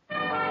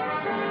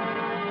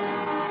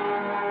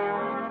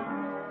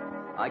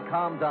 I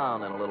calmed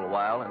down in a little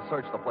while and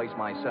searched the place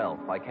myself.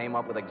 I came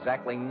up with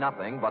exactly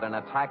nothing but an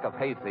attack of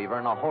hay fever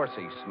and a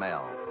horsey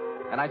smell.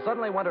 And I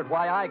suddenly wondered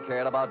why I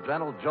cared about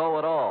Gentle Joe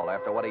at all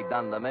after what he'd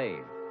done to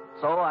me.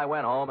 So I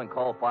went home and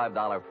called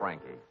 $5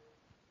 Frankie.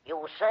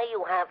 You say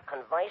you have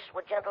conversed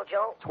with Gentle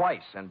Joe?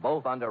 Twice, and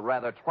both under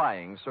rather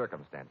trying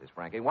circumstances,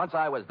 Frankie. Once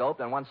I was doped,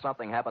 and once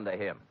something happened to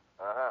him.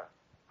 Uh-huh.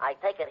 I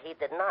take it he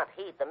did not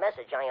heed the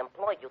message I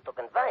employed you to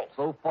convey.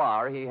 So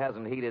far, he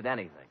hasn't heeded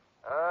anything.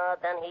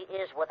 Then he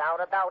is,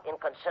 without a doubt, in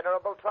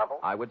considerable trouble.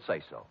 I would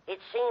say so.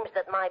 It seems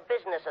that my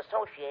business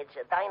associates,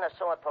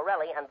 Dinosaur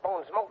Torelli and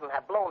Bones Moulton,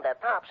 have blown their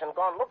tops and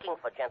gone looking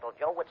for Gentle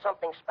Joe with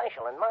something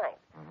special in mind.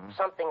 Mm-hmm.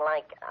 Something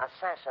like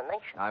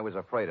assassination. I was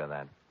afraid of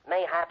that.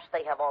 Mayhaps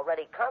they have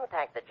already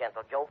contacted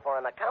Gentle Joe for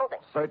an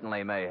accounting.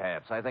 Certainly,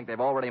 mayhaps. I think they've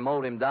already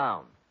mowed him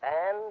down.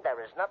 And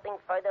there is nothing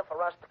further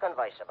for us to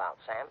converse about,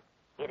 Sam.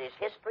 It is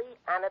history,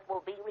 and it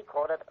will be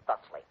recorded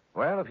thusly.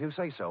 Well, if you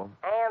say so.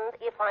 And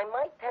if I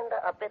might tender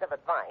a bit of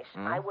advice,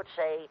 I would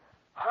say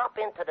hop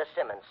into the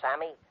Simmons,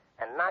 Sammy,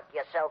 and knock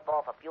yourself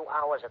off a few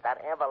hours of that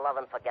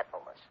ever-loving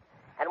forgetfulness.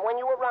 And when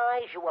you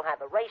arise, you will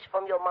have erased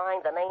from your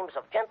mind the names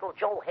of Gentle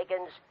Joe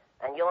Higgins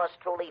and yours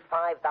truly,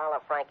 $5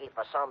 Frankie,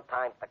 for some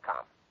time to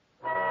come.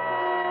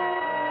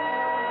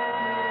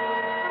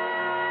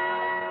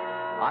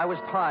 I was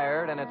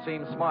tired, and it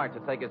seemed smart to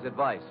take his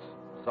advice.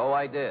 So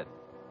I did.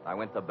 I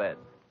went to bed.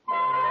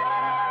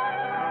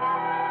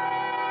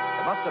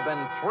 It must have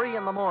been 3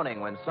 in the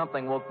morning when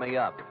something woke me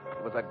up.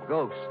 It was a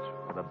ghost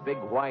with a big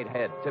white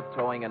head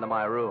tiptoeing into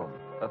my room.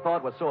 The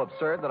thought was so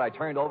absurd that I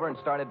turned over and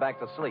started back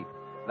to sleep.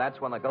 That's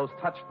when the ghost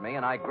touched me,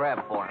 and I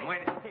grabbed for him.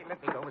 Wait, hey,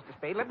 let me go, Mr.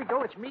 Spade. Let me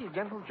go. It's me,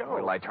 Gentle Joe.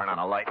 Wait till I turn on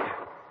a light.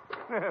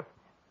 Of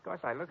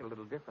course, I look a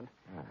little different.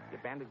 The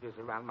bandages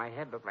around my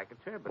head look like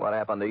a turban. What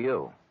happened to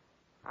you?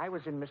 I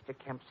was in Mr.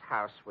 Kemp's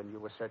house when you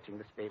were searching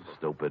the stable.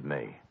 Stupid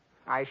me.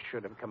 I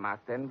should have come out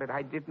then, but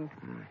I didn't.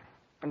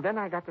 And then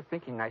I got to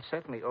thinking I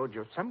certainly owed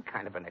you some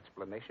kind of an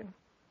explanation.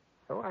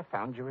 So I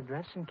found your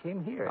address and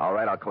came here. All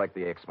right, I'll collect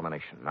the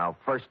explanation. Now,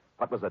 first,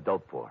 what was the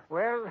dope for?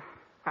 Well,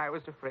 I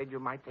was afraid you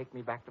might take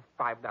me back to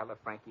 $5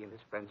 Frankie and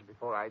his friends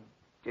before I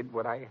did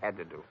what I had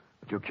to do.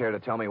 Would you care to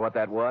tell me what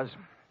that was?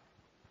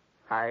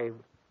 I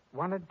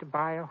wanted to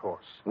buy a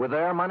horse. With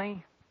their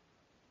money?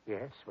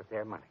 Yes, with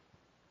their money.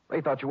 They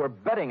thought you were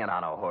betting it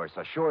on a horse,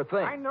 a sure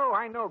thing. I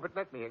know, but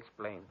let me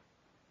explain.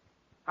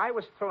 I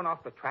was thrown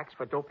off the tracks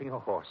for doping a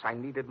horse. I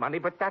needed money,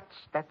 but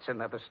that's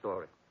another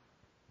story.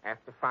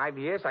 After 5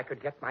 years, I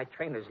could get my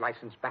trainer's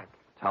license back.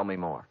 Tell me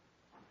more.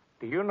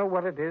 Do you know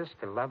what it is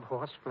to love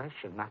horse flesh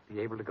and not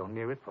be able to go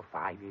near it for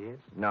 5 years?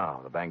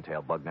 No, the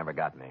bangtail bug never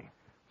got me.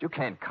 You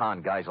can't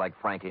con guys like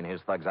Frankie and his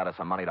thugs out of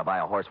some money to buy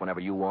a horse whenever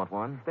you want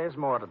one. There's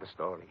more to the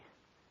story.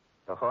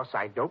 The horse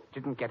I doped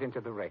didn't get into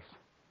the race.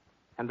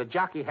 And the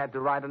jockey had to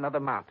ride another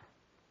mount.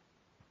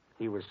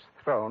 He was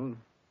thrown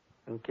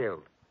and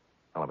killed.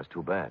 Well, it was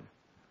too bad.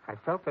 I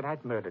felt that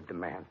I'd murdered the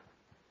man.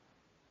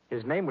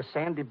 His name was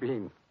Sandy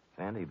Bean.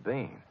 Sandy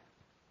Bean?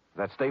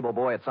 That stable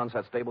boy at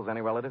Sunset Stables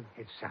any relative?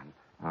 His son.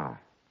 Oh.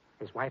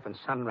 His wife and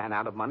son ran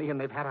out of money, and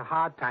they've had a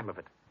hard time of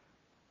it.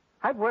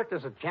 I've worked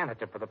as a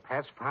janitor for the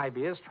past 5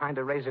 years, trying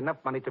to raise enough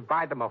money to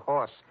buy them a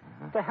horse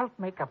to help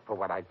make up for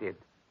what I did.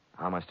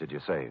 How much did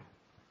you save?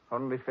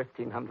 Only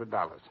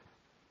 $1,500.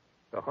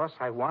 The horse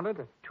I wanted,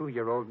 a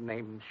 2-year-old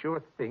named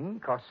Sure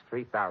Thing, cost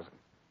 $3,000.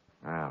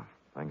 Well,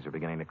 things are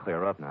beginning to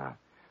clear up now.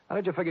 How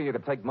did you figure you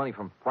could take money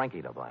from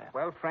Frankie to buy it?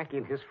 Well, Frankie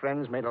and his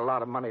friends made a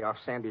lot of money off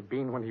Sandy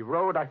Bean when he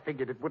rode. I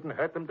figured it wouldn't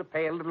hurt them to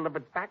pay a little of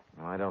it back.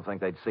 Well, I don't think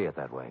they'd see it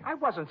that way. I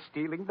wasn't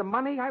stealing the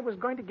money. I was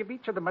going to give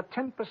each of them a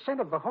 10%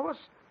 of the horse.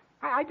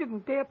 I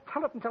didn't dare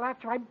tell it until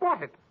after I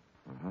bought it.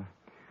 Mm-hmm.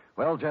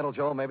 Well, Gentle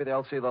Joe, maybe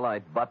they'll see the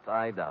light, but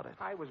I doubt it.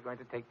 I was going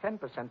to take 10%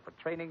 for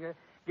training her,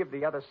 give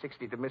the other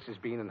 60 to Mrs.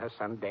 Bean and her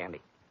son,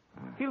 Danny.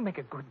 He'll make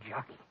a good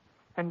jockey.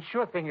 And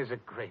Sure Thing is a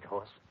great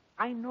horse.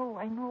 I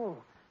know.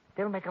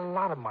 They'll make a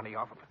lot of money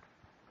off of it.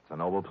 It's a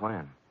noble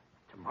plan.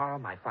 Tomorrow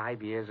my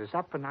 5 years is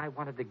up, and I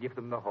wanted to give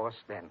them the horse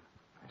then.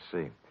 I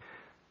see.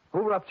 Who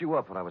roughed you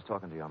up when I was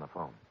talking to you on the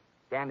phone?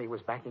 Danny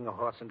was backing a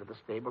horse into the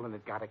stable, and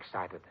it got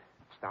excited.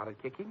 It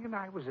started kicking, and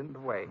I was in the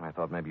way. I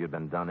thought maybe you'd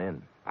been done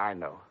in. I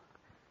know.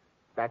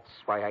 That's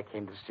why I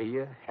came to see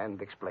you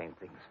and explain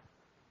things.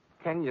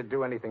 Can you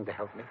do anything to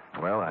help me?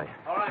 Well,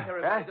 All right,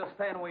 everybody, just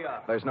stand where we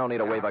are. There's no need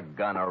to wave a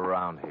gun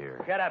around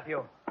here. Shut up,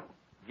 you.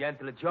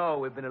 Gentle Joe,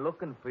 we've been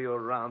looking for you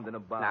around and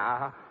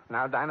about.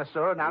 Now,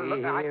 Dinosaur, now look...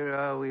 Here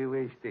all we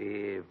wish to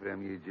hear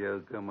from you,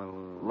 Joe. Come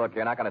along. Look,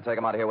 you're not going to take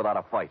him out of here without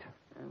a fight.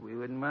 We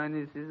wouldn't mind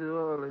this at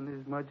all,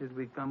 inasmuch as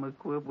we come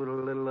equipped with a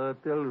little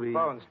artillery.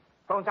 Bones,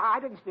 I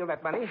didn't steal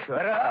that money.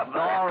 Shut up.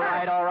 All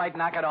right,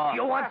 knock it off.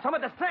 You want some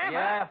of the sand?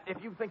 Yeah,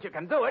 if you think you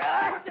can do it.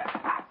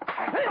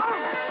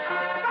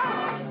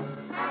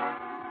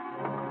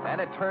 And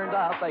it turned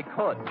out they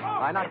could.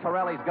 I knocked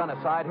Torelli's gun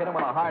aside, hit him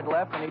with a hard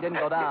left, and he didn't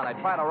go down. I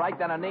tried a right,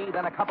 then a knee,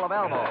 then a couple of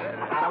elbows. And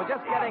I was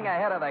just getting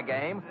ahead of the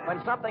game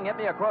when something hit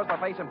me across the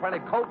face and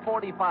printed Colt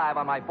 45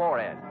 on my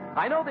forehead.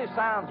 I know this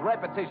sounds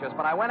repetitious,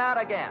 but I went out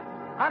again.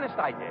 Honest,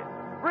 I did.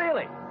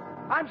 Really.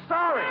 I'm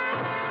sorry.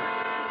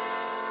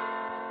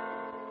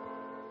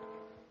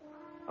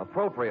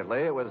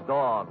 Appropriately, it was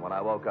dawn when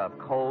I woke up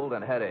cold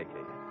and headachy.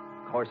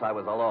 Of course, I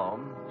was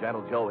alone.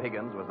 Gentle Joe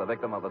Higgins was the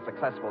victim of a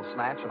successful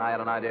snatch, and I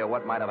had an idea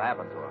what might have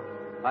happened to him.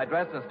 I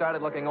dressed and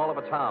started looking all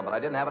over town, but I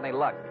didn't have any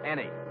luck.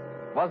 Any.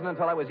 It wasn't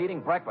until I was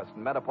eating breakfast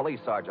and met a police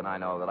sergeant I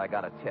know that I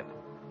got a tip.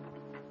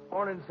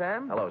 Morning,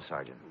 Sam. Hello,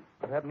 Sergeant.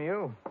 What happened to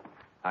you?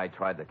 I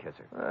tried to kiss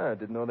her. I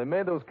didn't know they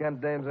made those kind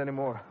of dames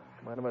anymore.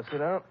 Mind if I sit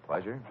down?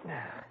 Pleasure.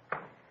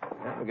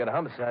 Yeah, we got a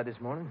homicide this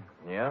morning.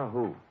 Yeah?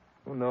 Who?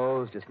 Who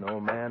knows? Just an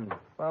old man.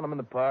 Found him in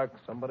the park.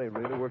 Somebody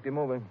really worked him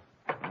over.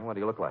 Well, what do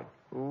you look like?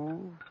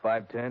 Ooh,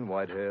 5'10",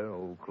 white hair,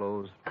 old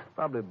clothes.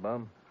 Probably a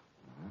bum.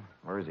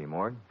 Where is he,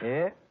 Morgue?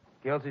 Yeah.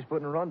 Kelsey's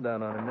putting a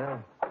rundown on him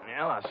now.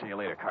 Well, I'll see you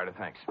later, Carter.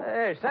 Thanks.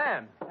 Hey,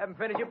 Sam, haven't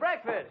finished your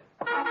breakfast.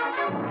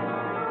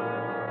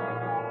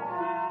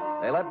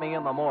 They let me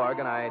in the morgue,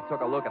 and I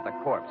took a look at the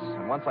corpse.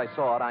 And once I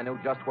saw it, I knew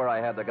just where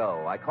I had to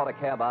go. I caught a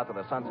cab out to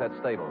the Sunset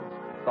Stables.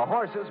 The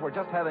horses were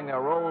just having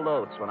their rolled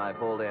oats when I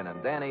pulled in,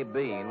 and Danny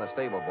Bean, the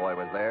stable boy,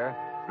 was there,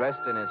 dressed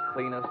in his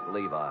cleanest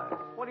Levi's.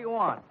 What do you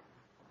want?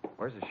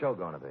 Where's the show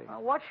going to be?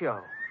 What show?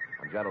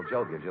 When Gentle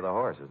Joe gives you the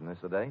horse. Isn't this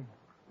the day?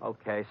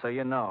 Okay, so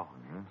you know.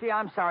 Gee,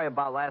 I'm sorry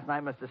about last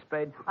night, Mr.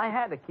 Spade. I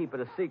had to keep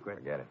it a secret.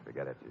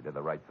 Forget it. You did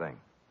the right thing.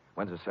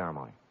 When's the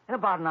ceremony? In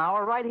about an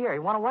hour, right here.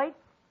 You want to wait?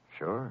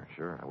 Sure.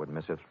 I wouldn't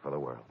miss it for the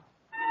world.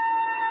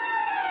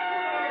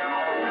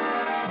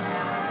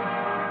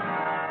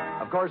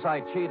 Of course, I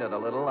cheated a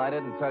little. I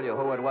didn't tell you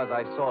who it was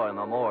I saw in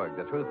the morgue.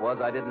 The truth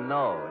was, I didn't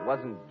know. It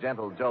wasn't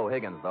Gentle Joe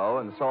Higgins, though,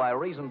 and so I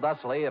reasoned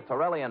thusly if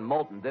Torelli and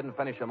Moulton didn't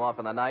finish him off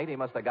in the night, he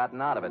must have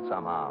gotten out of it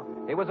somehow.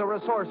 He was a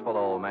resourceful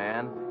old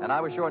man, and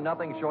I was sure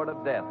nothing short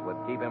of death would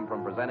keep him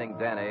from presenting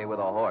Denny with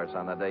a horse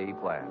on the day he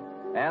planned.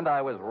 And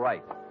I was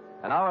right.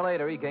 An hour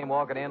later, he came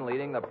walking in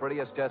leading the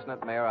prettiest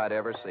chestnut mare I'd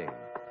ever seen.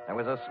 There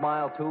was a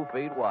smile 2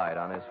 feet wide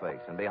on his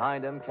face, and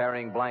behind him,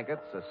 carrying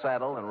blankets, a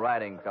saddle, and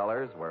riding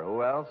colors, were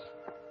who else?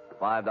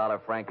 $5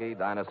 Frankie,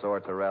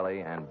 Dinosaur Torelli,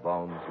 and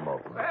Bones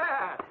Moulton.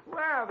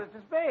 Well,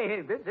 Mr.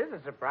 Spade, this is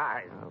a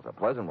surprise. That was a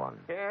pleasant one.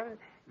 Yeah,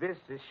 this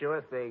is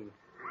sure thing.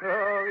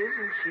 Oh,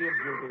 isn't she a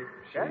beauty?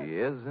 She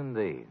is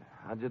indeed.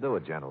 How'd you do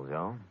it, Gentle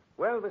Joe?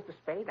 Well, Mr.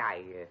 Spade,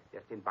 I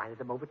just invited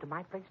them over to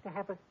my place to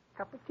have a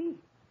cup of tea.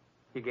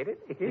 You get it?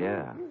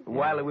 Yeah.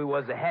 While we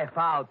was half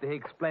out, he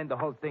explained the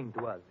whole thing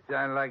to us.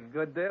 Sounds like a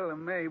good deal to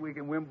me. We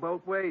can win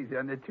both ways,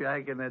 on the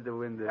track and at the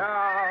window.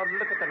 Oh,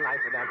 look at the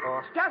life of that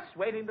horse. Just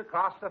waiting to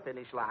cross the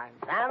finish line.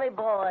 Sammy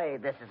boy,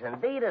 this is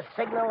indeed a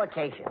signal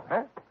occasion,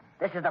 huh?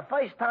 This is the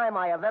first time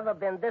I have ever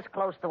been this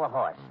close to a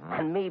horse,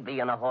 and me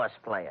being a horse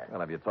player. Well,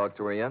 have you talked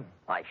to her yet?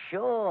 Why,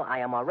 sure. I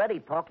am already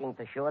talking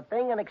to Sure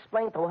Thing and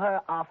explained to her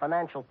our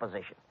financial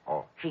position.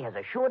 Oh. She has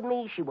assured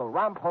me she will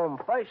romp home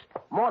first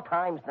more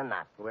times than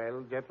not.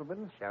 Well,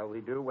 gentlemen, shall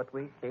we do what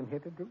we came here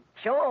to do?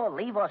 Sure,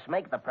 leave us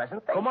make the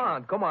presentation.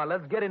 Come on,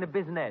 let's get into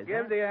business.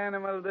 Give the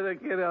animal to the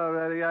kid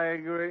already, I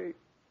agree.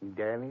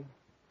 Danny?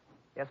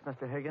 Yes,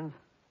 Mr. Higgins?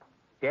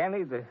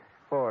 Danny, the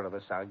four of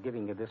us are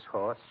giving you this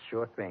horse,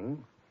 Sure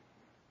Thing,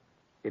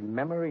 in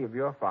memory of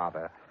your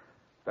father,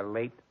 the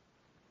late,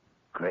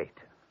 great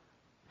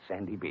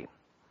Sandy Bean.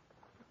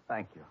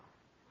 Thank you.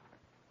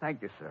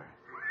 Thank you, sir.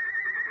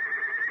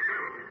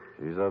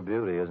 She's a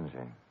beauty, isn't she?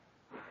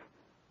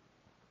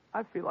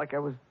 I feel like I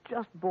was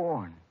just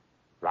born.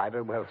 Ride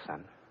her well,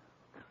 son.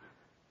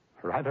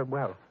 Ride her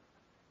well.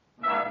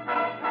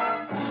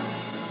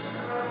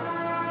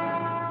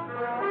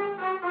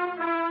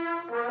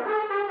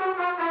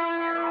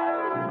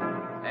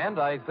 And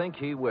I think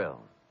he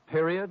will.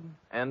 Period.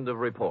 End of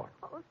report.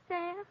 Oh,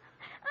 Sam,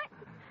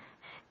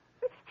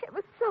 it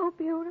was so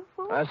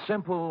beautiful. A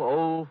simple,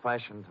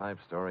 old-fashioned type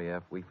story,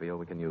 F. We feel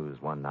we can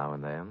use one now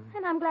and then.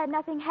 And I'm glad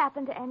nothing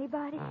happened to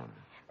anybody.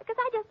 Because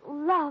I just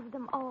love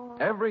them all.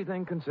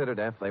 Everything considered,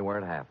 F, they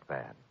weren't half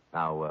bad.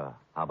 Now,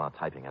 how about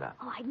typing it up?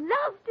 Oh, I'd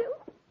love to.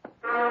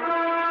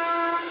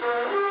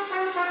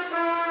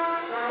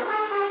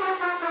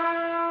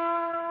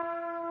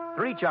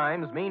 Three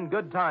chimes mean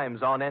good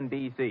times on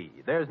NBC.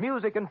 There's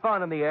music and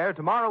fun in the air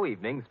tomorrow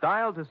evening,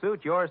 styled to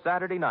suit your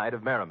Saturday night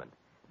of merriment.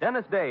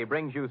 Dennis Day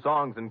brings you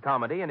songs and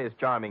comedy in his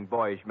charming,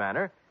 boyish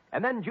manner,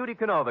 and then Judy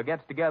Canova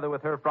gets together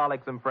with her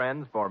frolicsome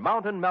friends for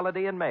Mountain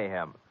Melody and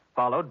Mayhem,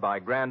 followed by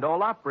Grand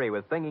Ole Opry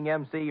with singing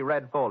MC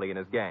Red Foley and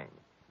his gang.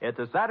 It's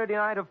a Saturday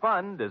night of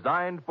fun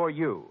designed for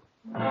you.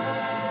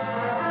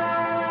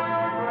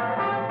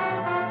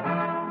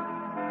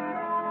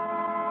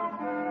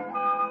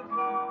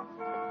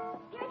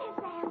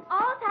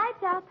 All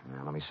typed up.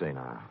 Now, let me see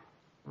now.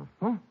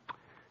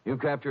 You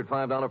captured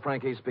 $5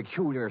 Frankie's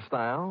peculiar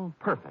style.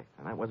 Perfect.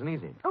 And that wasn't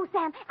easy. Oh,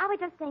 Sam, I was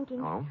just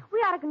thinking. Oh? We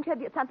ought to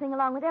contribute something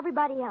along with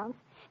everybody else.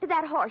 To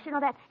that horse, you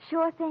know, that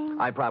Sure Thing.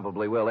 I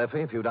probably will,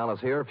 Effie. A few dollars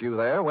here, a few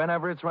there,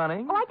 whenever it's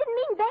running. Oh, I didn't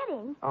mean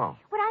betting. Oh.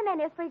 What I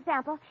meant is, for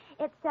example,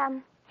 it's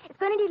going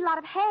to need a lot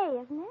of hay,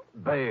 isn't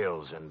it?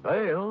 Bales and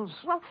bales.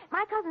 Well,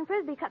 my cousin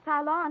Frisbee cuts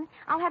our lawn.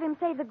 I'll have him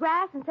save the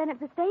grass and send it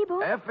to the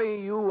stable. Effie,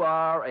 you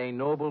are a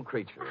noble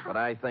creature, but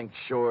I think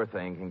Sure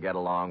Thing can get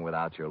along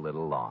without your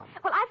little lawn.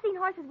 Well, I've seen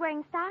horses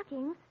wearing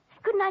stockings.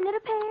 Couldn't I knit a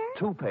pair?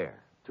 Two pair.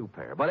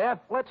 But, F,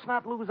 let's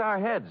not lose our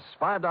heads.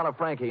 $5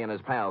 Frankie and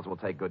his pals will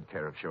take good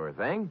care of Sure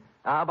Thing.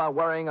 How about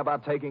worrying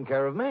about taking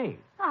care of me?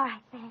 All right,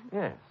 Sam.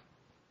 Yes.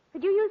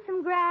 Could you use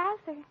some grass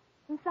or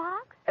some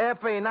socks?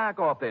 Effie, knock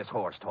off this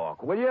horse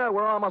talk, will you?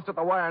 We're almost at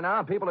the wire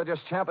now. People are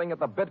just champing at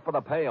the bit for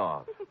the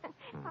payoff.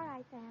 All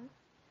right, Sam.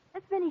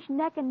 Let's finish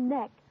neck and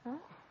neck, huh?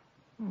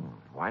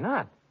 Why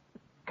not?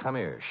 Come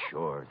here,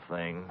 Sure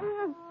Thing.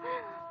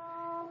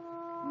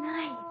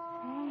 Night,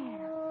 Sam.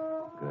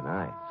 Good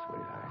night,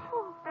 sweetheart.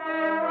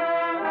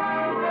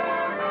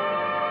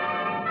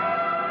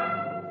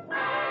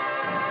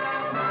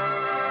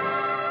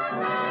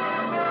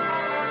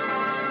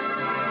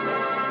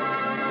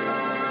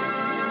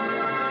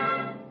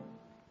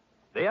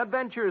 The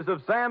Adventures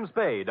of Sam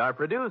Spade are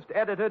produced,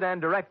 edited,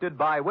 and directed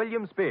by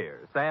William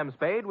Spear. Sam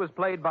Spade was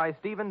played by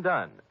Stephen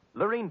Dunn.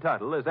 Lorene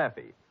Tuttle as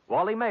Effie.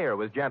 Wally Mayer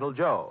was Gentle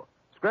Joe.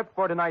 Script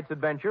for tonight's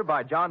adventure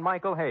by John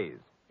Michael Hayes.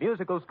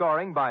 Musical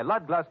scoring by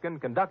Lud Gluskin,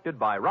 conducted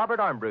by Robert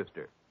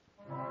Armbruster.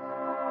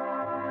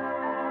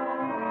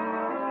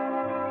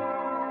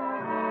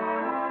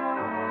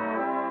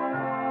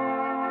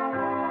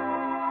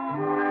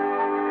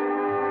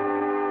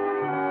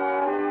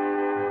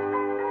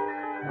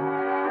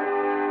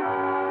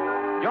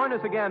 Join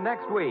us again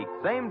next week,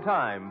 same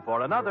time,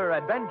 for another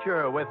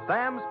adventure with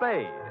Sam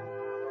Spade.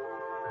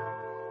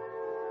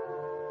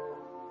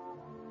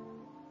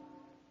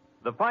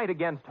 The fight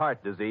against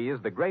heart disease,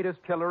 the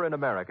greatest killer in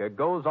America,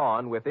 goes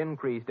on with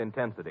increased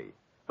intensity.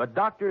 But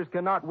doctors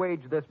cannot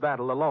wage this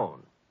battle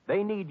alone.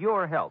 They need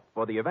your help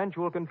for the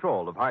eventual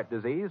control of heart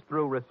disease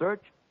through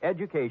research,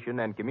 education,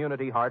 and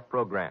community heart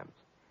programs.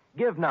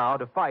 Give now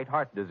to fight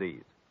heart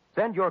disease.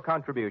 Send your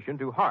contribution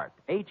to HEART,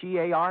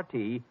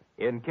 H-E-A-R-T,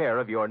 in care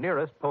of your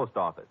nearest post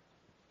office.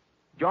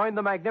 Join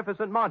the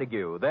magnificent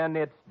Montague. Then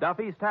it's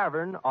Duffy's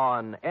Tavern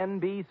on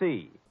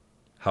NBC.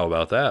 How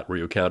about that? Were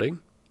you counting?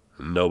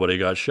 Nobody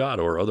got shot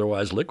or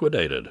otherwise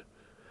liquidated.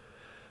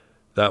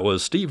 That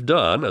was Steve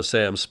Dunn as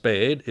Sam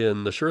Spade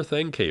in The Sure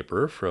Thing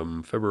caper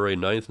from February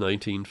 9th,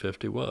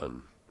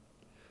 1951.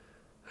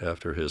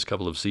 After his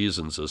couple of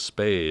seasons as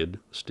Spade,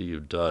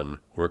 Steve Dunn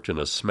worked in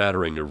a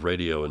smattering of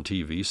radio and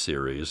TV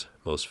series,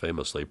 most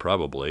famously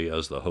probably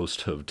as the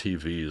host of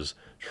TV's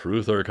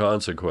Truth or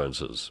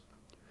Consequences.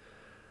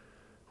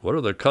 What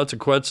are the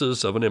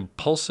consequences of an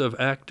impulsive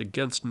act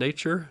against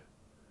nature?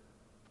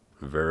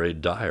 Very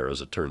dire,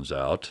 as it turns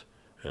out,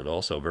 and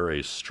also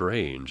very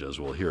strange, as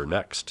we'll hear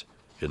next,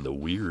 in The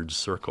Weird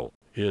Circle.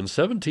 In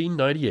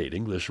 1798,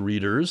 English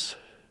readers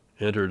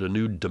entered a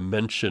new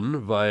dimension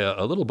via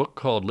a little book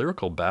called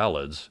Lyrical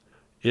Ballads.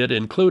 It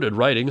included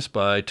writings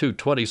by two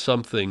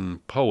 20-something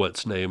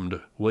poets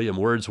named William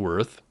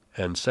Wordsworth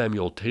and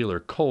Samuel Taylor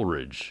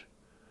Coleridge.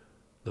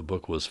 The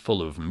book was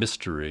full of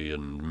mystery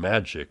and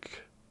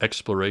magic,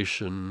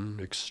 exploration,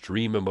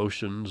 extreme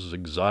emotions,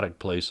 exotic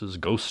places,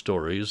 ghost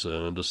stories,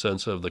 and a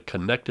sense of the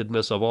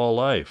connectedness of all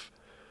life,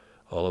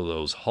 all of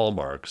those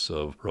hallmarks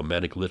of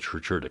romantic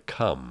literature to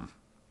come.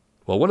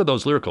 Well, one of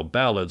those lyrical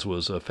ballads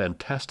was a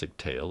fantastic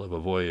tale of a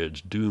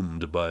voyage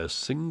doomed by a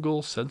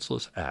single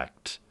senseless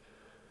act.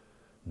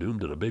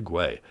 Doomed in a big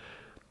way.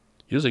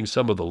 Using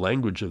some of the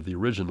language of the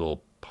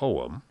original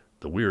poem,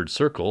 The Weird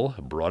Circle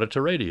brought it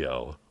to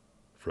radio.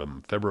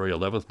 From February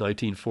 11th,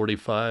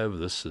 1945,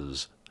 this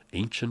is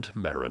Ancient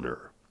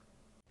Mariner.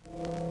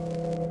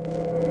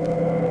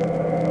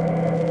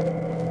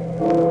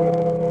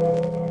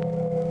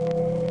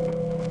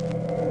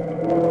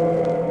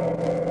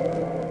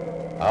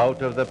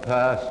 Out of the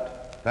past,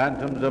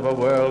 phantoms of a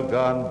world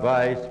gone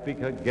by,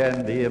 speak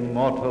again the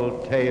immortal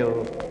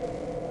tale,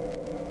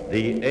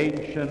 the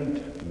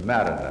Ancient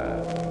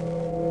Mariner.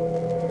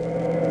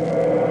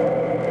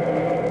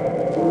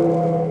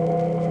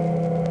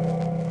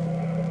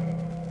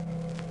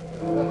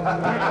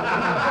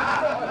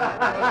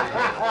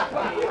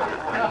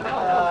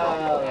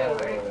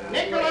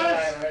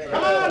 Nicholas!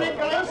 Come on,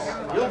 Nicholas!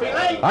 You'll be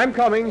late! I'm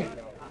coming.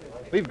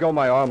 Leave go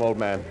my arm, old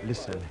man.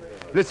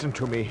 Listen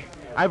to me.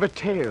 I've a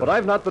tale. But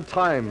I've not the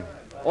time.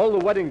 All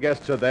the wedding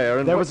guests are there,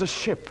 and There was a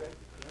ship.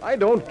 I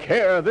don't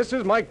care. This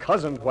is my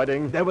cousin's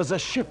wedding. There was a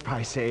ship,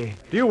 I say.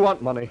 Do you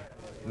want money?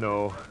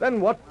 No.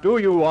 Then what do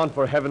you want,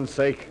 for heaven's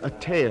sake? A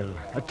tale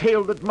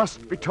that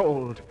must be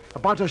told,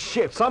 about a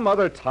ship. Some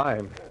other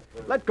time.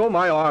 Let go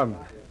my arm.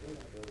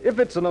 If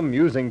it's an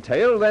amusing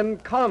tale, then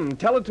come,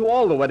 tell it to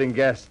all the wedding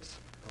guests.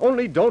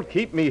 Only don't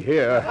keep me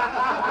here.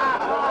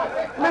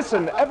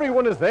 Listen,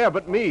 everyone is there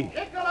but me.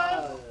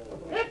 Nicholas!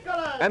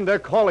 And they're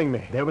calling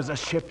me. There was a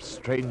ship,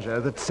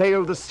 stranger, that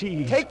sailed the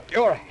seas. Take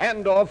your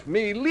hand off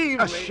me. Leave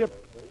me. A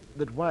ship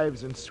that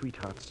wives and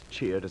sweethearts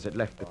cheered as it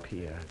left the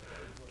pier.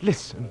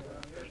 Listen,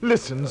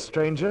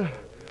 stranger.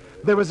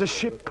 There was a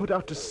ship put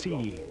out to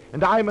sea,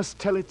 and I must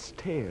tell its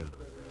tale.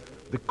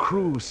 The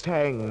crew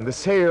sang, the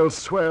sails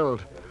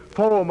swelled,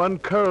 foam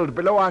uncurled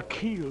below our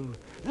keel.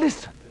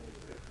 Listen.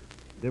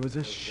 There was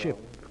a ship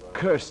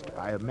cursed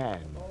by a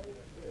man,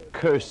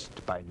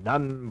 cursed by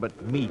none but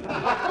me.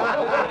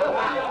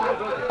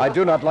 I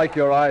do not like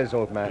your eyes,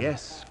 old man.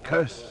 Yes,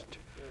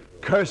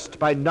 cursed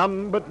by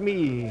none but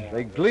me.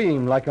 They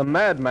gleam like a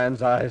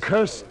madman's eyes.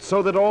 Cursed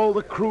so that all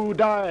the crew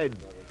died,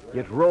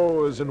 yet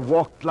rose and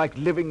walked like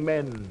living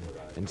men,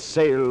 and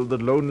sailed the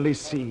lonely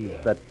sea.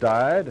 That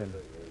died? And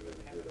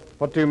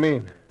what do you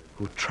mean?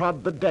 Who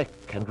trod the deck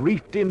and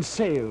reefed in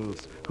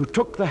sails, who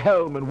took the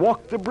helm and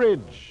walked the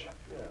bridge.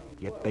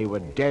 Yet they were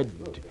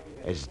dead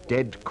as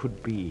dead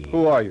could be.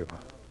 Who are you?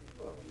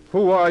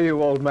 Who are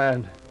you, old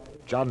man?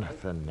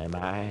 Jonathan, am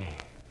I?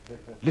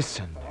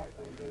 Listen,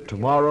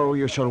 tomorrow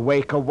you shall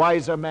wake a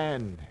wiser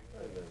man.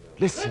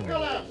 Listen.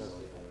 Nicholas!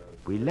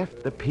 We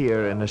left the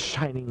pier in a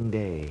shining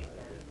day.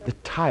 The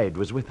tide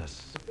was with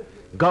us.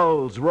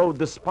 Gulls rode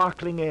the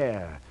sparkling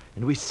air,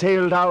 and we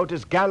sailed out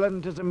as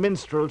gallant as a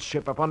minstrel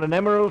ship upon an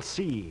emerald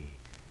sea.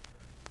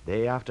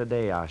 Day after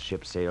day our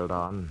ship sailed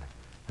on,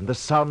 and the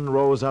sun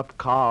rose up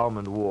calm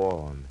and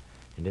warm,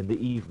 and in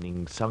the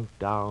evening sunk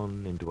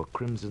down into a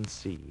crimson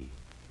sea.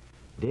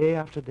 Day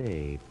after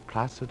day,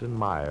 placid and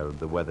mild,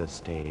 the weather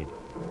stayed.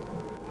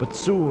 But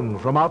soon,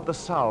 from out the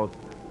south,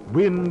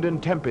 wind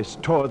and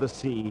tempest tore the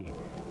sea,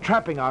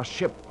 trapping our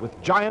ship with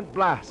giant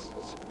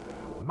blasts.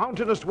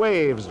 Mountainous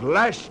waves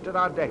lashed at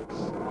our decks.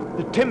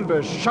 The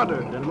timbers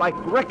shuddered, and like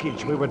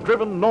wreckage we were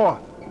driven north,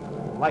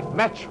 like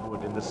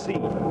matchwood in the sea.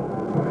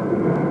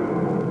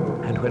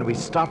 And when we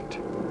stopped,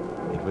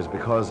 it was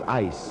because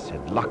ice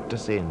had locked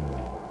us in,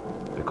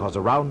 because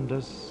around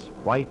us,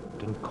 white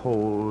and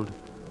cold,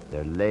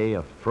 there lay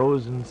a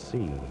frozen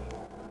sea.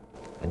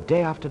 And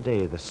day after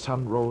day the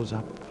sun rose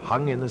up,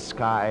 hung in the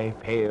sky,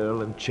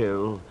 pale and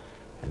chill,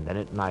 and then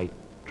at night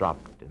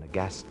dropped in a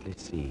ghastly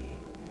sea.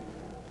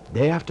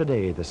 Day after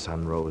day the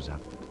sun rose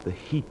up, the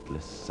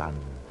heatless sun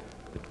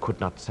that could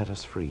not set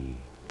us free.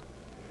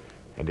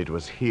 And it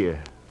was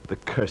here the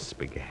curse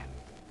began,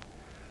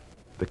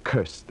 the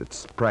curse that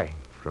sprang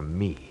from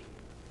me.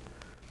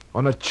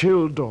 On a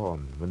chill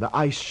dawn, when the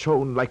ice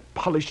shone like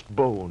polished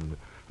bone,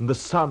 and the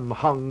sun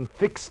hung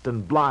fixed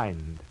and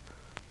blind,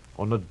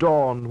 On a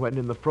dawn when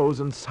in the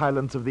frozen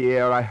silence of the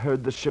air I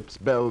heard the ship's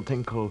bell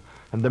tinkle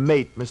and the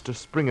mate, Mr.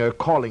 Springer,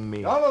 calling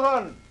me.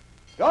 Jonathan!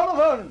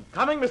 Jonathan!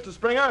 Coming, Mr.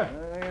 Springer.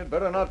 You'd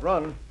better not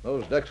run.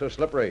 Those decks are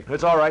slippery.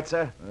 It's all right,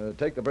 sir.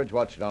 Take the bridge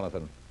watch,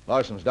 Jonathan.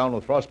 Larson's down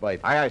with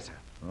frostbite. Aye, sir.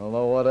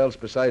 Although what else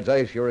besides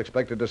ice you're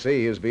expected to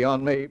see is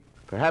beyond me.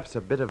 Perhaps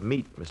a bit of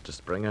meat, Mr.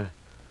 Springer.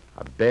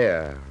 A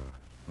bear.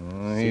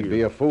 He'd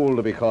be a fool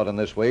to be caught in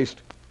this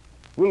waste.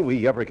 Will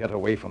we ever get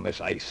away from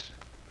this ice?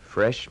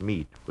 Fresh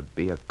meat would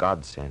be a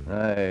godsend.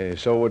 Aye,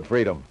 so would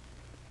freedom.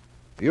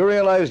 Do you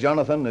realize,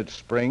 Jonathan, it's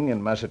spring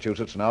in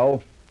Massachusetts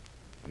now?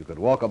 You could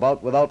walk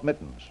about without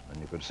mittens,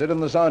 and you could sit in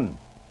the sun.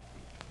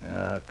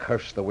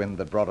 Curse the wind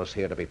that brought us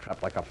here to be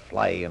trapped like a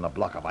fly in a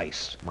block of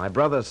ice. My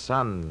brother's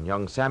son,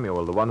 young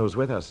Samuel, the one who's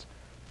with us.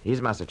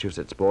 He's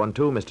Massachusetts born,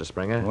 too, Mr.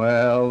 Springer.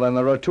 Well, then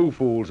there are two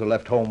fools who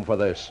left home for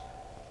this.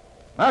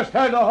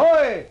 Masthead,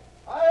 ahoy!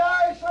 Aye,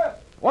 aye, sir.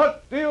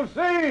 What do you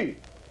see?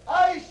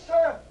 Ice,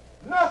 sir.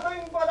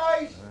 Nothing but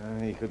ice.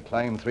 He could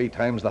climb 3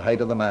 times the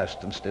height of the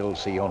mast and still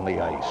see only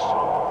ice.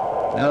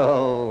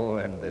 Oh,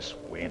 and this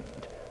wind.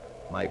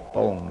 My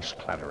bones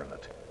clatter in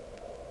it.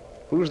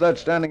 Who's that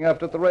standing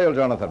aft at the rail,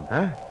 Jonathan?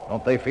 Huh?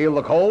 Don't they feel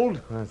the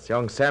cold? That's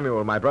young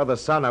Samuel, my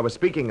brother's son I was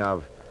speaking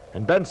of.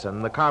 And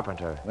Benson, the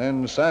carpenter.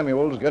 Then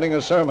Samuel's getting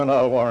a sermon,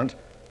 I'll warrant.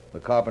 The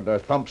carpenter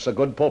thumps a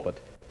good pulpit.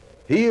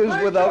 He is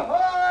Bridge without...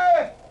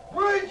 ahoy!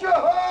 Bridge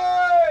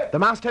ahoy! The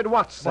masthead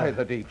watch, sir. By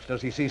the deeps,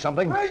 does he see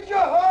something? Bridge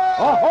ahoy!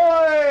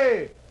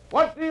 Ahoy!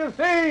 What do you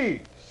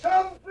see?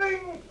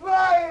 Something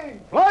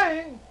flying!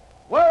 Flying?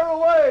 Where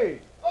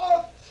away?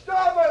 Off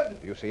starboard!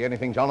 Do you see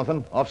anything,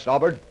 Jonathan? Off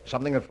starboard?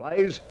 Something that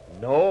flies?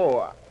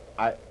 No,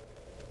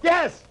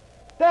 Yes!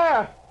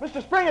 There!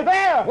 Mr. Springer,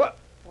 there! What?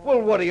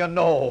 Well, what do you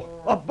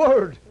know? A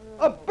bird!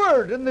 A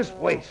bird in this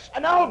waste!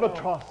 An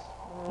albatross!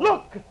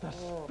 Look at the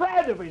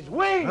spread of his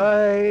wings!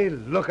 Aye,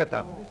 look at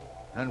them.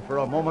 And for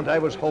a moment I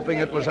was hoping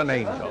it was an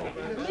angel.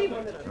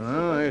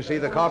 I see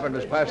the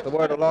carpenters passed the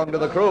word along to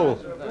the crew.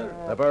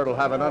 The bird will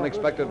have an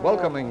unexpected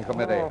welcoming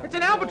committee. It's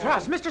an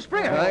albatross, Mr.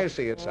 Springer. I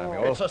see it,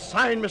 Samuel. It's a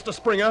sign, Mr.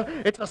 Springer.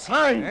 It's a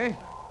sign. Eh?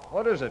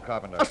 What is it,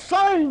 Carpenter? A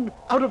sign!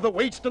 Out of the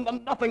waste and the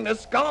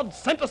nothingness, God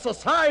sent us a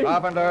sign.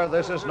 Carpenter,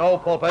 this is no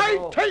pulpit.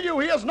 I tell you,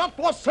 he has not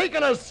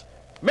forsaken us.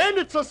 Men,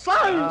 it's a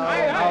sign.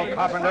 Now,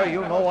 Carpenter,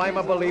 you know I'm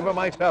a believer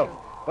myself.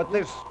 But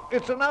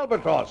it's an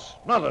albatross,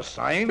 not a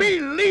sign.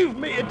 Believe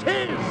me, it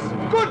is.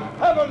 Good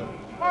heavens!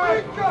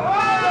 Bridge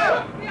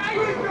ahoy!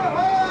 Bridge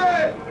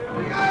ahoy!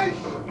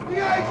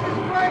 The ice is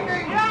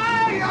breaking!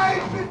 The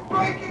ice is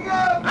breaking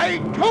up! I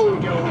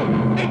told you,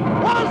 it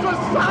was a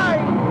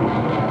sign.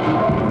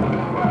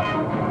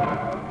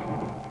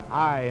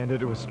 Aye, and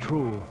it was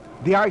true.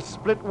 The ice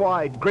split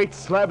wide. Great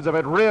slabs of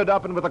it reared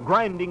up and with a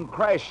grinding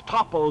crash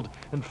toppled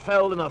and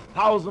fell in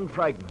 1,000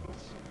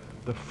 fragments.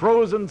 The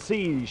frozen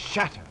sea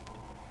shattered.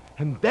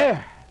 And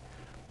there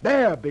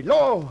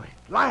below,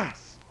 at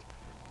last,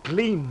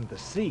 gleamed the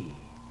sea.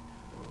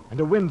 And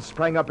a wind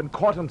sprang up and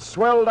caught and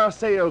swelled our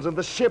sails, and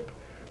the ship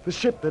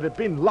that had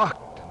been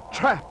locked and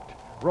trapped,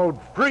 rode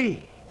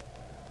free.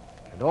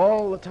 And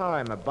all the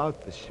time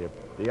about the ship,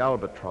 the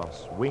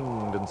albatross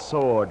winged and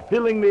soared,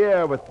 filling the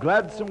air with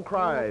gladsome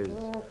cries,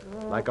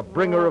 like a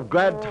bringer of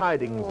glad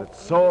tidings that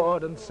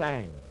soared and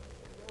sang.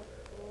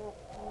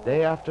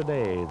 Day after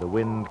day, the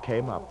wind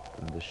came up,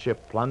 and the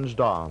ship plunged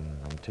on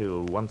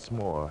until once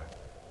more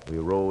we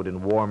rode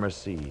in warmer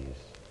seas,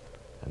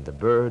 and the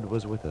bird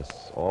was with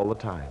us all the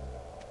time.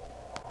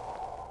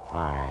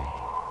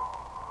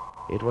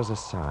 Aye, it was a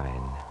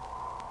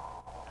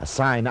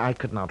sign I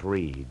could not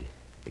read,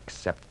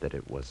 except that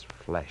it was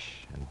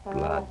flesh and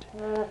blood,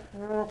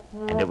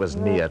 and it was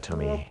near to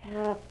me.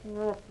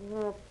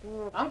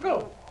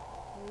 Uncle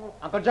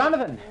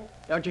Jonathan,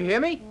 don't you hear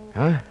me?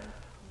 Huh?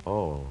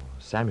 Oh,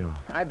 Samuel.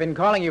 I've been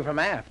calling you from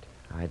aft.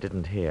 I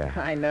didn't hear.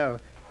 I know.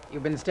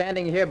 You've been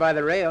standing here by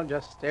the rail,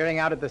 just staring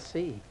out at the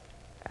sea.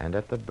 And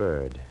at the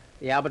bird.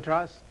 The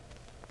albatross?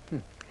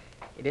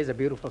 It is a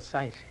beautiful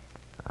sight.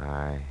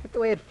 Aye. Look the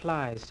way it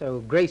flies,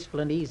 so graceful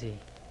and easy.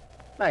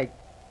 Like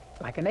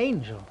an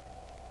angel.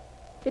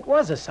 It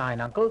was a sign,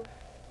 Uncle.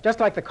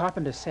 Just like the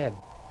carpenter said.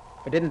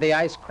 But didn't the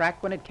ice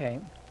crack when it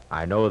came?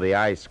 I know the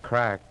ice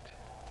cracked.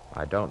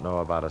 I don't know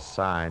about a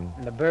sign.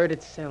 And the bird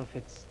itself,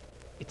 it's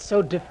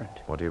so different.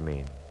 What do you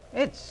mean?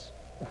 It's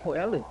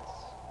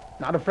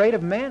not afraid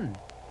of men.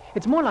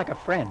 It's more like a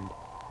friend.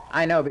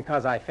 I know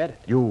because I fed it.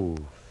 You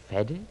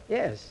fed it?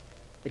 Yes.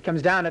 It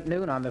comes down at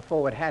noon on the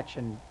forward hatch,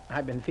 and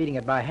I've been feeding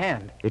it by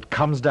hand. It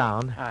comes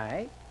down?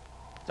 Aye.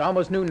 It's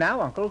almost noon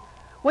now, Uncle.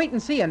 Wait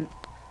and see, and...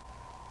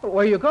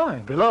 Where are you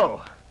going?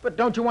 Below. But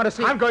don't you want to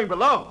see... I'm going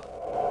below.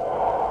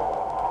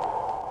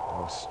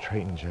 Oh,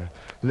 stranger,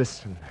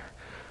 listen.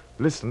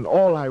 Listen,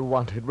 all I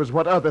wanted was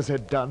what others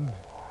had done,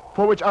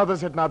 for which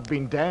others had not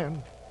been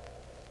damned.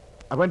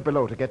 I went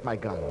below to get my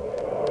gun.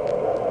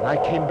 When I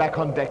came back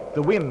on deck,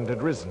 the wind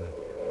had risen.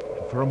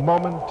 And for a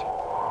moment,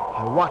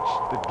 I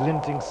watched the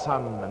glinting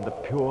sun and the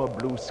pure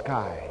blue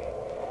sky.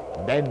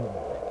 And then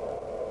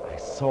I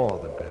saw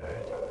the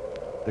bird.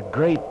 The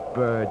great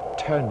bird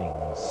turning,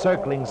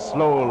 circling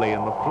slowly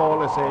in the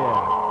floorless air.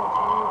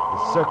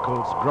 The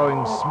circles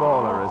growing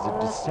smaller as it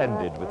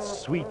descended with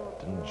sweet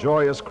and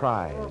joyous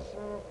cries.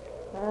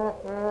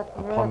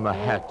 Upon the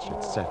hatch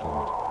it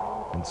settled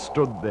and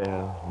stood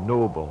there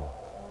noble,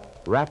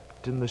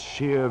 wrapped in the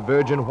sheer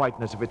virgin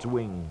whiteness of its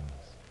wings,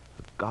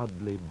 a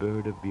godly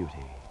bird of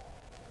beauty.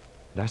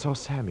 And I saw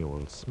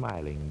Samuel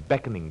smiling,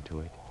 beckoning to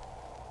it,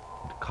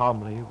 and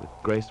calmly, with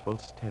graceful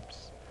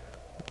steps,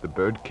 the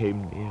bird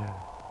came near.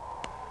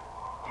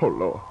 Oh,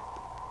 Lord.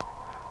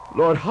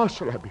 Lord, how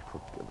shall I be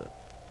forgiven?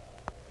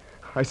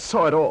 I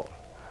saw it all.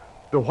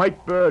 The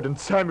white bird and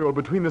Samuel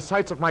between the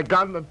sights of my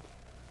gun, and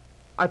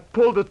I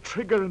pulled the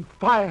trigger and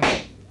fired.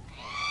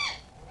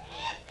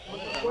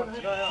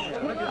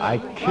 I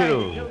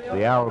killed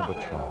the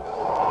albatross.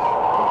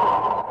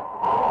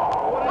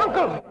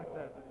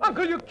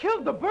 Uncle, you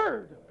killed the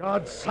bird.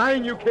 God's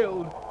sign you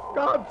killed.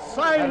 God's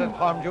sign. That has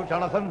harmed you,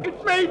 Jonathan.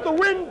 It made the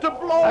wind to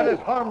blow. That has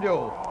harmed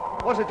you.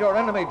 Was it your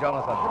enemy,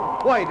 Jonathan?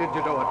 Why did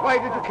you do it? Why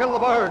did you kill the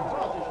bird?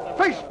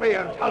 Face me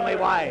and tell me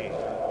why.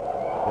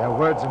 Their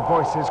words and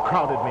voices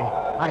crowded me.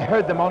 I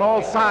heard them on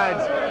all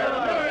sides.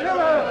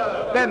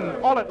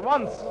 Then, all at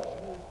once,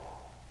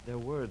 their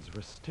words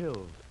were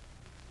stilled.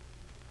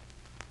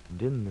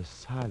 And in the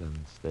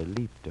silence, there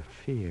leaped a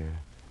fear.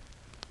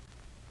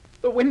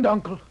 The wind,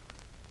 Uncle.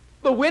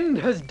 The wind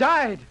has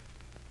died.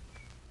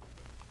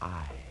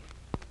 I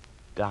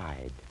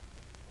died.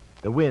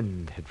 The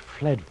wind had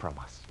fled from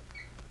us,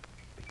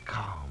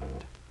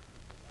 becalmed,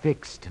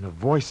 fixed in a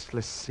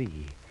voiceless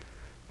sea,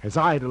 as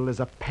idle as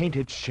a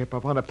painted ship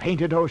upon a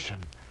painted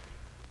ocean.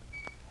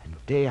 And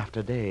day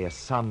after day, a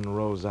sun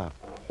rose up,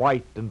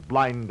 white and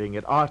blinding.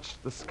 It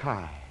arched the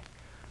sky.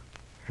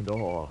 And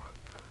all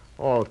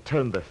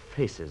turned their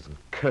faces and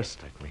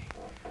cursed at me.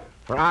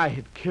 For I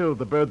had killed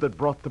the bird that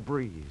brought the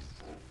breeze.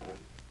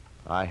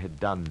 I had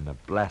done a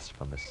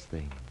blasphemous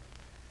thing.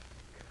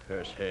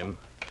 Curse him.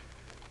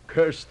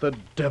 Curse the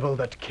devil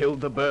that killed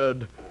the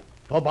bird.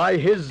 For by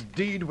his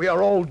deed we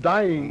are all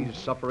dying. He's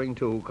suffering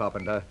too,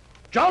 Carpenter.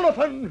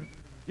 Jonathan!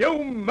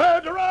 You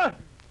murderer!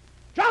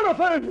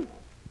 Jonathan!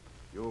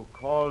 You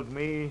called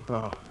me?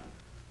 Oh,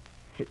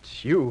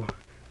 it's you.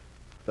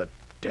 The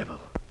devil.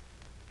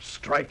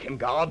 Strike him,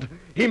 God.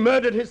 He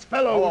murdered his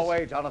fellows. Go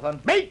away, Jonathan.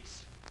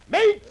 Mates!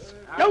 Mates!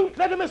 Don't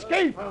let him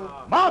escape!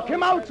 Mark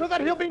him out so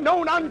that he'll be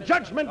known on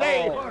Judgment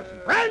Day!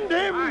 Brand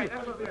him!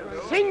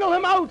 Single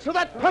him out so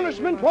that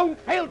punishment won't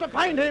fail to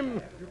find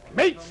him!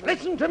 Mates,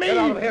 listen to me! Get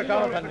out of here,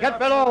 Jonathan. Get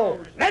below!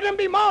 Let him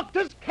be marked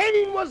as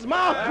Cain was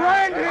marked!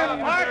 Brand him!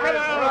 Mark him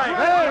out!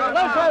 Hey,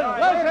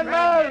 listen,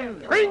 men!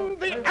 Bring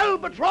the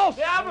albatross!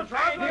 The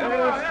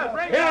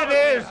albatross! Here it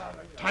is!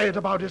 Tie it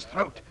about his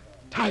throat.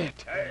 Tie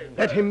it.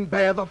 Let him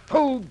bear the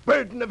full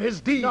burden of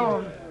his deed.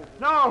 No.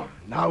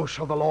 Now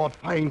shall the Lord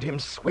find him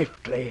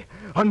swiftly,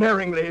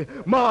 unerringly,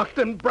 marked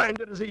and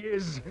branded as he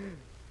is.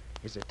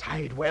 Is it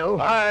tied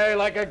well? Aye,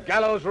 like a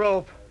gallows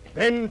rope.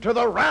 Then to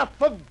the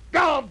wrath of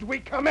God we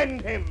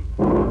commend him.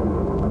 The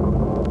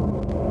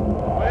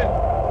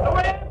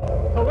wind!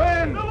 The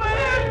wind!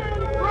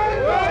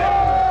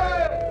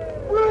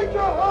 Bridge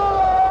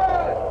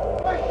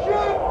ahoy! A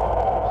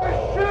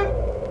ship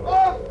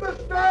off the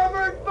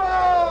starboard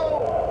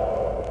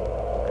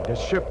bow! And a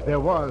ship there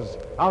was,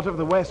 out of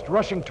the west,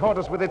 rushing toward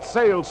us with its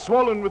sails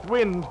swollen with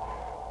wind.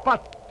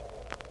 But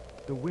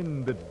the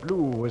wind that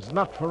blew was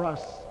not for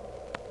us.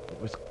 It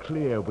was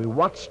clear we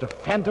watched a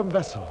phantom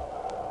vessel,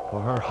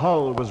 for her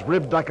hull was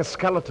ribbed like a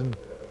skeleton,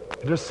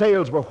 and her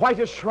sails were white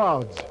as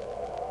shrouds.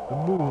 The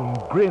moon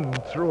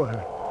grinned through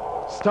her.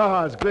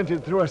 Stars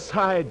glinted through her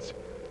sides,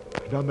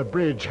 and on the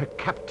bridge her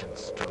captain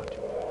stood.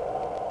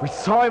 We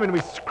saw him and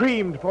we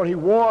screamed, for he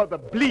wore the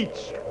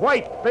bleached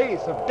white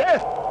face of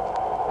death.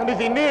 And as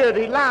he neared,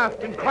 he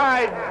laughed and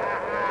cried,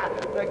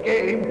 The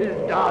game is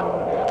done.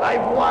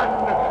 I've won.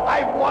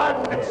 I've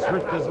won. And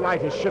swift as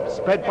light, his ship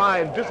sped by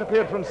and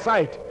disappeared from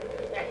sight.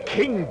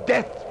 King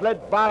Death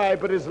fled by,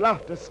 but his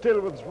laughter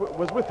still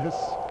was with us.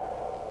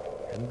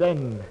 And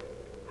then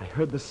I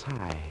heard the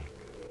sigh.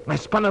 I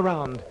spun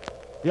around,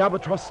 the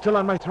albatross still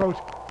on my throat,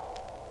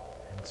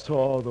 and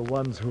saw the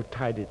ones who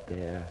tied it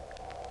there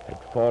had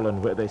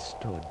fallen where they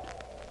stood.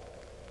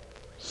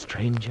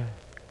 Stranger,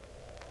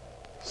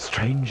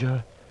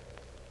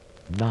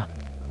 none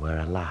were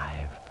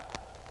alive.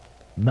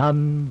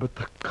 None but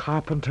the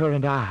carpenter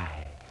and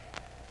I.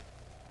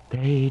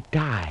 They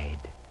died.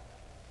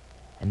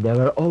 And there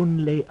were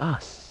only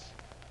us,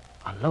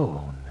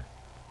 alone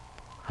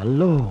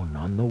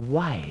on the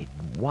wide,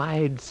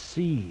 wide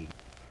sea.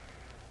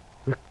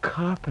 The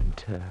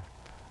carpenter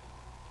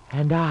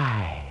and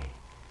I.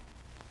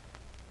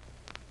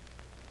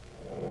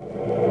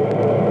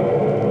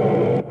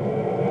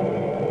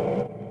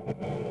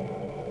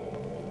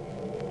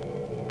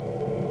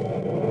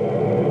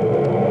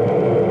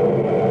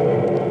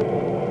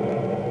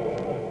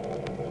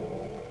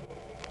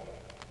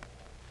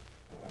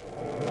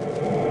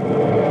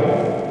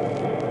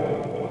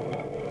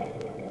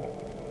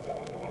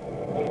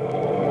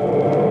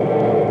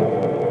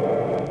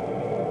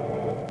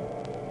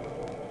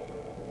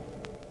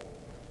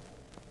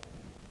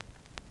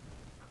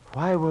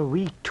 Why were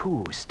we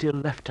two still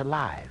left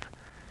alive?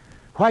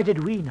 Why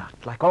did we not,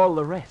 like all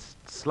the rest,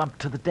 slump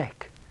to the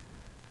deck?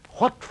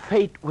 What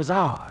fate was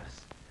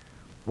ours?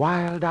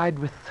 Wild-eyed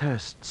with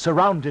thirst,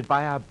 surrounded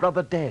by our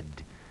brother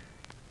dead.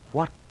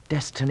 What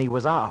destiny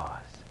was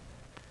ours?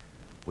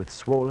 With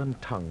swollen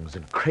tongues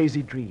and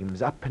crazy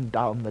dreams, up and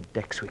down the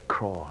decks we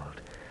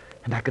crawled,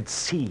 and I could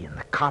see in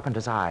the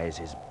carpenter's eyes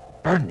his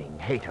burning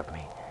hate of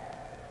me.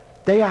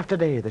 Day after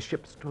day the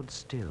ship stood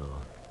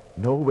still.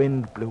 No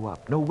wind blew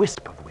up, no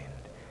wisp of wind,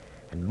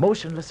 and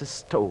motionless as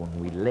stone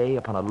we lay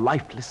upon a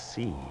lifeless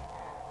sea,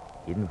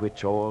 in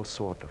which all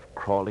sort of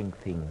crawling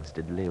things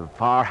did live,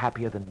 far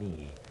happier than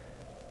me,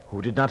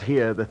 who did not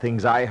hear the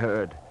things I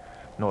heard,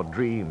 nor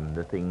dream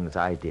the things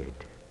I did.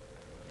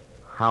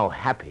 How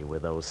happy were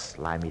those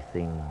slimy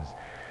things,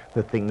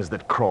 the things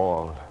that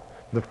crawled,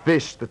 the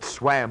fish that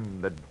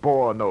swam, that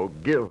bore no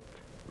guilt,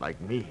 like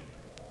me.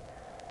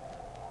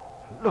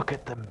 Look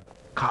at them,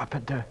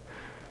 carpenter,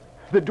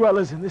 the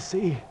dwellers in the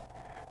sea,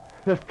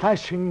 the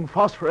flashing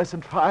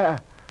phosphorescent fire.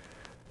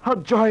 How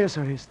joyous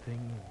are his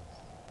things,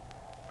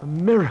 the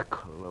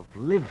miracle of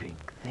living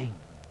things,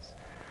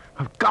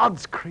 of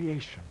God's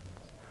creations,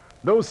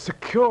 those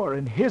secure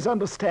in his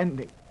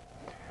understanding.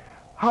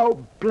 How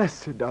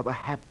blessed are the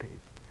happy,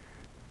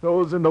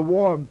 those in the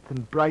warmth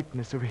and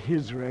brightness of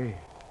his rays.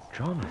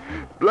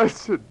 Jonathan.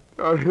 Blessed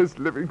are his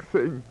living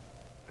things,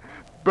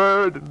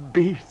 bird and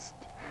beast,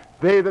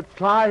 they that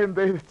fly and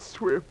they that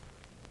swim.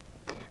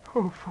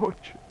 Oh,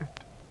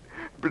 fortunate,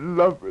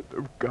 beloved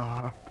of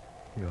God.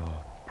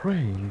 You're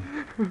praying,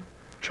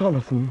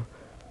 Jonathan,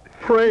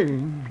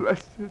 praying.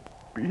 Blessed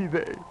be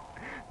they,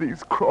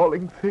 these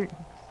crawling things.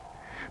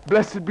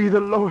 Blessed be the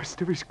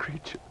lowest of his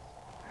creatures,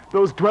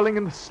 those dwelling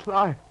in the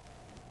slime.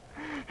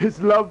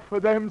 His love for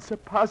them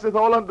surpasseth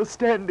all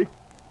understanding.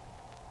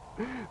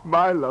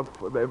 My love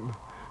for them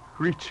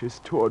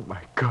reaches toward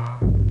my God.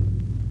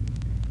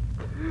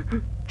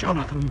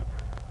 Jonathan,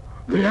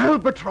 the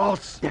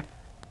albatross. Yeah,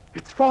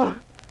 it's fallen.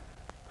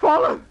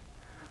 Fallen.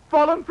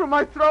 Fallen from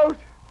my throat.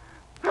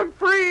 I'm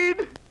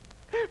freed.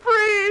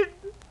 Freed.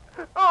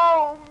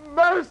 Oh,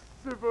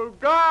 merciful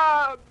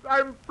God,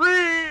 I'm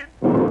freed.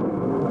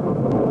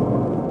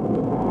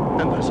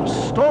 And there's a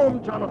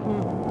storm,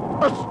 Jonathan.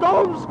 A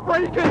storm's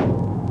breaking.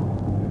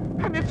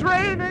 And it's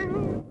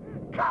raining.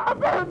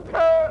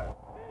 Carpenter.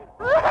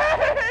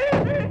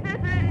 Raining.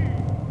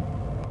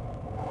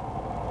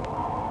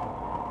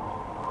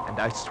 And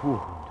I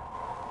swooned.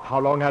 How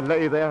long I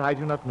lay there, I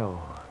do not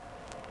know.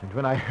 And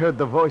when I heard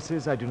the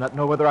voices, I do not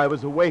know whether I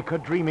was awake or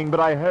dreaming, but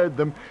I heard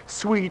them,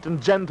 sweet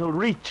and gentle,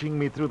 reaching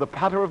me through the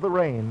patter of the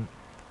rain.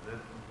 This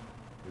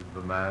is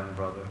the man,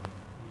 brother.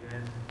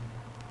 Yes,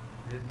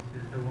 this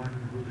is the one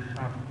who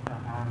shot the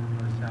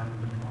harmless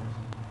albatross.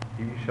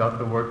 He shot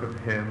the work of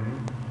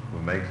him who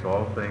makes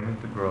all things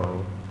to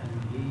grow. And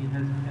he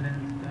has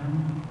penance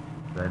done?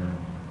 Then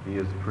he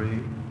is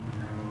free?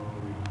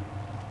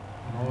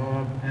 No.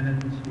 More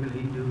penance will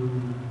he do.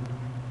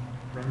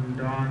 From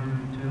dawn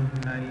till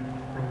night,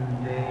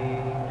 from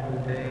day to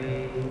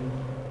day,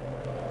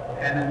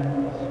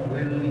 penance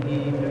will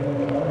he do.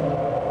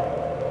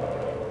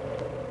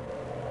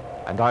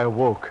 And I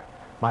awoke,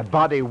 my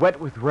body wet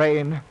with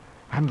rain,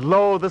 and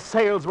lo, the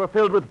sails were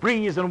filled with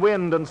breeze and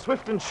wind, and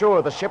swift and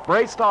sure the ship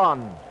raced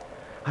on.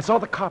 I saw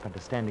the carpenter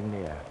standing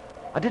near.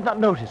 I did not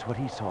notice what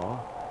he saw.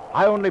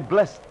 I only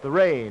blessed the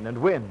rain and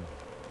wind.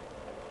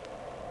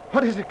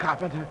 What is it,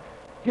 carpenter?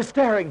 You're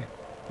staring.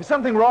 Is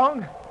something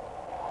wrong?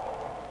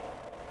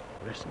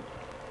 Listen.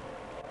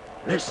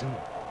 Listen.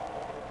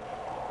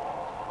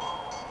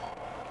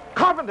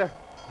 Carpenter!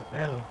 The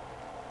bell.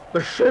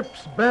 The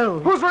ship's bell.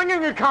 Who's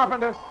ringing it,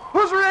 Carpenter?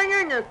 Who's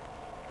ringing it?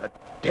 The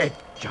dead,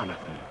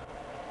 Jonathan.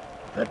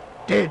 The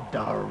dead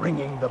are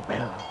ringing the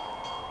bell.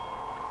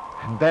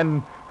 And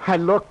then I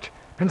looked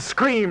and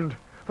screamed,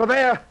 for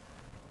there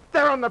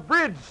on the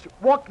bridge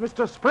walked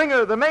Mr.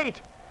 Springer, the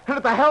mate, and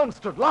at the helm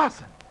stood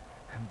Larson.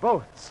 And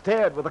both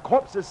stared with a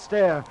corpse's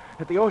stare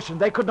at the ocean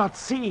they could not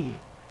see.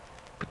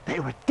 But they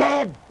were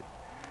dead,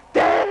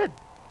 dead,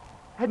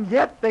 and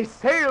yet they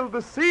sailed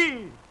the sea.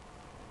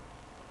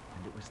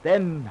 And it was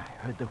then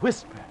I heard the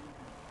whisper.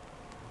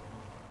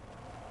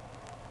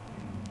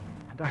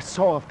 And I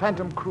saw a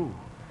phantom crew.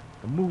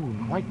 The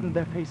moon whitened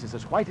their faces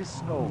as white as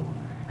snow,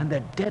 and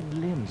their dead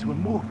limbs were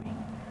moving,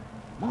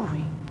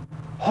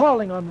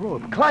 hauling on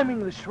rope, climbing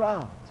the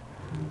shrouds.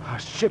 Our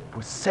ship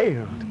was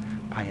sailed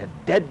by a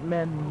dead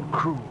men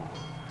crew.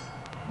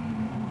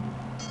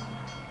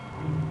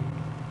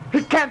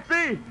 It can't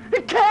be!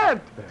 It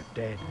can't! They're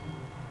dead.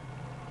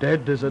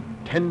 Dead as a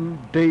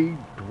 10-day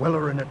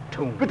dweller in a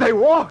tomb. But they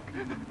walk!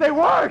 They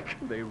work!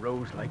 They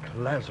rose like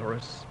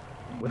Lazarus.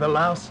 With a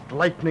last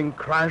lightning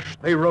crash,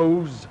 they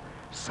rose,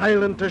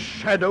 silent as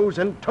shadows,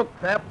 and took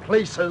their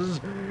places.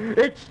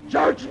 It's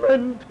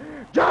judgment!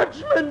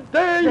 Judgment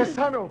day! Yes,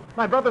 Samuel,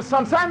 my brother's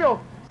son.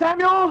 Samuel!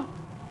 Samuel!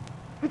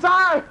 It's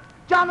I,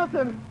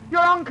 Jonathan,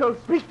 your uncle.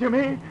 Speak to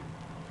me.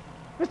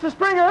 Mr.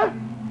 Springer!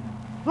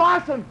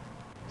 Larson!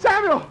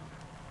 Samuel!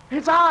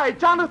 It's I,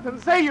 Jonathan.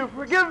 Say you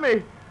forgive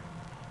me.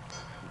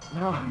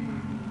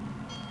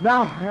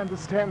 Now I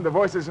understand the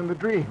voices in the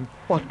dream.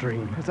 What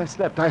dream? As I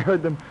slept, I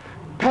heard them.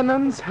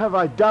 Penance have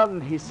I done,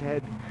 he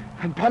said,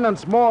 and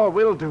penance more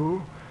will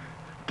do.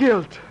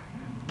 Guilt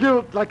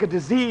like a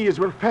disease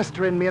will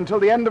fester in me until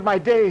the end of my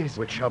days.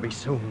 Which shall be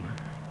soon.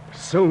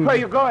 Soon. Where are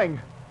you going?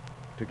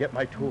 To get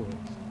my tools.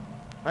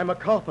 I'm a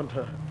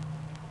carpenter,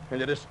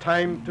 and it is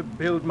time to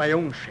build my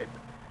own ship.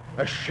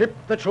 A ship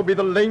that shall be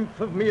the length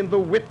of me and the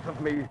width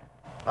of me.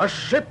 A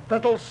ship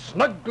that'll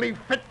snugly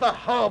fit the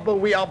harbor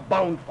we are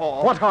bound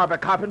for. What harbor,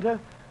 carpenter?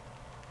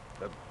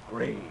 The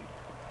grave.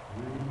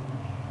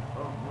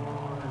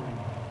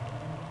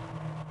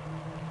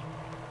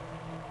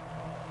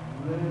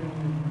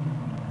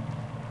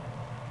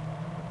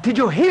 Did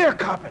you hear,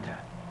 carpenter?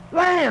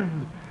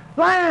 Land!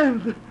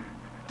 Land!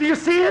 Do you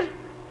see it?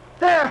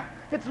 There!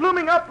 It's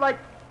looming up like...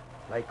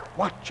 Like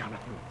what,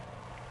 Jonathan?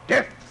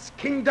 Death's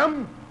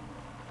kingdom?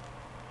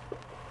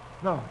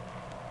 No.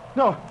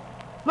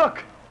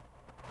 Look!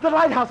 The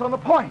lighthouse on the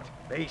point.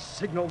 They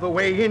signal the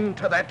way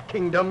into that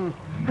kingdom.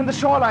 And the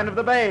shoreline of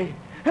the bay.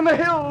 And the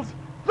hills.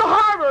 The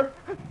harbor!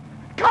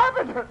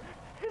 Carpenter!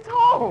 It's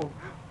home!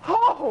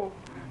 Home!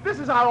 This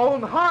is our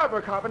own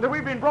harbor, Carpenter.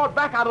 We've been brought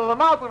back out of the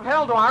mouth of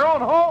hell to our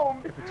own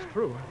home. If it's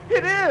true.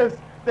 It is.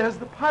 There's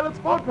the pilot's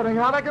boat putting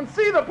out. I can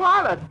see the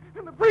pilot.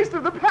 And the priest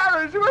of the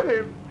parish with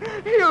him.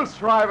 He'll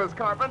shrive us,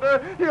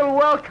 Carpenter. He'll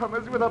welcome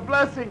us with a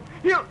blessing.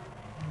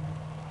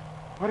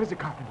 What is it,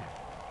 Carpenter?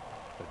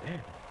 The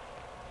dead.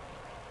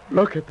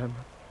 Look at them.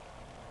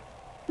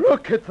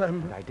 Look at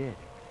them. And I did.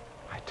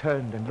 I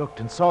turned and looked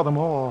and saw them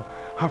all.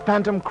 Our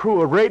phantom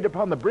crew arrayed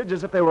upon the bridge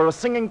as if they were a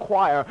singing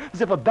choir,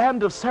 as if a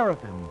band of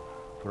seraphim.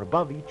 For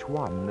above each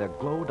one there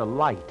glowed a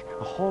light,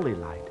 a holy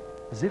light,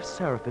 as if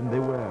seraphim they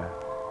were.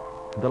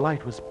 And the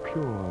light was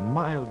pure,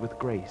 mild with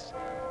grace,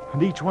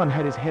 and each one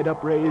had his head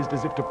upraised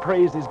as if to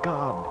praise his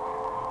God.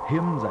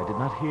 Hymns I did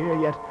not hear,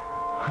 yet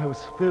I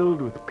was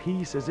filled with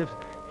peace as if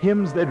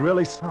hymns they'd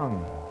really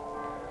sung.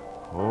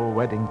 Oh,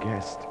 wedding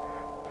guest,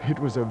 it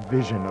was a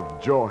vision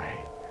of joy.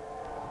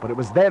 But it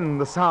was then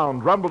the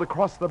sound rumbled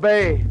across the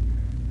bay.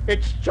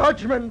 It's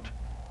judgment!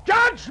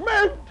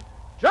 Judgment!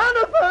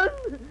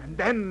 Jonathan! And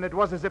then it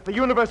was as if the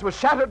universe was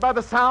shattered by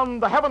the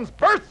sound, the heavens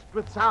burst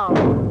with sound,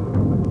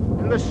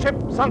 and the ship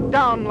sunk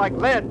down like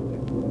lead.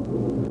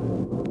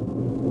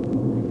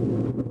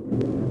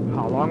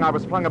 How long I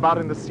was flung about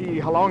in the sea,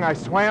 how long I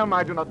swam,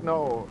 I do not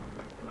know.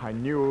 I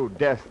knew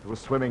death was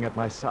swimming at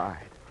my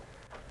side.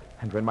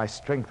 And when my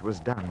strength was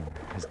done,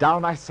 as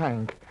down I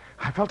sank,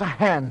 I felt a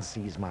hand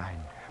seize mine.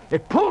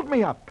 It pulled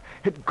me up,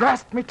 it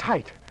grasped me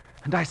tight,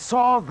 and I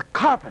saw the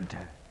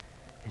carpenter.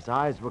 His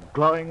eyes were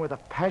glowing with a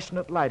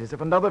passionate light, as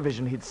if another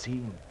vision he'd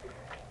seen.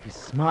 He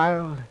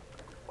smiled,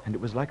 and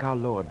it was like our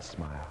Lord's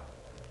smile.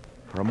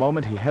 For a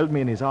moment he held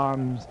me in his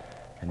arms,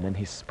 and then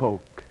he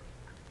spoke,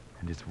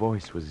 and his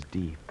voice was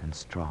deep and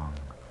strong.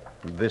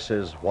 This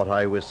is what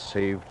I was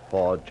saved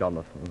for,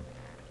 Jonathan.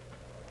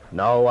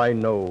 Now I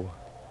know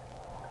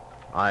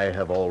I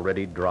have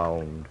already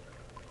drowned,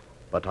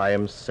 but I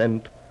am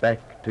sent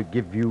back to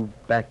give you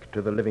back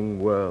to the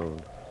living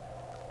world,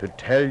 to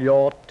tell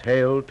your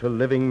tale to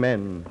living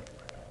men.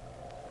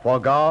 For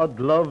God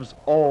loves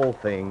all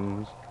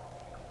things,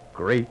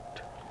 great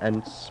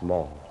and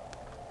small.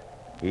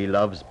 He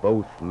loves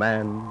both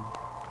man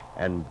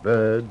and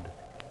bird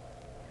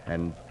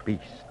and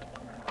beast.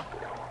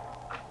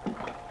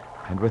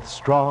 And with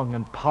strong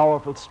and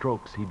powerful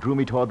strokes, he drew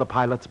me toward the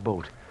pilot's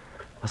boat.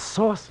 A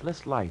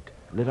sourceless light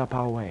lit up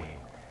our way,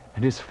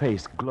 and his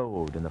face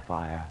glowed in the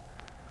fire.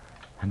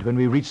 And when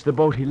we reached the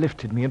boat, he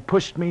lifted me and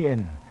pushed me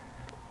in.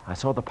 I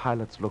saw the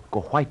pilot's look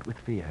go white with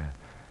fear,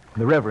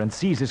 and the Reverend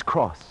seize his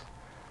cross.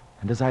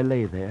 And as I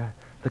lay there,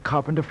 the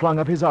carpenter flung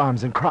up his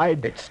arms and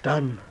cried, "It's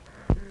done!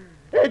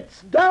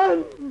 It's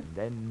done!" And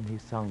then he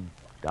sunk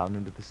down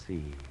into the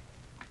sea,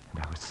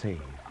 and I was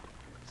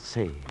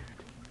saved,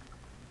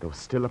 though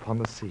still upon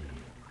the sea.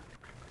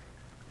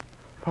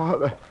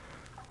 Father,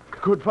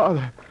 good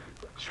Father,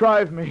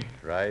 shrive me.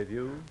 Shrive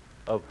you?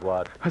 Of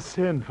what? A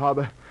sin,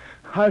 Father.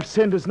 I've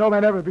sinned as no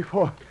man ever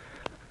before.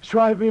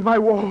 Shrive me my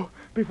woe.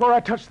 Before I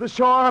touch the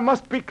shore, I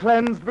must be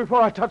cleansed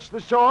before I touch the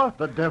shore.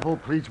 The devil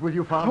pleads with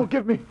you, Father. Oh,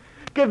 give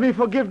me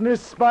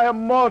forgiveness by a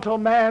mortal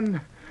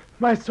man.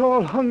 My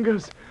soul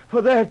hungers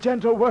for their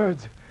gentle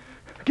words.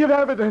 Give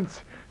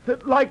evidence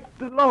that, like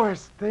the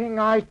lowest thing,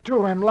 I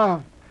too am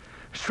loved.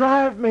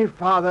 Shrive me,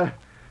 Father.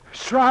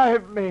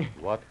 Shrive me.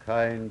 What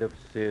kind of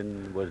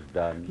sin was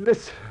done?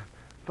 Listen,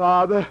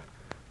 Father.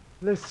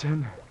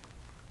 Listen.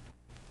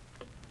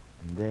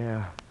 And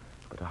there,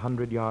 but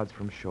 100 yards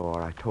from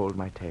shore, I told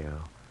my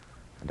tale,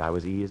 and I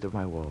was eased of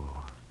my woe.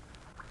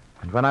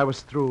 And when I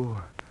was through,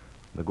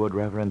 the good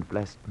Reverend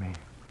blessed me,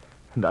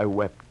 and I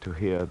wept to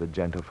hear the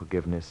gentle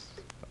forgiveness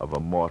of a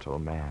mortal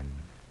man.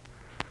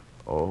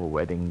 Oh,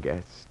 wedding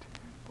guest,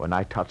 when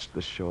I touched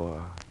the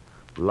shore,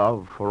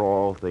 love for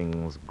all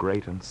things,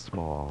 great and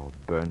small,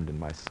 burned in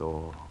my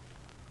soul.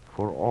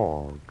 For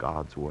all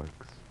God's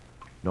works,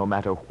 no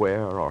matter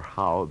where or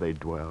how they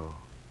dwell.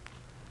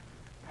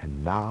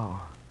 And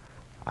now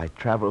I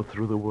travel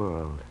through the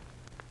world,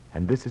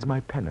 and this is my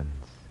penance.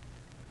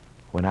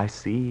 When I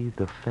see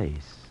the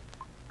face,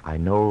 I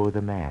know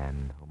the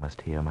man who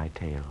must hear my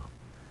tale.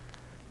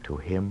 To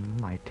him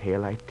my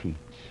tale I teach.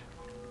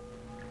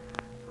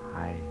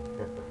 I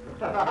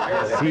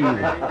see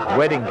the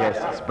wedding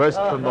guests burst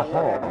from the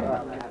hall.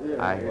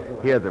 I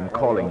hear them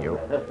calling you.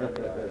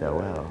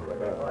 Farewell.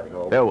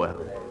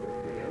 Farewell.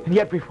 And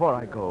yet before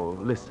I go,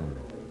 listen.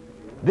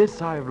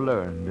 This I've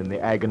learned in the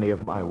agony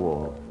of my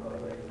woe.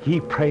 He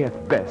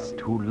prayeth best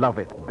who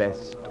loveth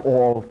best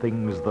all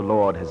things the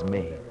Lord has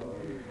made.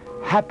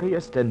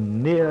 Happiest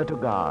and near to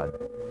God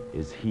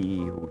is he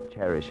who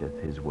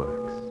cherisheth his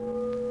works.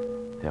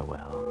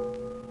 Farewell.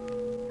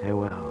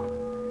 Farewell.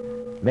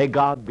 May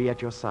God be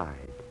at your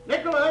side.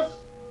 Nicholas!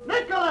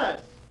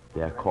 Nicholas!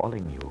 They're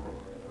calling you.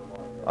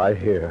 I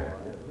hear.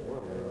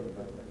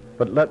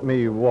 But let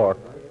me walk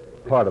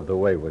part of the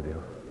way with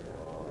you.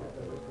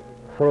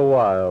 For a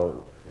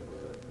while,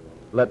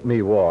 let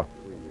me walk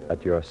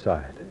at your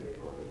side.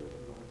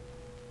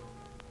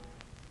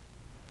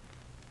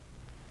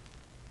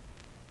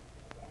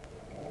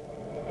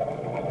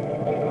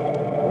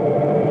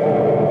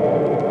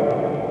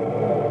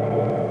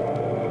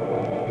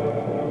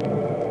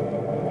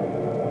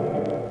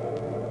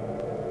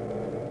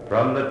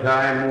 From the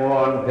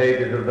time-worn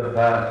pages of the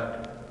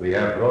past, we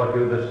have brought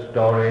you the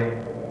story,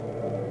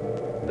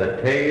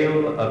 the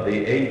tale of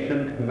the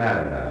ancient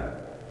mariner.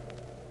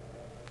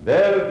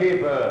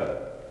 Bellkeeper,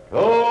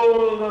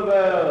 toll the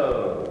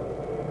bell.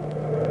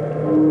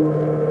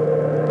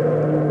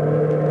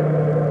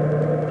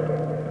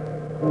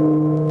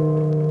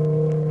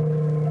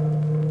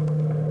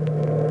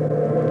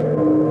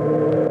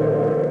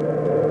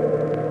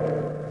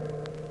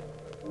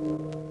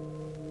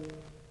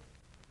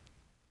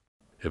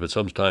 If it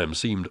sometimes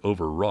seemed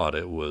overwrought,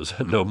 it was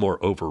no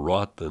more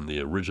overwrought than the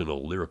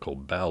original lyrical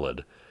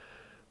ballad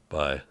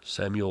by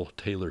Samuel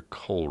Taylor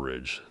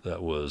Coleridge.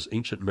 That was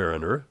Ancient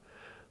Mariner,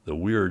 the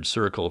weird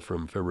circle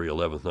from February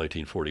 11th,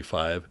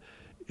 1945,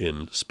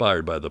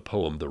 inspired by the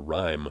poem The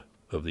Rime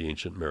of the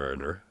Ancient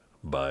Mariner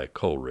by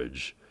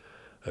Coleridge.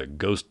 A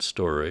ghost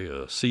story,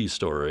 a sea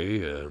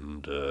story,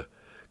 and a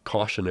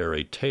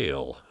cautionary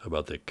tale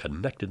about the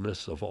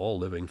connectedness of all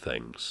living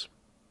things.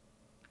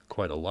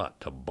 Quite a lot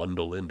to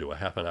bundle into a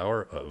half an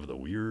hour of the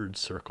weird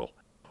circle.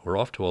 We're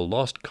off to a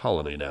lost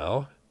colony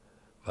now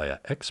via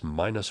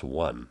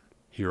X-1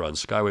 here on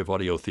Skywave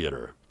Audio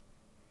Theater.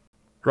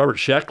 Robert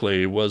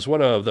Sheckley was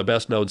one of the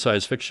best-known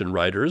science fiction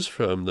writers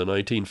from the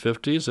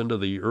 1950s into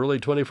the early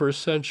 21st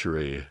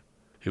century.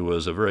 He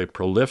was a very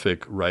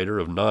prolific writer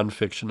of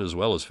nonfiction as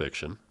well as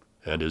fiction,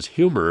 and his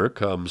humor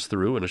comes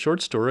through in a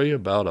short story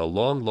about a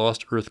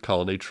long-lost Earth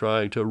colony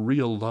trying to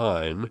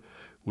realign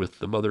with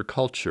the mother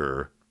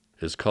culture.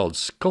 It's called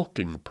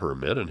Skulking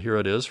Permit, and here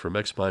it is from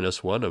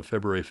X-1 of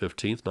February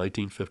 15th,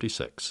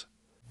 1956.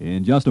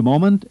 In just a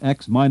moment,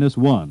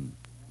 X-1.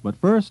 But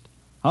first,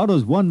 how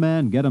does one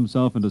man get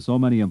himself into so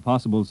many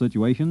impossible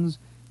situations?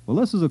 Well,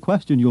 this is a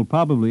question you'll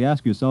probably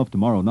ask yourself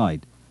tomorrow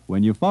night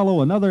when you follow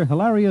another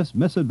hilarious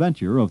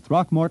misadventure of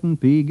Throckmorton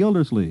P.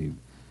 Gildersleeve.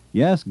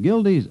 Yes,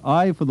 Gildy's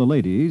eye for the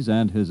ladies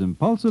and his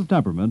impulsive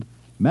temperament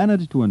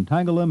managed to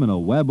entangle him in a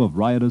web of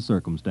riotous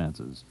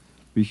circumstances.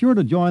 Be sure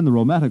to join the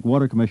romantic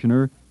water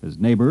commissioner, his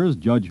neighbors,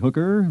 Judge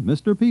Hooker,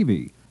 Mr.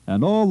 Peavy,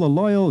 and all the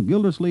loyal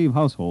Gildersleeve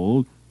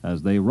household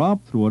as they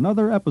romp through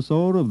another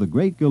episode of The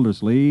Great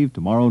Gildersleeve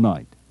tomorrow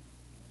night.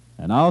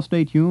 And now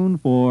stay tuned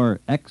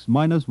for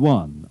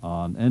X-1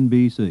 on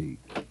NBC.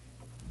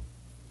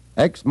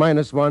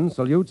 X-1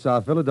 salutes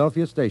our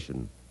Philadelphia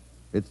station.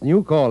 Its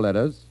new call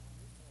letters,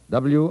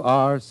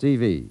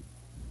 WRCV.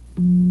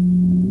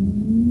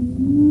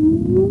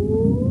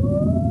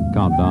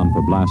 Countdown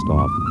for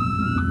blast-off.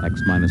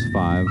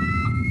 X-5,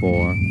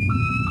 4,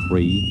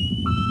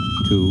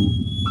 3, 2,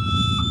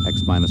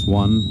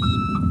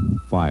 X-1,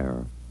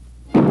 fire.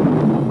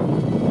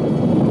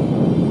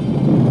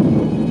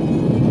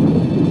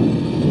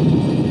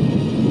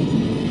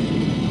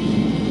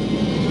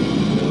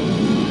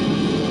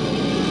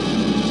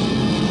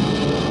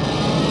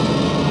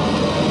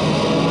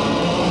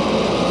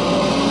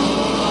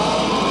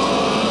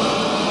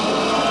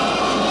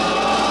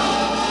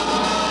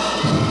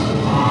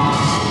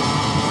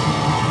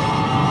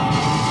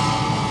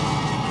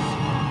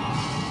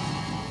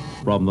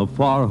 From the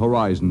far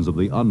horizons of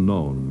the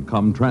unknown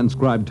come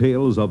transcribed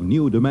tales of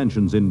new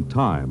dimensions in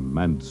time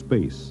and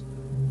space.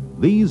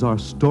 These are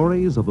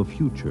stories of the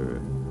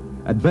future,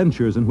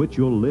 adventures in which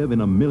you'll live in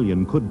a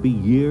million, could be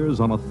years,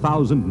 on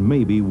 1,000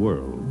 maybe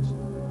worlds.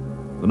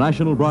 The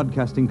National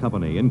Broadcasting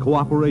Company, in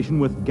cooperation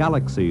with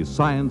Galaxy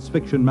Science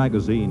Fiction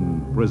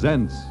Magazine,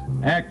 presents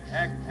X-1.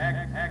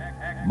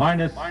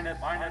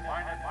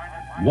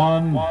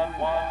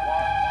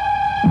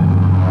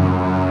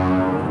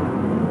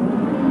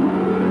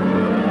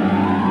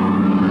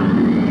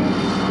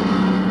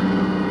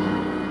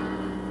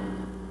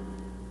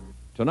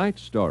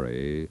 Tonight's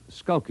story,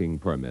 Skulking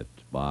Permit,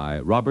 by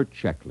Robert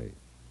Sheckley.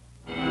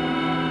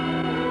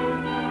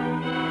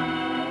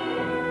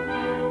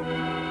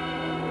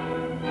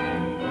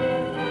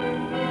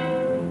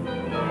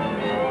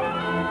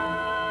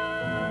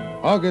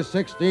 August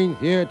 16th,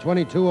 year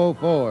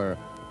 2204.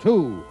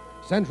 2.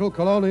 Central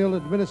Colonial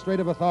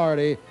Administrative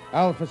Authority,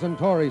 Alpha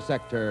Centauri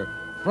Sector.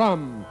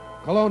 From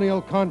Colonial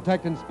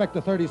Contact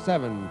Inspector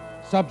 37.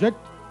 Subject,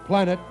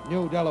 Planet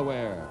New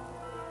Delaware.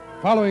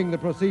 Following the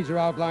procedure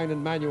outlined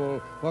in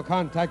manual for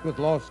contact with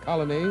lost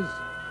colonies,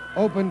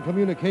 open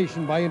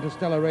communication by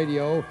interstellar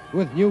radio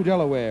with New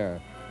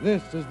Delaware.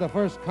 This is the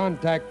first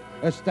contact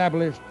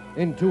established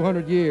in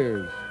 200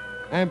 years.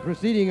 And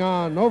proceeding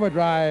on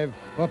overdrive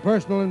for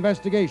personal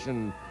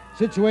investigation,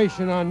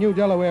 situation on New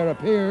Delaware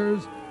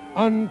appears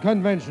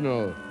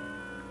unconventional,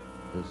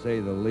 to say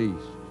the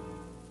least.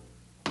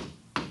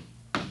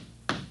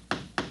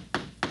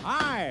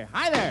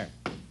 Hi there.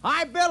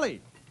 Hi, Billy.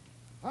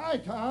 Hi,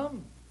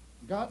 Tom.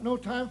 Got no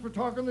time for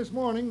talking this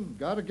morning.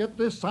 Got to get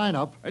this sign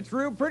up. It's a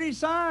real pretty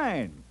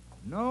sign.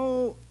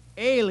 No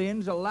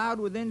aliens allowed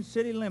within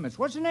city limits.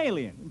 What's an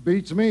alien?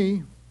 Beats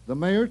me. The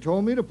mayor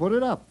told me to put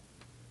it up.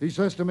 He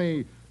says to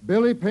me,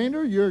 Billy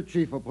Painter, you're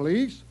chief of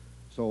police,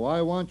 so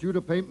I want you to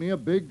paint me a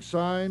big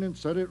sign and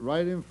set it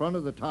right in front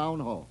of the town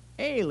hall.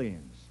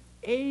 Aliens.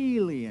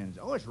 Aliens.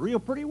 Oh, it's a real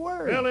pretty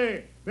word.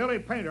 Billy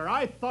Painter,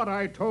 I thought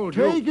I told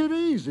you. Take it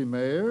easy,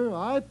 Mayor.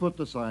 I put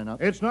the sign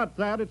up. It's not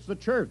that, it's the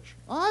church.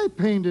 I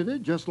painted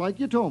it just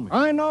like you told me.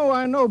 I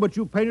know, but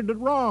you painted it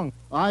wrong.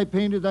 I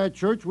painted that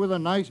church with a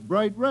nice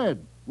bright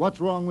red. What's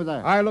wrong with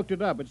that? I looked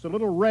it up. It's the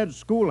little red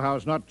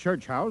schoolhouse, not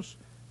church house.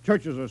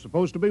 Churches are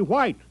supposed to be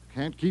white.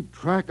 Can't keep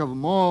track of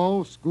them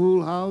all.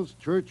 Schoolhouse,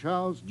 church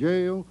house,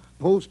 jail,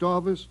 post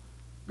office.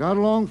 Got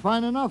along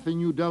fine enough in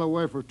New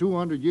Delaware for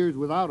 200 years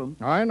without them.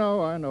 I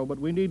know, but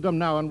we need them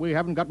now, and we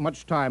haven't got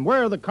much time.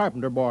 Where are the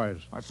carpenter boys?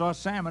 I saw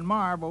Sam and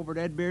Marv over at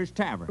Ed Beer's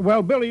Tavern.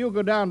 Well, Billy, you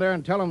go down there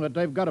and tell them that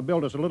they've got to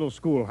build us a little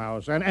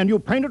schoolhouse, and you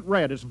paint it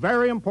red. It's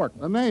very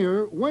important.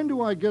 Mayor, when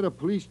do I get a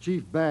police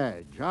chief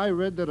badge? I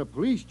read that a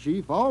police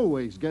chief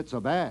always gets a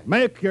badge.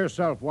 Make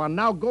yourself one.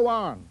 Now go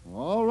on.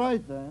 All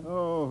right, then.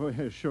 Oh,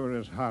 it sure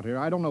is hot here.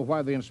 I don't know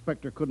why the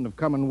inspector couldn't have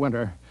come in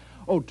winter.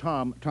 Oh,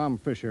 Tom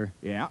Fisher.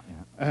 Yeah?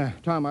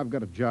 Tom, I've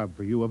got a job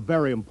for you, a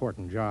very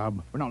important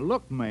job. Well, now,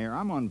 look, Mayor,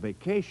 I'm on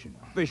vacation.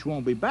 Fish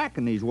won't be back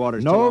in these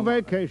waters No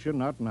vacation,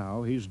 not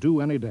now. He's due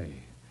any day.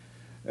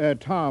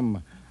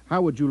 Tom,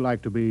 how would you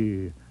like to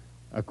be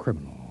a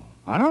criminal?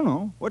 I don't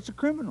know. What's a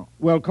criminal?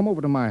 Well, come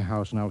over to my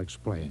house and I'll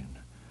explain.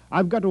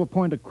 I've got to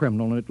appoint a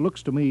criminal, and it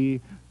looks to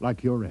me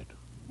like you're it.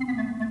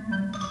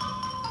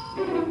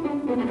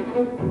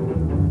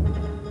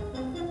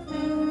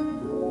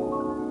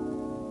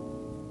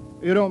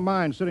 You don't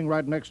mind sitting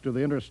right next to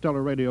the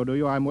interstellar radio, do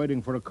you? I'm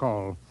waiting for a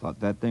call. Thought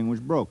that thing was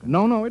broken.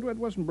 No, it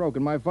wasn't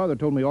broken. My father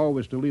told me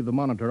always to leave the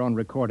monitor on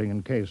recording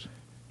in case.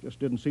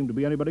 Just didn't seem to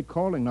be anybody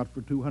calling, not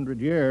for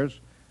 200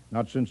 years.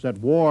 Not since that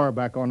war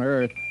back on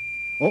Earth.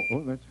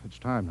 It's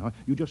time now.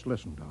 You just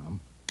listen, Tom.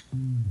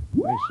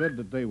 They said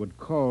that they would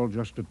call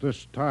just at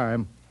this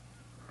time.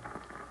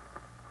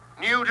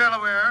 New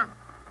Delaware.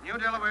 New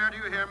Delaware, do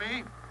you hear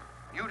me?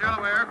 New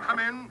Delaware, come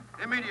in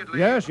immediately.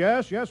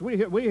 Yes, we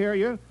hear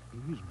you.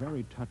 He's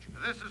very touchy.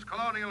 This is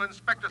Colonial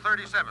Inspector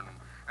 37.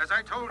 As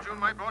I told you in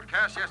my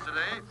broadcast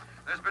yesterday,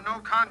 there's been no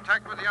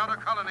contact with the outer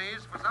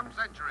colonies for some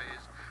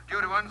centuries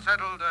due to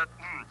unsettled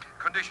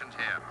conditions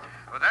here.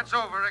 But that's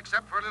over,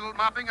 except for a little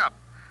mopping up.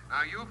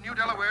 Now, you, New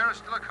Delaware, is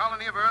still a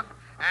colony of Earth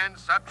and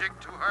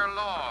subject to her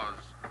laws.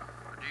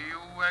 Do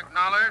you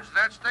acknowledge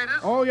that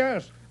status? Oh,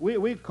 yes.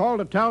 We called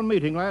a town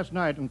meeting last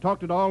night and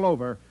talked it all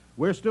over.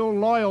 We're still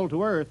loyal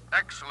to Earth.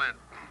 Excellent.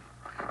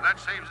 That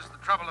saves us the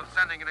trouble of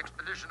sending an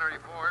expeditionary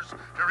force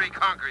to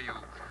reconquer you.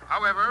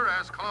 However,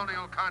 as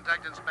Colonial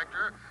Contact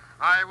Inspector,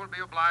 I will be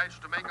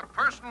obliged to make a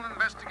personal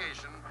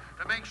investigation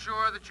to make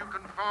sure that you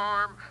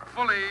conform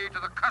fully to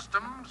the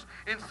customs,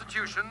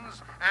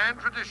 institutions, and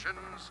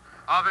traditions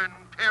of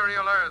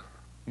Imperial Earth.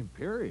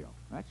 Imperial?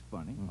 That's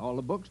funny. All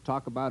the books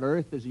talk about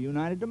Earth as a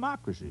united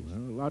democracy. Well,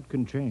 a lot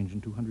can change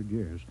in 200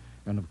 years.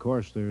 And, of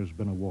course, there's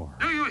been a war.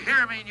 Do you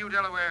hear me, New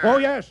Delaware? Oh,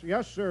 yes,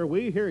 sir.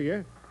 We hear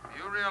you.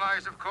 You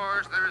realize, of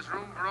course, there is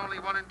room for only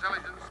one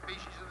intelligent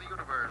species in the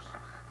universe,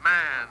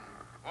 man.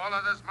 All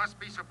others must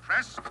be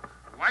suppressed,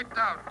 wiped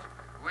out.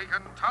 We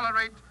can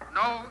tolerate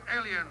no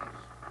aliens.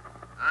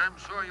 I'm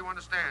sure you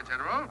understand,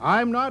 General.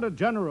 I'm not a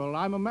general.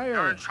 I'm a mayor.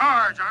 You're in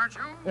charge, aren't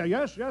you?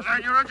 Yes. Then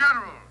you're a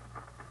general.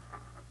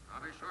 I'll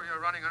be sure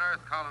you're running an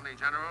Earth colony,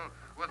 General,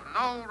 with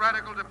no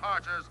radical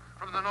departures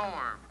from the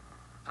norm,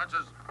 such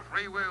as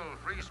free will,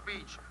 free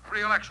speech,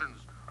 free elections,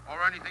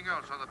 or anything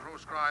else on the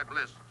proscribed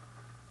list.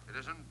 It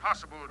is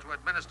impossible to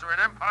administer an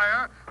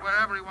empire where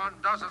everyone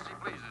does as he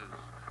pleases.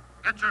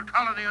 Get your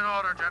colony in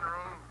order,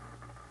 General.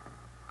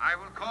 I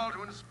will call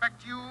to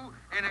inspect you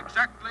in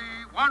exactly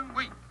 1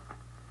 week.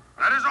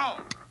 That is all.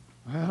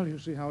 Well, you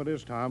see how it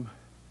is, Tom.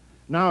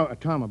 Now,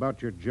 Tom,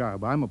 about your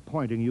job, I'm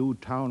appointing you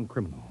town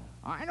criminal.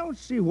 I don't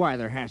see why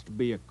there has to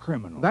be a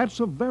criminal.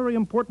 That's a very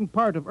important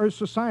part of Earth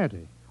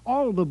society.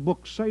 All the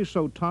books say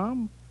so,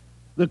 Tom.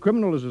 The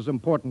criminal is as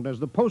important as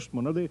the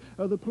postman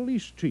or the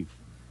police chief.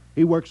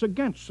 He works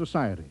against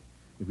society.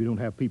 If you don't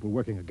have people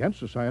working against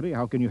society,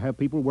 how can you have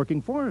people working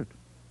for it?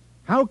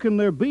 How can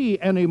there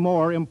be any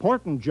more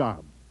important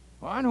job?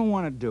 Well, I don't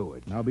want to do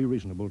it. Now, be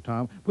reasonable,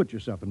 Tom. Put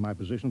yourself in my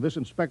position. This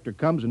inspector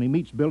comes and he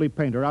meets Billy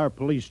Painter, our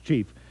police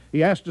chief.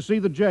 He asks to see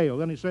the jail.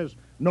 Then he says,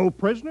 no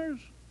prisoners?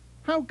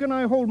 How can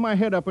I hold my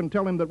head up and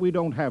tell him that we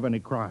don't have any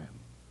crime?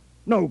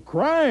 No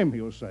crime,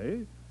 he'll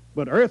say.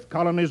 But Earth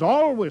colonies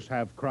always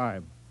have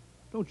crime.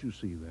 Don't you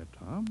see that,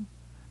 Tom?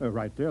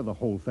 Right there, the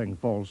whole thing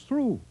falls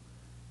through.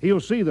 He'll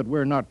see that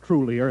we're not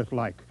truly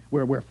Earth-like.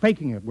 We're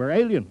faking it. We're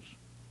aliens.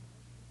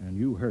 And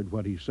you heard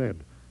what he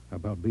said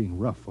about being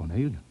rough on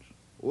aliens.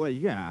 Well,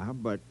 yeah,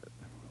 but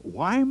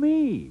why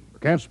me?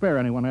 Can't spare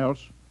anyone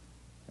else.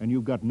 And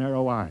you've got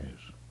narrow eyes.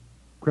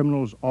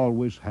 Criminals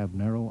always have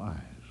narrow eyes.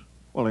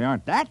 Well, they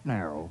aren't that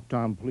narrow.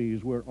 Tom,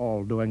 please, we're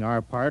all doing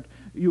our part.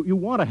 You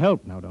want to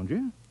help now, don't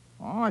you?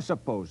 Oh, I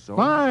suppose so.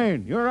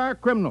 Fine. You're our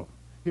criminal.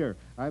 Here,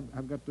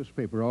 I've got this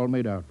paper all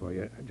made out for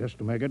you, just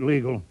to make it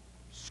legal.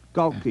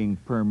 Skulking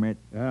permit.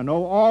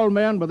 Know all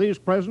men by these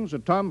presents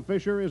that Tom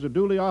Fisher is a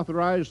duly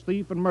authorized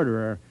thief and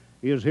murderer.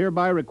 He is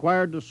hereby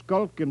required to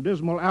skulk in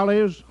dismal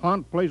alleys,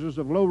 haunt places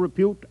of low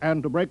repute,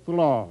 and to break the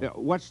law.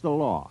 What's the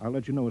law? I'll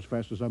let you know as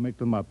fast as I make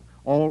them up.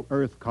 All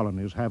Earth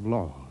colonies have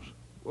laws.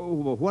 Oh,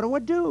 well, what do I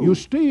do? You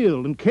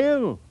steal and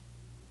kill.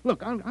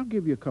 Look, I'll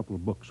give you a couple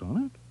of books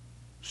on it.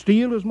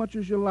 Steal as much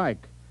as you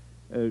like.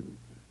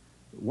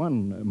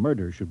 One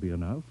murder should be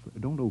enough.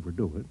 Don't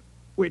overdo it.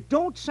 Well, it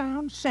don't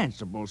sound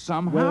sensible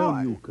somehow.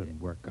 Well, you can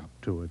work up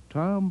to it,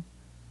 Tom.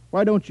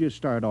 Why don't you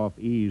start off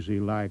easy,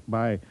 like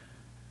by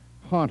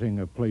haunting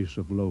a place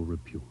of low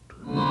repute?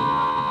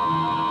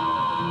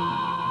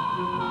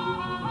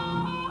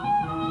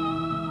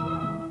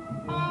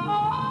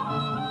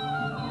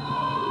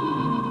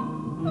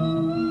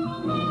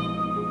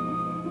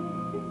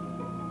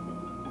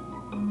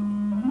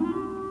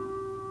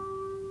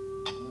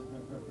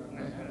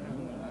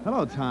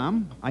 Hello,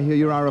 Tom. I hear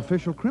you're our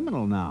official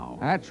criminal now.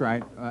 That's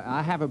right.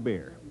 I have a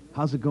beer.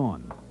 How's it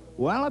going?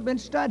 Well, I've been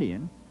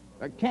studying.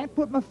 I can't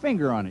put my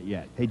finger on it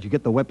yet. Hey, did you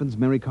get the weapons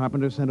Mary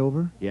Carpenter sent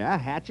over? Yeah, a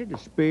hatchet, a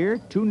spear,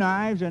 2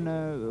 knives, and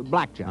a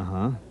blackjack.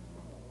 Uh-huh.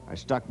 I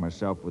stuck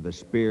myself with a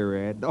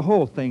spear, Ed. The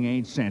whole thing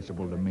ain't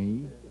sensible to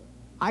me.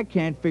 I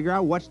can't figure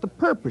out what's the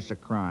purpose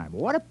of crime.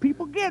 What do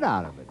people get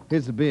out of it?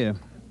 Here's the beer.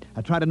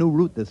 I tried a new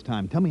route this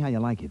time. Tell me how you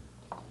like it.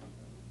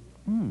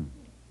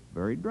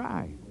 Very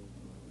dry.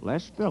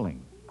 Less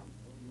filling.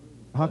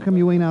 How come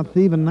you ain't out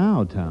thieving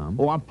now, Tom?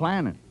 Oh, I'm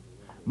planning.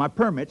 My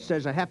permit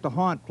says I have to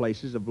haunt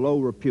places of low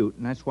repute,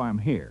 and that's why I'm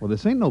here. Well,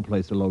 this ain't no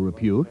place of low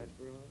repute.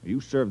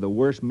 You serve the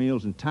worst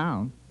meals in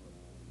town.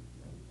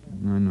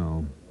 I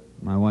know.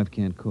 My wife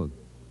can't cook.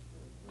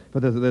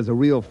 But there's a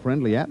real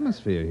friendly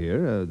atmosphere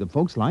here. The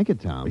folks like it,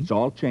 Tom. It's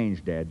all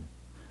changed, Ed.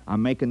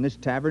 I'm making this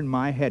tavern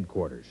my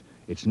headquarters.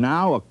 It's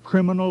now a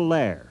criminal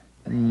lair.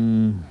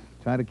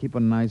 Try to keep a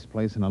nice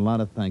place, and a lot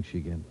of thanks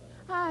you get.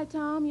 Hi,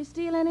 Tom. You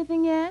steal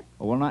anything yet?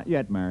 Oh, well, not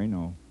yet, Mary,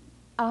 no.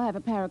 I'll have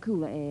a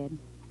Paracuda, Ed.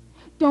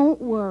 Don't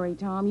worry,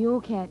 Tom.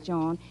 You'll catch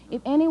on.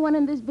 If anyone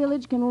in this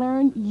village can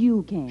learn,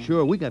 you can.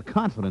 Sure, we got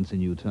confidence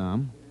in you,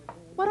 Tom.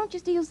 Why don't you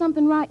steal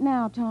something right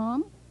now,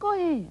 Tom? Go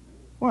ahead.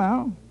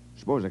 Well,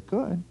 suppose I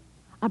could.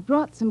 I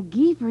brought some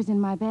geefers in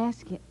my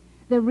basket.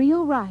 They're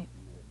real ripe.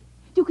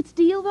 You could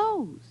steal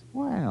those.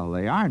 Well,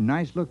 they are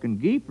nice-looking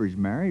geefers,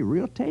 Mary.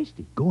 Real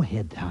tasty. Go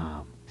ahead,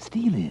 Tom.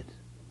 Steal it.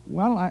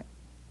 Well,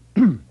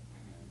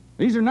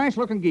 These are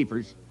nice-looking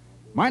geefers.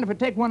 Mind if I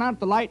take one out at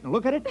the light and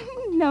look at it?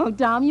 No,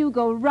 Tom, you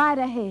go right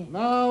ahead.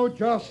 Now,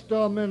 just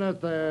a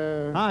minute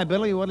there. Hi,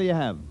 Billy. What do you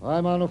have?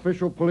 I'm on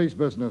official police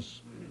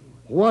business.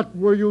 What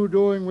were you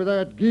doing with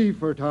that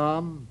geefer,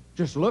 Tom?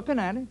 Just looking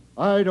at it.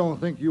 I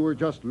don't think you were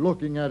just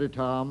looking at it,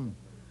 Tom.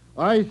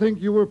 I think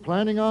you were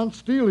planning on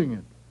stealing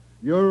it.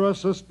 You're a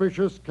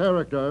suspicious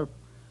character.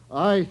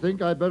 I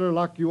think I better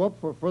lock you up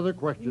for further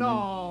questioning.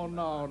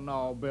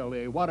 No,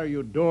 Billy. What are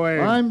you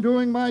doing? I'm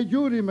doing my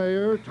duty,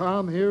 Mayor.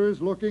 Tom here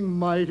is looking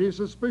mighty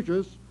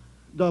suspicious.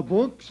 The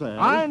book says...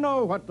 I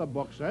know what the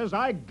book says.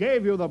 I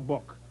gave you the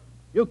book.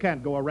 You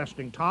can't go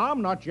arresting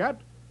Tom, not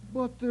yet.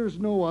 But there's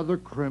no other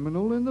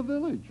criminal in the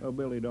village. Oh,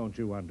 Billy, don't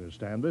you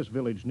understand? This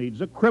village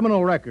needs a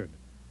criminal record.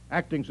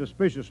 Acting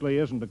suspiciously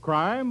isn't a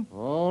crime.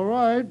 All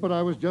right, but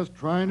I was just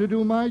trying to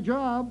do my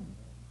job.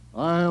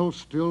 I'll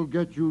still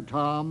get you,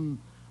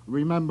 Tom.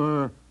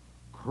 Remember,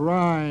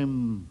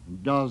 crime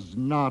does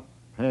not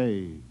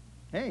pay.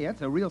 Hey,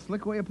 that's a real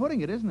slick way of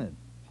putting it, isn't it?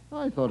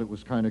 I thought it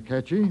was kind of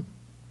catchy.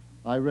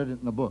 I read it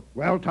in the book.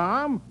 Well,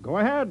 Tom, go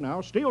ahead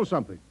now. Steal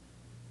something.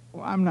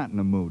 Well, I'm not in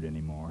the mood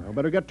anymore. Well,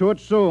 better get to it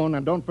soon,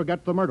 and don't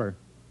forget the murder.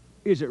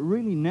 Is it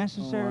really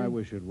necessary? Oh, I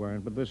wish it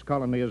weren't, but this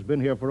colony has been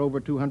here for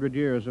over 200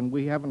 years, and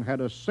we haven't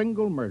had a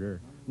single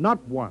murder.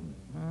 Not one.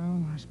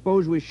 Well, I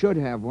suppose we should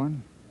have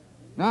one.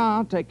 No,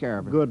 I'll take care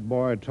of it. Good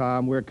boy,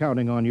 Tom. We're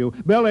counting on you.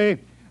 Billy,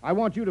 I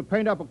want you to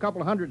paint up a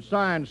couple hundred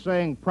signs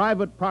saying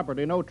private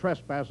property, no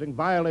trespassing,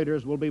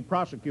 violators will be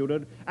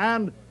prosecuted,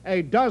 and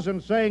a dozen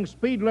saying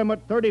speed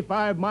limit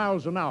 35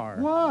 miles an hour.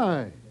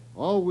 Why?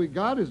 All we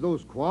got is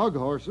those quag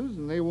horses,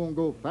 and they won't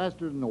go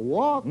faster than a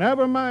walk.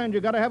 Never mind. You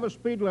got to have a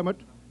speed limit.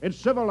 It's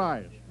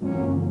civilized.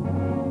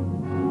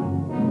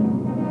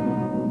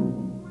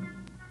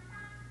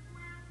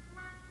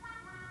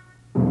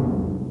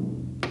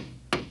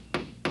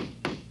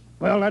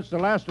 Well, that's the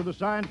last of the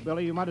signs,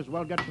 Billy. You might as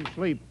well get some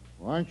sleep.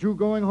 Aren't you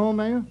going home,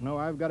 Mayor? No,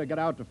 I've got to get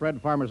out to Fred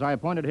Farmer's. I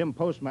appointed him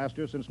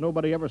postmaster. Since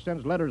nobody ever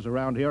sends letters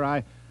around here,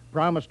 I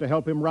promised to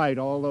help him write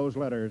all those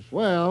letters.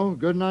 Well,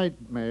 good night,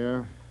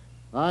 Mayor.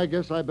 I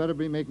guess I better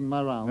be making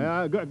my rounds.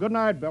 Yeah, good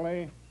night,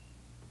 Billy.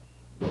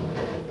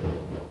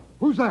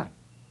 Who's that?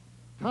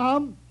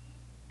 Tom?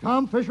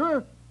 Tom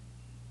Fisher?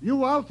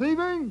 You out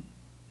thieving?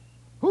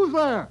 Who's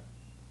there?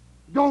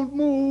 Don't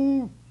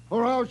move,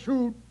 or I'll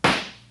shoot.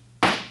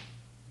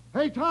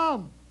 Hey,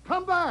 Tom,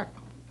 come back.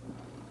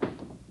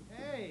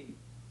 Hey,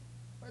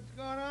 what's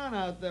going on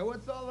out there?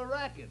 What's all the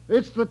racket?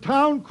 It's the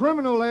town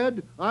criminal,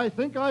 Ed. I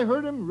think I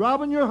heard him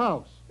robbing your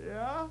house.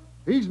 Yeah?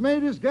 He's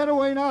made his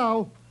getaway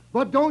now,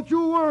 but don't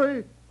you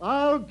worry.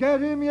 I'll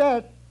get him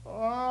yet.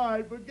 All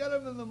right, but get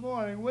him in the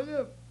morning, will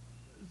you?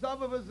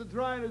 Some of us are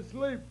trying to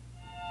sleep.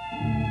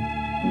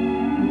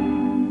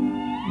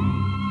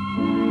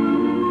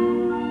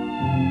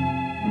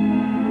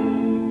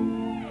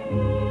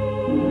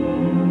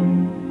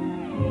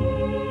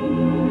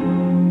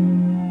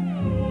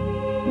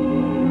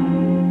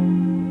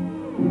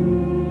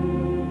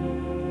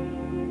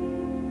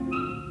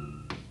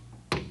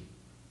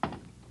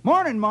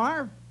 Morning,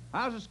 Marv.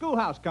 How's the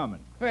schoolhouse coming?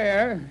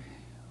 Fair.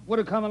 Would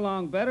have come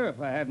along better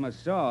if I had my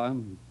saw.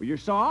 Your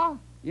saw?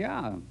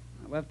 Yeah.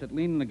 I left it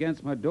leaning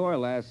against my door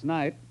last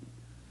night.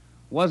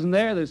 Wasn't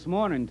there this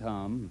morning,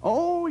 Tom.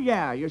 Oh,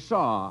 yeah, your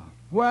saw.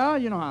 Well,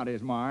 you know how it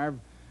is, Marv.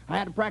 I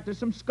had to practice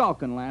some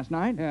skulking last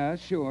night. Yeah,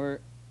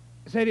 sure.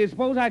 Say, do you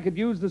suppose I could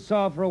use the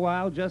saw for a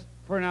while, just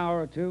for an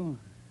hour or two?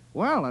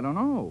 Well, I don't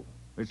know.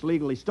 It's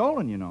legally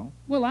stolen, you know.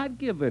 Well, I'd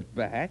give it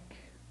back.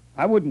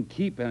 I wouldn't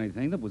keep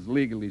anything that was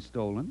legally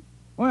stolen.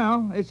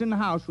 Well, it's in the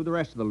house with the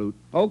rest of the loot.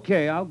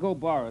 Okay, I'll go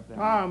borrow it then.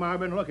 Tom, I've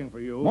been looking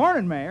for you.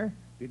 Morning, Mayor.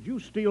 Did you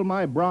steal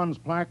my bronze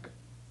plaque?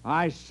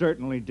 I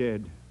certainly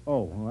did.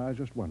 Oh, well, I was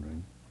just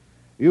wondering.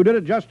 You did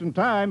it just in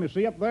time. You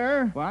see up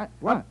there? What?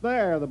 Up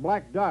there, the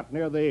black dot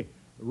near the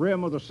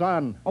rim of the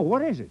sun. Oh,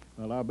 what is it?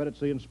 Well, I'll bet it's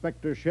the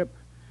inspector's ship.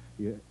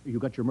 You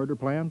got your murder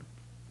planned?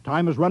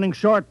 Time is running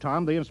short,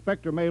 Tom. The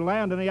inspector may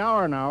land any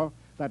hour now.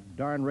 That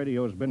darn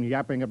radio's been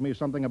yapping at me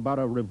something about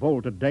a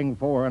revolt at Deng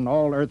 4, and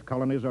all Earth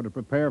colonies are to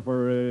prepare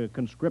for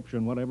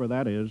conscription, whatever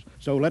that is.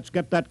 So let's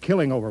get that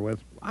killing over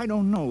with. I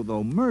don't know,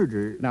 though.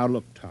 Murder... Now,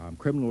 look, Tom,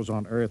 criminals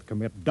on Earth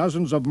commit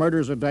dozens of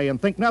murders a day and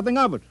think nothing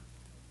of it.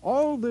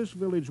 All this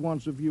village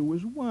wants of you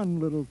is one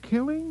little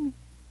killing.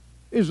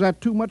 Is that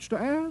too much to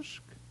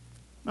ask?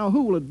 Now,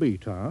 who will it be,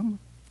 Tom?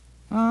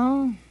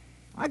 Oh,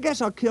 I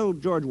guess I'll kill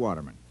George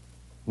Waterman.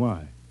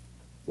 Why?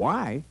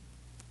 Why?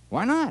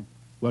 Why not?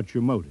 What's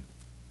your motive?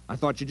 I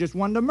thought you just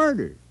wanted to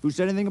murder. Who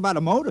said anything about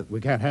a motive? We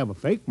can't have a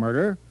fake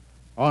murder.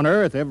 On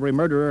Earth, every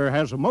murderer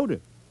has a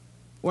motive.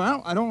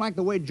 Well, I don't like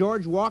the way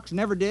George walks,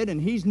 never did,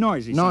 and he's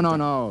noisy No.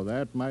 sometimes.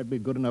 That might be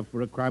good enough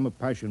for a crime of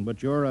passion,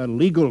 but you're a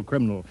legal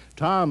criminal.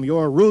 Tom,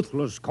 you're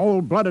ruthless,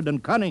 cold-blooded,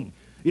 and cunning.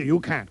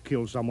 You can't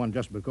kill someone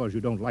just because you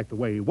don't like the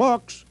way he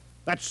walks.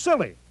 That's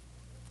silly.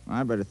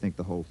 I better think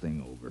the whole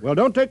thing over. Well,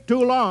 don't take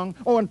too long.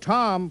 Oh, and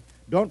Tom,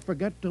 don't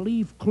forget to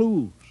leave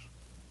clues.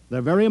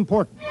 They're very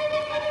important.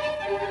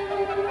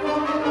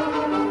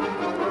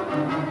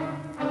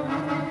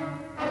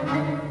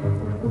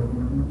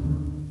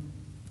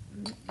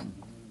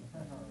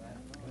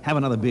 Have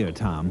another beer,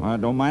 Tom. I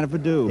don't mind if I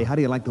do. Hey, how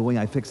do you like the way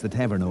I fixed the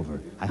tavern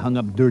over? I hung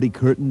up dirty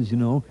curtains, you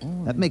know.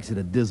 That makes it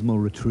a dismal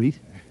retreat.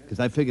 Because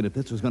I figured if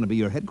this was going to be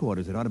your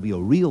headquarters, it ought to be a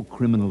real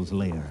criminal's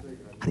lair.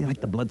 How do you like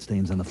the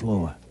bloodstains on the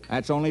floor?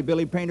 That's only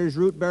Billy Painter's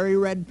rootberry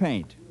red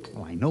paint.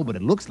 Oh, I know, but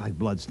it looks like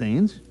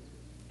bloodstains.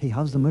 Hey,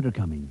 how's the murder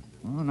coming?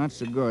 Oh, not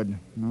so good.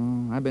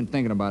 No, I've been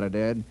thinking about it,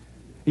 Ed.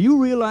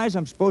 You realize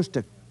I'm supposed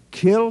to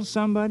kill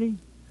somebody?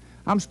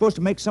 I'm supposed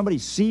to make somebody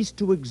cease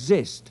to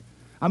exist.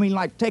 I mean,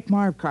 like, take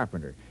Marv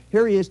Carpenter.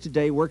 Here he is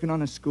today working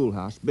on a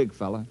schoolhouse, big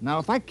fella. Now,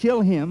 if I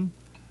kill him,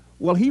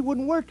 well, he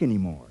wouldn't work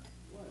anymore.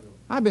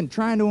 I've been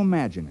trying to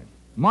imagine it.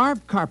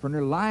 Marv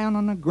Carpenter lying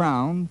on the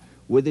ground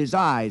with his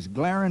eyes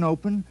glaring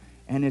open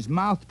and his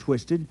mouth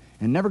twisted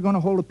and never going to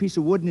hold a piece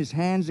of wood in his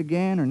hands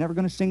again or never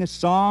going to sing a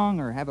song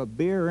or have a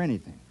beer or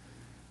anything.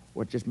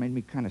 What just made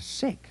me kind of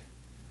sick.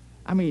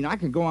 I mean, I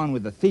can go on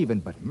with the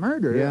thieving, but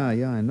murder... Yeah,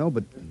 I know,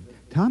 but,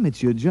 Tom,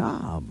 it's your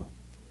job.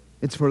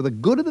 It's for the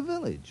good of the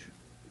village.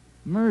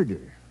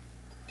 Murder.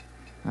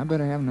 I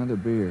better have another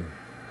beer.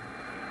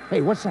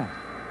 Hey, what's that?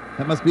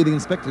 That must be the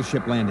inspector's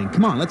ship landing.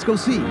 Come on, let's go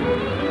see.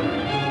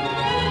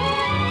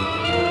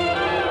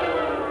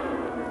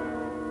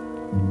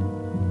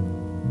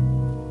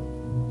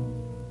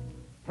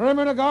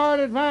 Perimeter guard,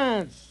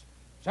 advance.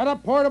 Set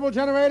up portable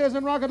generators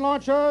and rocket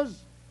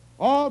launchers.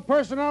 All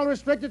personnel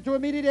restricted to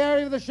immediate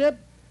area of the ship.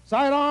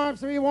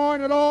 Sidearms to be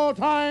worn at all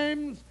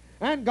times.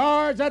 And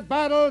guards at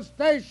battle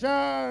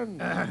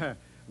station.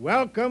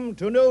 Welcome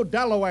to New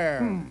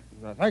Delaware.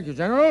 Thank you,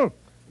 General.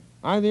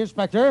 I'm the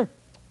inspector.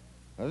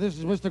 This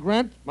is Mr.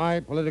 Grant,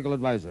 my political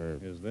advisor.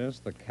 Is this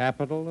the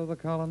capital of the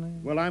colony?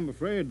 Well, I'm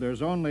afraid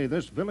there's only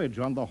this village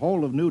on the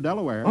whole of New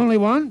Delaware. Only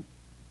one?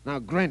 Now,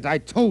 Grant, I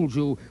told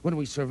you when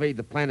we surveyed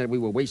the planet we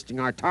were wasting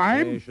our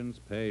time. Patience,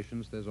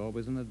 patience. There's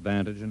always an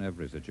advantage in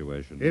every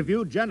situation. If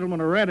you gentlemen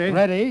are ready...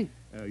 Ready?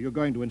 You're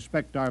going to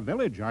inspect our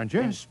village, aren't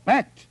you?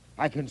 Inspect?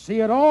 I can see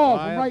it all.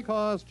 Why, from right... of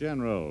course,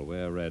 General.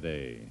 We're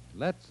ready.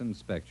 Let's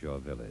inspect your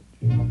village.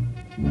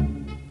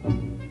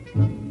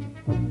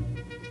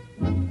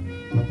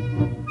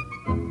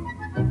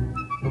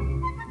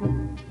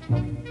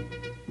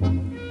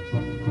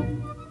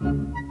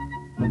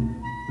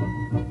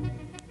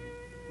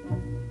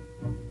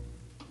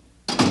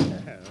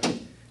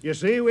 You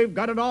see, we've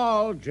got it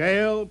all.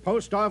 Jail,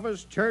 post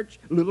office, church,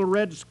 little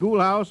red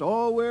schoolhouse.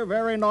 Oh, we're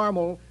very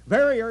normal,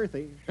 very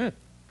earthy.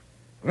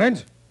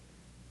 Grant,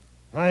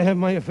 I have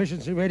my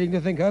efficiency rating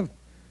to think of.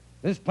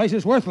 This place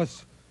is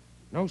worthless.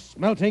 No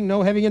smelting,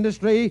 no heavy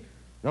industry,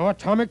 no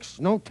atomics,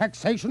 no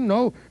taxation,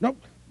 no...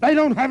 They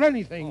don't have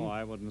anything. Oh,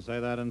 I wouldn't say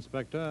that,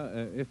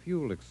 Inspector. If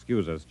you'll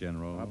excuse us,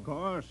 General. Of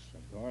course.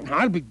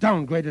 I'll be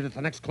downgraded at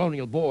the next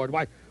colonial board.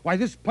 Why,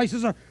 this place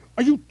is a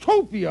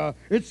utopia.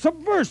 It's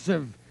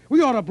subversive.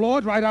 We ought to blow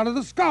it right out of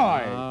the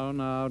sky.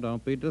 No,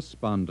 don't be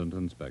despondent,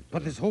 Inspector.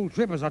 But this whole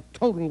trip is a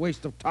total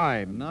waste of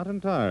time. Not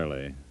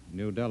entirely.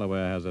 New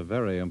Delaware has a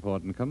very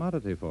important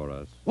commodity for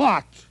us.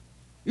 What?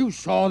 You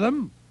saw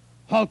them?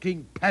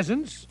 Hulking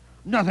peasants?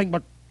 Nothing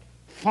but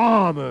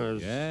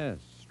farmers. Yes,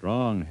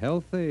 strong,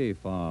 healthy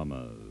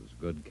farmers.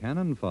 Good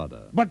cannon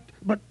fodder. But...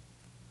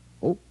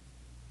 Oh.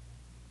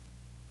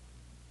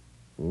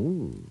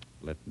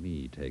 Let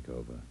me take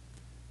over.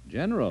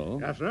 General?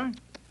 Yes, sir?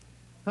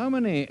 How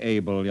many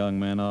able young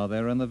men are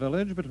there in the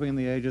village between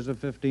the ages of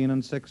 15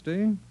 and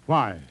 60?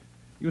 Why?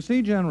 You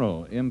see,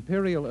 General,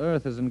 Imperial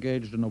Earth is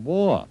engaged in a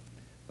war.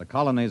 The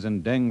colonies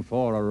in Deng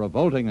 4 are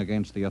revolting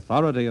against the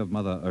authority of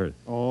Mother Earth.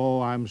 Oh,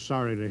 I'm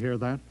sorry to hear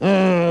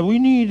that. We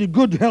need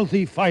good,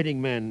 healthy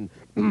fighting men.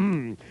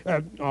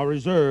 Our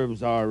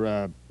reserves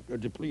are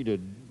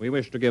depleted. We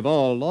wish to give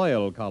all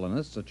loyal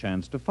colonists a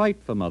chance to fight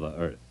for Mother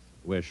Earth.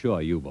 We're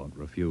sure you won't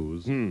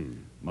refuse.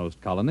 Most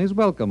colonies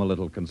welcome a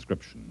little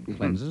conscription.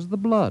 Cleanses the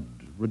blood,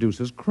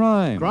 reduces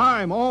crime.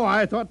 Crime? Oh,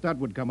 I thought that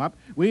would come up.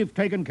 We've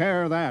taken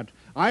care of that.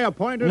 I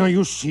appointed... Now,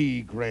 you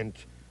see,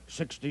 Grant,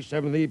 60,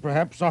 70,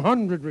 perhaps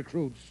 100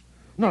 recruits.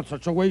 Not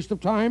such a waste of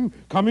time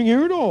coming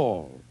here at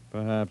all.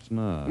 Perhaps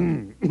not.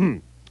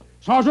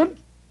 Sergeant,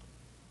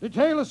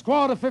 detail a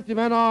squad of 50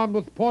 men armed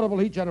with portable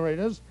heat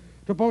generators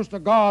to post a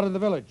guard in the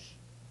village.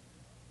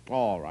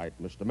 All right,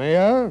 Mr.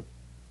 Mayor.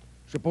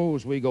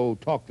 Suppose we go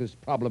talk this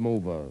problem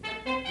over.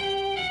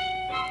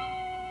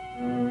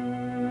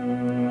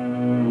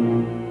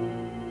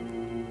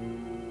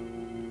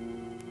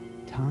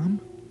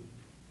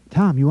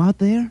 Tom, you out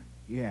there?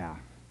 Yeah.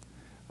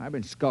 I've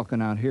been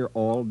skulking out here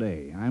all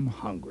day. I'm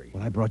hungry.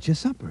 Well, I brought you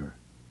supper.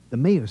 The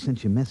mayor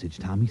sent you a message,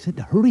 Tom. He said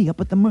to hurry up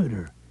at the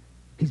murder.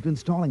 He's been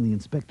stalling the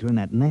inspector and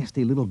that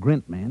nasty little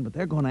Grint man, but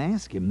they're going to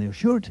ask him. They're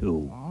sure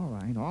to. All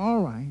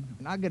right.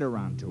 And I'll get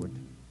around to it.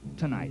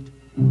 Tonight.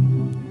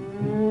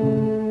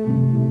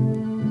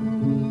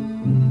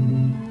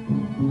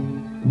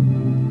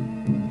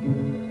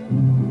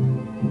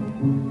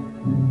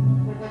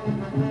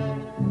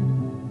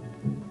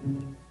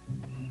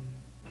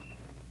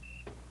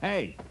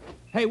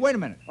 Hey, wait a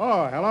minute.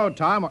 Oh, hello,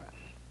 Tom.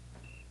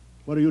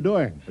 What are you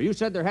doing? Well, you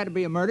said there had to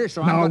be a murder,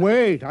 so Now, I'm...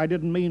 wait. I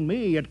didn't mean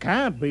me. It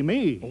can't be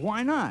me. Well,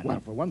 why not?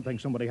 Well, for one thing,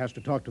 somebody has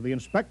to talk to the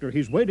inspector.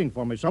 He's waiting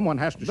for me. Someone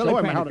has to Billy show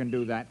him Painter how to... can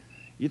do that.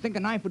 You think a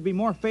knife would be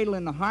more fatal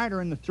in the heart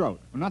or in the throat?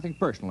 Well, nothing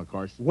personal, of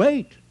course.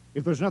 Wait.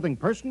 If there's nothing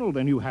personal,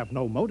 then you have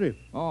no motive.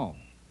 Oh.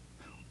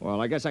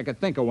 Well, I guess I could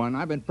think of one.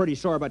 I've been pretty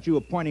sore about you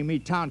appointing me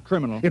town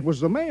criminal. It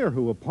was the mayor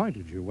who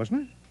appointed you,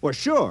 wasn't it? Well,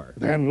 sure.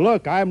 Then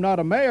look, I'm not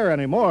a mayor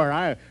anymore.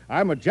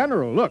 I'm a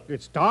general. Look,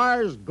 it's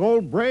stars,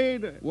 gold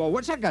braid. Well,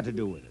 what's that got to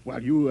do with it?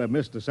 Well, you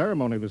missed the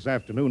ceremony this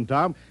afternoon,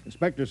 Tom.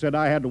 Inspector said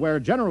I had to wear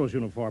a general's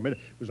uniform. It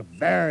was a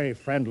very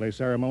friendly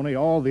ceremony.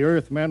 All the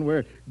Earthmen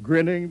were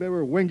grinning. They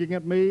were winking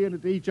at me and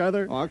at each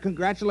other. Oh,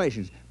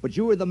 congratulations. But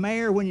you were the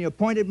mayor when you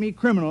appointed me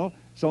criminal,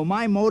 so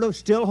my motive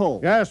still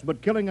holds. Yes,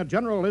 but killing a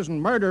general isn't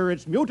murder,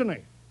 it's mutiny.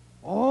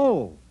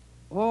 Oh.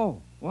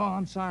 Well,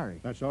 I'm sorry.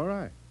 That's all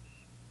right.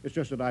 It's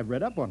just that I've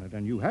read up on it,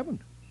 and you haven't.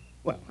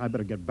 Well, I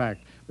better get back.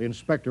 The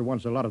inspector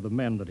wants a lot of the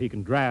men that he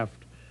can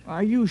draft.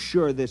 Are you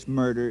sure this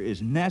murder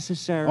is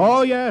necessary?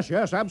 Oh, yes,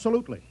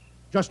 absolutely.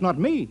 Just not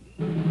me.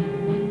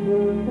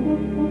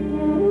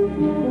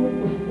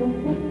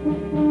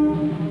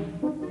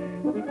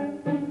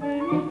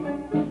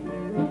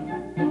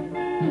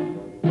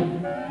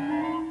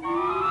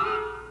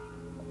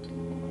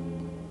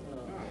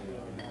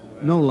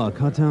 No luck,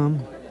 huh, Tom?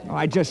 Oh,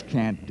 I just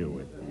can't do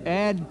it.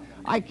 Ed,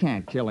 I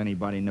can't kill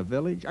anybody in the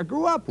village. I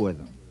grew up with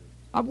them.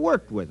 I've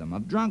worked with them.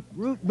 I've drunk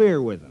root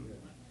beer with them.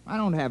 I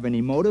don't have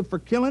any motive for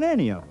killing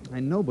any of them. I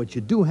know, but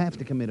you do have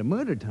to commit a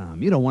murder,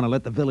 Tom. You don't want to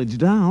let the village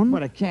down.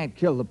 But I can't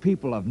kill the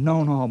people I've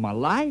known all my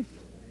life.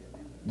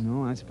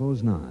 No, I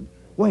suppose not.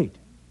 Wait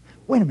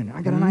a minute.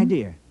 I got an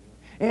idea.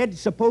 Ed,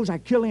 suppose I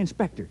kill the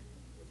inspector.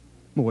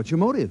 Well, what's your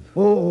motive?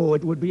 Oh,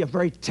 it would be a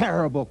very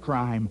terrible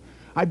crime.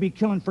 I'd be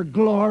killing for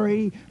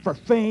glory, for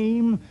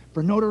fame,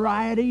 for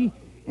notoriety,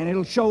 and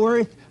it'll show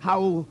Earth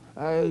how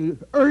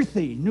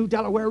earthy New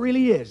Delaware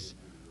really is.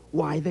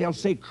 Why, they'll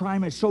say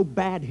crime is so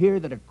bad here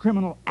that a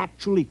criminal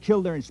actually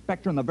killed their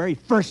inspector on the very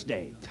first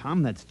day.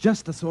 Tom, that's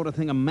just the sort of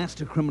thing a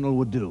master criminal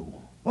would do.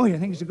 Oh, you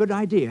think it's a good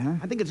idea, huh?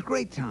 I think it's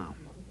great, Tom.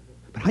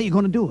 But how are you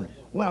going to do it?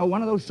 Well,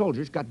 one of those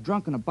soldiers got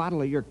drunk on a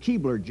bottle of your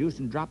Keebler juice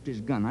and dropped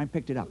his gun. I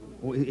picked it up.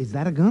 Oh, is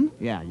that a gun?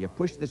 Yeah, you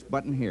push this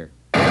button here.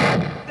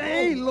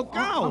 Hey, look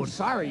out! I'm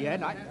sorry, Ed.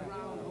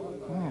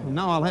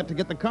 Now I'll have to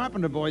get the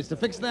carpenter boys to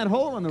fix that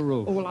hole in the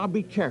roof. Oh, well, I'll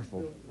be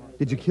careful.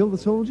 Did you kill the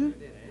soldier?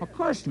 Of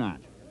course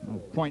not. No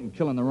point in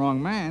killing the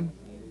wrong man.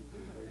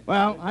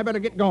 Well, I better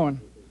get going.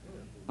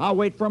 I'll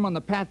wait for him on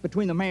the path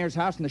between the mayor's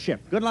house and the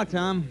ship. Good luck,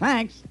 Tom.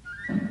 Thanks.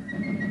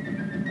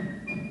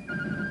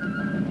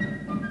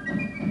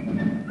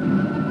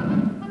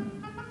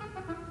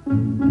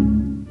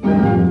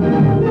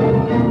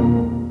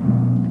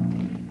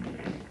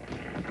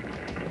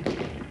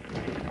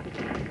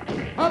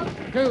 Up,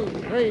 2,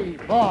 3,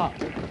 4.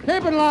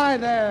 Keep in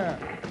line there.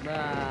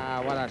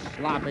 Ah, what a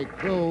sloppy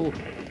crew.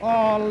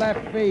 All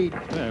left feet.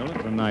 Well,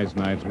 it's a nice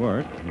night's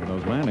work. With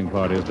those landing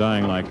parties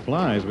dying like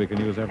flies, we can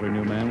use every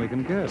new man we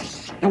can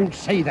get. Don't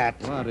say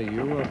that. What, are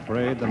you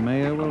afraid the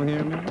mayor will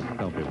hear me?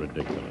 Don't be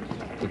ridiculous.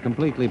 It's a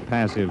completely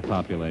passive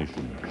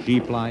population.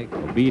 Sheep-like,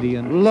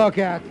 obedient. Look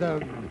at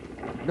them.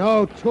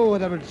 No two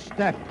of them in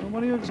step. Well,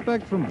 what do you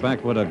expect from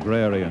backwood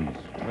agrarians?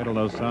 Wait till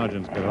those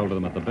sergeants get hold of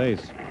them at the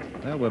base.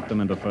 They'll whip them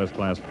into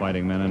first-class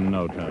fighting men in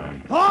no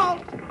time.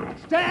 Halt!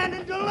 Stand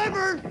and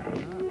deliver!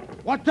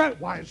 What the?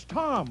 Why, it's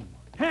Tom.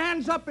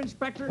 Hands up,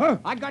 Inspector. Huh?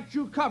 I got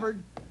you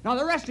covered. Now,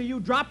 the rest of you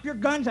drop your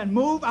guns and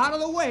move out of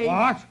the way.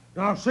 What?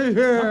 Now, see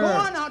here. Now, go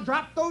on now,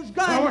 drop those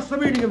guns. Now, what's the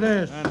meaning of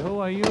this? And who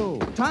are you?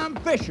 Tom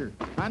Fisher.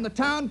 I'm the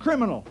town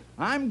criminal.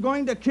 I'm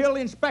going to kill the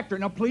inspector.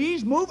 Now,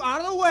 please move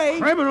out of the way.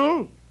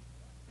 Criminal?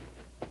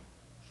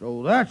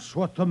 So that's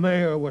what the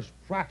mayor was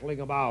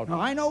prattling about.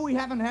 Now, I know we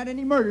haven't had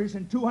any murders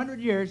in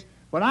 200 years,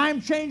 but I'm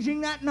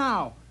changing that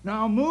now.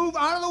 Now, move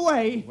out of the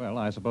way. Well,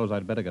 I suppose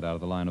I'd better get out of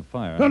the line of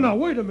fire. No,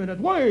 wait a minute,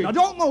 wait. Now,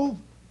 don't move.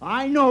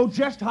 I know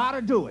just how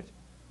to do it.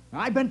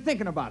 I've been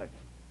thinking about it.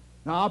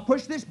 Now, I'll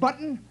push this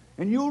button,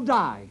 and you'll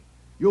die.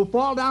 You'll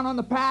fall down on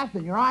the path,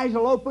 and your eyes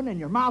will open, and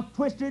your mouth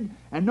twisted,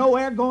 and no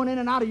air going in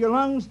and out of your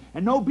lungs,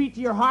 and no beat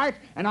to your heart,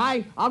 and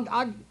I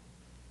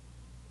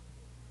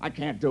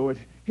can't do it.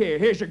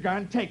 Here's your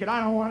gun. Take it.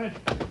 I don't want it.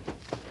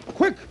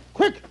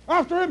 Quick,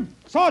 after him.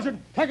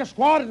 Sergeant, take a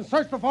squad and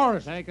search the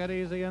forest. Take it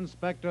easy,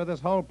 Inspector. This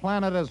whole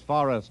planet is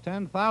forest.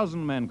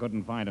 10,000 men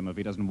couldn't find him if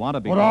he doesn't want to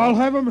be. But I'll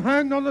have him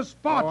hanged on the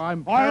spot. Oh,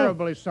 I'm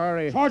terribly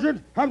sorry.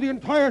 Sergeant, have the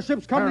entire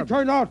ship's company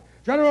turned out.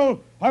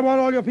 General, I want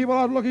all your people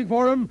out looking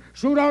for him.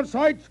 Shoot on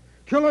sight.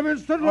 Kill him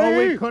instantly.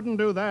 Oh, we couldn't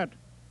do that,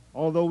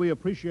 although we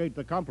appreciate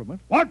the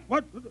compliment. What?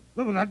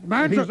 That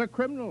man's He's a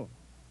criminal.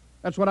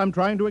 That's what I'm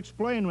trying to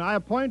explain. I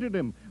appointed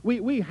him.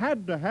 We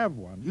had to have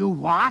one. You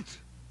what?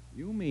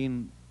 You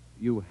mean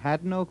you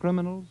had no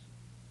criminals?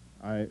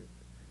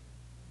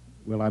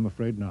 Well, I'm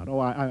afraid not. Oh,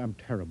 I'm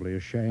terribly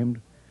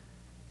ashamed.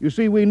 You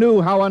see, we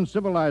knew how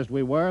uncivilized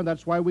we were, and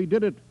that's why we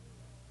did it.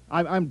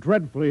 I'm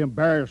dreadfully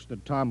embarrassed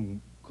that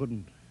Tom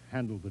couldn't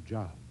handle the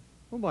job.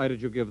 Well, why did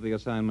you give the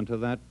assignment to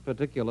that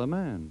particular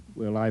man?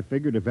 Well, I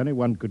figured if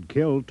anyone could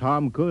kill,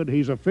 Tom could.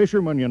 He's a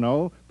fisherman, you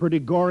know. Pretty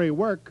gory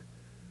work.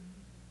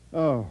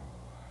 Oh.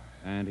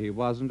 And he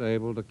wasn't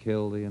able to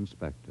kill the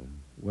inspector.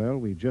 Well,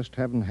 we just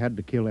haven't had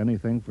to kill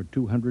anything for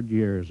 200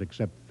 years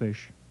except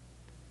fish.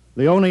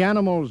 The only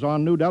animals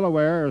on New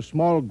Delaware are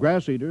small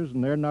grass eaters,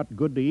 and they're not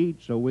good to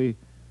eat, so we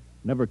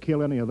never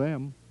kill any of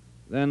them.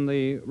 Then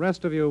the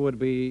rest of you would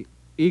be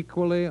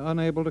equally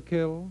unable to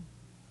kill?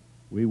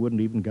 We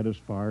wouldn't even get as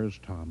far as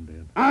Tom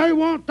did. I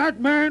want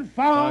that man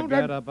found.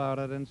 Forget about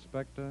it,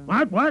 Inspector.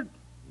 What?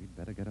 We'd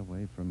better get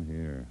away from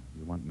here.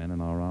 You want men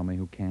in our army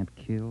who can't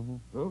kill?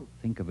 Oh.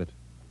 Think of it.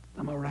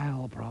 The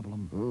morale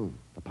problem.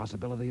 The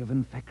possibility of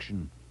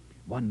infection.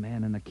 One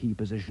man in a key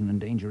position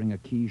endangering a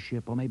key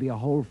ship or maybe a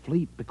whole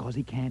fleet because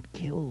he can't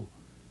kill.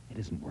 It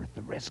isn't worth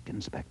the risk,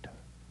 Inspector.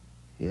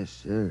 Yes,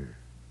 sir.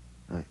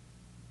 I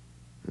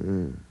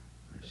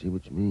see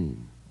what you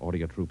mean. Order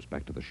your troops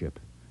back to the ship.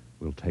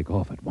 We'll take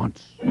off at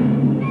once.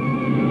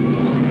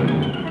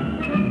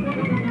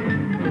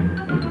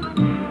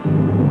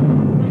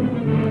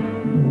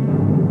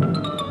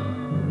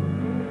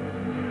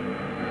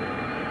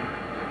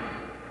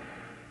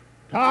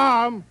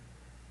 Tom!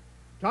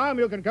 Tom,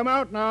 you can come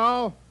out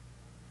now.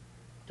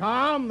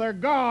 Tom, they're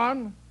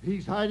gone.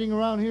 He's hiding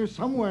around here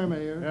somewhere,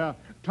 Mayor. Yeah.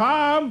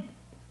 Tom!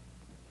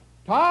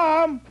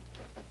 Tom!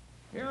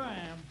 Here I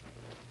am.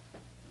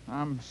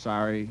 I'm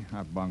sorry.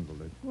 I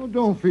bungled it. Well,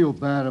 don't feel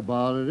bad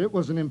about it. It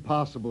was an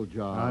impossible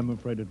job. I'm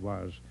afraid it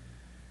was.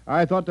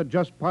 I thought that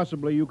just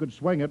possibly you could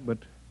swing it, but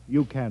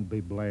you can't be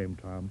blamed,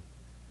 Tom.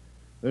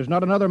 There's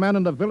not another man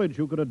in the village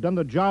who could have done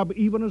the job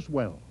even as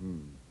well.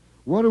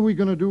 What are we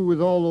going to do with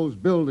all those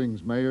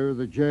buildings, Mayor?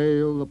 The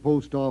jail, the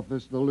post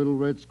office, the little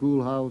red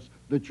schoolhouse,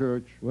 the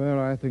church? Well,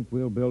 I think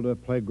we'll build a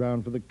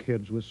playground for the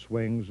kids with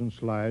swings and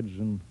slides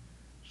and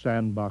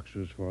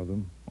sandboxes for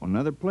them.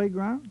 Another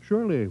playground?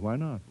 Surely, why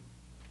not?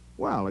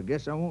 Well, I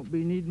guess I won't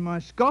be needing my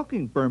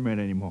skulking permit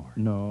anymore.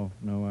 No,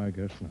 I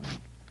guess not.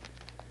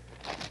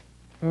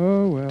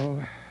 Oh,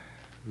 well,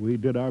 we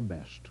did our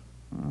best.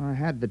 I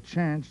had the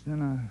chance,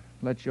 then I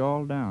let you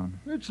all down.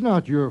 It's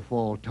not your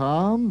fault,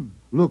 Tom.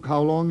 Look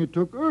how long it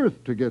took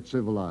Earth to get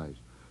civilized.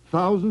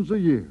 Thousands of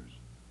years.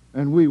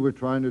 And we were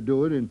trying to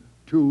do it in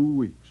 2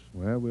 weeks.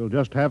 Well, we'll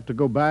just have to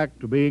go back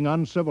to being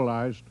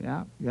uncivilized.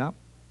 Yeah.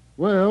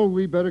 Well,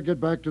 we better get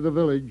back to the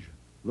village.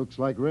 Looks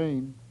like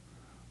rain.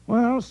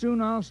 Well,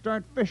 soon I'll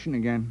start fishing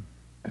again.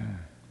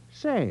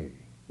 Say.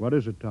 What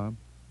is it, Tom?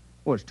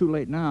 Well, it's too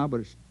late now,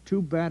 but it's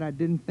too bad I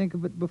didn't think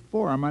of it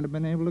before. I might have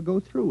been able to go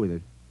through with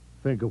it.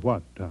 Think of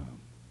what, Tom?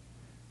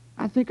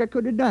 I think I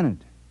could have done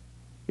it.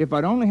 If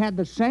I'd only had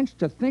the sense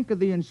to think of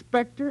the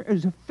inspector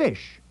as a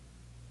fish.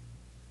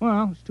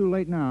 Well, it's too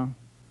late now.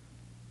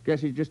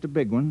 Guess he's just a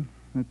big one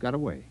that got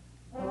away.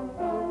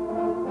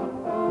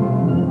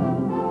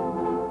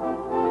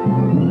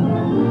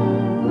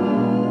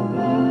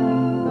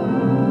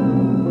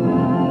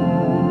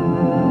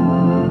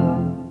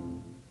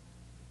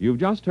 You've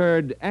just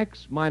heard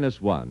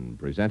X-1,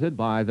 presented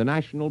by the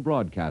National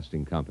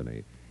Broadcasting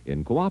Company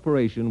in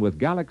cooperation with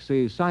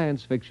Galaxy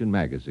Science Fiction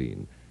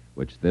Magazine,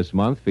 which this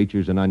month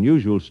features an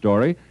unusual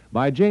story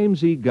by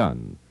James E.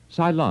 Gunn,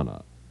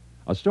 Cylana,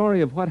 a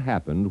story of what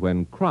happened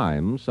when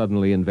crime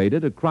suddenly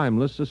invaded a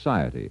crimeless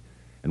society,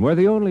 and where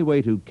the only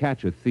way to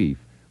catch a thief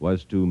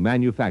was to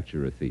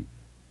manufacture a thief.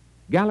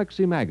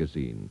 Galaxy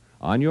Magazine,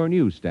 on your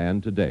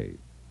newsstand today.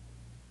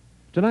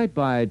 Tonight,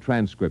 by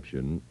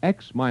transcription,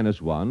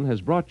 X-1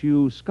 has brought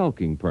you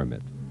Skulking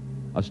Permit,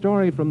 a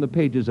story from the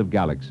pages of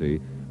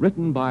Galaxy,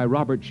 written by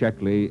Robert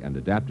Sheckley and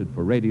adapted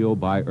for radio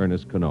by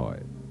Ernest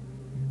Kanoy.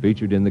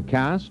 Featured in the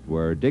cast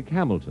were Dick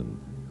Hamilton,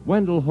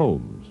 Wendell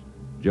Holmes,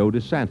 Joe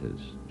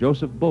DeSantis,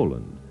 Joseph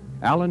Boland,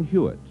 Alan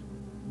Hewitt,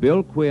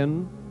 Bill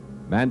Quinn,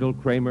 Mandel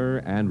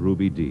Kramer, and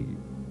Ruby Dee.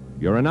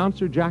 Your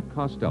announcer, Jack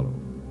Costello.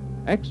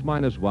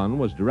 X-1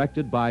 was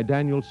directed by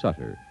Daniel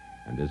Sutter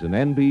and is an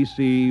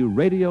NBC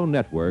Radio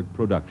Network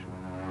production.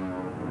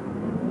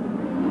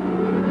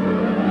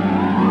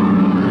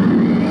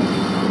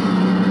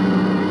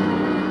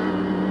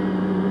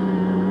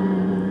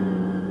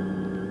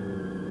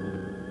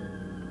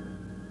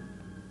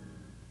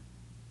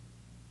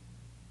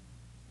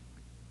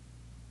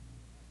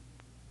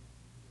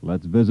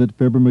 Let's visit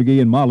Fibber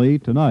McGee and Molly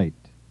tonight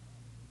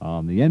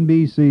on the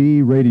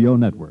NBC Radio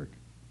Network.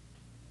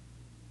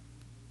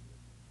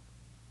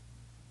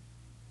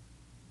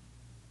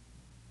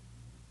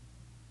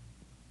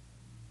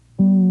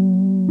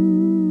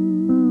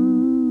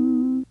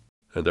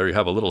 And there you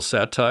have a little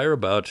satire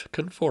about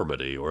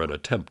conformity, or an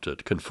attempt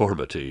at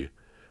conformity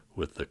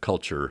with the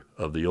culture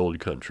of the old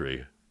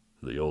country,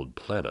 the old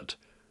planet,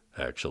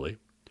 actually.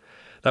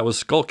 That was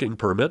Skulking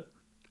Permit,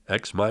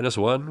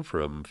 X-1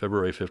 from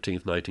February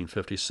 15th,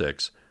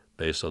 1956,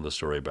 based on the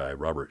story by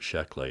Robert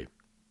Sheckley.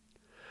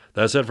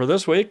 That's it for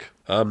this week.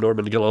 I'm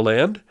Norman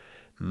Gilliland.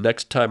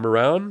 Next time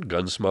around,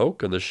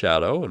 Gunsmoke and the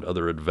Shadow and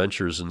other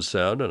adventures in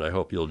sound, and I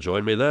hope you'll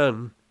join me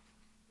then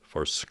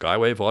for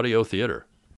Skywave Audio Theater.